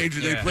Zone. They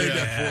played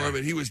that for him,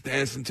 and he was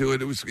dancing to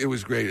it. It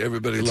was great.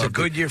 Everybody loved it. It's a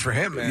good year for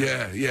him,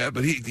 man. Yeah,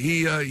 but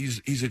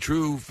he's a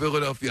true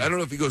Philadelphia. I don't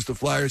know if he goes to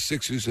Flyers,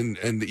 Sixers, and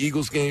the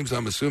Eagles games.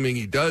 I'm assuming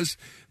he does,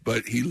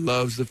 but he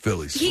loves the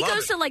Phillies. He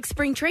goes to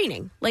spring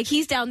training.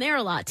 He's down there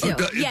a lot too.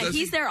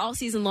 He's there all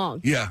season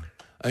long. Yeah.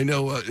 I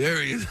know.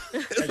 There he is.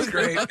 It's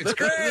great. It's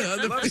great. On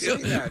the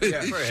field. Yeah,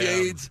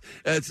 shades.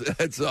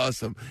 That's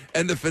awesome.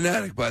 And the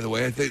Fanatic, by the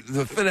way, I think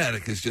the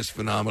Fanatic is just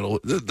phenomenal.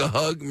 The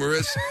hug,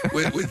 Marissa,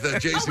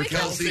 with Jason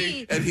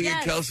Kelsey, and he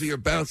and Kelsey are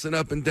bouncing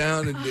up and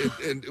down,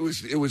 and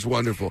it was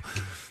wonderful.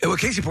 Well,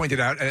 Casey pointed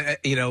out,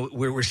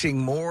 we're seeing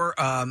more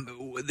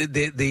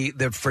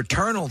the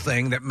fraternal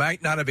thing that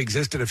might not have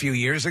existed a few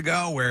years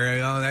ago, where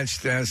that's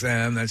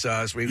them, that's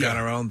us, we've got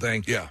our own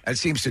thing. Yeah, it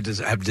seems to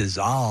have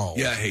dissolved.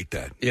 Yeah, I hate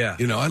that. Yeah.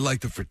 I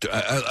like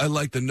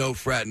the no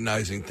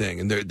fraternizing thing,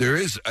 and there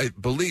is, I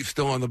believe,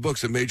 still on the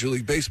books of Major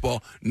League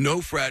Baseball,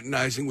 no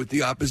fraternizing with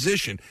the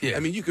opposition. Yeah. I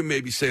mean, you can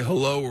maybe say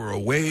hello or a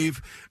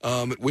wave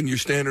when you're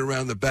standing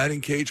around the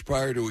batting cage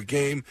prior to a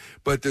game,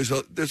 but there's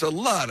a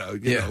lot of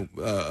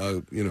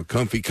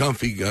comfy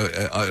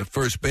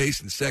first base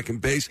and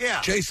second base.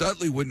 Yeah. Chase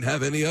Utley wouldn't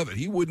have any of it.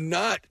 He would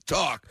not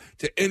talk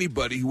to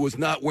anybody who was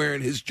not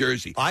wearing his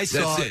jersey.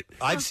 That's it.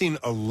 I've seen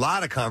a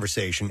lot of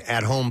conversation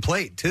at home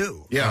plate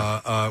too.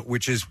 Yeah.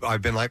 Which is,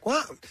 I've been like,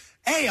 well,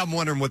 I'm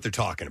wondering what they're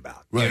talking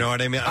about. Right. You know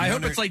what I mean? I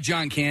hope it's like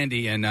John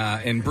Candy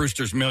and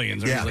Brewster's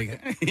Millions. Yeah. He's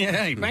like,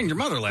 he banged your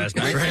mother last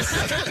night.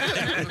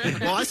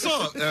 Well, I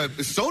saw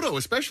Soto,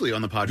 especially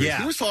on the Padres. Yeah.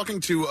 He was talking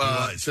to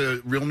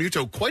Real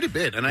Muto quite a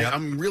bit, and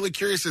I'm really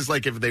curious as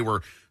if they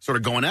were sort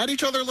of going at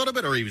each other a little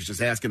bit, or he was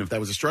just asking if that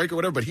was a strike or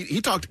whatever. But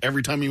he talked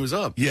every time he was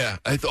up. Yeah.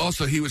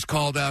 Also, he was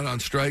called out on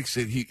strikes.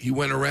 And he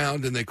went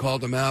around and they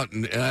called him out,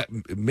 and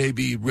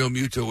maybe Real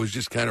Muto was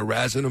just kind of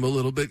razzing him a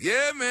little bit.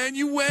 Yeah, man,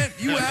 you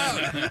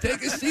out.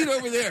 Take a seat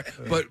over there.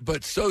 But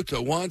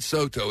Juan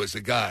Soto is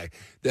a guy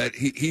that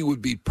he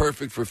would be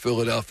perfect for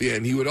Philadelphia,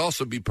 and he would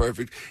also be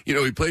perfect.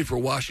 He played for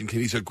Washington.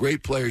 He's a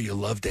great player you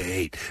love to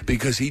hate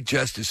because he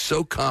just is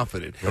so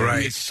confident.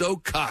 Right. He is so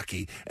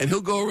cocky, and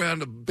he'll go around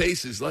the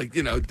bases like,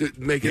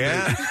 making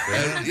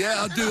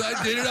I'll do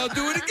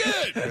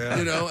it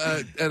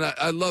again. And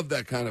I love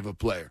that kind of a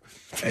player.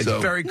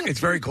 It's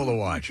very cool to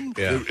watch.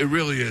 Yeah. It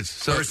really is.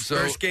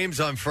 First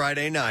game's on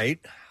Friday night.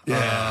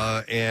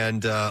 Yeah.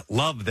 And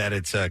love that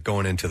it's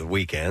going into the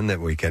weekend, that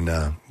we can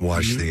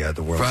watch the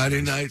World Friday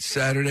Series. night,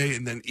 Saturday,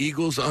 and then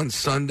Eagles on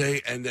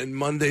Sunday, and then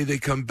Monday they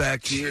come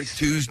back here,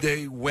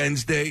 Tuesday,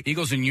 Wednesday.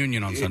 Eagles and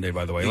Union on Sunday,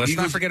 by the way. Let's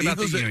not forget about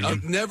the Union. I'll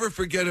never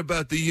forget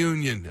about the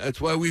Union. That's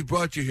why we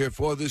brought you here,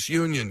 for this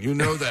Union. You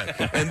know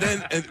that.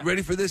 and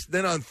ready for this?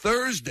 Then on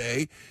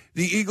Thursday,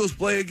 the Eagles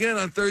play again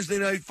on Thursday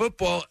Night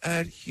Football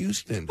at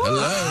Houston.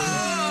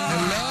 Hello.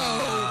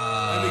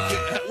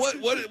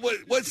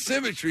 What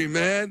symmetry,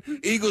 man?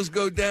 Eagles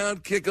go down,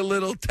 kick a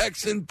little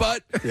Texan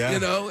butt,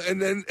 and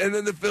then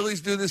the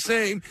Phillies do the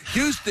same.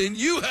 Houston,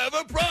 you have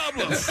a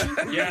problem.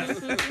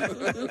 Yes.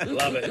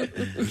 Love it.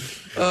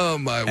 Oh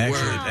my word!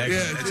 Excellent.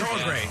 Yeah, It's all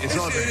great. It's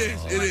all great.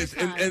 It is.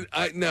 And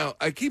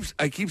I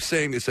keep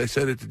saying this. I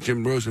said it to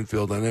Jim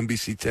Rosenfield on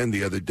NBC 10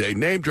 the other day.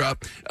 Name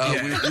drop.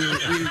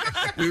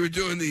 We were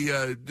doing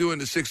the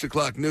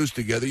 6:00 news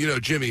together.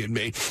 Jimmy and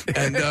me,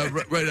 and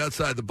right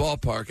outside the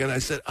ballpark. And I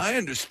said, I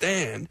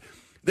understand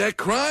that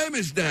crime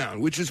is down,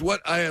 which is what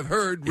I have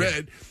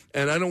read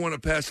and I don't want to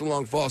pass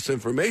along false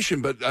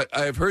information, but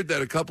I've heard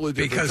that a couple of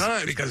different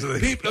times. Because of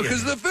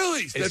the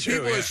Phillies. It's that true,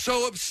 people are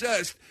so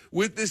obsessed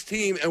with this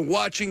team and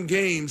watching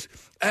games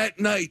at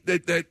night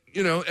that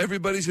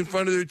everybody's in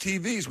front of their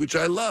TVs, which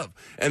I love.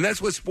 And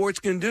that's what sports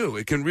can do.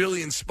 It can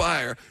really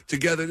inspire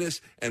togetherness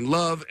and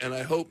love, and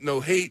I hope no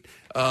hate.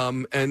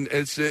 And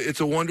it's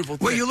a wonderful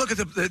thing. Well, you look at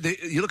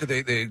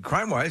the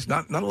crime wise,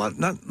 not a lot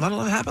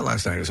happened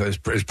last night. So it's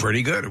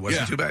pretty good. It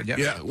wasn't too bad.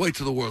 Yeah. Wait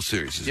till the World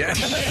Series is over.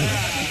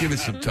 Give it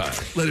some time.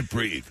 Let it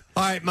breathe.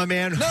 All right, my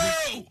man.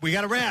 No! We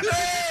got to wrap. No!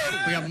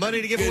 We got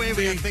money to give away.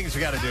 We got things we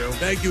got to do.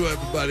 Thank you,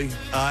 everybody.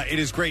 It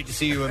is great to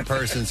see you in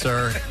person,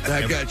 sir.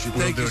 I got you.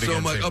 Thank you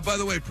so much. Soon. Oh, by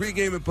the way,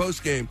 pregame and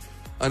postgame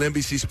on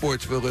NBC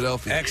Sports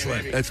Philadelphia.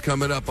 Excellent. That's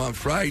coming up on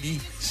Friday,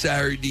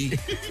 Saturday,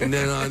 and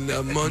then on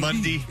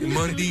Monday.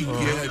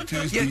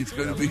 Tuesday. It's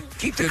going to be.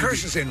 Keep the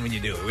curses in when you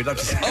do it. We'd love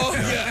to see. Oh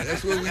yeah,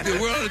 that's what we do.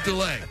 We're on a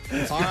delay.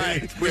 All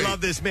right, we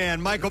love this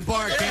man, Michael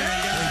Barkan,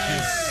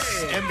 guys.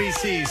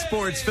 NBC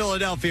Sports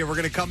Philadelphia. We're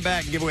going to come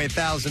back and give away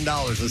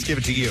 $1,000. Let's give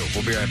it to you.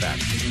 We'll be right back.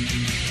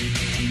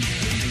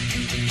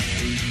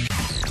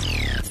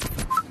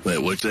 Wait,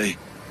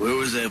 where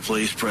was that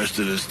place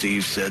Preston and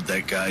Steve said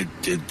that guy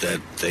did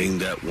that thing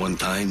that one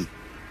time?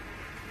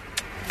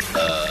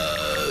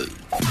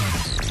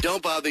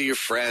 Don't bother your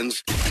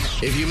friends.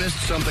 If you missed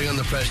something on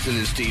the Preston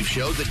and Steve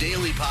Show, the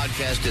daily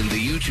podcast and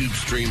the YouTube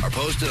stream are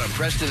posted on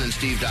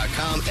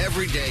PrestonandSteve.com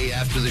every day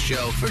after the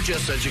show for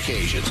just such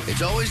occasions.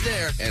 It's always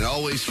there and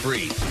always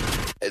free.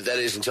 That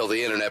is until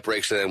the internet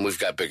breaks and we've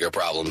got bigger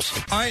problems.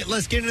 All right,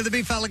 let's get into the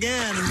beef file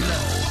again.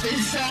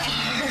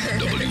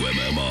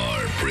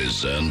 WMMR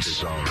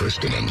presents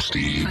Preston and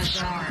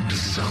Steve's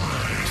Bizarre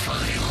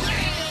File.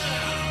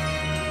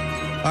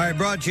 All right,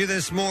 brought to you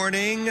this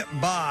morning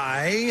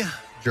by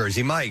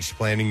Jersey Mike's.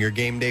 Planning your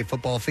game day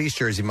football feast,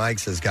 Jersey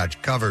Mike's has got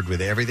you covered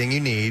with everything you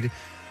need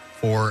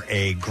for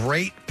a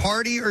great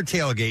party or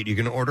tailgate. You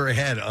can order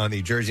ahead on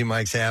the Jersey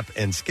Mike's app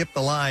and skip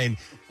the line.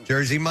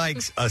 Jersey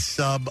Mike's, a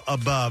sub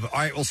above. All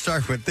right, we'll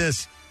start with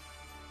this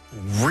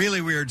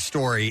really weird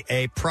story.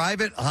 A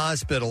private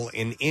hospital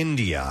in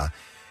India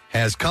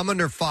has come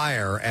under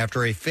fire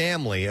after a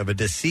family of a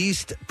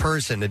deceased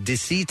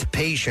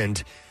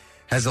patient,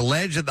 has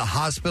alleged that the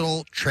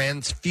hospital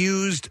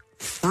transfused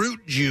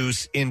fruit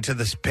juice into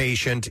this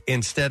patient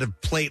instead of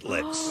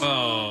platelets.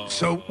 Oh.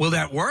 So will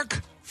that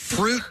work?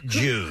 Fruit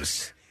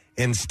juice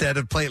instead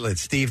of platelets.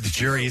 Steve, the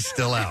jury is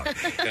still out.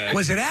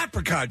 Was it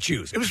apricot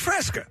juice? It was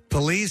Fresca.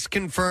 Police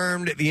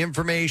confirmed the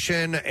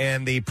information,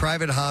 and the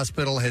private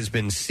hospital has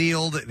been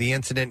sealed. The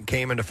incident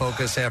came into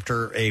focus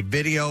after a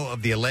video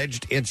of the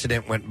alleged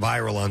incident went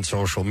viral on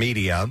social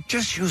media.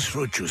 Just use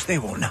fruit juice. They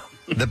won't know.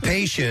 The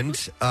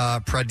patient,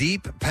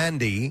 Pradeep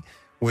Pandey,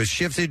 was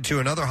shifted to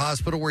another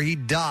hospital where he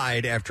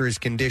died after his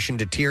condition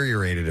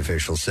deteriorated,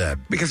 officials said.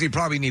 Because he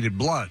probably needed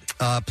blood.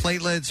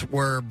 Platelets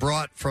were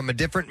brought from a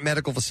different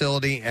medical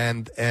facility,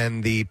 and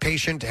the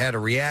patient had a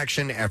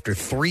reaction after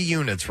 3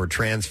 units were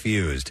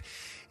transfused.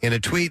 In a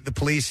tweet, the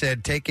police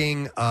said,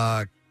 taking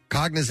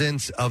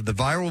cognizance of the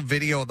viral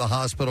video of the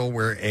hospital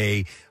where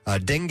a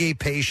dengue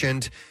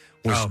patient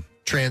was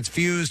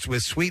transfused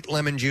with sweet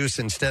lemon juice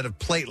instead of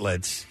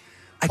platelets.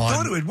 I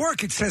thought it would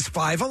work. It says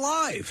 5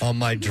 alive. On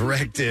my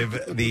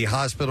directive, the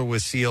hospital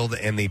was sealed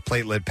and the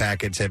platelet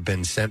packets have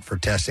been sent for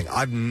testing.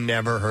 I've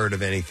never heard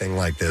of anything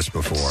like this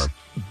before.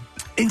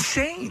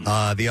 Insane.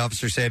 The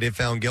officer said if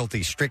found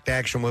guilty, strict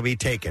action will be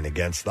taken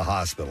against the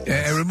hospital.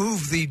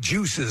 Remove the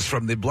juices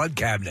from the blood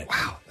cabinet.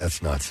 Wow,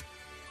 that's nuts.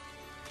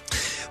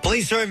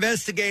 Police are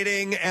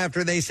investigating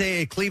after they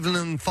say a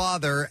Cleveland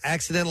father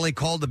accidentally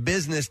called a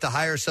business to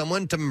hire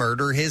someone to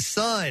murder his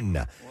son.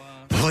 Wow.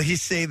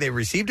 Police say they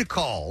received a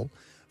call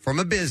from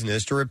a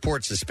business to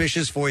report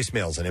suspicious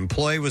voicemails. An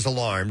employee was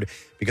alarmed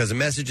because the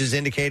messages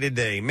indicated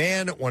that a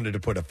man wanted to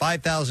put a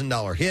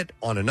 $5,000 hit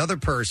on another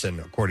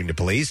person, according to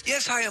police.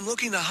 Yes, hi, I'm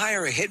looking to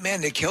hire a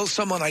hitman to kill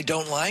someone I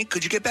don't like.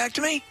 Could you get back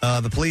to me?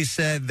 The police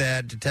said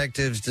that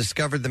detectives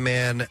discovered the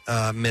man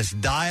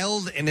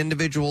misdialed an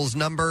individual's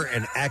number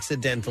and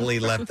accidentally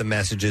left the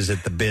messages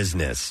at the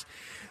business.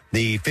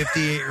 The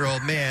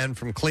 58-year-old man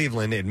from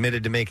Cleveland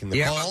admitted to making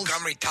the calls.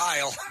 Montgomery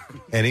Tile.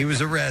 And he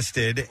was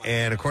arrested.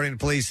 And according to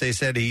police, they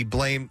said he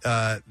blamed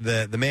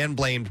the man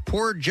blamed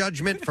poor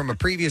judgment from a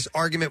previous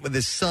argument with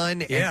his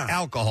son and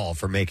alcohol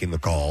for making the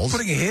calls.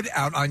 Putting a hit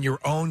out on your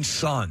own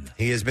son.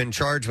 He has been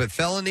charged with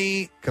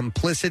felony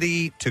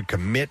complicity to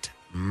commit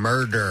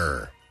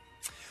murder.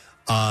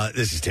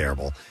 This is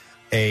terrible.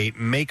 A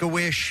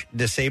Make-A-Wish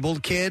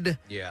disabled kid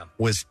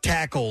was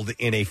tackled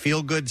in a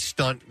feel-good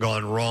stunt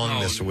gone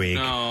wrong this week.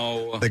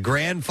 No. The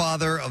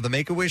grandfather of the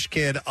Make-A-Wish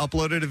kid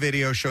uploaded a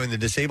video showing the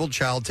disabled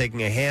child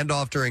taking a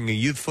handoff during a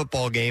youth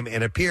football game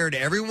and appeared.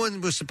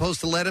 Everyone was supposed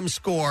to let him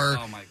score.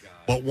 Oh, my God.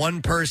 But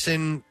one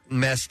person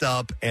messed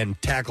up and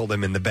tackled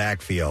him in the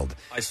backfield.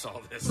 I saw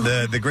this.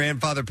 The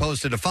grandfather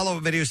posted a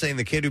follow-up video saying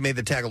the kid who made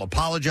the tackle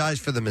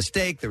apologized for the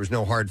mistake. There was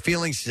no hard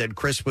feelings. He said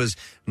Chris was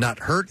not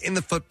hurt in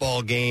the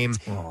football game,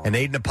 and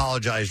Aiden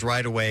apologized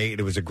right away.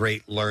 It was a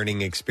great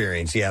learning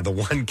experience. Yeah, the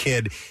one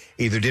kid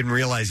either didn't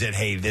realize that,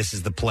 hey, this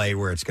is the play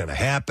where it's going to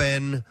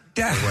happen,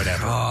 or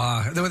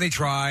whatever. The way they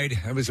tried,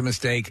 it was a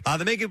mistake.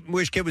 The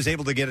Make-A-Wish kid was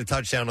able to get a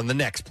touchdown on the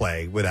next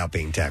play without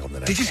being tackled the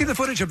next Did you see the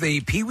footage of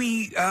the Pee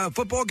Wee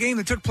football game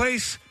that took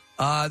place?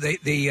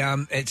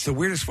 It's the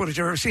weirdest footage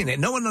I've ever seen.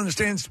 No one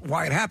understands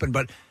why it happened,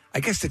 but I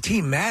guess the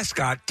team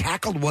mascot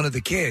tackled one of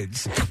the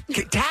kids.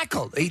 He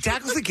tackles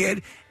the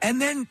kid, and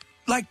then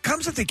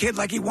comes at the kid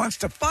like he wants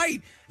to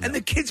fight, and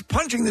the kid's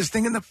punching this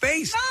thing in the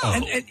face. No.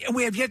 And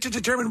we have yet to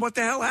determine what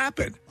the hell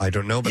happened. I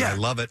don't know, but I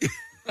love it.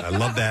 I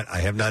love that. I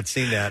have not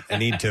seen that. I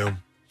need to.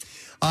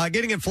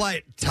 Getting a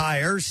flat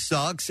tire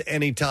sucks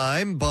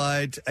anytime,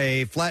 but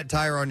a flat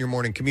tire on your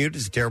morning commute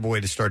is a terrible way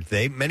to start the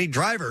day. Many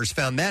drivers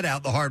found that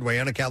out the hard way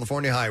on a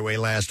California highway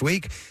last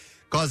week,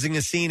 causing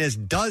a scene as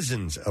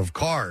dozens of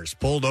cars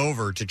pulled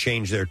over to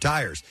change their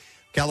tires.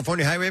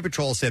 California Highway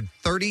Patrol said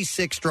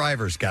 36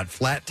 drivers got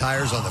flat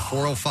tires on the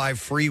 405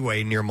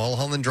 freeway near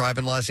Mulholland Drive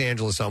in Los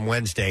Angeles on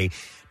Wednesday.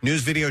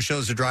 News video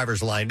shows the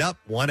drivers lined up,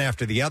 one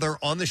after the other,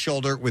 on the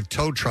shoulder with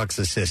tow trucks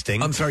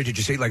assisting. I'm sorry, did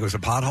you say it was a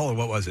pothole, or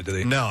what was it?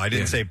 No, I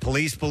didn't say.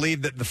 Police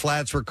believe that the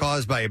flats were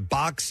caused by a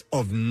box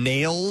of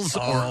nails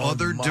or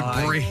other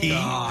debris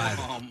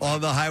on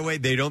the highway.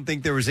 They don't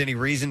think there was any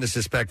reason to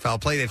suspect foul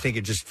play. They think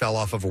it just fell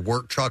off of a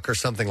work truck or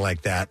something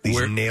like that.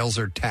 These nails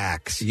are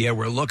tacks. Yeah,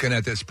 we're looking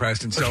at this,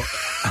 Preston. So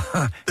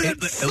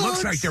it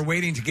looks like they're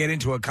waiting to get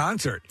into a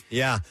concert.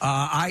 Yeah.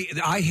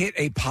 I hit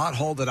a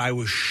pothole that I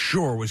was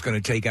sure was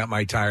going to take out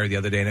my tire the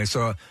other day, and I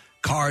saw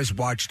cars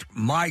watched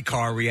my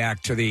car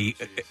react to the,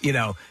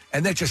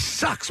 and that just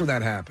sucks when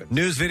that happens.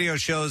 News video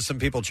shows some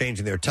people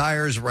changing their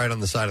tires right on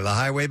the side of the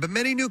highway, but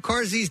many new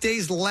cars these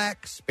days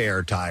lack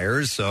spare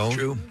tires, so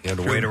you have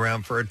to wait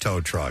around for a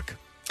tow truck.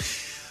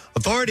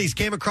 Authorities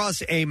came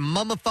across a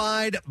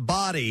mummified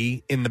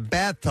body in the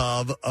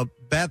bathtub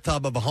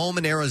of a home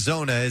in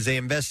Arizona as they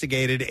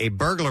investigated a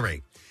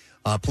burglary.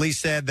 Police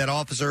said that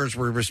officers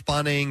were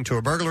responding to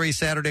a burglary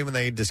Saturday when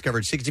they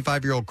discovered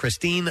 65-year-old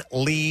Christine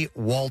Lee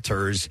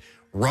Walters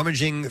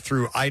rummaging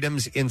through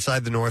items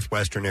inside the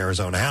northwestern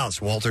Arizona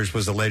house. Walters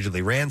was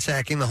allegedly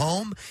ransacking the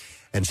home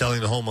and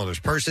selling the homeowner's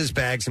purses,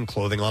 bags, and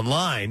clothing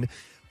online.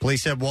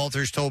 Police said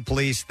Walters told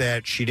police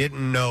that she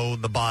didn't know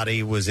the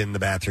body was in the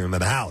bathroom of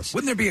the house.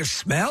 Wouldn't there be a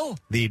smell?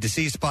 The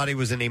deceased body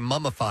was in a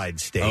mummified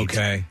state.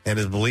 Okay. And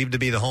is believed to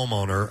be the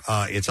homeowner.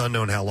 It's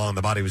unknown how long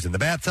the body was in the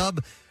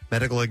bathtub.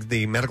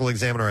 The medical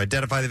examiner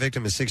identified the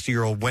victim as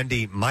 60-year-old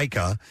Wendy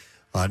Micah.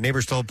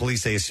 Neighbors told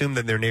police they assumed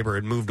that their neighbor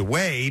had moved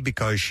away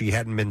because she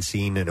hadn't been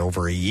seen in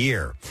over a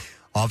year.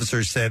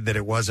 Officers said that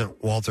it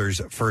wasn't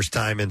Walters' first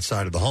time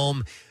inside of the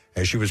home.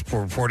 As she was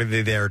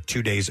reportedly there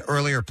 2 days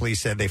earlier, police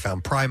said they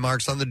found pry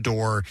marks on the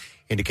door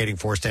indicating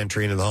forced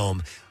entry into the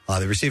home.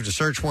 They received a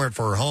search warrant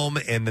for her home,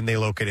 and then they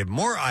located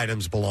more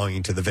items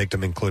belonging to the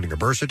victim, including her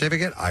birth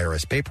certificate,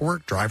 IRS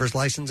paperwork, driver's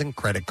license, and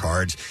credit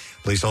cards.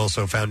 Police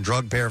also found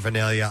drug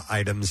paraphernalia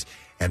items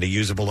and a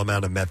usable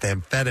amount of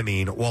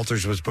methamphetamine.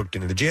 Walters was booked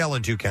into the jail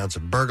on 2 counts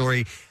of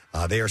burglary.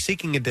 They are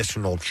seeking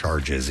additional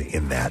charges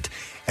in that.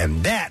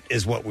 And that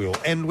is what we will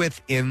end with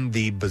in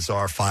the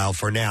bizarre file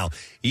for now.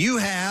 You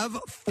have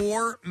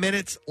 4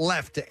 minutes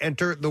left to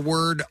enter the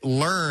word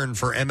LEARN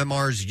for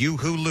MMR's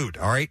Yoo-Hoo Loot.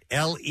 All right,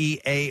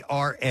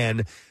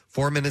 LEARN.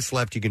 4 minutes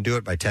left. You can do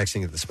it by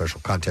texting at the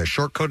special contest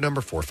short code number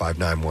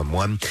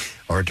 45911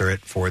 or enter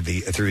it through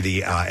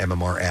the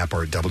MMR app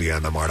or at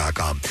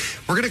WMMR.com.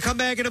 We're going to come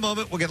back in a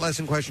moment. We'll get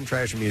lesson, question,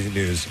 trash, and music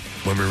news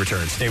when we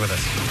return. Stay with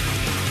us.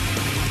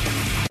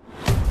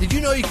 Did you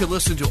know you can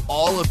listen to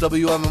all of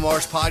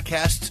WMMR's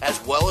podcasts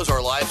as well as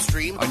our live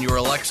stream on your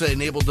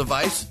Alexa-enabled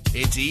device?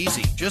 It's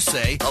easy. Just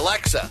say,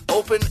 Alexa,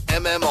 open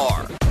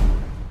MMR.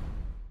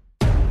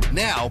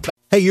 Now...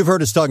 Hey, you've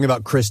heard us talking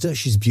about Krista.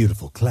 She's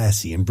beautiful,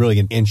 classy, and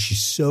brilliant, and she's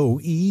so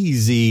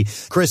easy.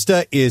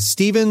 Krista is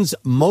Steven's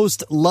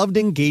most loved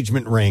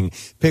engagement ring.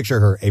 Picture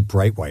her, a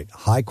bright white,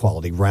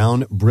 high-quality,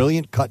 round,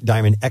 brilliant cut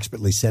diamond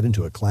expertly set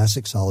into a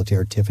classic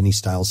solitaire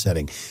Tiffany-style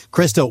setting.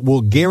 Krista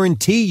will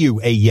guarantee you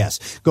a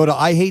yes. Go to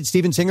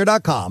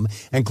IHateStevenSinger.com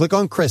and click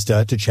on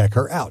Krista to check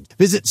her out.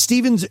 Visit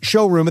Steven's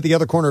showroom at the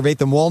other corner of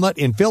 8th and Walnut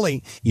in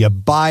Philly. You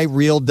buy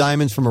real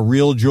diamonds from a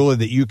real jeweler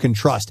that you can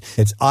trust.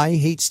 It's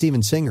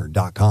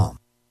IHateStevenSinger.com.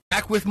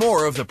 Back with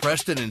more of the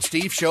Preston and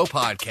Steve Show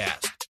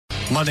podcast.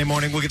 Monday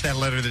morning, we'll get that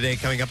letter of the day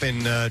coming up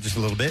in just a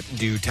little bit,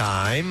 due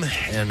time,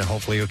 and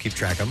hopefully you'll keep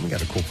track of them. We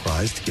got a cool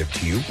prize to give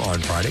to you on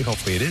Friday.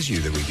 Hopefully it is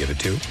you that we give it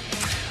to.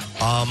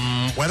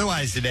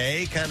 Weather-wise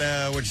today, kind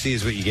of what you see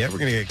is what you get. We're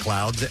going to get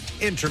clouds,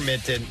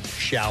 intermittent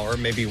shower,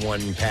 maybe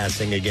one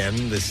passing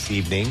again this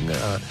evening.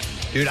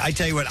 Dude, I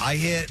tell you what, I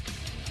hit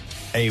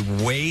a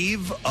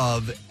wave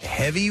of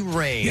heavy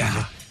rain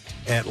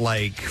at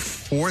like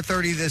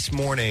 4:30 this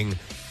morning.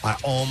 I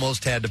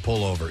almost had to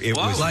pull over. It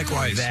was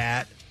likewise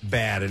that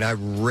bad, and I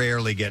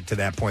rarely get to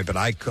that point, but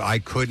I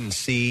couldn't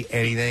see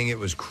anything. It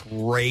was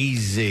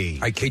crazy.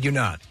 I kid you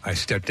not. I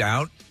stepped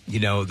out,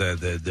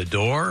 the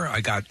door.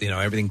 I got,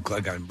 everything. I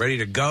got ready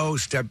to go,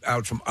 stepped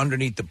out from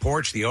underneath the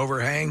porch, the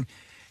overhang,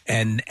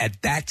 and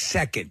at that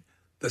second,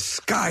 the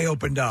sky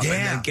opened up. Yeah.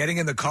 And then getting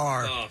in the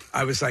car,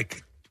 I was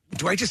like,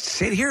 do I just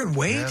sit here and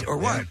wait or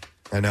what?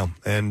 I know.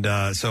 And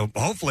so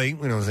hopefully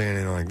we don't see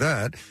anything like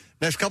that.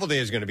 Next couple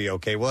days is going to be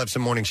okay. We'll have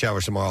some morning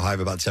showers tomorrow, high of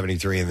about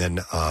 73. And then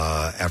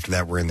after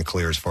that, we're in the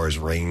clear as far as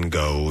rain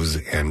goes.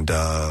 And,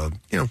 low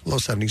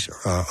 70s,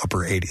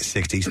 upper 80s,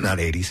 60s, not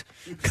 80s.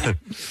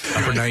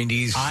 Upper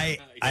 90s. I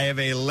have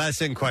a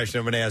lesson question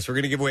I'm going to ask. We're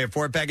going to give away a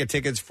 4-pack of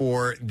tickets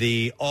for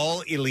the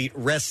All Elite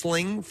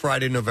Wrestling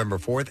Friday, November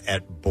 4th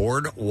at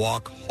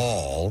Boardwalk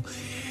Hall.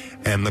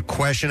 And the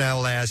question I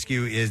will ask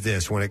you is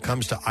this. When it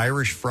comes to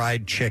Irish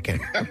fried chicken,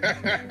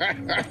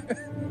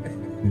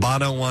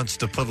 Bono wants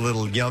to put a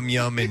little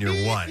yum-yum in your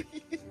what?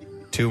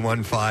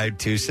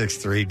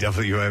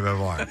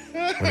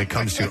 215-263-WMMR. When it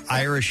comes to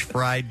Irish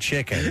fried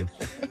chicken,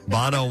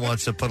 Bono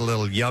wants to put a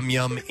little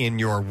yum-yum in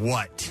your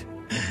what?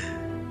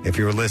 If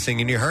you were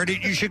listening and you heard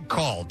it, you should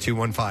call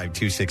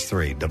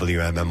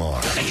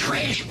 215-263-WMMR. The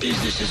trash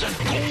business is a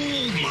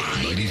gold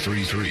mine.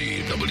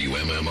 93.3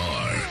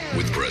 WMMR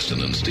with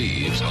Preston and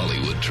Steve's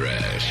Hollywood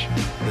Trash.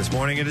 This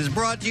morning it is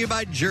brought to you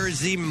by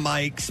Jersey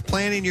Mike's.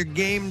 Planning your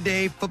game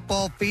day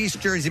football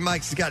feast, Jersey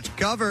Mike's has got you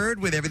covered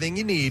with everything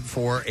you need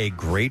for a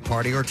great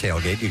party or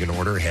tailgate. You can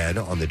order ahead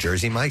on the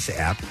Jersey Mike's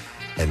app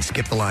and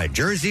skip the line.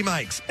 Jersey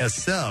Mike's, a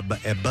sub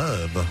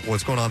above.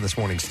 What's going on this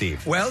morning,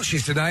 Steve? Well,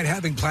 she's denied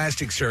having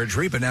plastic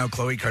surgery, but now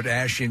Khloe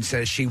Kardashian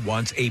says she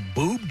wants a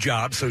boob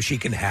job so she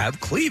can have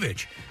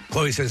cleavage.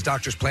 Khloe says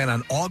doctors plan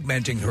on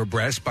augmenting her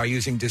breast by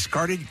using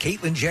discarded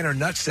Caitlyn Jenner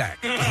nutsack.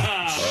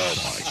 Oh,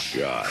 my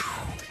God.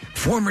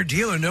 Former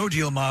Deal or No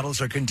Deal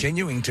models are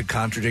continuing to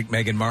contradict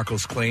Meghan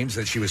Markle's claims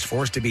that she was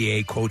forced to be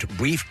a, quote,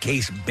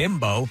 briefcase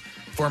bimbo.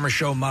 Former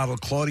show model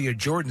Claudia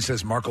Jordan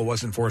says Markle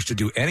wasn't forced to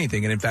do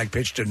anything and, in fact,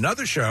 pitched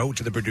another show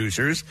to the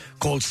producers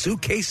called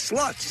Suitcase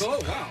Sluts. Oh,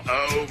 wow.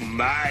 Oh,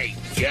 my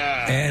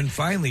God. And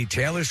finally,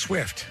 Taylor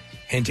Swift,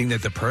 hinting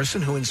that the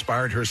person who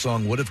inspired her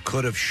song Would've,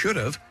 Could've,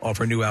 Should've off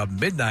her new album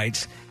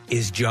Midnights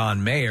is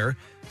John Mayer,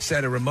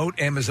 said a remote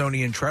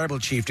Amazonian tribal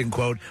chieftain,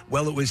 quote,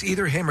 well, it was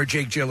either him or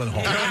Jake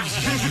Gyllenhaal.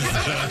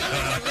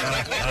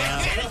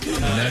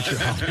 And that's your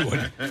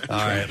Hollywood. All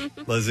right,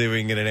 let's see if we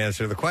can get an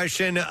answer to the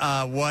question.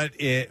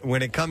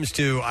 When it comes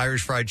to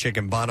Irish fried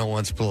chicken, Bono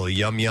wants to pull a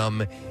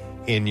yum-yum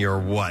in your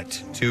what?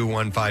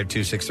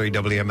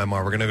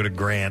 215-263-WMMR. We're going to go to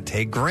Grant.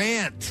 Hey,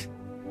 Grant.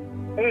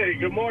 Hey,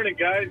 good morning,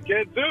 guys.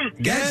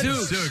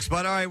 Gadzooks.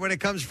 But all right, when it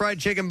comes to fried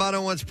chicken,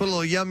 Bono wants to put a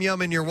little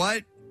yum-yum in your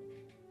what?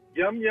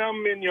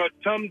 Yum-yum in your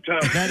tum-tum.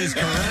 That is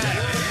correct.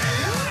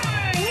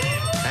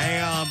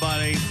 Hang on,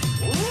 buddy.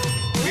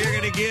 We're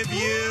going to give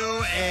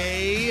you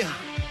a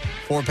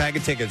 4-pack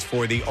of tickets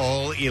for the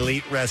All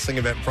Elite Wrestling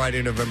event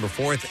Friday, November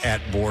 4th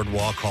at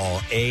Boardwalk Hall.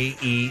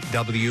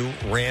 AEW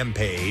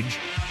Rampage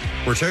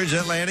returns to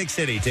Atlantic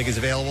City. Tickets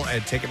available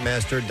at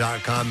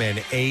Ticketmaster.com and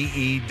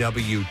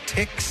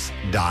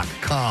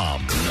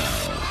AEWTix.com.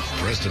 Now,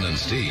 Preston and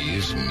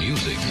Steve's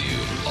Music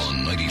News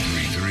on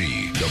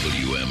 93.3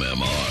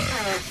 WMMR.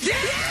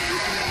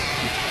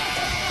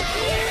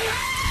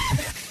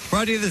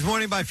 Brought to you this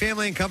morning by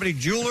Family and Company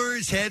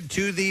Jewelers. Head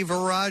to the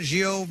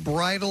Viraggio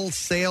Bridal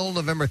Sale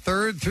November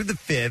 3rd through the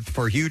 5th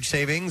for huge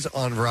savings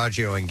on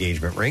Viraggio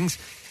engagement rings.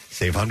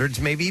 Save hundreds,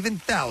 maybe even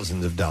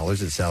thousands of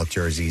dollars at South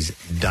Jersey's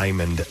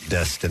Diamond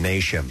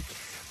Destination.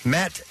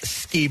 Matt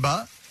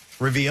Skiba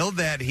revealed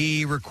that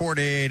he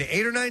recorded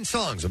 8 or 9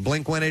 songs of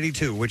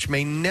Blink-182, which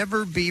may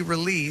never be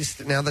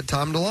released now that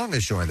Tom DeLonge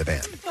has joined the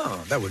band.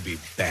 Oh, that would be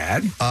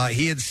bad.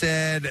 He had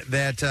said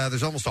that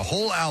there's almost a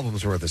whole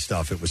album's worth of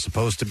stuff. It was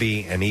supposed to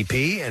be an EP,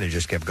 and it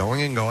just kept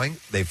going and going.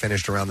 They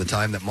finished around the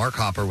time that Mark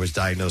Hopper was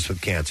diagnosed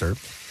with cancer.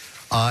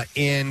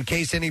 In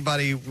case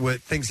anybody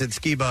thinks that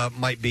Skiba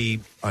might be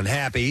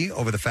unhappy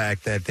over the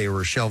fact that they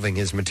were shelving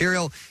his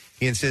material,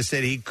 he insists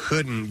that he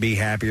couldn't be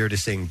happier to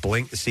see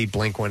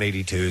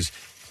Blink-182's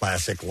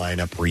classic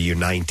lineup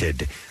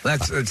reunited.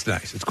 That's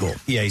nice. It's cool.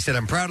 Yeah, he said,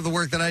 I'm proud of the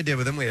work that I did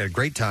with him. We had a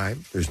great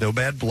time. There's no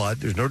bad blood.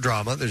 There's no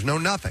drama. There's no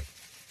nothing.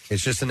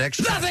 It's just the next...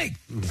 Nothing!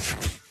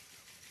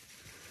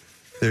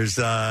 There's,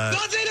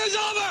 Nothing is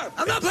over!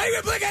 I'm not playing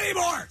with Blink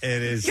anymore!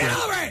 It is... Get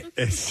over it!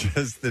 It's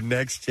just the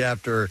next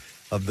chapter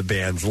of the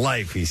band's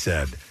life, he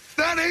said.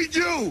 That ain't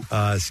you!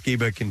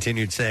 Skiba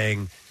continued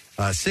saying...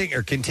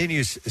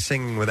 continues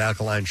singing with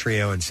Alkaline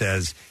Trio and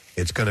says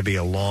it's going to be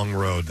a long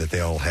road that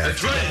they all have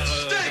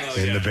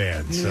in the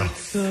band. So,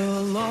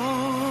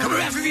 coming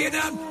back from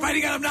Vietnam,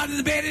 finding out I'm not in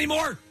the band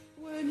anymore.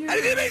 How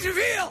did it make you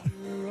feel?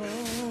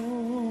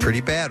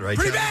 pretty bad, right?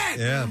 Pretty John?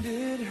 bad.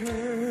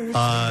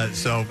 Yeah.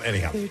 So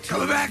anyhow,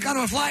 coming back on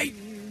a flight,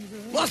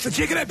 lost the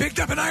chicken I picked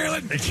up in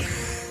Ireland.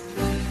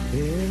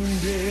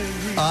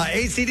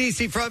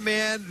 AC/DC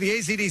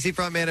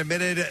frontman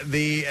admitted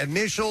the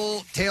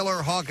initial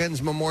Taylor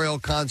Hawkins Memorial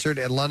Concert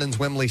at London's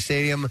Wembley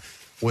Stadium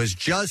was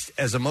just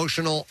as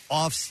emotional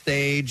off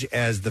stage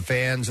as the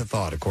fans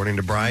thought. According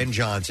to Brian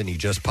Johnson, he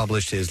just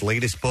published his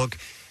latest book,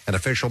 an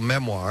official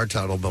memoir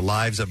titled The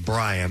Lives of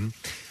Brian.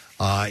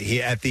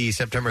 He at the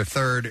September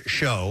 3rd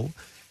show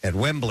at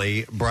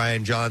Wembley,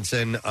 Brian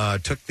Johnson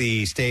took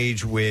the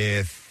stage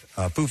with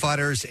Foo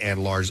Fighters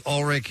and Lars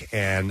Ulrich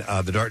and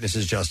The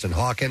Darkness's Justin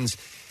Hawkins,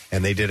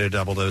 and they did a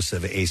double dose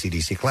of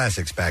AC/DC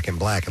classics, Back in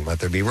Black and Let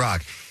There Be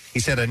Rock. He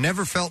said, I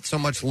never felt so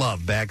much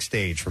love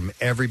backstage from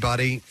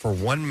everybody. For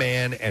one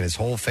man and his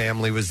whole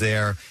family was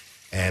there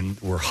and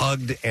were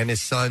hugged, and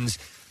his sons,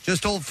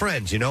 just old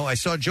friends. You know, I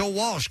saw Joe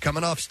Walsh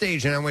coming off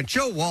stage, and I went,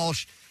 Joe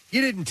Walsh,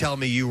 you didn't tell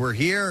me you were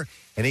here.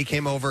 And he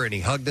came over and he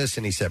hugged us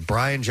and he said,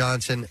 Brian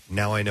Johnson,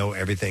 now I know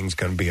everything's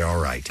going to be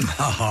all right.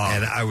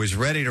 And I was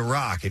ready to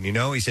rock. And, you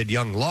know, he said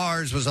young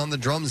Lars was on the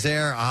drums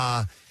there.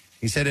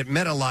 He said it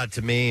meant a lot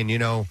to me. And, you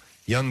know,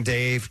 young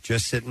Dave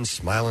just sitting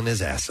smiling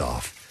his ass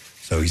off.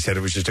 So he said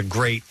it was just a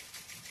great,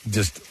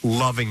 just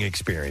loving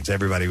experience.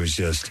 Everybody was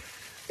just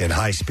in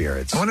high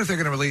spirits. I wonder if they're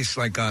going to release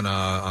like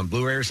on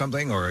Blu-ray or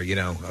something, or you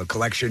know, a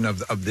collection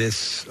of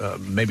this,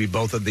 maybe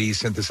both of these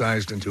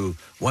synthesized into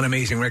one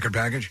amazing record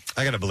package.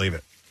 I got to believe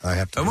it. I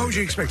have to. And what would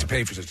you expect to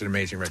pay for such an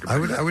amazing record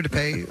package? I would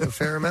pay a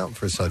fair amount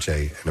for such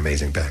an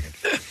amazing package.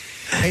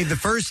 Hey, the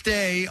first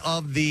day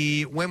of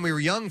the When We Were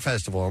Young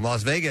festival in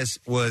Las Vegas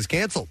was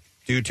canceled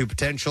due to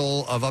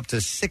potential of up to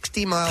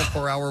 60 mile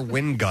per hour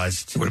wind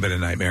gusts. Would have been a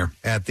nightmare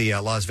at the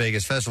Las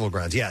Vegas festival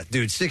grounds. Yeah,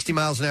 dude, 60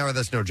 miles an hour,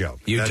 that's no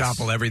joke. You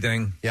topple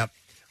everything. Yep.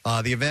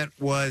 The event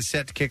was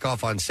set to kick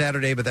off on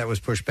Saturday, but that was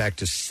pushed back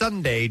to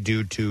Sunday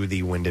due to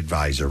the wind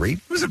advisory.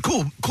 It was a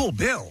cool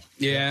bill.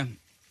 Yeah.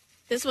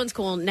 This one's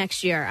cool.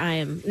 Next year,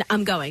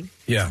 I'm going.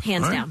 Yeah.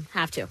 Hands down.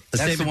 Have to.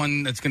 That's the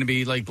one that's going to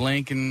be like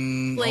Blank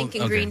and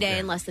Green Day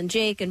and Less Than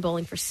Jake and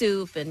Bowling for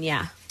Soup and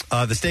yeah.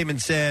 The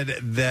statement said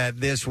that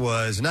this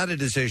was not a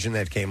decision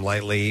that came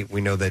lightly.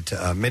 We know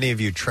that many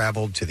of you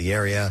traveled to the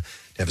area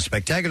to have a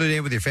spectacular day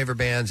with your favorite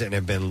bands and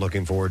have been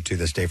looking forward to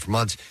this day for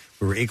months.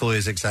 We were equally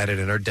as excited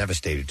and are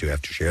devastated to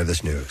have to share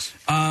this news.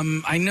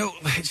 I know.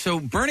 So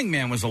Burning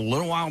Man was a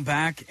little while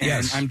back,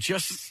 and I'm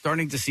just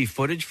starting to see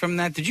footage from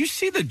that. Did you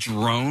see the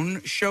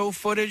drone show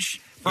footage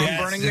from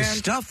Burning the Man?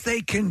 Stuff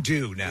they can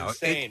do now.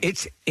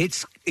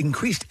 It's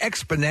increased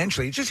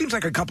exponentially. It just seems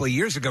like a couple of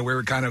years ago we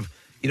were kind of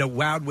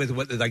wowed with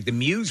what like the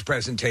Muse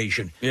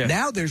presentation. Yeah.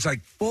 Now there's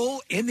like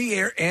full in the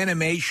air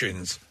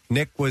animations.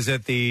 Nick was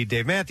at the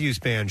Dave Matthews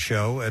Band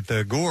show at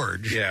the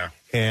Gorge. Yeah.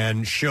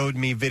 And showed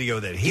me video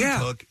that he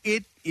took.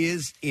 It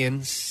is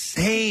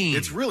insane.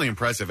 It's really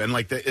impressive. And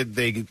like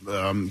they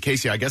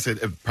Casey, I guess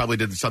it probably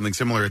did something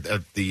similar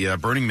at the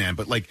Burning Man,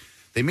 but like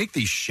they make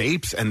these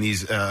shapes and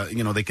these,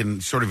 they can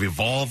sort of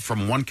evolve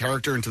from one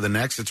character into the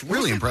next. It's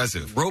really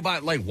impressive.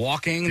 Robot like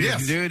walking.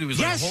 Yes. Dude, it was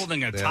like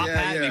holding a top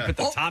hat. And he put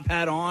the top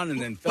hat on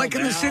and then fell like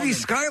in the down city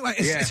skyline.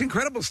 It's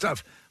incredible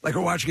stuff. Like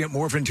we're watching it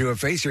morph into a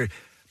face here.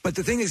 But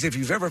the thing is, if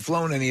you've ever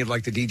flown any of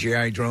like the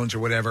DJI drones or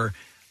whatever,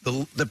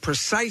 the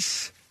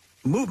precise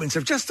movements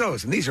of just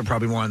those, and these are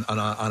probably more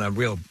on a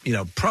real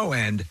pro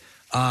end.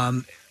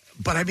 But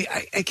I mean,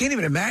 I can't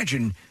even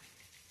imagine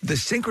the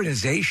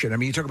synchronization. I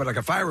mean, you talk about like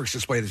a fireworks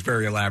display that's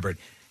very elaborate.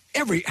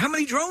 How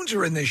many drones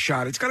are in this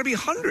shot? It's got to be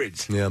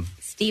hundreds. Yeah.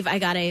 Steve, I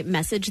got a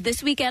message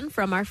this weekend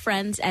from our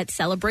friends at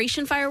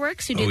Celebration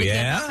Fireworks who do the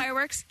campus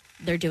fireworks.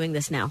 They're doing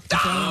this now.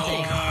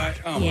 God.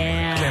 Oh,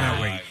 yeah.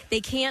 Cannot wait.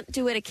 They can't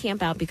do it at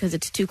camp out because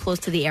it's too close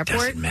to the airport.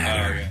 Doesn't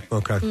matter.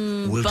 Okay.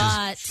 We'll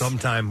but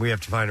sometime we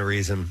have to find a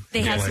reason.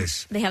 They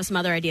have some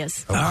other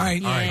ideas. Okay. All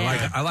right.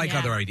 I like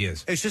other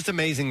ideas. It's just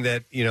amazing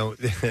that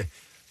the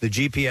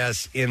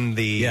GPS in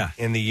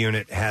the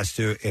unit has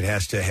to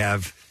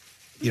have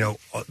the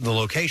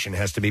location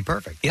has to be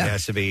perfect. Yeah. It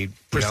has to be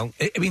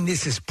I mean,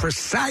 this is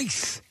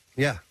precise.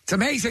 Yeah, it's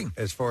amazing.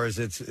 As far as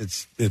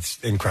it's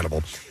incredible.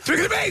 It's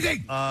freaking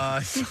amazing.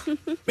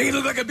 Make it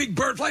look like a big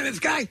bird flying in the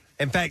sky.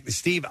 In fact,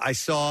 Steve, I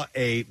saw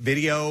a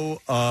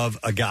video of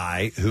a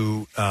guy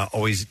who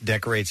always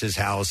decorates his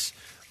house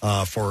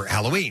for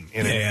Halloween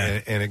in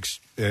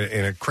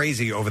a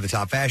crazy over the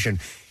top fashion.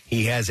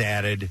 He has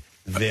added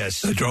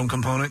this the drone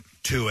component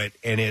to it,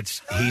 and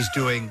he's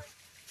doing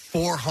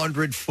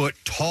 400 foot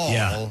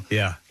tall.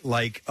 Yeah.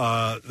 Like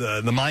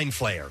the Mind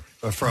Flayer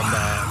from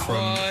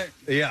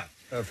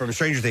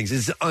Stranger Things.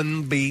 It's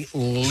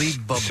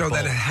unbelievable. So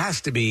that it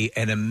has to be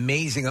an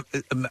amazing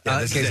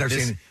case I've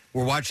seen.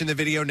 We're watching the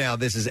video now.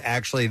 This is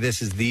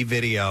the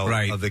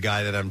video of the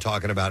guy that I'm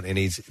talking about, and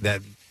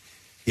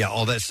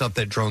all that stuff,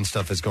 that drone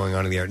stuff is going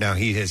on in the air. Now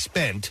he has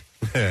spent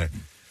more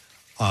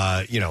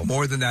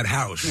than that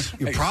house.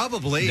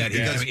 Probably.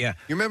 You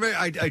remember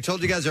I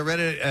told you guys I read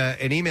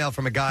an email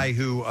from a guy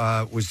who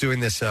was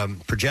doing this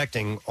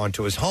projecting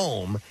onto his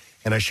home,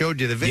 and I showed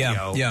you the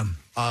video. Yeah.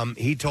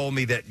 He told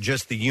me that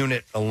just the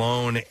unit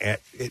alone,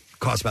 it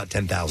costs about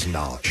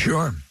 $10,000.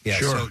 Sure. Yeah.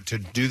 So to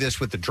do this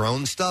with the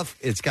drone stuff,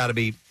 it's got to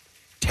be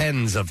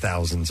tens of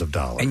thousands of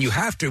dollars. And you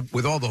have to,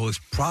 with all those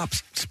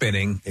props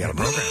spinning, you got a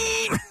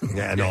program.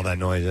 And all that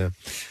noise. Yeah.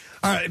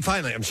 All right.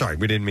 Finally, I'm sorry,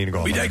 we didn't mean to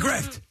go. We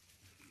digressed.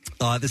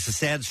 This is a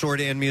sad story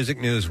to end music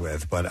news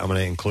with, but I'm going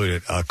to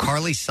include it.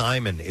 Carly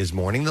Simon is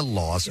mourning the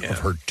loss of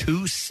her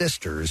two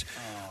sisters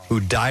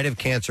who died of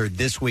cancer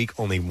this week,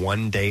 only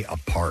one day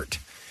apart.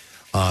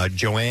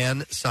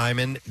 Joanne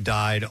Simon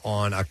died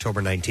on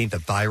October 19th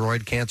of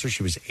thyroid cancer.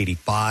 She was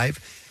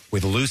 85.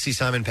 With Lucy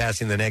Simon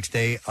passing the next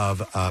day of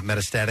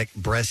metastatic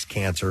breast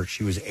cancer.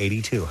 She was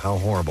 82. How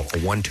horrible. A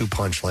 1-2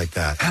 punch like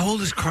that. How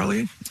old is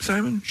Carly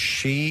Simon?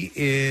 She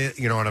is,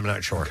 you know what, I'm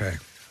not sure. Okay.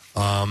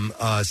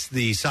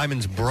 The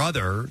Simon's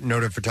brother,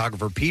 noted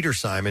photographer Peter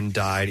Simon,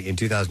 died in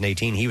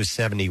 2018. He was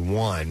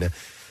 71.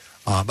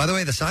 By the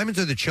way, the Simons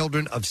are the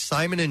children of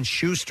Simon &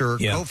 Schuster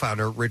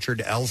co-founder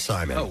Richard L.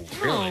 Simon. Oh,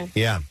 really?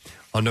 Yeah.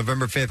 On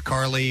November 5th,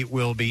 Carly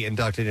will be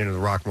inducted into the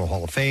Rock and Roll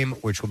Hall of Fame,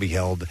 which will be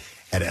held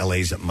at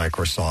LA's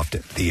Microsoft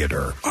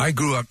Theater. I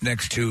grew up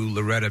next to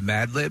Loretta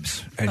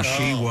Madlibs, and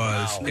she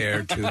was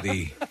heir to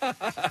the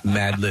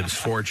Madlibs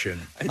fortune.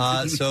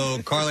 So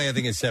Carly, I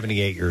think, is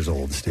 78 years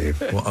old, Steve.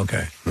 Well,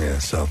 okay. Yeah,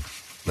 so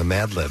the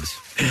Madlibs.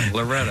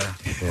 Loretta.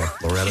 Yeah,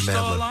 Loretta She's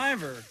still Madlib.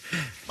 alive, or?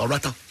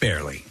 Loretta.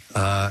 Barely.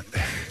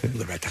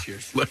 Loretta.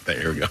 Cheers. Look,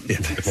 there we go.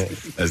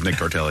 As Nick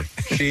Tortelli.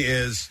 She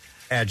is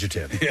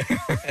adjective.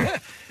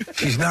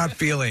 She's not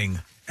feeling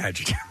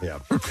adjective. Yeah.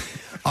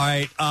 All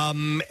right,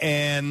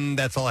 and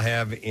that's all I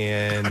have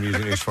in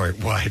music news for you.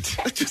 What?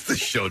 Just the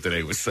show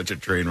today was such a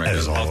train wreck. That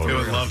is all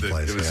over the loved it.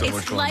 place, It was yeah. so It's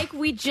much fun. like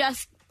we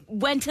just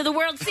went to the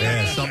World Series.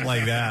 Yeah, something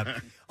like that.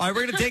 All right,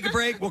 we're going to take a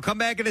break. We'll come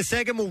back in a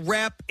second. We'll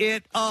wrap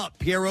it up.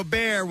 Pierre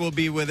Robert will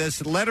be with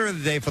us. Letter of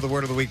the day for the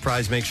Word of the Week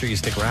prize. Make sure you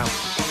stick around.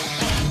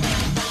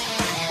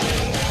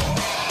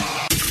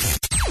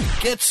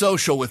 Get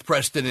social with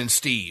Preston and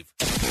Steve.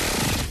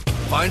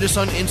 Find us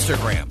on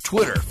Instagram,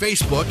 Twitter,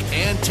 Facebook,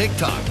 and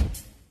TikTok.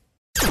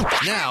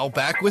 Now,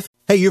 back with...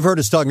 Hey, you've heard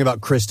us talking about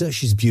Krista.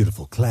 She's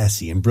beautiful,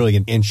 classy, and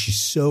brilliant, and she's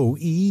so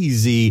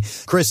easy.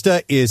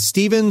 Krista is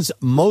Steven's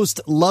most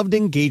loved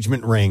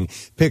engagement ring.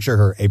 Picture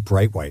her, a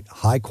bright white,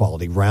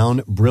 high-quality,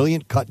 round,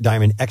 brilliant cut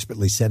diamond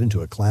expertly set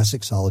into a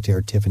classic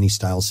solitaire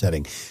Tiffany-style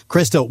setting.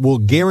 Krista will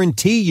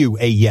guarantee you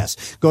a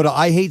yes. Go to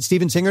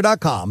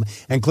IHateStevenSinger.com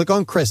and click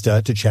on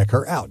Krista to check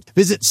her out.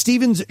 Visit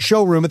Steven's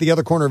showroom at the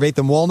other corner of 8th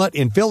and Walnut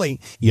in Philly.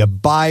 You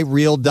buy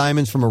real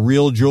diamonds from a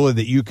real jeweler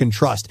that you can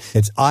trust.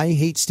 It's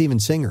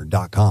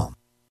IHateStevenSinger.com.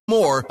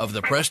 More of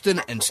the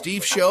Preston and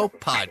Steve Show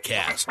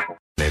podcast.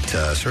 It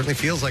certainly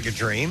feels like a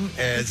dream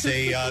as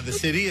the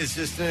city is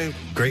just in a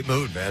great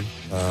mood, man.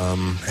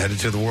 Headed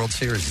to the World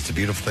Series. It's a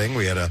beautiful thing.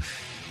 We had a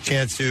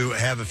chance to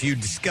have a few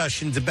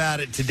discussions about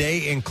it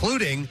today,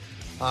 including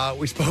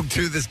we spoke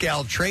to this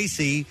gal,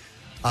 Tracy,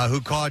 who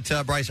caught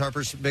Bryce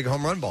Harper's big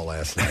home run ball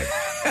last night.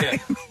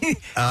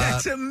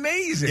 That's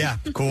amazing. Yeah,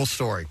 cool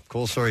story.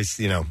 Cool stories.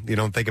 You know, you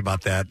don't think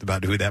about that,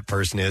 about who that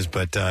person is,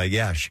 but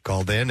yeah, she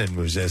called in and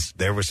was just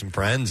there with some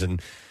friends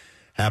and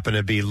happened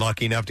to be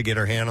lucky enough to get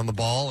her hand on the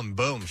ball, and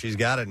boom, she's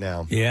got it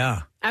now.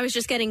 Yeah. I was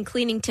just getting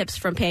cleaning tips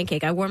from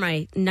Pancake. I wore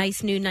my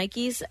nice new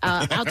Nikes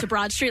out to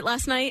Broad Street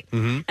last night,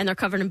 and they're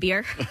covered in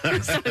beer.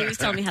 So he was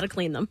telling me how to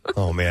clean them.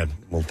 Oh, man.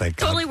 Well, thank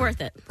God. Totally worth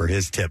it. For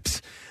his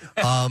tips.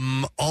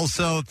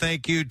 Also,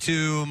 thank you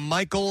to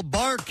Michael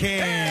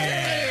Barkin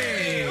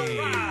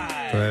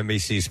from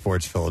NBC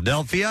Sports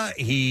Philadelphia.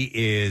 He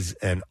is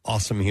an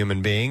awesome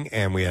human being,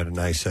 and we had a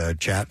nice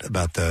chat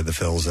about the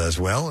Phils as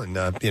well. And,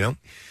 you know,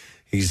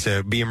 he's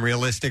being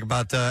realistic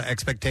about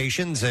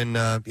expectations and,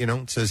 you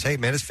know, says, hey,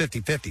 man, it's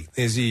 50-50.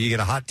 You get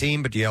a hot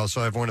team, but you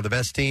also have one of the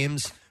best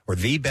teams or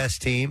the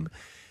best team.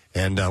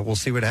 And we'll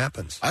see what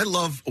happens. I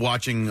love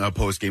watching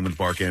post-game with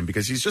Barkan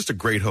because he's just a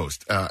great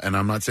host. And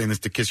I'm not saying this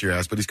to kiss your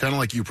ass, but he's kind of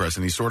like you,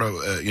 Preston. He's sort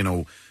of, you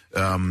know,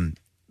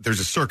 there's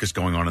a circus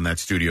going on in that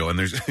studio. And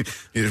there's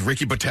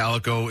Ricky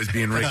Bottalico is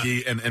being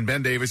Ricky. And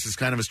Ben Davis is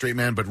kind of a straight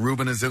man, but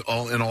Ruben is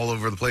all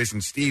over the place.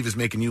 And Steve is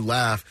making you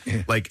laugh.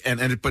 But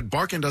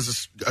Barkan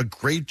does a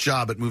great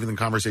job at moving the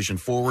conversation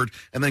forward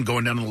and then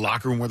going down to the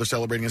locker room where they're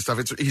celebrating and stuff.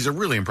 He's a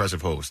really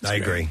impressive host. I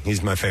agree.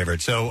 He's my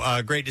favorite. So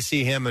great to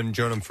see him and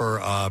join him for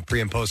pre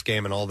and post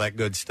game and all that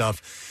good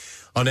stuff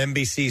on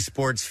NBC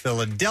Sports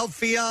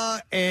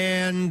Philadelphia.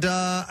 And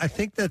I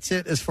think that's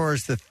it as far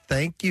as the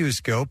thank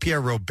yous go.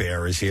 Pierre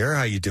Robert is here.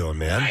 How you doing,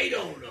 man? I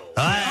don't know.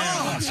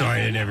 I'm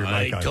sorry, I didn't have your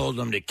mic I on. told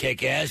them to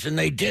kick ass, and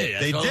they did.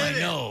 That's They all did I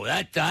know.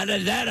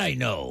 That I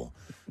know.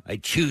 I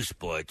chew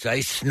sports. I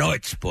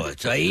snort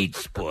sports. I eat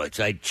sports.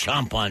 I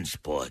chomp on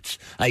sports.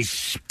 I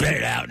spit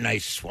it out and I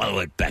swallow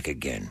it back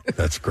again.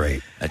 That's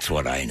great. That's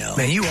what I know.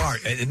 Man, you are.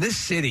 In this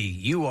city,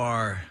 you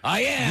are.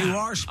 I am. You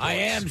are sports. I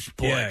am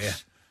sports. Yeah.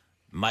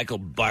 Michael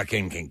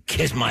Barkin can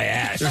kiss my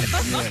ass.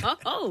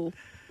 Oh.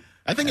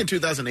 I think in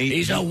 2008...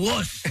 He's a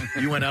wuss.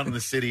 You went out in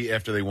the city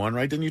after they won,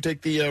 right? Didn't you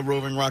take the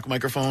Roving Rock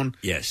microphone?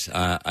 Yes,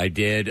 I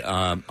did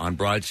on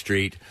Broad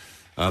Street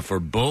for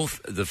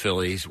both the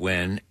Phillies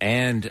win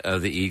and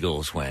the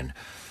Eagles win.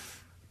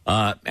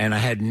 And I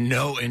had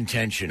no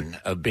intention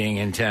of being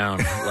in town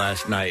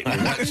last night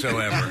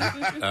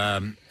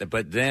whatsoever.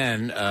 But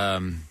then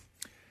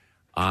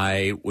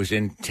I was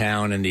in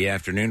town in the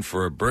afternoon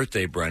for a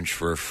birthday brunch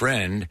for a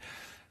friend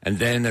And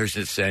then there's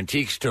this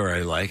antique store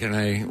I like, and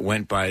I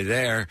went by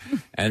there.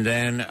 And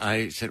then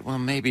I said, well,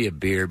 maybe a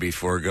beer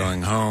before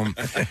going home.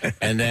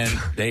 And then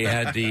they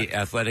had the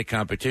athletic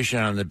competition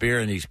on the beer,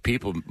 and these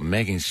people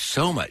making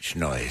so much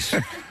noise.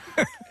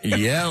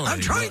 Yelling.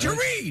 I'm trying to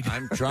read.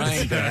 I'm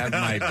trying to have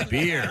my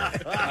beer.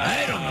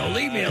 I don't know.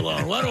 Leave me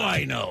alone. What do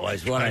I know?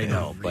 Is what I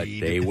know. But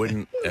they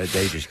wouldn't.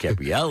 They just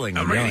kept yelling.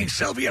 I'm and yelling. reading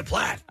Sylvia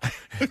Plath.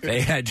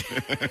 They had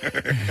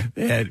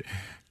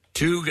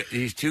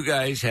these two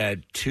guys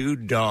had 2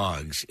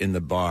 dogs in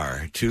the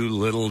bar, 2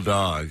 little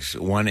dogs,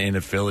 one in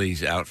a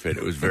Phillies outfit.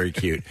 It was very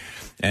cute.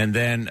 And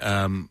then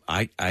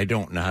I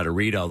don't know how to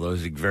read all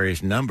those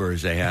various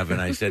numbers they have. And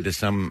I said to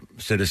some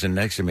citizen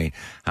next to me,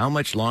 how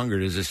much longer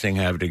does this thing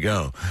have to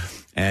go?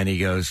 And he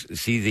goes,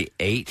 see the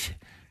 8?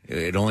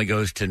 It only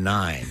goes to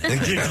 9. And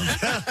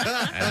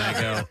I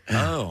go,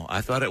 oh, I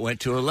thought it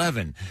went to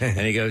 11. And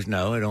he goes,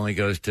 no, it only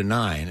goes to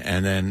 9.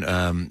 And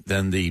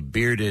then the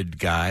bearded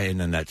guy and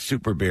then that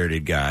super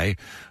bearded guy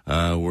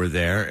were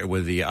there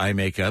with the eye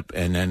makeup,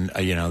 and then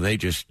they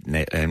just and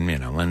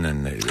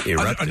then they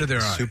erupted. Under their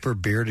eye. Super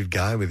bearded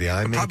guy with the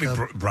eye makeup.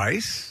 Probably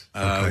Bryce.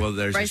 Well,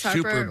 there's Bryce a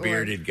super Harper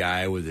bearded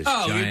guy with this.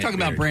 Oh, giant you're talking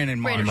about beard. Brandon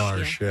Marsh.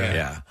 Marsh,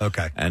 yeah.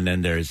 Okay. And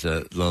then there's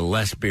the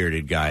less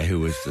bearded guy who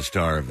was the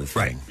star of the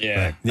thing.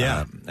 Yeah.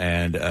 Yeah.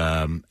 And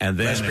then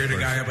Less bearded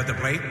guy up at the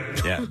plate.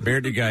 Yeah,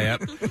 bearded guy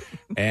up.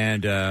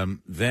 And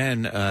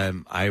then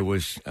I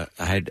was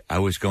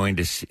going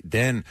to see,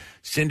 then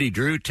Cindy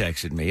Drew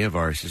texted me, of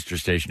our sister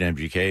station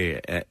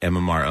MGK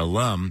MMR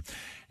alum,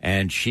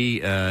 and she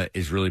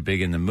is really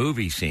big in the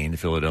movie scene. The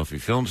Philadelphia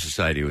Film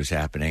Society was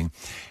happening,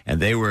 and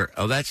they were,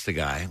 that's the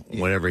guy,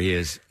 whatever he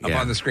is. Up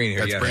on the screen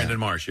here. That's Brandon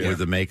Marsh, with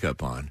the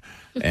makeup on.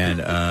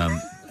 And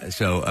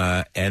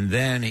and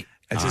then...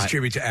 That's his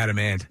tribute to Adam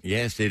Ant.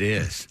 Yes, it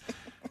is.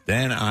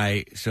 Then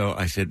I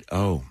said,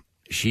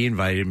 she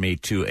invited me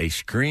to a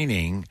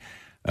screening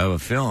of a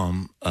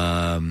film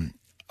called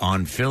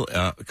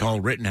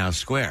Rittenhouse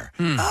Square,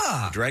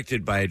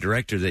 directed by a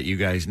director that you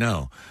guys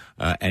know,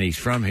 and he's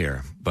from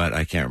here, but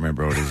I can't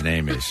remember what his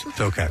name is.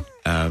 It's okay.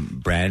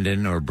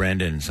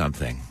 Brendan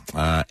something,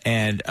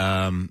 and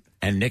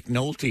Nick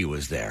Nolte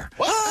was there.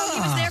 He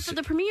was there for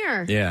the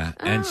premiere. Yeah,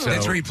 and so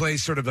that's where he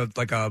plays sort of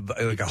like a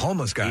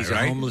homeless guy. He's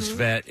right? a homeless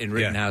vet in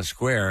Rittenhouse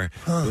Square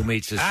who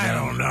meets this. I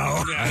don't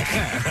know.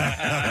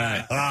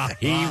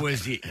 He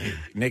was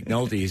Nick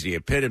Nolte is the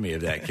epitome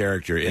of that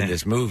character in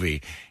this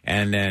movie,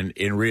 and then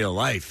in real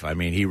life, I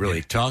mean, he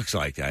really talks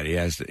like that. He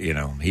has,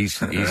 he's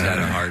had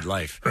a hard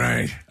life,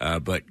 right?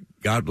 But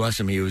God bless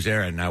him, he was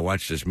there, and I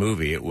watched this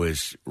movie. It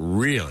was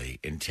really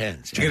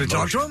intense. Did you get to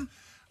talk to him?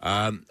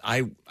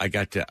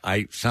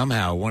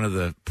 Somehow one of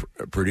the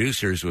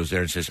producers was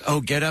there and says,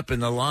 "Oh, get up in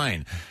the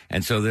line."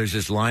 And so there's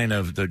this line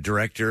of the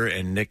director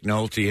and Nick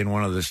Nolte and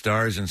one of the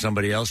stars and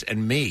somebody else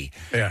and me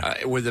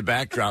with the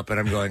backdrop. And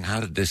I'm going, how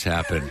did this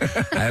happen?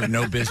 I have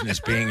no business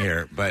being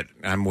here, but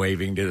I'm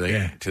waving to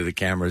the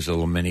cameras, a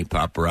little mini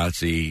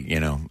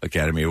paparazzi,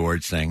 Academy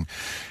Awards thing.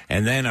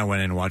 And then I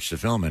went in and watched the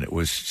film, and it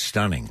was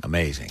stunning,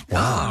 amazing.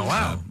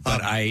 Wow.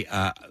 But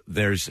I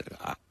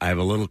have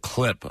a little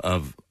clip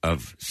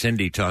of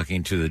Cindy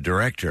talking to the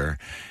director,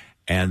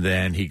 and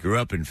then he grew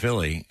up in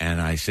Philly,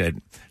 and I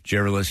said, "Did you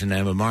ever listen to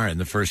MMR?" And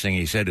the first thing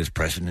he said is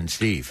Preston and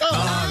Steve.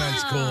 Oh,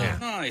 that's cool. Yeah.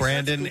 Nice.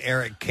 Brandon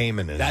Eric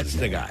Kamen is That's his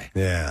the name. guy.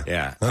 Yeah.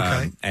 Yeah.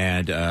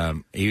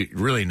 Okay. He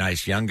really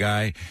nice young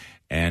guy.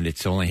 And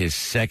it's only his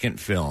second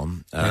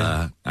film.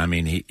 I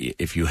mean,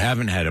 if you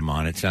haven't had him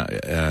on, it's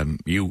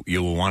you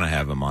will want to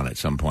have him on at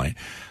some point.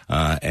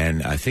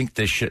 And I think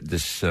this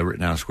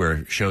Rittenhouse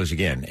Square shows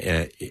again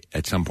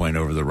at some point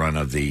over the run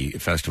of the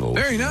festival.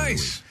 Very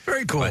nice,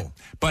 very cool.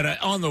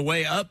 But on the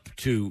way up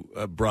to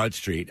Broad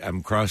Street,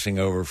 I'm crossing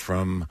over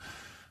from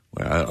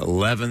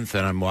 11th,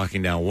 and I'm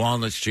walking down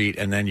Walnut Street,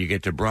 and then you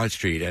get to Broad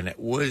Street, and it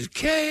was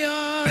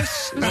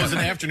chaos. Well, it was an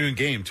afternoon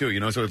game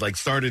too, so it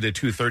started at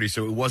 2:30,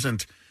 so it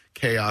wasn't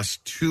chaos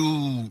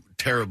too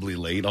terribly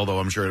late, although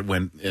I'm sure it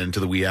went into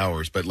the wee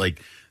hours. But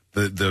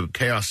the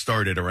chaos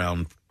started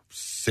around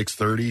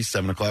 6:30,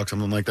 7 o'clock,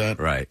 something like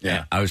that. Right.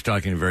 Yeah. I was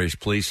talking to various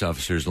police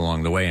officers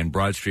along the way, and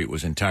Broad Street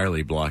was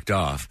entirely blocked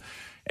off.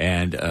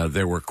 And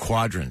there were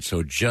quadrants.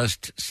 So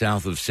just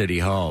south of City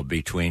Hall,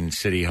 between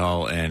City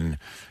Hall and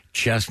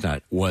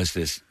Chestnut, was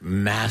this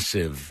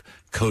massive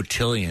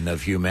cotillion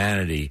of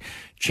humanity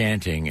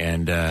chanting.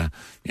 And,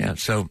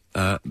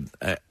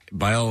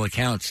 by all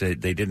accounts, they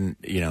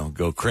didn't,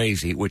 go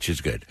crazy, which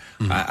is good.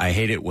 Mm-hmm. I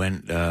hate it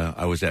when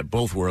I was at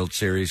both World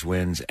Series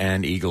wins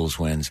and Eagles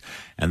wins,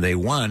 and they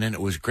won, and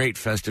it was great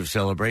festive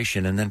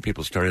celebration, and then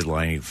people started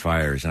lighting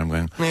fires, and I'm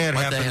going, it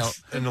what happens the hell?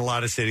 in a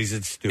lot of cities.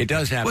 It's stupid. It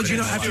does happen.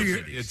 Well, after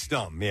it's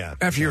dumb, yeah.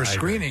 After your I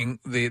agree. screening,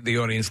 the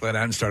audience let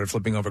out and started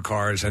flipping over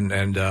cars and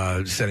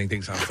setting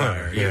things on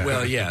fire. Yeah.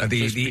 Well, yeah.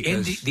 The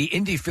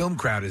indie film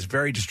crowd is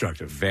very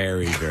destructive.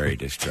 Very, very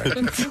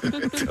destructive. So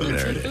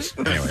there it is.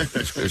 Anyway,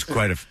 it was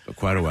quite a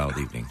quite a wild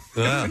evening.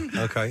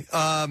 Okay.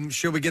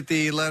 Should we get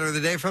the letter of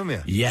the day from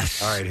you?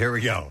 Yes. All right, here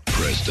we go.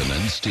 Preston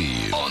and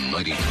Steve on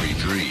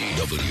 93.3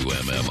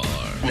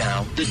 WMMR.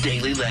 Now, the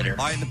Daily Letter.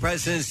 All right, the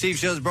Preston and Steve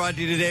Show is brought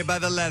to you today by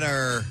the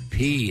letter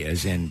P,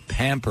 as in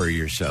pamper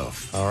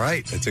yourself. All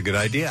right, that's a good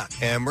idea.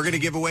 And we're going to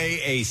give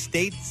away a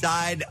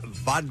stateside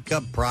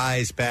vodka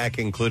prize pack,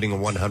 including a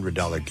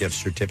 $100 gift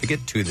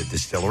certificate to the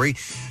distillery,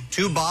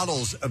 2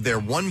 bottles of their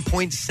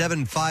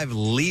 1.75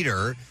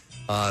 liter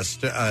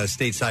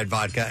stateside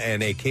vodka,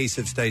 and a case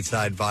of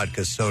stateside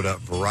vodka soda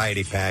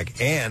variety pack,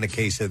 and a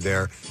case of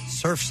their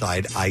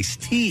Surfside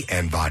iced tea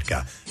and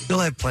vodka. You'll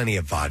have plenty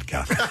of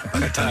vodka by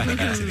the time we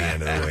get to the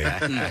end of the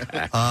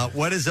week.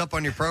 What is up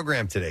on your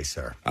program today,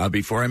 sir?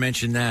 Before I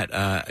mention that,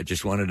 I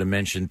just wanted to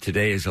mention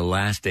today is the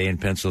last day in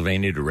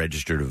Pennsylvania to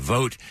register to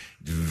vote.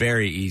 It's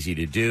very easy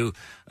to do.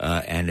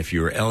 And if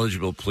you are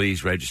eligible,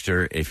 please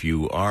register. If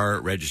you are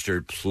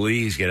registered,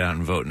 please get out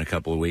and vote in a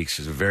couple of weeks.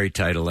 There's very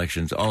tight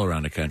elections all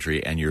around the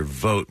country, and your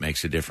vote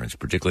makes a difference,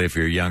 particularly if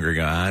you're a younger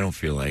guy. I don't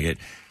feel like it.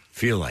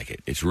 Feel like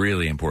it. It's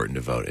really important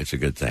to vote. It's a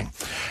good thing.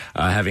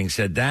 Having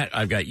said that,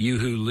 I've got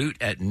Yoo-Hoo Loot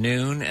at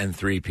noon and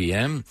 3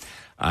 p.m.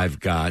 I've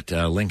got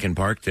Linkin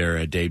Park.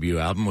 Their debut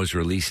album was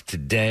released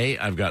today.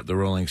 I've got the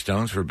Rolling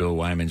Stones for Bill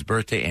Wyman's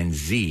birthday and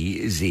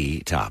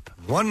ZZ Top.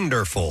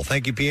 Wonderful.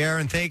 Thank you, Pierre,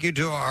 and thank you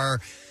to our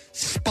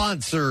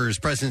sponsors.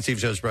 Preston and Steve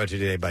Show is brought to you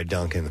today by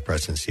Dunkin'. The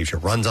Preston and Steve Show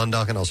runs on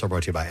Dunkin'. Also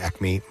brought to you by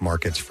Acme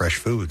Markets Fresh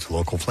Foods,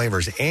 local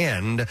flavors,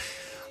 and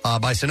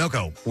by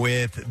Sunoco.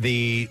 With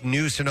the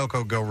new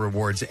Sunoco Go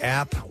Rewards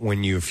app,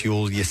 when you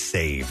fuel, you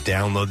save.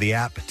 Download the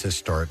app to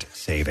start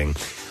saving.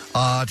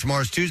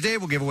 Tomorrow's Tuesday.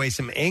 We'll give away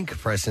some ink.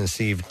 Preston and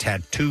Steve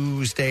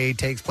Tattoos Day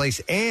takes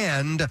place.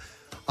 And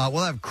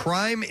we'll have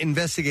crime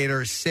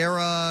investigator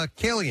Sarah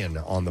Killian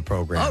on the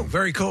program. Oh,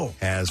 very cool.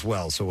 As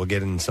well. So we'll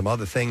get in some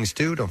other things,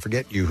 too. Don't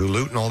forget Yoo-Hoo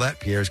Loot and all that.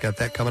 Pierre's got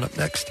that coming up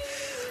next.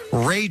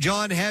 Ray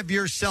John, have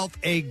yourself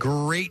a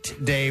great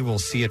day. We'll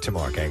see you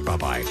tomorrow, gang.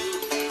 Bye-bye.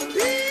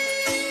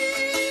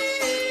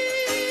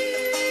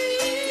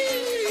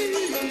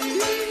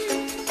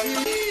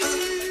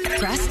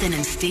 Preston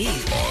and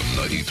Steve. On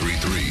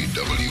 93.3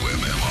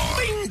 WMMR.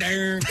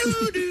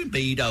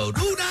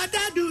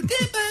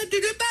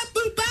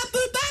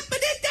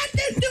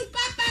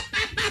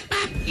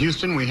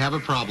 Houston, we have a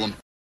problem.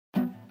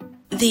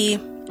 The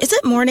 "is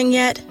it morning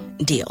yet?"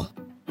 deal.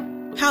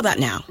 How about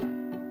now?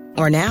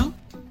 Or now?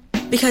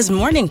 Because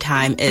morning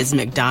time is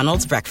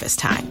McDonald's breakfast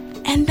time.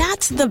 And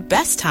that's the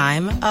best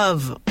time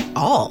of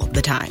all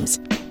the times.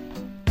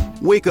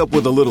 Wake up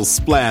with a little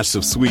splash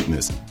of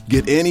sweetness.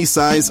 Get any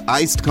size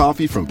iced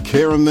coffee from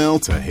caramel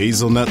to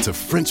hazelnut to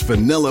French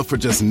vanilla for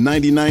just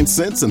 99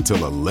 cents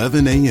until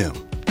 11 a.m.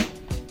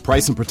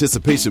 Price and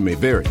participation may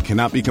vary.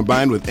 Cannot be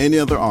combined with any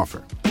other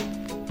offer.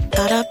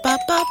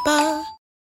 Ba-da-ba-ba-ba.